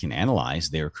 I can analyze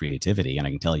their creativity, and I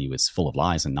can tell you it's full of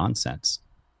lies and nonsense.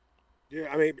 Yeah,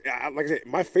 I mean, like I said,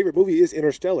 my favorite movie is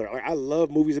Interstellar. Like, I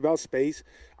love movies about space.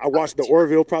 I watch The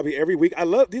Orville probably every week. I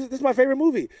love this is my favorite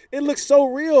movie. It looks so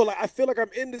real. Like I feel like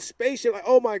I'm in the spaceship. Like,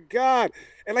 oh my God.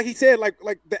 And like he said, like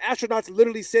the astronauts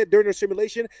literally said during their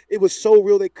simulation, it was so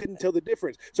real they couldn't tell the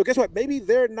difference. So guess what? Maybe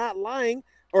they're not lying,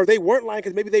 or they weren't lying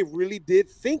because maybe they really did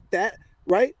think that,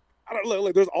 right? I don't know.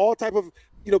 Like, there's all type of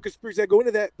conspiracies that go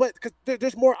into that, but because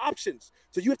there's more options.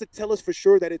 So you have to tell us for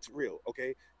sure that it's real,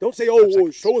 okay? Don't say,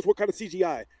 show us what kind of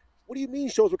CGI. What do you mean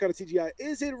show us what kind of CGI?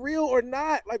 Is it real or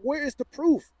not? Like, where is the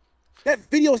proof? That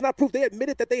video is not proof. They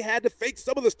admitted that they had to fake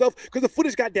some of the stuff because the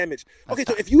footage got damaged. Okay,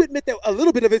 so if you admit that a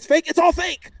little bit of it's fake, it's all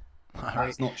fake.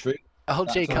 That's not true.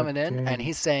 LJ coming in, and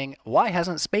he's saying, why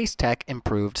hasn't space tech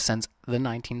improved since the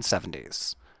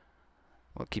 1970s?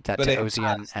 We'll keep that to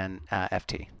Ozien and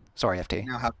FT. Sorry, FT.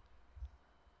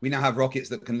 We now have rockets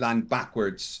that can land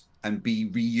backwards and be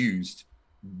reused.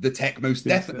 The tech most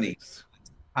definitely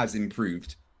has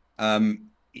improved.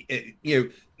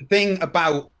 The thing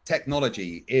about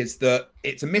technology is that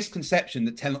it's a misconception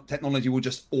that technology will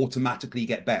just automatically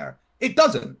get better. It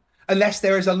doesn't, unless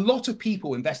there is a lot of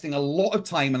people investing a lot of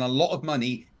time and a lot of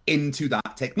money into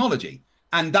that technology.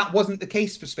 And that wasn't the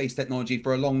case for space technology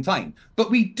for a long time.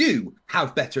 But we do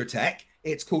have better tech.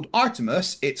 It's called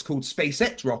Artemis. It's called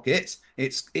SpaceX rockets.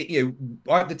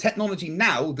 The technology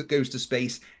now that goes to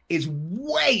space is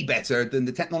way better than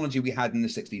the technology we had in the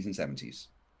 60s and 70s.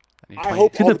 I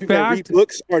hope all the people that read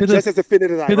books are just as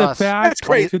offended as I am. That's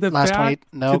crazy. Last 20.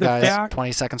 No, guys.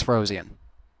 20 seconds for Ozien.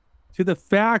 To the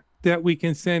fact that we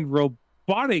can send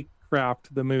robotic craft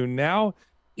to the moon now,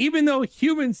 even though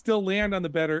humans still land on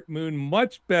the moon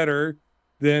much better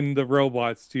than the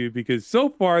robots do, because so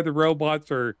far the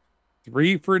robots are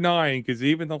 3 for 9, because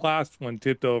even the last one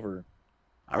tipped over.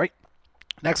 All right.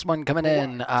 Next one coming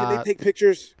in. Can they take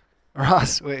pictures?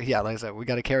 Ross, like I said, we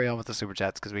got to carry on with the super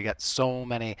chats because we got so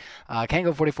many.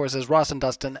 Kango44 says, Ross and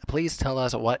Dustin, please tell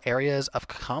us what areas of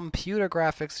computer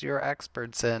graphics you're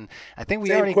experts in. I think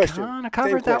we already kind of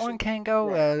covered that one,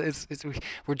 Kango. Right.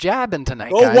 We're jabbing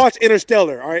tonight. Go watch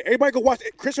Interstellar. All right, everybody go watch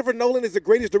it. Christopher Nolan is the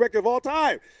greatest director of all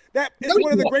time. That is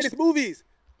one of the greatest movies.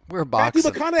 We're boxing.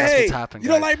 Matthew McConaughey. That's what's happening, you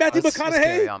don't like Matthew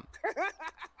McConaughey?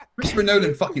 Christopher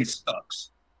Nolan fucking sucks.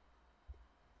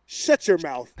 Shut your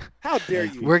mouth. How dare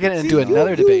you? We're getting into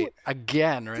another debate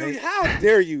again, right? Dude, how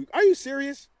dare you? Are you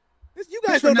serious? You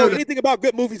guys don't know anything about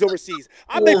good movies overseas.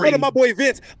 I make fun of my boy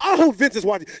Vince. I hope Vince is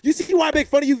watching. You see why I make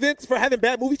fun of you, Vince, for having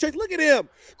bad movie choice? Look at him.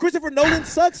 Christopher Nolan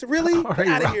sucks? Really? Right, get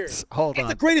out of here. Hold on. He's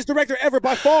the greatest director ever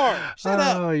by far. Shut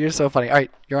up. Oh, you're so funny. All right,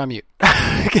 you're on mute.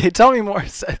 Okay, tell me more.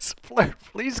 Says Flirt,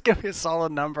 please give me a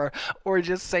solid number or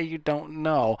just say you don't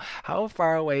know. How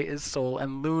far away is Sol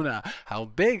and Luna? How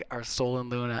big are Sol and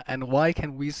Luna? And why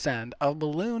can we send a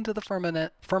balloon to the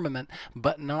firmament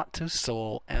but not to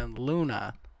Sol and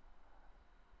Luna?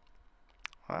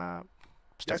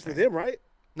 That's for them, right?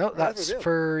 No, that's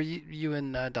for you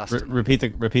and Dustin. Repeat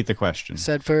the question.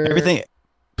 Said for everything.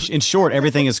 In short,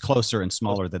 everything is closer and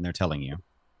smaller than they're telling you.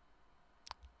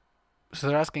 So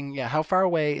they're asking, how far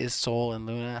away is Sol and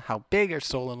Luna? How big are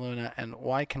Sol and Luna? And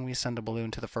why can we send a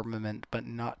balloon to the firmament but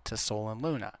not to Sol and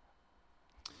Luna?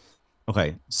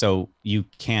 Okay, so you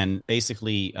can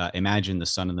basically imagine the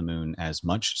sun and the moon as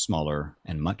much smaller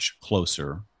and much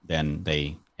closer than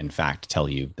they, in fact, tell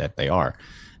you that they are.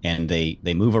 And they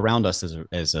move around us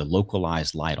as a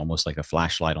localized light, almost like a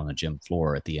flashlight on a gym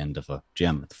floor at the end of a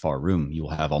gym at the far room. You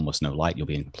will have almost no light. You'll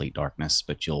be in complete darkness,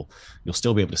 but you'll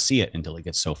still be able to see it until it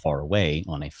gets so far away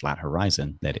on a flat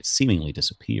horizon that it seemingly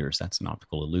disappears. That's an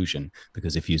optical illusion,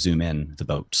 because if you zoom in, the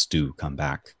boats do come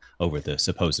back over the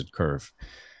supposed curve.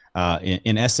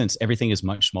 In essence, everything is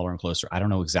much smaller and closer. I don't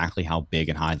know exactly how big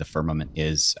and high the firmament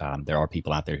is. There are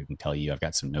people out there who can tell you. I've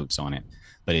got some notes on it,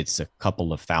 but it's a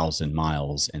couple of 1,000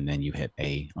 miles, and then you hit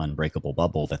a unbreakable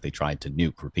bubble that they tried to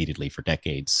nuke repeatedly for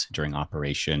decades during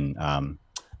Operation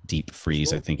Deep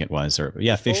Freeze, I think it was,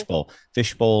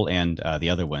 Fishbowl, and the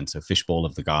other one. So Fishbowl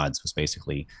of the Gods was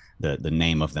basically the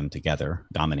name of them together.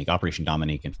 Dominique, Operation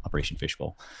Dominique, and Operation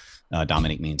Fishbowl.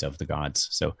 Dominique means of the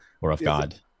gods, or of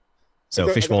God. So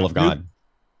Fishbowl of God.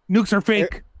 Nukes are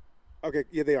fake. Okay,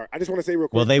 yeah, they are. I just want to say real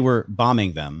quick. Well, they were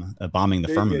bombing them, bombing the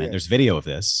firmament. There's video of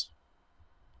this.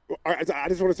 I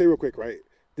just want to say real quick, right?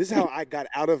 This is how I got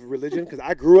out of religion, because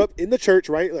I grew up in the church,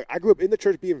 right? Like, I grew up in the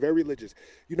church being very religious.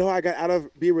 You know how I got out of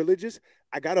being religious?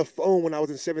 I got a phone when I was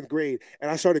in 7th grade,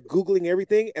 and I started Googling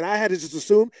everything, and I had to just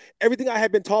assume everything I had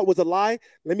been taught was a lie.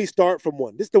 Let me start from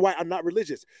one. This is the why I'm not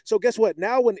religious. So guess what?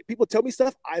 Now when people tell me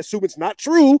stuff, I assume it's not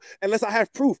true unless I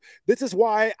have proof. This is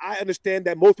why I understand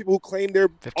that most people who claim they're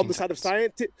on the side of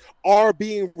science are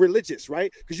being religious,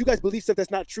 right? Because you guys believe stuff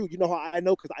that's not true. You know how I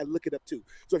know? Because I look it up too.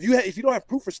 So if you don't have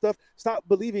proof for stuff, stop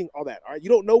believing all that, all right? You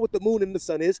don't know what the moon and the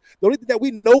sun is. The only thing that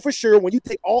we know for sure when you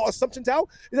take all assumptions out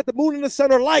is that the moon and the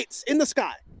sun are lights in the sky.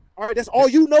 All right, that's all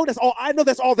you know. That's all I know.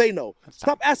 That's all they know.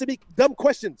 Stop asking me dumb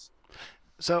questions.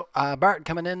 So Bart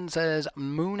coming in says,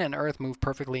 Moon and Earth move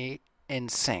perfectly in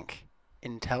sync.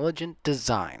 Intelligent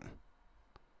design.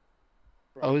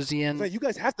 Ozien. So you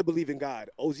guys have to believe in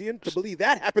God. Ozien, to believe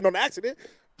that happened on accident.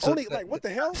 So, what the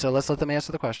hell? So let's let them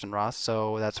answer the question, Ross.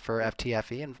 So that's for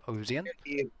FTFE and Ozien.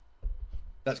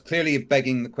 That's clearly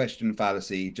begging the question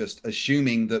fallacy, just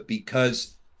assuming that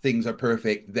because things are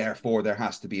perfect, therefore there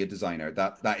has to be a designer.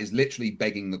 That is literally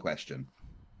begging the question.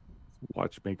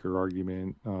 Watchmaker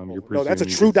argument. No, that's a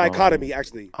true dichotomy,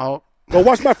 actually. Oh, go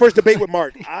watch my first debate with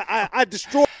Mark. I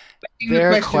destroyed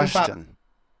their question.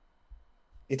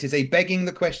 It is a begging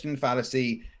the question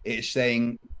fallacy. It is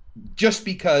saying just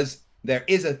because there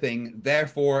is a thing,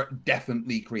 therefore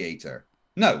definitely creator.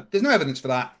 No, there's no evidence for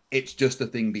that. It's just a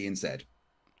thing being said.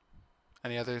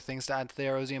 Any other things to add to the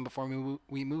Ozien before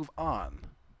we move on?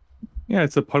 Yeah,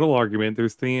 it's a puddle argument. They're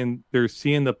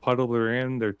seeing the puddle they're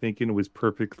in. They're thinking it was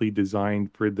perfectly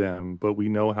designed for them, but we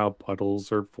know how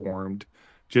puddles are formed.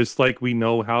 Just like we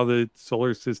know how the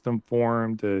solar system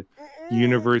formed, the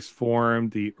universe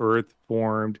formed, the earth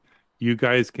formed. You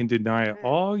guys can deny it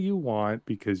all you want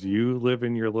because you live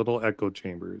in your little echo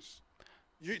chambers.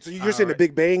 So you're saying the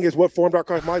Big Bang is what formed our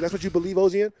cosmology? That's what you believe,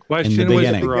 Ozien? Question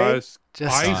was for us.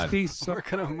 We're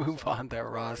going to move on there,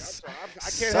 Ross. I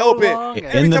can't help it.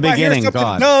 In the beginning,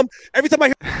 God. Dumb, every time I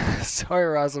hear... Sorry,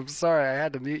 Ross. I'm sorry. I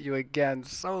had to mute you again.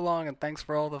 So long, and thanks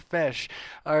for all the fish.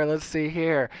 All right, let's see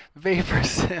here. Vapor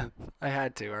Synth. I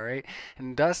had to, all right?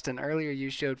 And Dustin, earlier you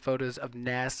showed photos of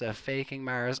NASA faking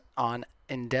Mars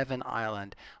in Devon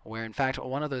Island, where in fact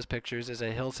one of those pictures is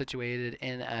a hill situated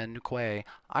in Newquay,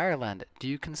 Ireland. Do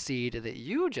you concede that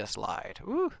you just lied?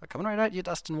 Ooh, coming right at you,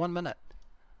 Dustin. 1 minute.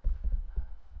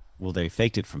 Well, they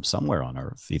faked it from somewhere on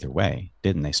Earth. Either way,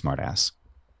 didn't they, smartass?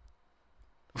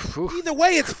 Either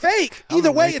way, it's fake.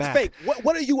 Either way, it's fake.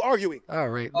 What are you arguing? All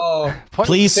right. Oh,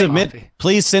 please send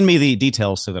me the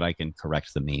details so that I can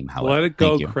correct the meme. However, let it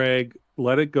go, Craig.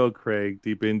 Let it go, Craig.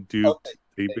 They've been duped. Okay.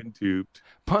 They've been duped.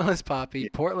 Pointless Poppy,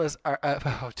 Portless.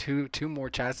 Two more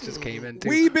chats just came in.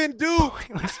 We've been duped.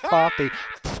 Pointless Poppy,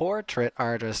 portrait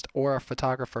artist or a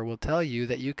photographer will tell you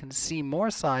that you can see more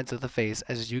sides of the face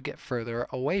as you get further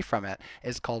away from it.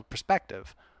 It's called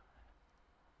perspective.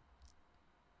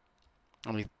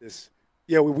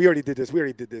 Yeah, we already did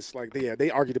this. Like,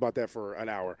 they argued about that for an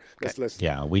hour.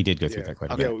 Yeah, we did go through that quite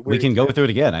a bit. We can go through it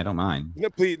again. I don't mind. No,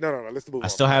 please, no. Let's move on. I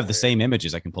still have the same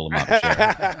images. I can pull them up.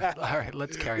 All right,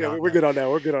 let's carry on. We're good on that.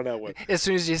 We're good on that one. As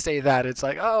soon as you say that, it's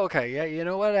like, oh, okay, yeah. You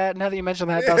know what? Now that you mentioned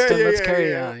that, Dustin, let's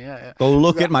carry on. Yeah. Go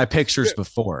look at my pictures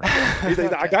before.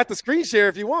 I got the screen share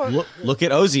if you want. Look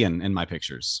at Ozien in my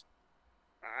pictures.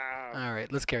 All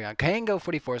right, let's carry on.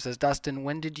 Kango44 says, Dustin,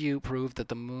 when did you prove that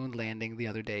the moon landing the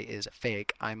other day is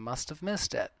fake? I must have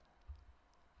missed it.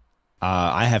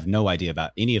 I have no idea about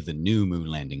any of the new moon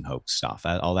landing hoax stuff.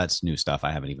 All that's new stuff.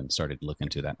 I haven't even started to look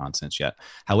into that nonsense yet.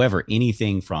 However,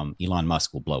 anything from Elon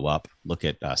Musk will blow up. Look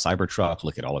at Cybertruck.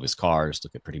 Look at all of his cars.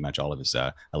 Look at pretty much all of his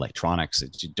electronics.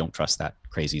 Don't trust that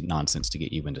crazy nonsense to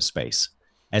get you into space.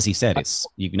 As he said, it's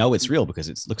real because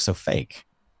it looks so fake.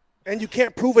 And you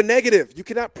can't prove a negative. You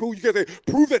cannot prove. You can't say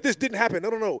prove that this didn't happen.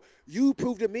 No. You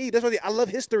prove to me. That's why I love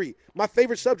history. My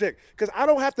favorite subject, because I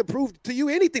don't have to prove to you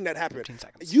anything that happened.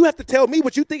 You have to tell me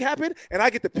what you think happened, and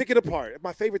I get to pick it apart. It's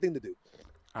my favorite thing to do.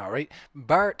 All right,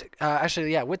 Bart.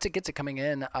 Witsit gets it coming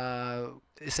in.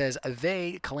 It says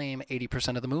they claim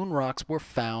 80% of the moon rocks were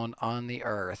found on the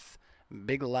Earth.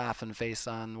 Big laughing face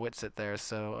on Witsit there.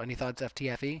 So, any thoughts,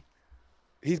 FTFE?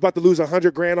 He's about to lose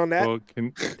 $100,000 on that. Well,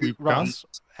 can we Ross,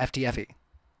 FTFE.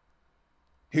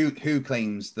 Who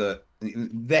claims that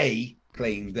they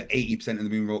claim that 80% of the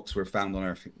moon rocks were found on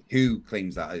Earth? Who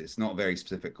claims that? It's not a very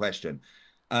specific question.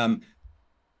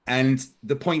 And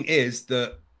the point is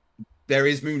that there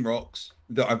is moon rocks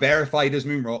that are verified as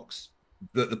moon rocks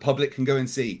that the public can go and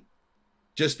see.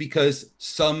 Just because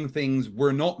some things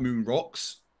were not moon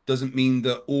rocks doesn't mean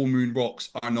that all moon rocks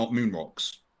are not moon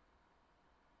rocks.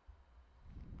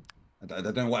 I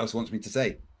don't know what else wants me to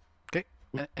say. Okay.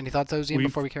 Any thoughts, Ozien,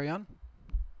 before we carry on?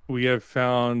 We have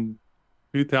found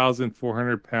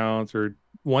 2,400 pounds or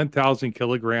 1,000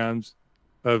 kilograms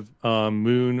of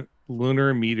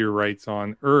lunar meteorites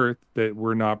on Earth that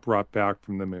were not brought back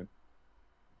from the moon.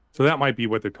 So that might be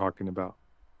what they're talking about.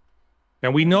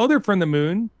 And we know they're from the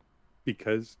moon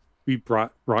because we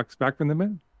brought rocks back from the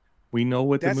moon. We know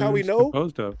what the moon is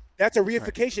composed of. That's a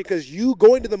reification because you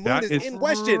going to the moon is in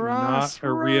question. Not a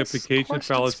reification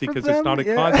fallacy because it's not a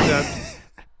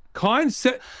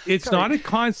concept. It's not a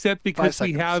concept because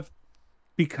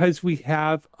we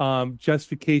have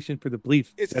justification for the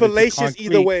belief. It's fallacious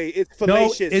either way. It's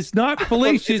fallacious. No, it's not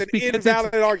fallacious it's because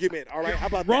invalid argument. All right, how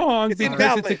about wrong that? It's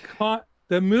because invalid.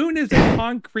 the moon is a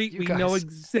concrete we know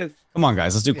exists. Come on,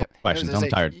 guys, let's do questions. I'm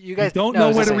tired. You guys don't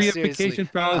know what a reification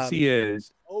fallacy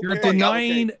is. You're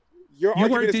denying. Your you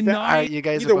are argument is denying. All right, you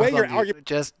guys either are way, both your on argument.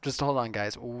 Just hold on,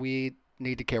 guys. We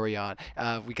need to carry on.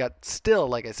 We got still,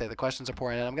 like I say, the questions are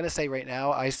pouring in. I'm going to say right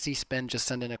now, I see Spin just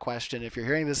send in a question. If you're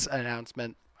hearing this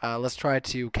announcement, let's try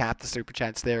to cap the super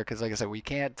chats there because, like I said, we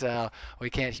can't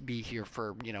be here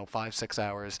for 5-6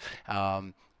 hours.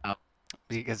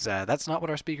 Because that's not what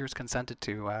our speakers consented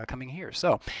to coming here.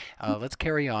 So let's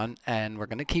carry on, and we're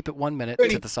going to keep it 1 minute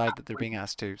to the side that they're being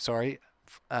asked to. Sorry,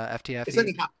 FTFE. It's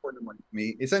only 3:30 in the morning for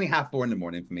me. It's only 4:30 in the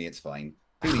morning for me. It's fine.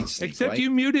 Who needs sleep, Except right? you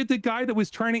muted the guy that was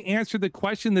trying to answer the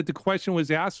question that the question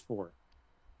was asked for.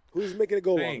 Who's making it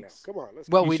go long now? Come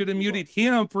on. You should have muted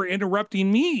him for interrupting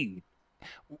me.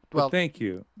 Well, thank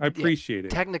you. I appreciate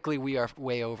it. Technically, we are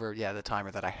way over the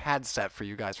timer that I had set for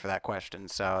you guys for that question.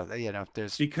 So,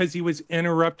 there's... Because he was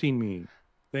interrupting me.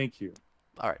 Thank you.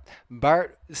 All right.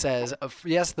 Bart says,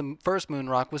 yes, the first moon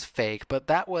rock was fake, but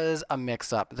that was a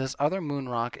mix-up. This other moon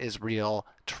rock is real.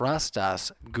 Trust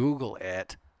us. Google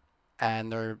it.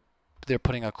 And they're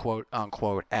putting a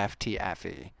quote-unquote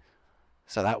FTFE.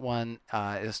 So that one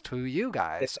is to you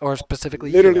guys, or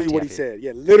specifically literally you, what he said.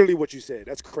 Yeah, literally what you said.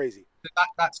 That's crazy.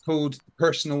 That's called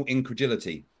personal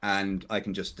incredulity, and I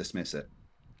can just dismiss it.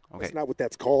 Okay. That's not what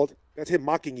that's called. That's him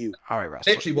mocking you. All right, Russ.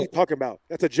 Literally, what are you talking about?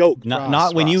 That's a joke.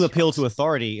 Not when you appeal to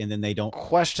authority and then they don't.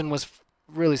 Question was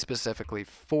really specifically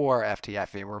for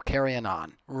FTFE. We're carrying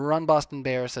on. Run Boston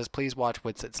Bear says, please watch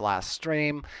Witsit's last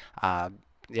stream.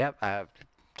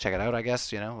 Check it out, I guess.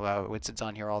 Witsit's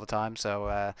on here all the time,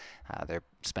 so they're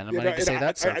spending money to say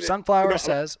that. So Sunflower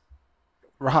says,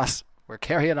 Ross, we're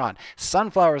carrying on.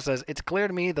 Sunflower says, it's clear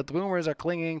to me that the boomers are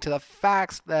clinging to the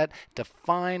facts that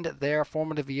defined their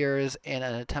formative years in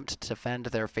an attempt to defend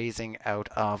their phasing out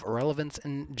of irrelevance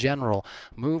in general.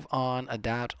 Move on,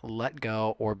 adapt, let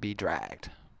go, or be dragged.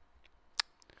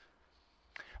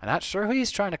 I'm not sure who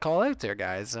he's trying to call out there,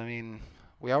 guys. I mean,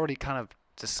 we already kind of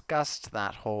discussed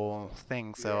that whole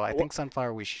thing, so I think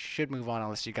Sunflower, we should move on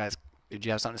unless you guys. Did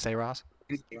you have something to say, Ross?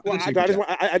 Well, I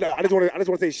just want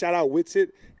to say shout out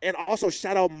Witsit and also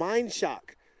shout out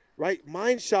Mindshock, right?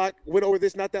 Mindshock went over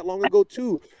this not that long ago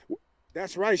too.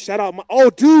 That's right. Shout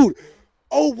out dude.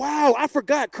 Oh wow, I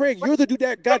forgot, Craig. You're the dude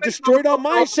that got destroyed on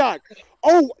Mindshock.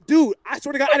 Oh, dude, I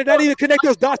swear to God, I did not even connect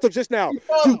those dots till just now.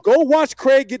 Dude, go watch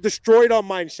Craig get destroyed on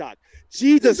Mindshock.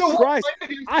 Jesus Christ,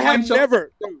 I have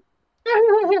never.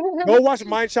 Go watch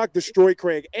Mindshock destroy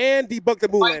Craig and debunk the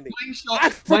moon landing.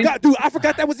 I forgot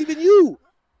that was even you.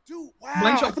 Dude, wow.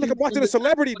 I feel like I'm watching a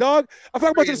celebrity, dog. I feel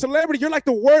like I'm watching a celebrity. You're like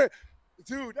the word.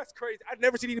 Dude, that's crazy. I've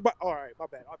never seen anybody. All right, my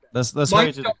bad. Let's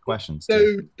hurry to the questions.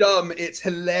 So dumb, it's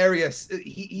hilarious.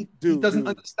 He doesn't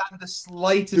understand the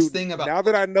slightest thing about. Now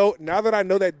that I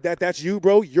know that that's you,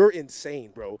 bro, you're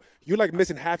insane, bro. You're like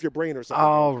missing half your brain or something.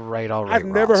 All right. I've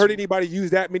never heard anybody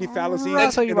use that many fallacies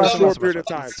in a short period of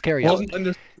time. Scary.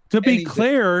 To be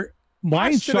clear,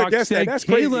 Mindshock said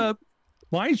Caleb.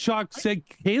 Mindshock said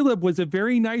Caleb was a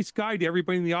very nice guy to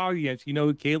everybody in the audience. You know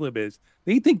who Caleb is.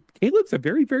 They think Caleb's a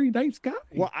very, very nice guy.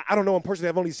 Well, I don't know him personally.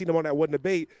 I've only seen him on that one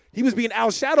debate. He was being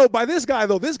outshadowed by this guy,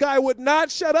 though. This guy would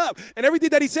not shut up. And everything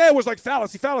that he said was like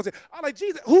fallacy. I'm like,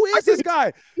 Jesus, who is this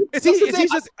guy? Is he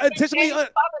just intentionally?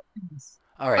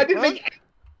 All right. I didn't make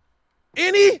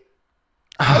any.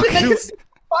 Dude,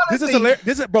 this is hilarious.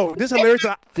 This is hilarious.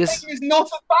 This is not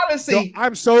a fallacy.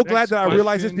 I'm so glad that I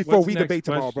realized this before we debate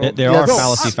tomorrow, bro. There are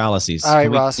fallacies. All right,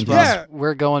 Ross,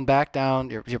 we're going back down.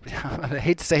 I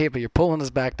hate to say it, but you're pulling us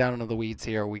back down into the weeds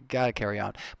here. We got to carry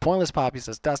on. Pointless Poppy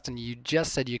says, Dustin, you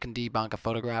just said you can debunk a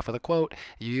photograph with a quote.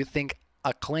 You think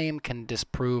a claim can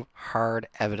disprove hard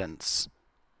evidence?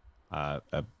 I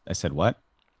said what?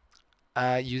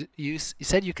 You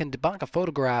said you can debunk a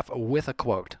photograph with a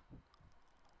quote.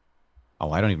 Oh,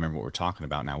 I don't even remember what we're talking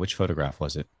about now. Which photograph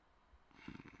was it?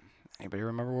 Anybody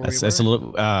remember where that's a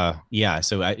little, yeah.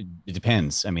 So it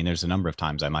depends. I mean, there's a number of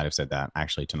times I might have said that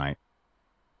actually tonight.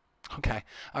 Okay.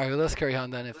 All right. Well, let's carry on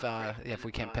then if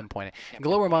we can't pinpoint it.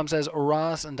 Glower Mom says,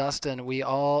 Ross and Dustin, we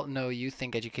all know you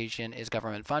think education is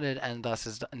government funded and thus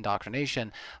is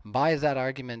indoctrination. By that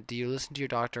argument, do you listen to your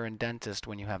doctor and dentist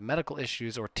when you have medical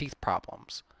issues or teeth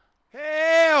problems?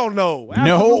 Hell no.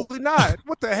 Absolutely not.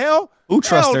 What the hell? Who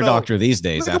trusts their doctor these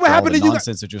days after all the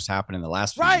nonsense that just happened in the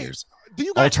last few years? Do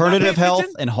you guys alternative health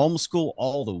and homeschool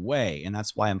all the way. And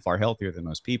that's why I'm far healthier than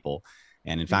most people.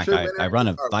 And in fact, I run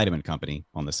a vitamin company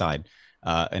on the side.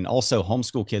 And also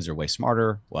homeschool kids are way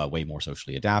smarter, way more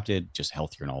socially adapted, just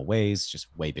healthier in all ways, just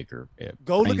way bigger.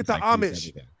 Go look at the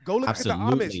Amish. Go look at the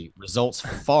Amish. Absolutely. Results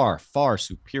far, far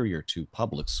superior to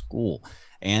public school.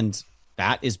 And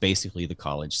that is basically the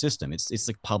college system. It's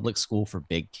like public school for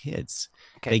big kids.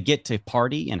 Okay. They get to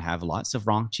party and have lots of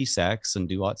raunchy sex and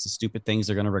do lots of stupid things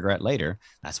they're going to regret later.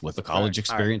 That's what the college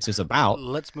experience is about.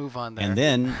 Let's move on there. And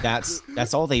then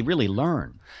that's all they really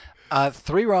learn.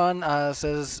 3 Ron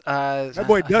says that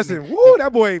boy Dustin. Woo,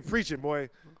 that boy preaching, boy.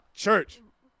 Church.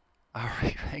 All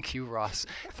right, thank you, Ross.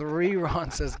 3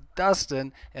 Ron says,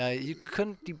 Dustin, you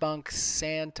couldn't debunk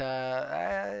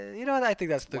Santa. You know what? I think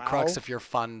that's the crux of your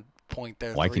fun point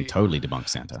there. Well, I can totally debunk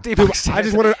Santa. I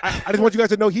just want you guys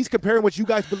to know he's comparing what you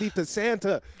guys believe to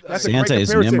Santa. That's Santa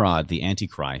is Nimrod, the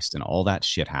Antichrist, and all that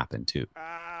shit happened too.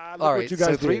 All right,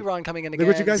 so 3 Ron coming in again.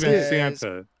 Look what you guys did.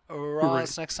 Santa.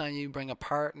 Ross, next time you bring a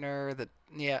partner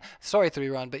sorry 3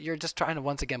 Ron, but you're just trying to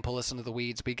once again pull us into the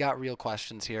weeds. We got real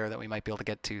questions here that we might be able to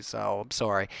get to, so I'm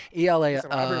sorry. ELA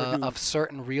of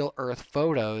certain real Earth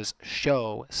photos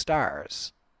show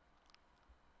stars.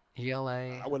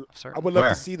 ELA. I would love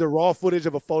to see the raw footage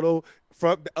of a photo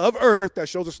of Earth that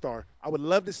shows a star. I would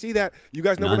love to see that. You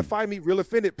guys know where to find me. Real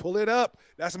Offended. Pull it up.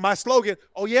 That's my slogan.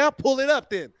 Oh yeah, pull it up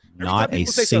then. Not a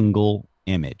single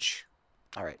image.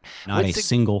 All right. Not a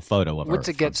single photo of Earth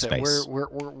Witsit gets from space. it.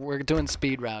 We're doing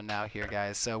speed round now here,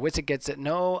 guys. So Witsit gets it.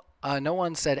 No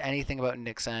one said anything about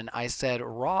Nixon. I said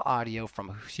raw audio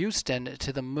from Houston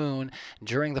to the moon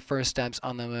during the first steps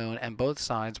on the moon, and both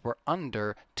sides were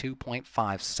under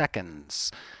 2.5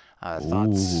 seconds.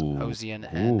 Thoughts, Ozien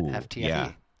and FTFE.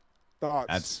 Yeah.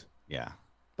 Thoughts.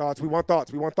 Thoughts. We want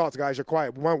thoughts. We want thoughts, guys. You're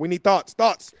quiet. We need thoughts.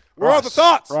 Thoughts. Where are the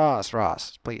thoughts?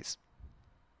 Ross, please.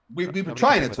 We were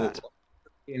trying to talk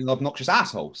in an obnoxious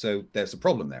asshole, so there's a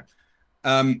problem there.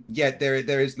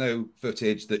 There is no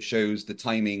footage that shows the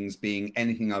timings being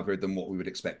anything other than what we would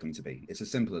expect them to be. It's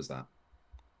as simple as that.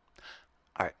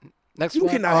 All right. Next you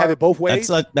cannot have it both ways.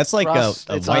 That's like Ross,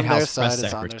 a White House press It's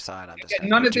secretary. on their side. I'm just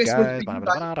none of this All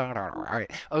right.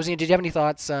 Ozien, did you have any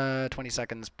thoughts? 20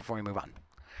 seconds before we move on.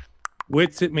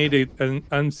 Witsit made an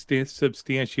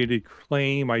unsubstantiated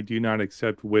claim. I do not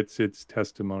accept Witsit's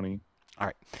testimony. All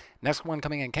right. Next one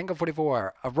coming in,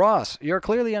 Kengo44. Ross, you're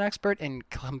clearly an expert in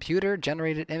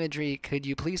computer-generated imagery. Could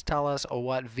you please tell us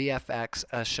what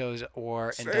VFX shows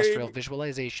or industrial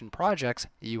visualization projects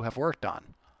you have worked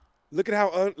on? Look at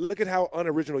how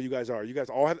unoriginal you guys are. You guys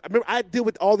all have. I remember I deal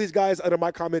with all these guys under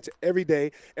my comments every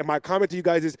day, and my comment to you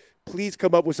guys is, please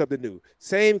come up with something new.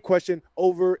 Same question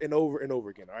over and over and over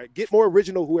again. All right, get more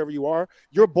original. Whoever you are,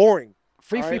 you're boring.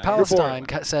 Free Palestine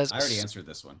says. I already answered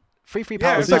this one. Free Yeah,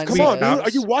 power it's like, signs. come on, dude. Are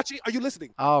you watching? Are you listening?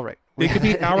 All right. They could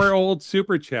be hour-old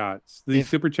super chats. These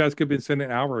super chats could have been sent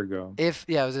an hour ago. I was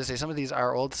gonna say some of these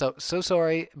are old. So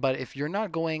sorry, but if you're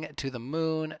not going to the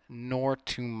moon nor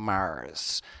to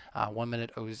Mars, 1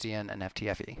 minute Ozien and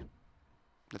FTFE.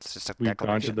 That's just a We've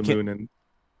gone to the moon and.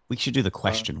 We should do the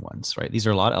question ones, right? These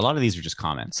are a lot of these are just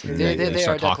comments. They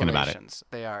start are talking about it.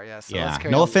 They are, yes. So yeah.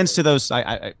 No offense to those.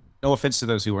 No offense to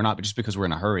those who are not, but just because we're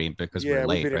in a hurry, because we're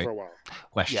late, right?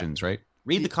 Questions, right?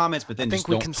 Read the comments, but then I think just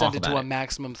we don't can talk send it about to a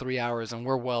maximum 3 hours, and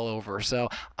we're well over. So,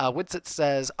 Witsit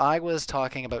says, I was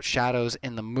talking about shadows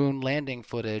in the moon landing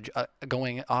footage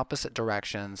going opposite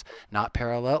directions, not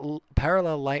parallel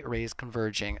light rays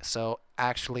converging. So,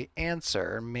 actually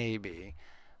answer, maybe,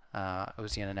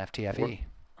 Ozien and FTFE.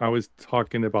 I was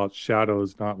talking about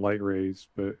shadows, not light rays,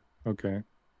 but okay.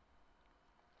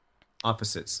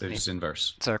 Opposites. They're just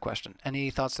inverse. It's our question. Any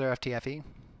thoughts there, FTFE?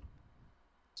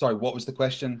 Sorry, what was the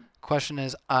question? Question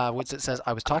is, Witsit says,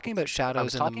 I was talking about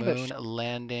shadows in the moon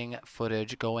landing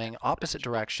footage going opposite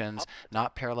directions,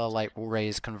 not parallel light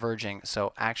rays converging.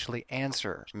 So actually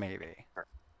answer, maybe.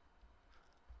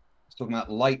 It's talking about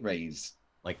light rays.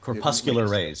 Like corpuscular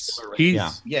rays.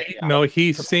 He's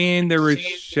saying there were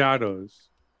shadows.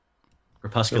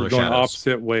 Corpuscular going shadows.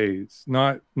 Opposite ways,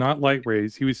 not light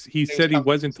rays. He said he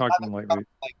wasn't talking light rays.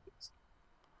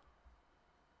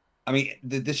 I mean,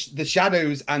 the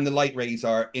shadows and the light rays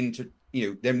are they're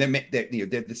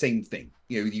the same thing.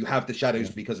 You have the shadows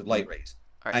because of light rays,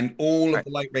 and all of the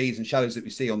light rays and shadows that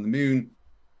we see on the moon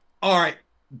aren't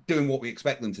doing what we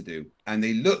expect them to do, and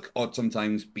they look odd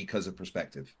sometimes because of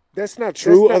perspective. That's not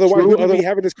true. Otherwise, we wouldn't be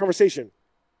having this conversation.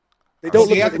 They don't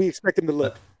look like we expect them to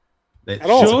look. At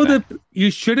all. You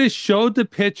should have showed the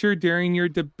picture during your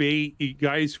debate. You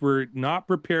guys were not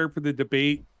prepared for the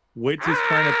debate. Witch is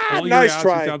trying to pull your asses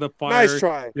out of the fire. Nice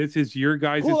try. This is your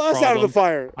guys' pull problem. us out of the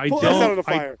fire. Pull us out of the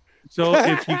fire. So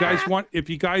if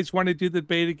you guys want to do the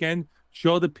debate again,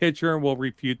 show the picture and we'll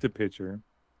refute the picture.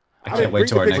 I can't wait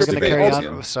till our next debate. Carry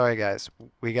on. Sorry, guys.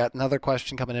 We got another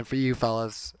question coming in for you,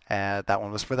 fellas. That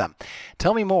one was for them.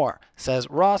 Tell me more. Says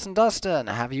Ross and Dustin,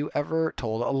 have you ever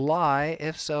told a lie?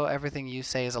 If so, everything you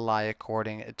say is a lie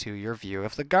according to your view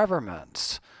of the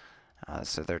government.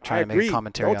 So they're trying to make a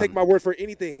commentary. Don't take my word for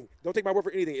anything. Don't take my word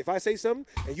for anything. If I say something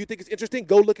and you think it's interesting,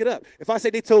 go look it up. If I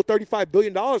say they stole $35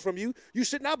 billion from you, you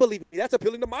should not believe me. That's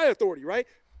appealing to my authority, right?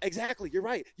 Exactly. You're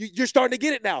right. You're starting to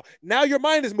get it now. Now your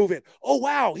mind is moving. Oh,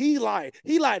 wow. He lied.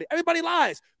 He lied. Everybody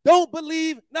lies. Don't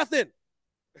believe nothing.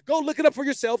 Go look it up for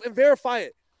yourself and verify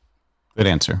it. Good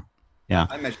answer. Yeah.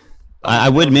 I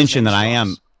would mention that I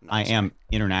am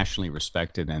internationally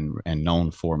respected and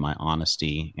known for my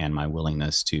honesty and my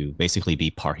willingness to basically be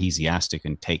parrhesiastic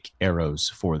and take arrows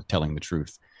for telling the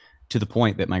truth, to the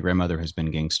point that my grandmother has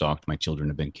been gang stalked. My children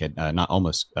have been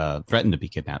threatened to be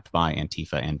kidnapped by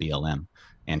Antifa and BLM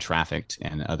and trafficked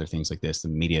and other things like this. The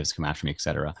media has come after me,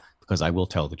 etc., because I will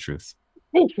tell the truth.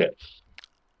 Bullshit.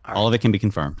 All of it can be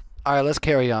confirmed. All right, let's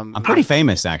carry on. I'm pretty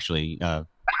famous, actually.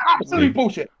 Absolutely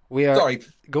bullshit. We are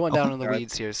going down in the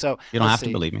weeds here. So you don't have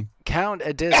to believe me. Count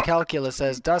Discalculus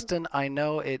says, Dustin, I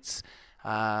know it's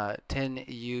Tin.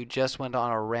 You just went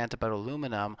on a rant about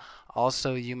aluminum.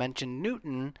 Also, you mentioned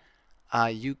Newton.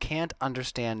 You can't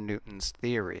understand Newton's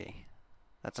theory.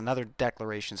 That's another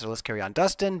declaration. So let's carry on.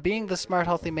 Dustin, being the smart,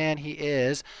 healthy man he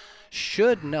is,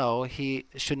 should know he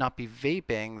should not be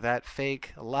vaping that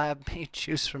fake lab-made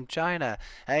juice from China.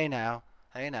 Hey now,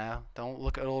 don't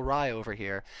look at old Rye over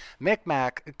here.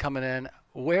 Micmac coming in.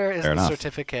 Where is the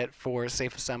certificate for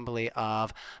safe assembly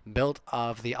of built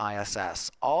of the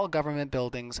ISS? All government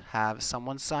buildings have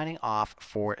someone signing off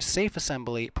for safe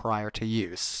assembly prior to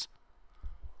use.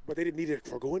 But they didn't need it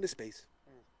for going to space.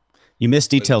 You miss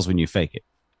details when you fake it.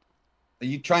 Are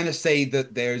you trying to say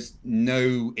that there's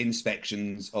no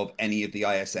inspections of any of the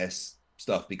ISS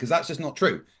stuff? Because that's just not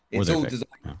true. It's all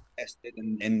designed, tested,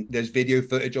 and there's video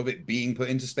footage of it being put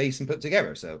into space and put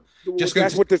together. So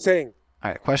that's what they're saying.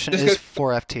 All right, question is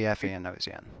for FTFE and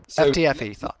Ozien. So,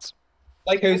 FTFE thoughts.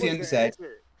 Like Ozien said,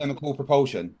 chemical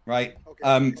propulsion, right?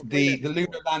 The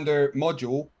lunar lander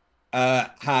module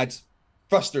had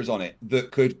thrusters on it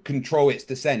that could control its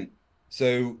descent.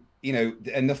 So,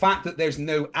 and the fact that there's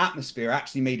no atmosphere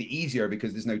actually made it easier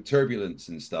because there's no turbulence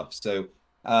and stuff. So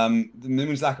the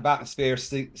moon's lack of atmosphere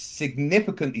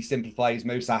significantly simplifies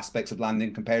most aspects of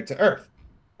landing compared to Earth.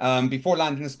 Before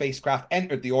landing, the spacecraft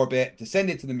entered the orbit,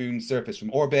 descended to the moon's surface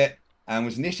from orbit, and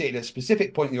was initiated at a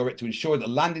specific point in the orbit to ensure that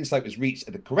the landing site was reached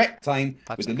at the correct time,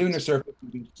 with the lunar surface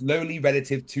moving slowly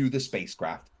relative to the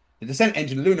spacecraft. The descent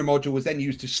engine lunar module was then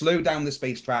used to slow down the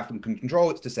spacecraft and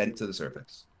control its descent to the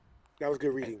surface. That was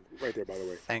good reading right there, by the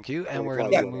way. Thank you. And we're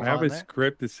going going to move I have on a there.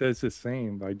 script that says the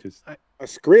same. A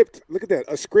script? Look at that.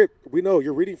 A script. We know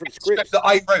you're reading from scripts. That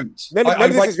I wrote. None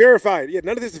of this is verified. Yeah,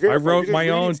 none of this is I verified. wrote You're just my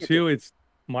reading own something. too.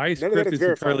 My None of that script is is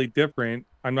verified. entirely different.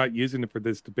 I'm not using it for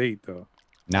this debate though.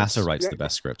 NASA writes the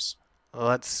best scripts.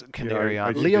 Let's carry I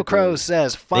on. think Leo they Crow do.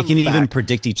 says, They fun can even fact.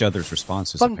 predict each other's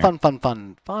responses. Fun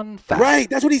apparently. fact. Right,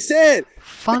 that's what he said.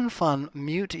 Fun,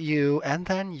 mute you, and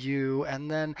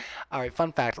then, all right,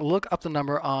 fun fact. Look up the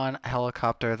number on a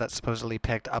helicopter that supposedly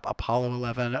picked up Apollo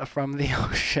 11 from the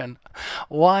ocean.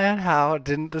 Why and how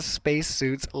didn't the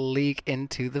spacesuits leak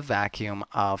into the vacuum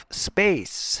of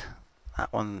space?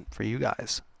 That one for you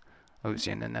guys.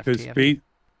 Ozien and Because FTFE.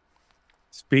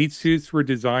 spacesuits were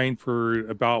designed for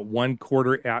about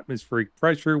 1/4 atmospheric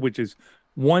pressure, which is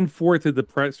 1/4 of the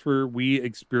pressure we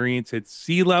experience at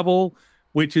sea level,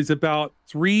 which is about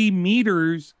 3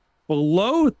 meters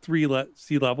below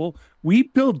sea level. We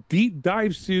build deep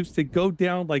dive suits that go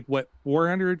down like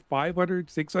 400, 500,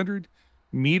 600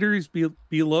 meters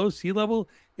below sea level.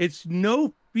 It's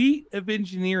no feat of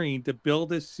engineering to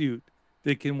build a suit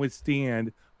that can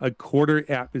withstand a 1/4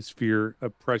 atmosphere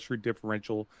of pressure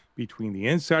differential between the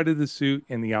inside of the suit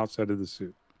and the outside of the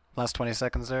suit. Last 20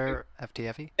 seconds there,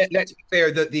 FTFE. Let's be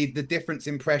clear that the difference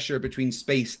in pressure between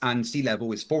space and sea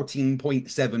level is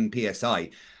 14.7 psi.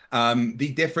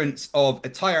 The difference of a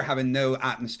tire having no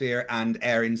atmosphere and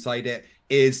air inside it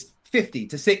is 50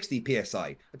 to 60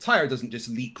 psi. A tire doesn't just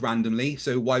leak randomly,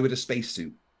 so why would a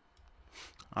spacesuit?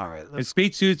 All right. And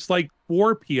spacesuits like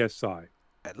 4 psi.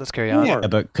 Let's carry on. Yeah,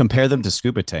 but compare them to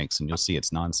scuba tanks, and you'll see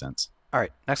it's nonsense. All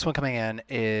right, next one coming in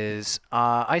is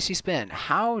Icy Spin.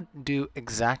 How do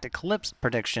exact eclipse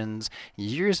predictions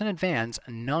years in advance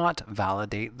not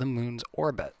validate the moon's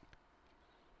orbit?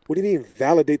 What do you mean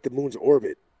validate the moon's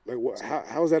orbit? Like,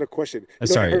 how is that a question?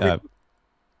 Sorry.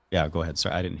 Yeah, go ahead.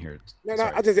 Sorry, I didn't hear it. No,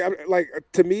 I just like,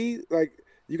 to me, like,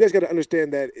 you guys got to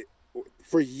understand that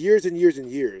for years and years and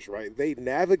years, right? They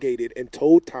navigated and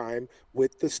told time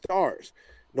with the stars.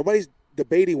 Nobody's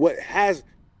debating what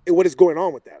is going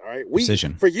on with that. All right,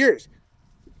 Precision. For years,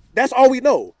 that's all we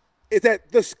know is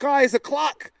that the sky is a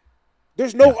clock.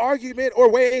 There's no argument or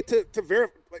way to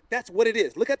verify. Like, that's what it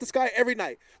is. Look at the sky every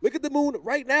night. Look at the moon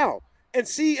right now and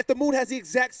see if the moon has the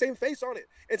exact same face on it,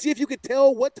 and see if you could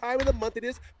tell what time of the month it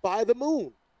is by the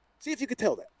moon. See if you could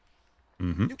tell that.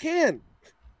 Mm-hmm. You can.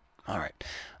 All right.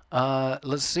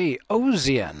 Let's see.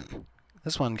 Ozien.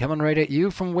 This one coming right at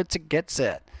you from Wits It Gets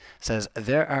It. Says,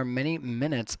 there are many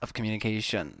minutes of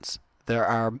communications. There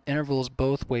are intervals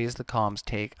both ways the comms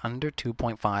take under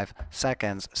 2.5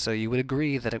 seconds, so you would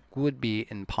agree that it would be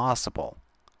impossible.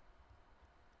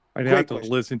 I'd have to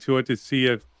listen to it to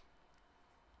see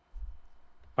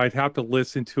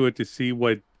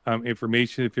what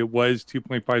information, if it was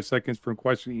 2.5 seconds from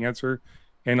question to answer.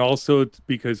 And also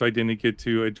because I didn't get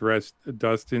to address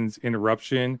Dustin's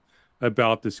interruption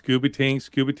about the scuba tanks.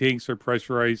 Scuba tanks are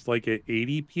pressurized like at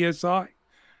 80 psi.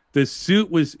 The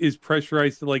suit is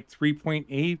pressurized to like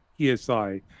 3.8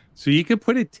 psi. So you can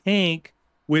put a tank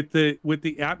with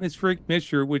the atmospheric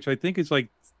mixture, which I think is like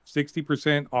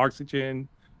 60% oxygen,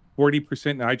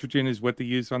 40% nitrogen is what they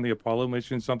used on the Apollo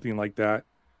mission, something like that.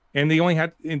 And they only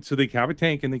so they have a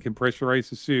tank and they can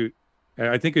pressurize the suit.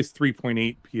 I think it's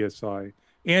 3.8 psi.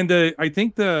 And I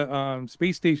think the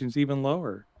space station's even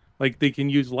lower. Like, they can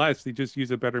use less. They just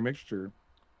use a better mixture.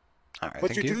 All right,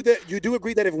 but you do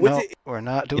agree that if we're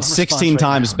not doing it's 16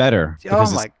 times better.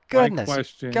 Oh my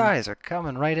goodness, guys are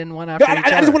coming right in one after each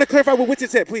other. I just want to clarify what Witsit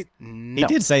said, please. He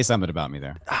did say something about me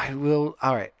there. I will.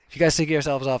 All right, if you guys take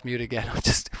yourselves off mute again,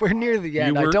 we're near the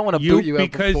end. I don't want to boot you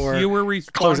out before because you were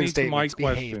responding to my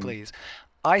question. Behave, please.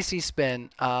 Icy Spin.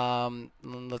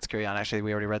 Let's carry on. Actually,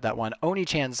 we already read that one.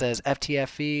 Oni-chan says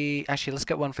FTFE. Actually, let's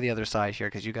get one for the other side here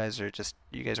because you guys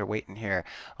are waiting here.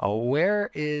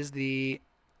 Where is the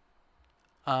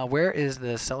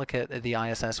silicate the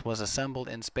ISS was assembled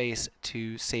in space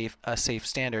to a safe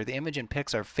standard? The image and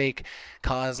pics are fake,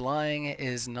 cause lying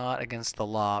is not against the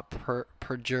law.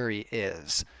 Perjury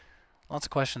is. Lots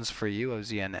of questions for you,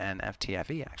 Ozien and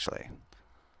FTFE. Actually,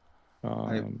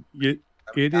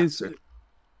 it is.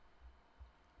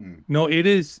 No, it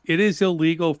is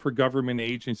illegal for government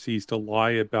agencies to lie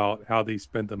about how they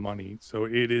spend the money. So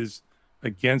it is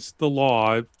against the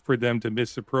law for them to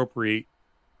misappropriate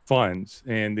funds,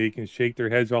 and they can shake their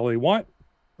heads all they want.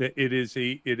 That it is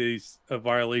a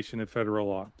violation of federal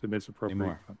law to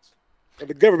misappropriate funds. And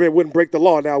the government wouldn't break the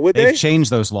law now, would they? They've changed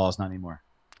those laws, not anymore.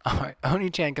 All right,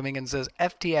 Oni-chan coming in says,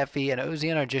 FTFE and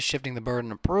Ozien are just shifting the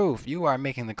burden of proof. You are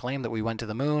making the claim that we went to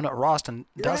the moon. Rost and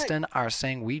Dustin are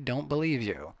saying we don't believe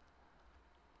you.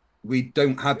 we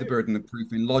don't have the burden of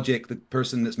proof. In logic, the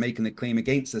person that's making the claim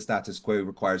against the status quo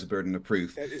requires a burden of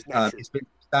proof. That is not true. It's been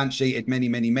substantiated many,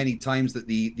 many, many times that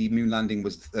the moon landing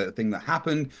was the thing that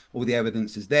happened. All the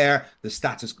evidence is there. The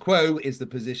status quo is the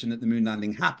position that the moon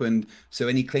landing happened. So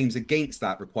any claims against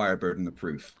that require a burden of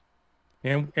proof.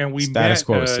 And we Status met,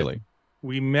 quo is silly.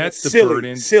 We met That's the silly,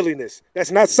 burden. silliness. That's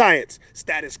not science.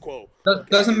 Status quo.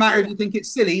 Doesn't matter if you think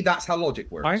it's silly. That's how logic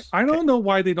works. I don't know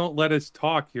why they don't let us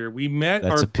talk here. We met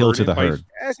That's our appeal to burden the by- herd.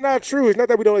 That's not true. It's not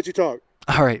that we don't let you talk.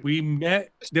 All right. We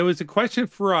met. There was a question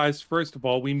for us. First of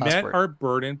all, we met word. our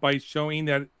burden by showing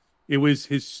that it was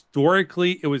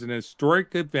an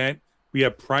historic event. We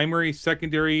have primary,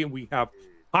 secondary, and we have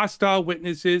hostile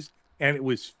witnesses, and it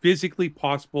was physically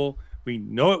possible. We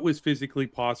know it was physically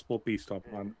possible based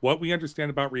upon what we understand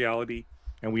about reality,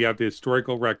 and we have the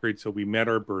historical record, so we met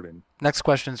our burden. Next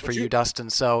question is for you,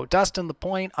 Dustin. So, Dustin, the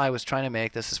point I was trying to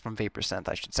make, this is from Vaporcent,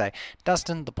 I should say.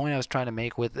 Dustin, the point I was trying to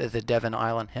make with the Devon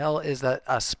Island Hill is that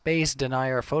a space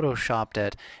denier photoshopped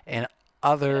it in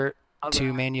order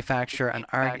to manufacture an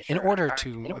argument,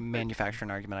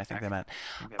 I think they meant.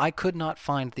 I could not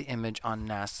find the image on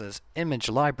NASA's image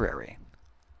library.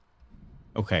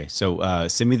 Okay, so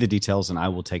send me the details and I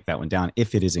will take that one down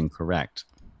if it is incorrect,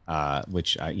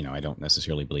 which I don't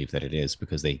necessarily believe that it is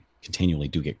because they continually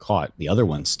do get caught. The other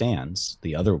one stands,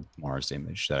 the other Mars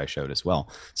image that I showed as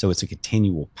well. So it's a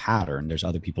continual pattern. There's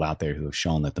other people out there who have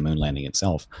shown that the moon landing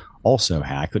itself also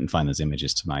had, I couldn't find those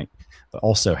images tonight, but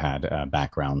also had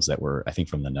backgrounds that were, I think,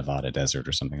 from the Nevada desert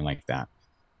or something like that.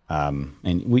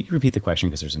 And will you repeat the question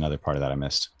because there's another part of that I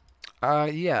missed?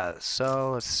 Yeah,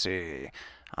 so let's see.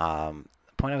 The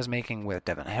point I was making with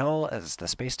Devon Hill is the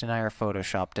space denier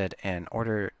photoshopped it in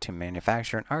order to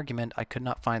manufacture an argument. I could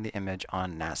not find the image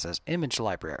on NASA's image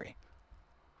library.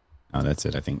 Oh, that's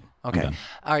it, I think. Okay.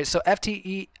 All right. So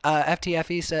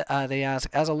FTFE said they ask,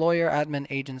 as a lawyer, admin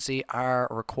agency are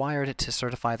required to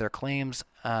certify their claims.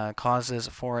 Causes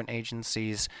foreign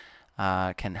agencies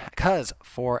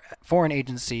foreign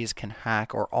agencies can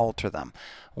hack or alter them.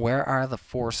 Where are the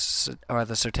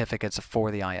certificates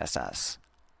for the ISS?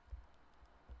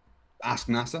 Ask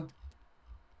NASA.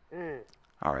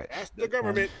 All right. Ask the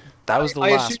government. That was the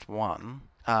last one.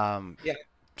 Yeah.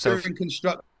 So in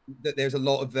construct that there's a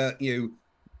lot of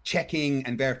checking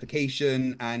and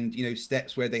verification and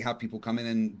steps where they have people come in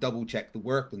and double check the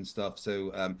work and stuff.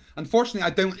 So unfortunately,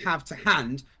 I don't have to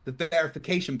hand the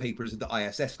verification papers of the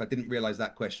ISS. I didn't realize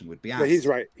that question would be asked. No, he's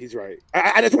right. He's right.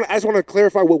 I just want to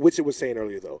clarify what Witchett was saying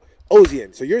earlier, though.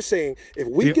 Ozien. So you're saying if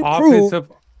we can prove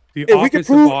audits, if we can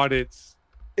prove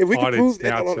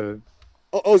NASA.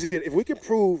 Ozien, if we can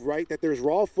prove right that there's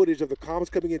raw footage of the comets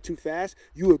coming in too fast,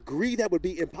 you agree that would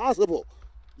be impossible?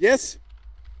 Yes.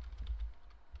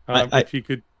 If you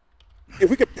could, if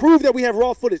we could prove that we have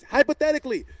raw footage,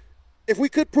 hypothetically, if we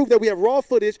could prove that we have raw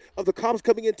footage of the comets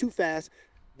coming in too fast,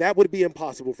 that would be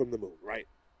impossible from the moon, right?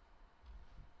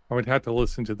 I would have to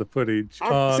listen to the footage.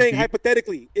 I'm saying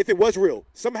hypothetically, if it was real,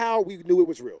 somehow we knew it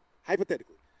was real.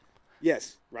 Hypothetically,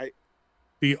 yes, right?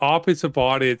 The Office of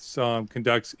Audits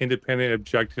conducts independent,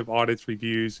 objective audits,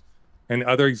 reviews, and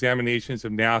other examinations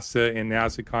of NASA and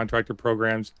NASA contractor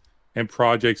programs and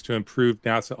projects to improve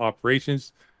NASA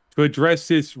operations. To address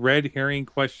this red herring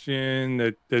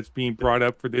question that's being brought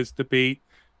up for this debate,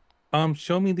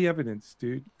 show me the evidence,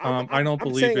 dude. I don't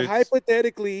believe it.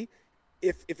 Hypothetically,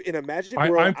 if in a magic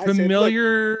world, I'm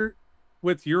familiar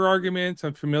with your arguments.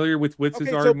 I'm familiar with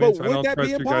Witz's arguments. But would that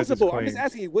be impossible? I'm just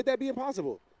asking you, would that be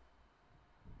impossible?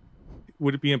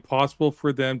 Would it be impossible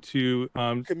for them to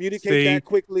communicate that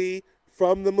quickly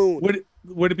from the moon?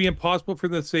 Would it be impossible for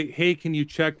them to say, "Hey, can you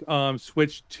check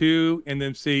switch 2," and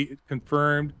then say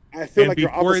confirmed? I feel like you're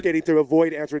obfuscating to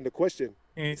avoid answering the question.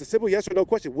 It's a simple yes or no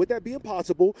question. Would that be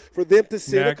impossible for them to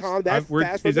send a comm that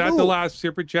fast? Is that the last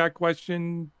super chat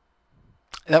question?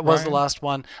 That was the last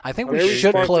one. I think we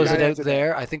should close it out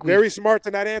there. I think very smart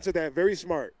to not answer that. Very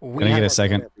smart. Can I get a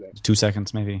second? 2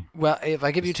 seconds, maybe? Well, if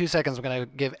I give you 2 seconds, I'm going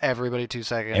to give everybody 2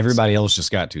 seconds. Everybody else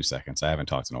just got 2 seconds. I haven't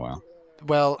talked in a while.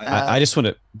 Well, I just want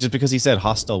to, just because he said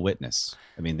hostile witness.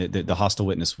 I mean, the hostile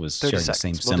witness was sharing the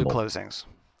same symbol. We'll do closings.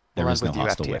 There is no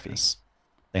hostile witness.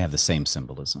 They have the same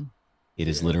symbolism. It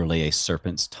is literally a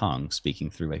serpent's tongue speaking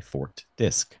through a forked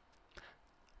disc.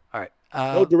 All right.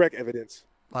 No direct evidence.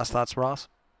 Last thoughts, Ross?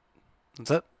 That's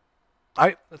it? All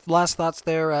right. Last thoughts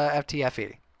there,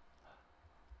 FTFE.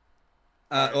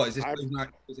 Is this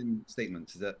closing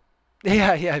statements? Is it?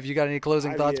 Yeah. Have you got any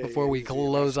closing thoughts before we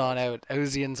close on out?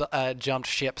 Ozien's jumped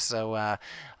ship, so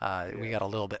we got a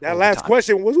little bit. That last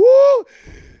question was woo.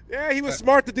 Yeah, he was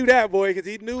smart to do that, boy, because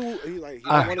he knew he didn't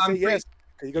want to say yes.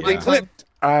 You're gonna get clipped.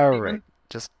 All right,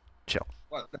 just chill.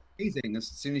 Well, that's amazing. As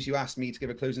soon as you ask me to give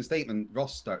a closing statement,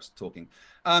 Ross starts talking.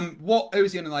 What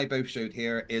Ozien and I both showed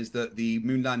here is that the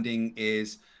moon landing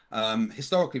is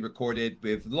historically recorded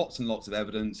with lots and lots of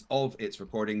evidence of its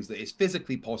recordings, that it's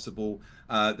physically possible,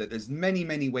 that there's many,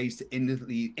 many ways to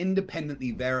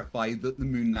independently verify that the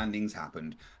moon landings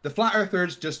happened. The flat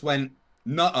earthers just went,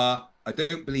 nuh-uh, I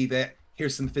don't believe it.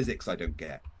 Here's some physics I don't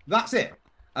get. That's it.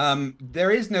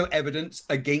 There is no evidence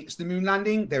against the moon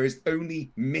landing. There is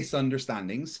only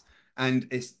misunderstandings. And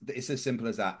it's as simple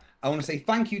as that. I want to say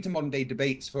thank you to Modern Day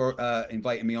Debates for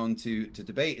inviting me on to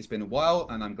debate. It's been a while,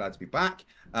 and I'm glad to be back.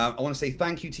 I want to say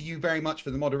thank you to you very much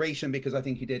for the moderation, because I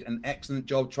think you did an excellent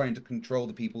job trying to control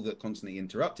the people that constantly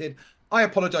interrupted. I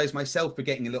apologize myself for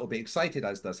getting a little bit excited,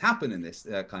 as does happen in this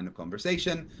kind of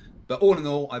conversation. But all in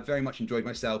all, I've very much enjoyed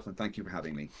myself, and thank you for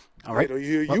having me. All right.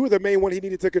 You were the main one he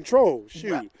needed to control.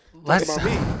 Shoot. Let's.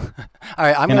 All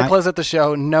right, I'm going to close out the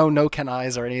show. No Ken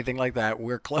Eyes or anything like that.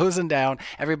 We're closing down.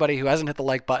 Everybody who hasn't hit the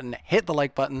like button, hit the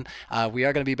like button. We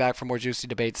are going to be back for more juicy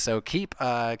debates, so keep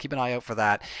an eye out for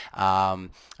that.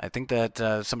 I think that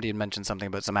somebody had mentioned something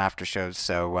about some after shows,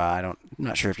 so I'm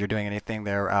not sure if you're doing anything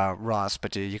there, Ross,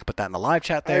 but you can put that in the live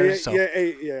chat there.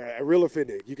 Yeah, real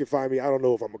offended. You can find me. I don't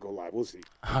know if I'm going to go live. We'll see.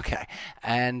 Okay.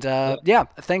 And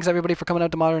thanks everybody for coming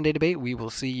out to Modern Day Debate. We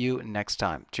will see you next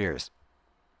time. Cheers.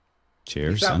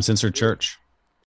 Cheers. Uncensored Church.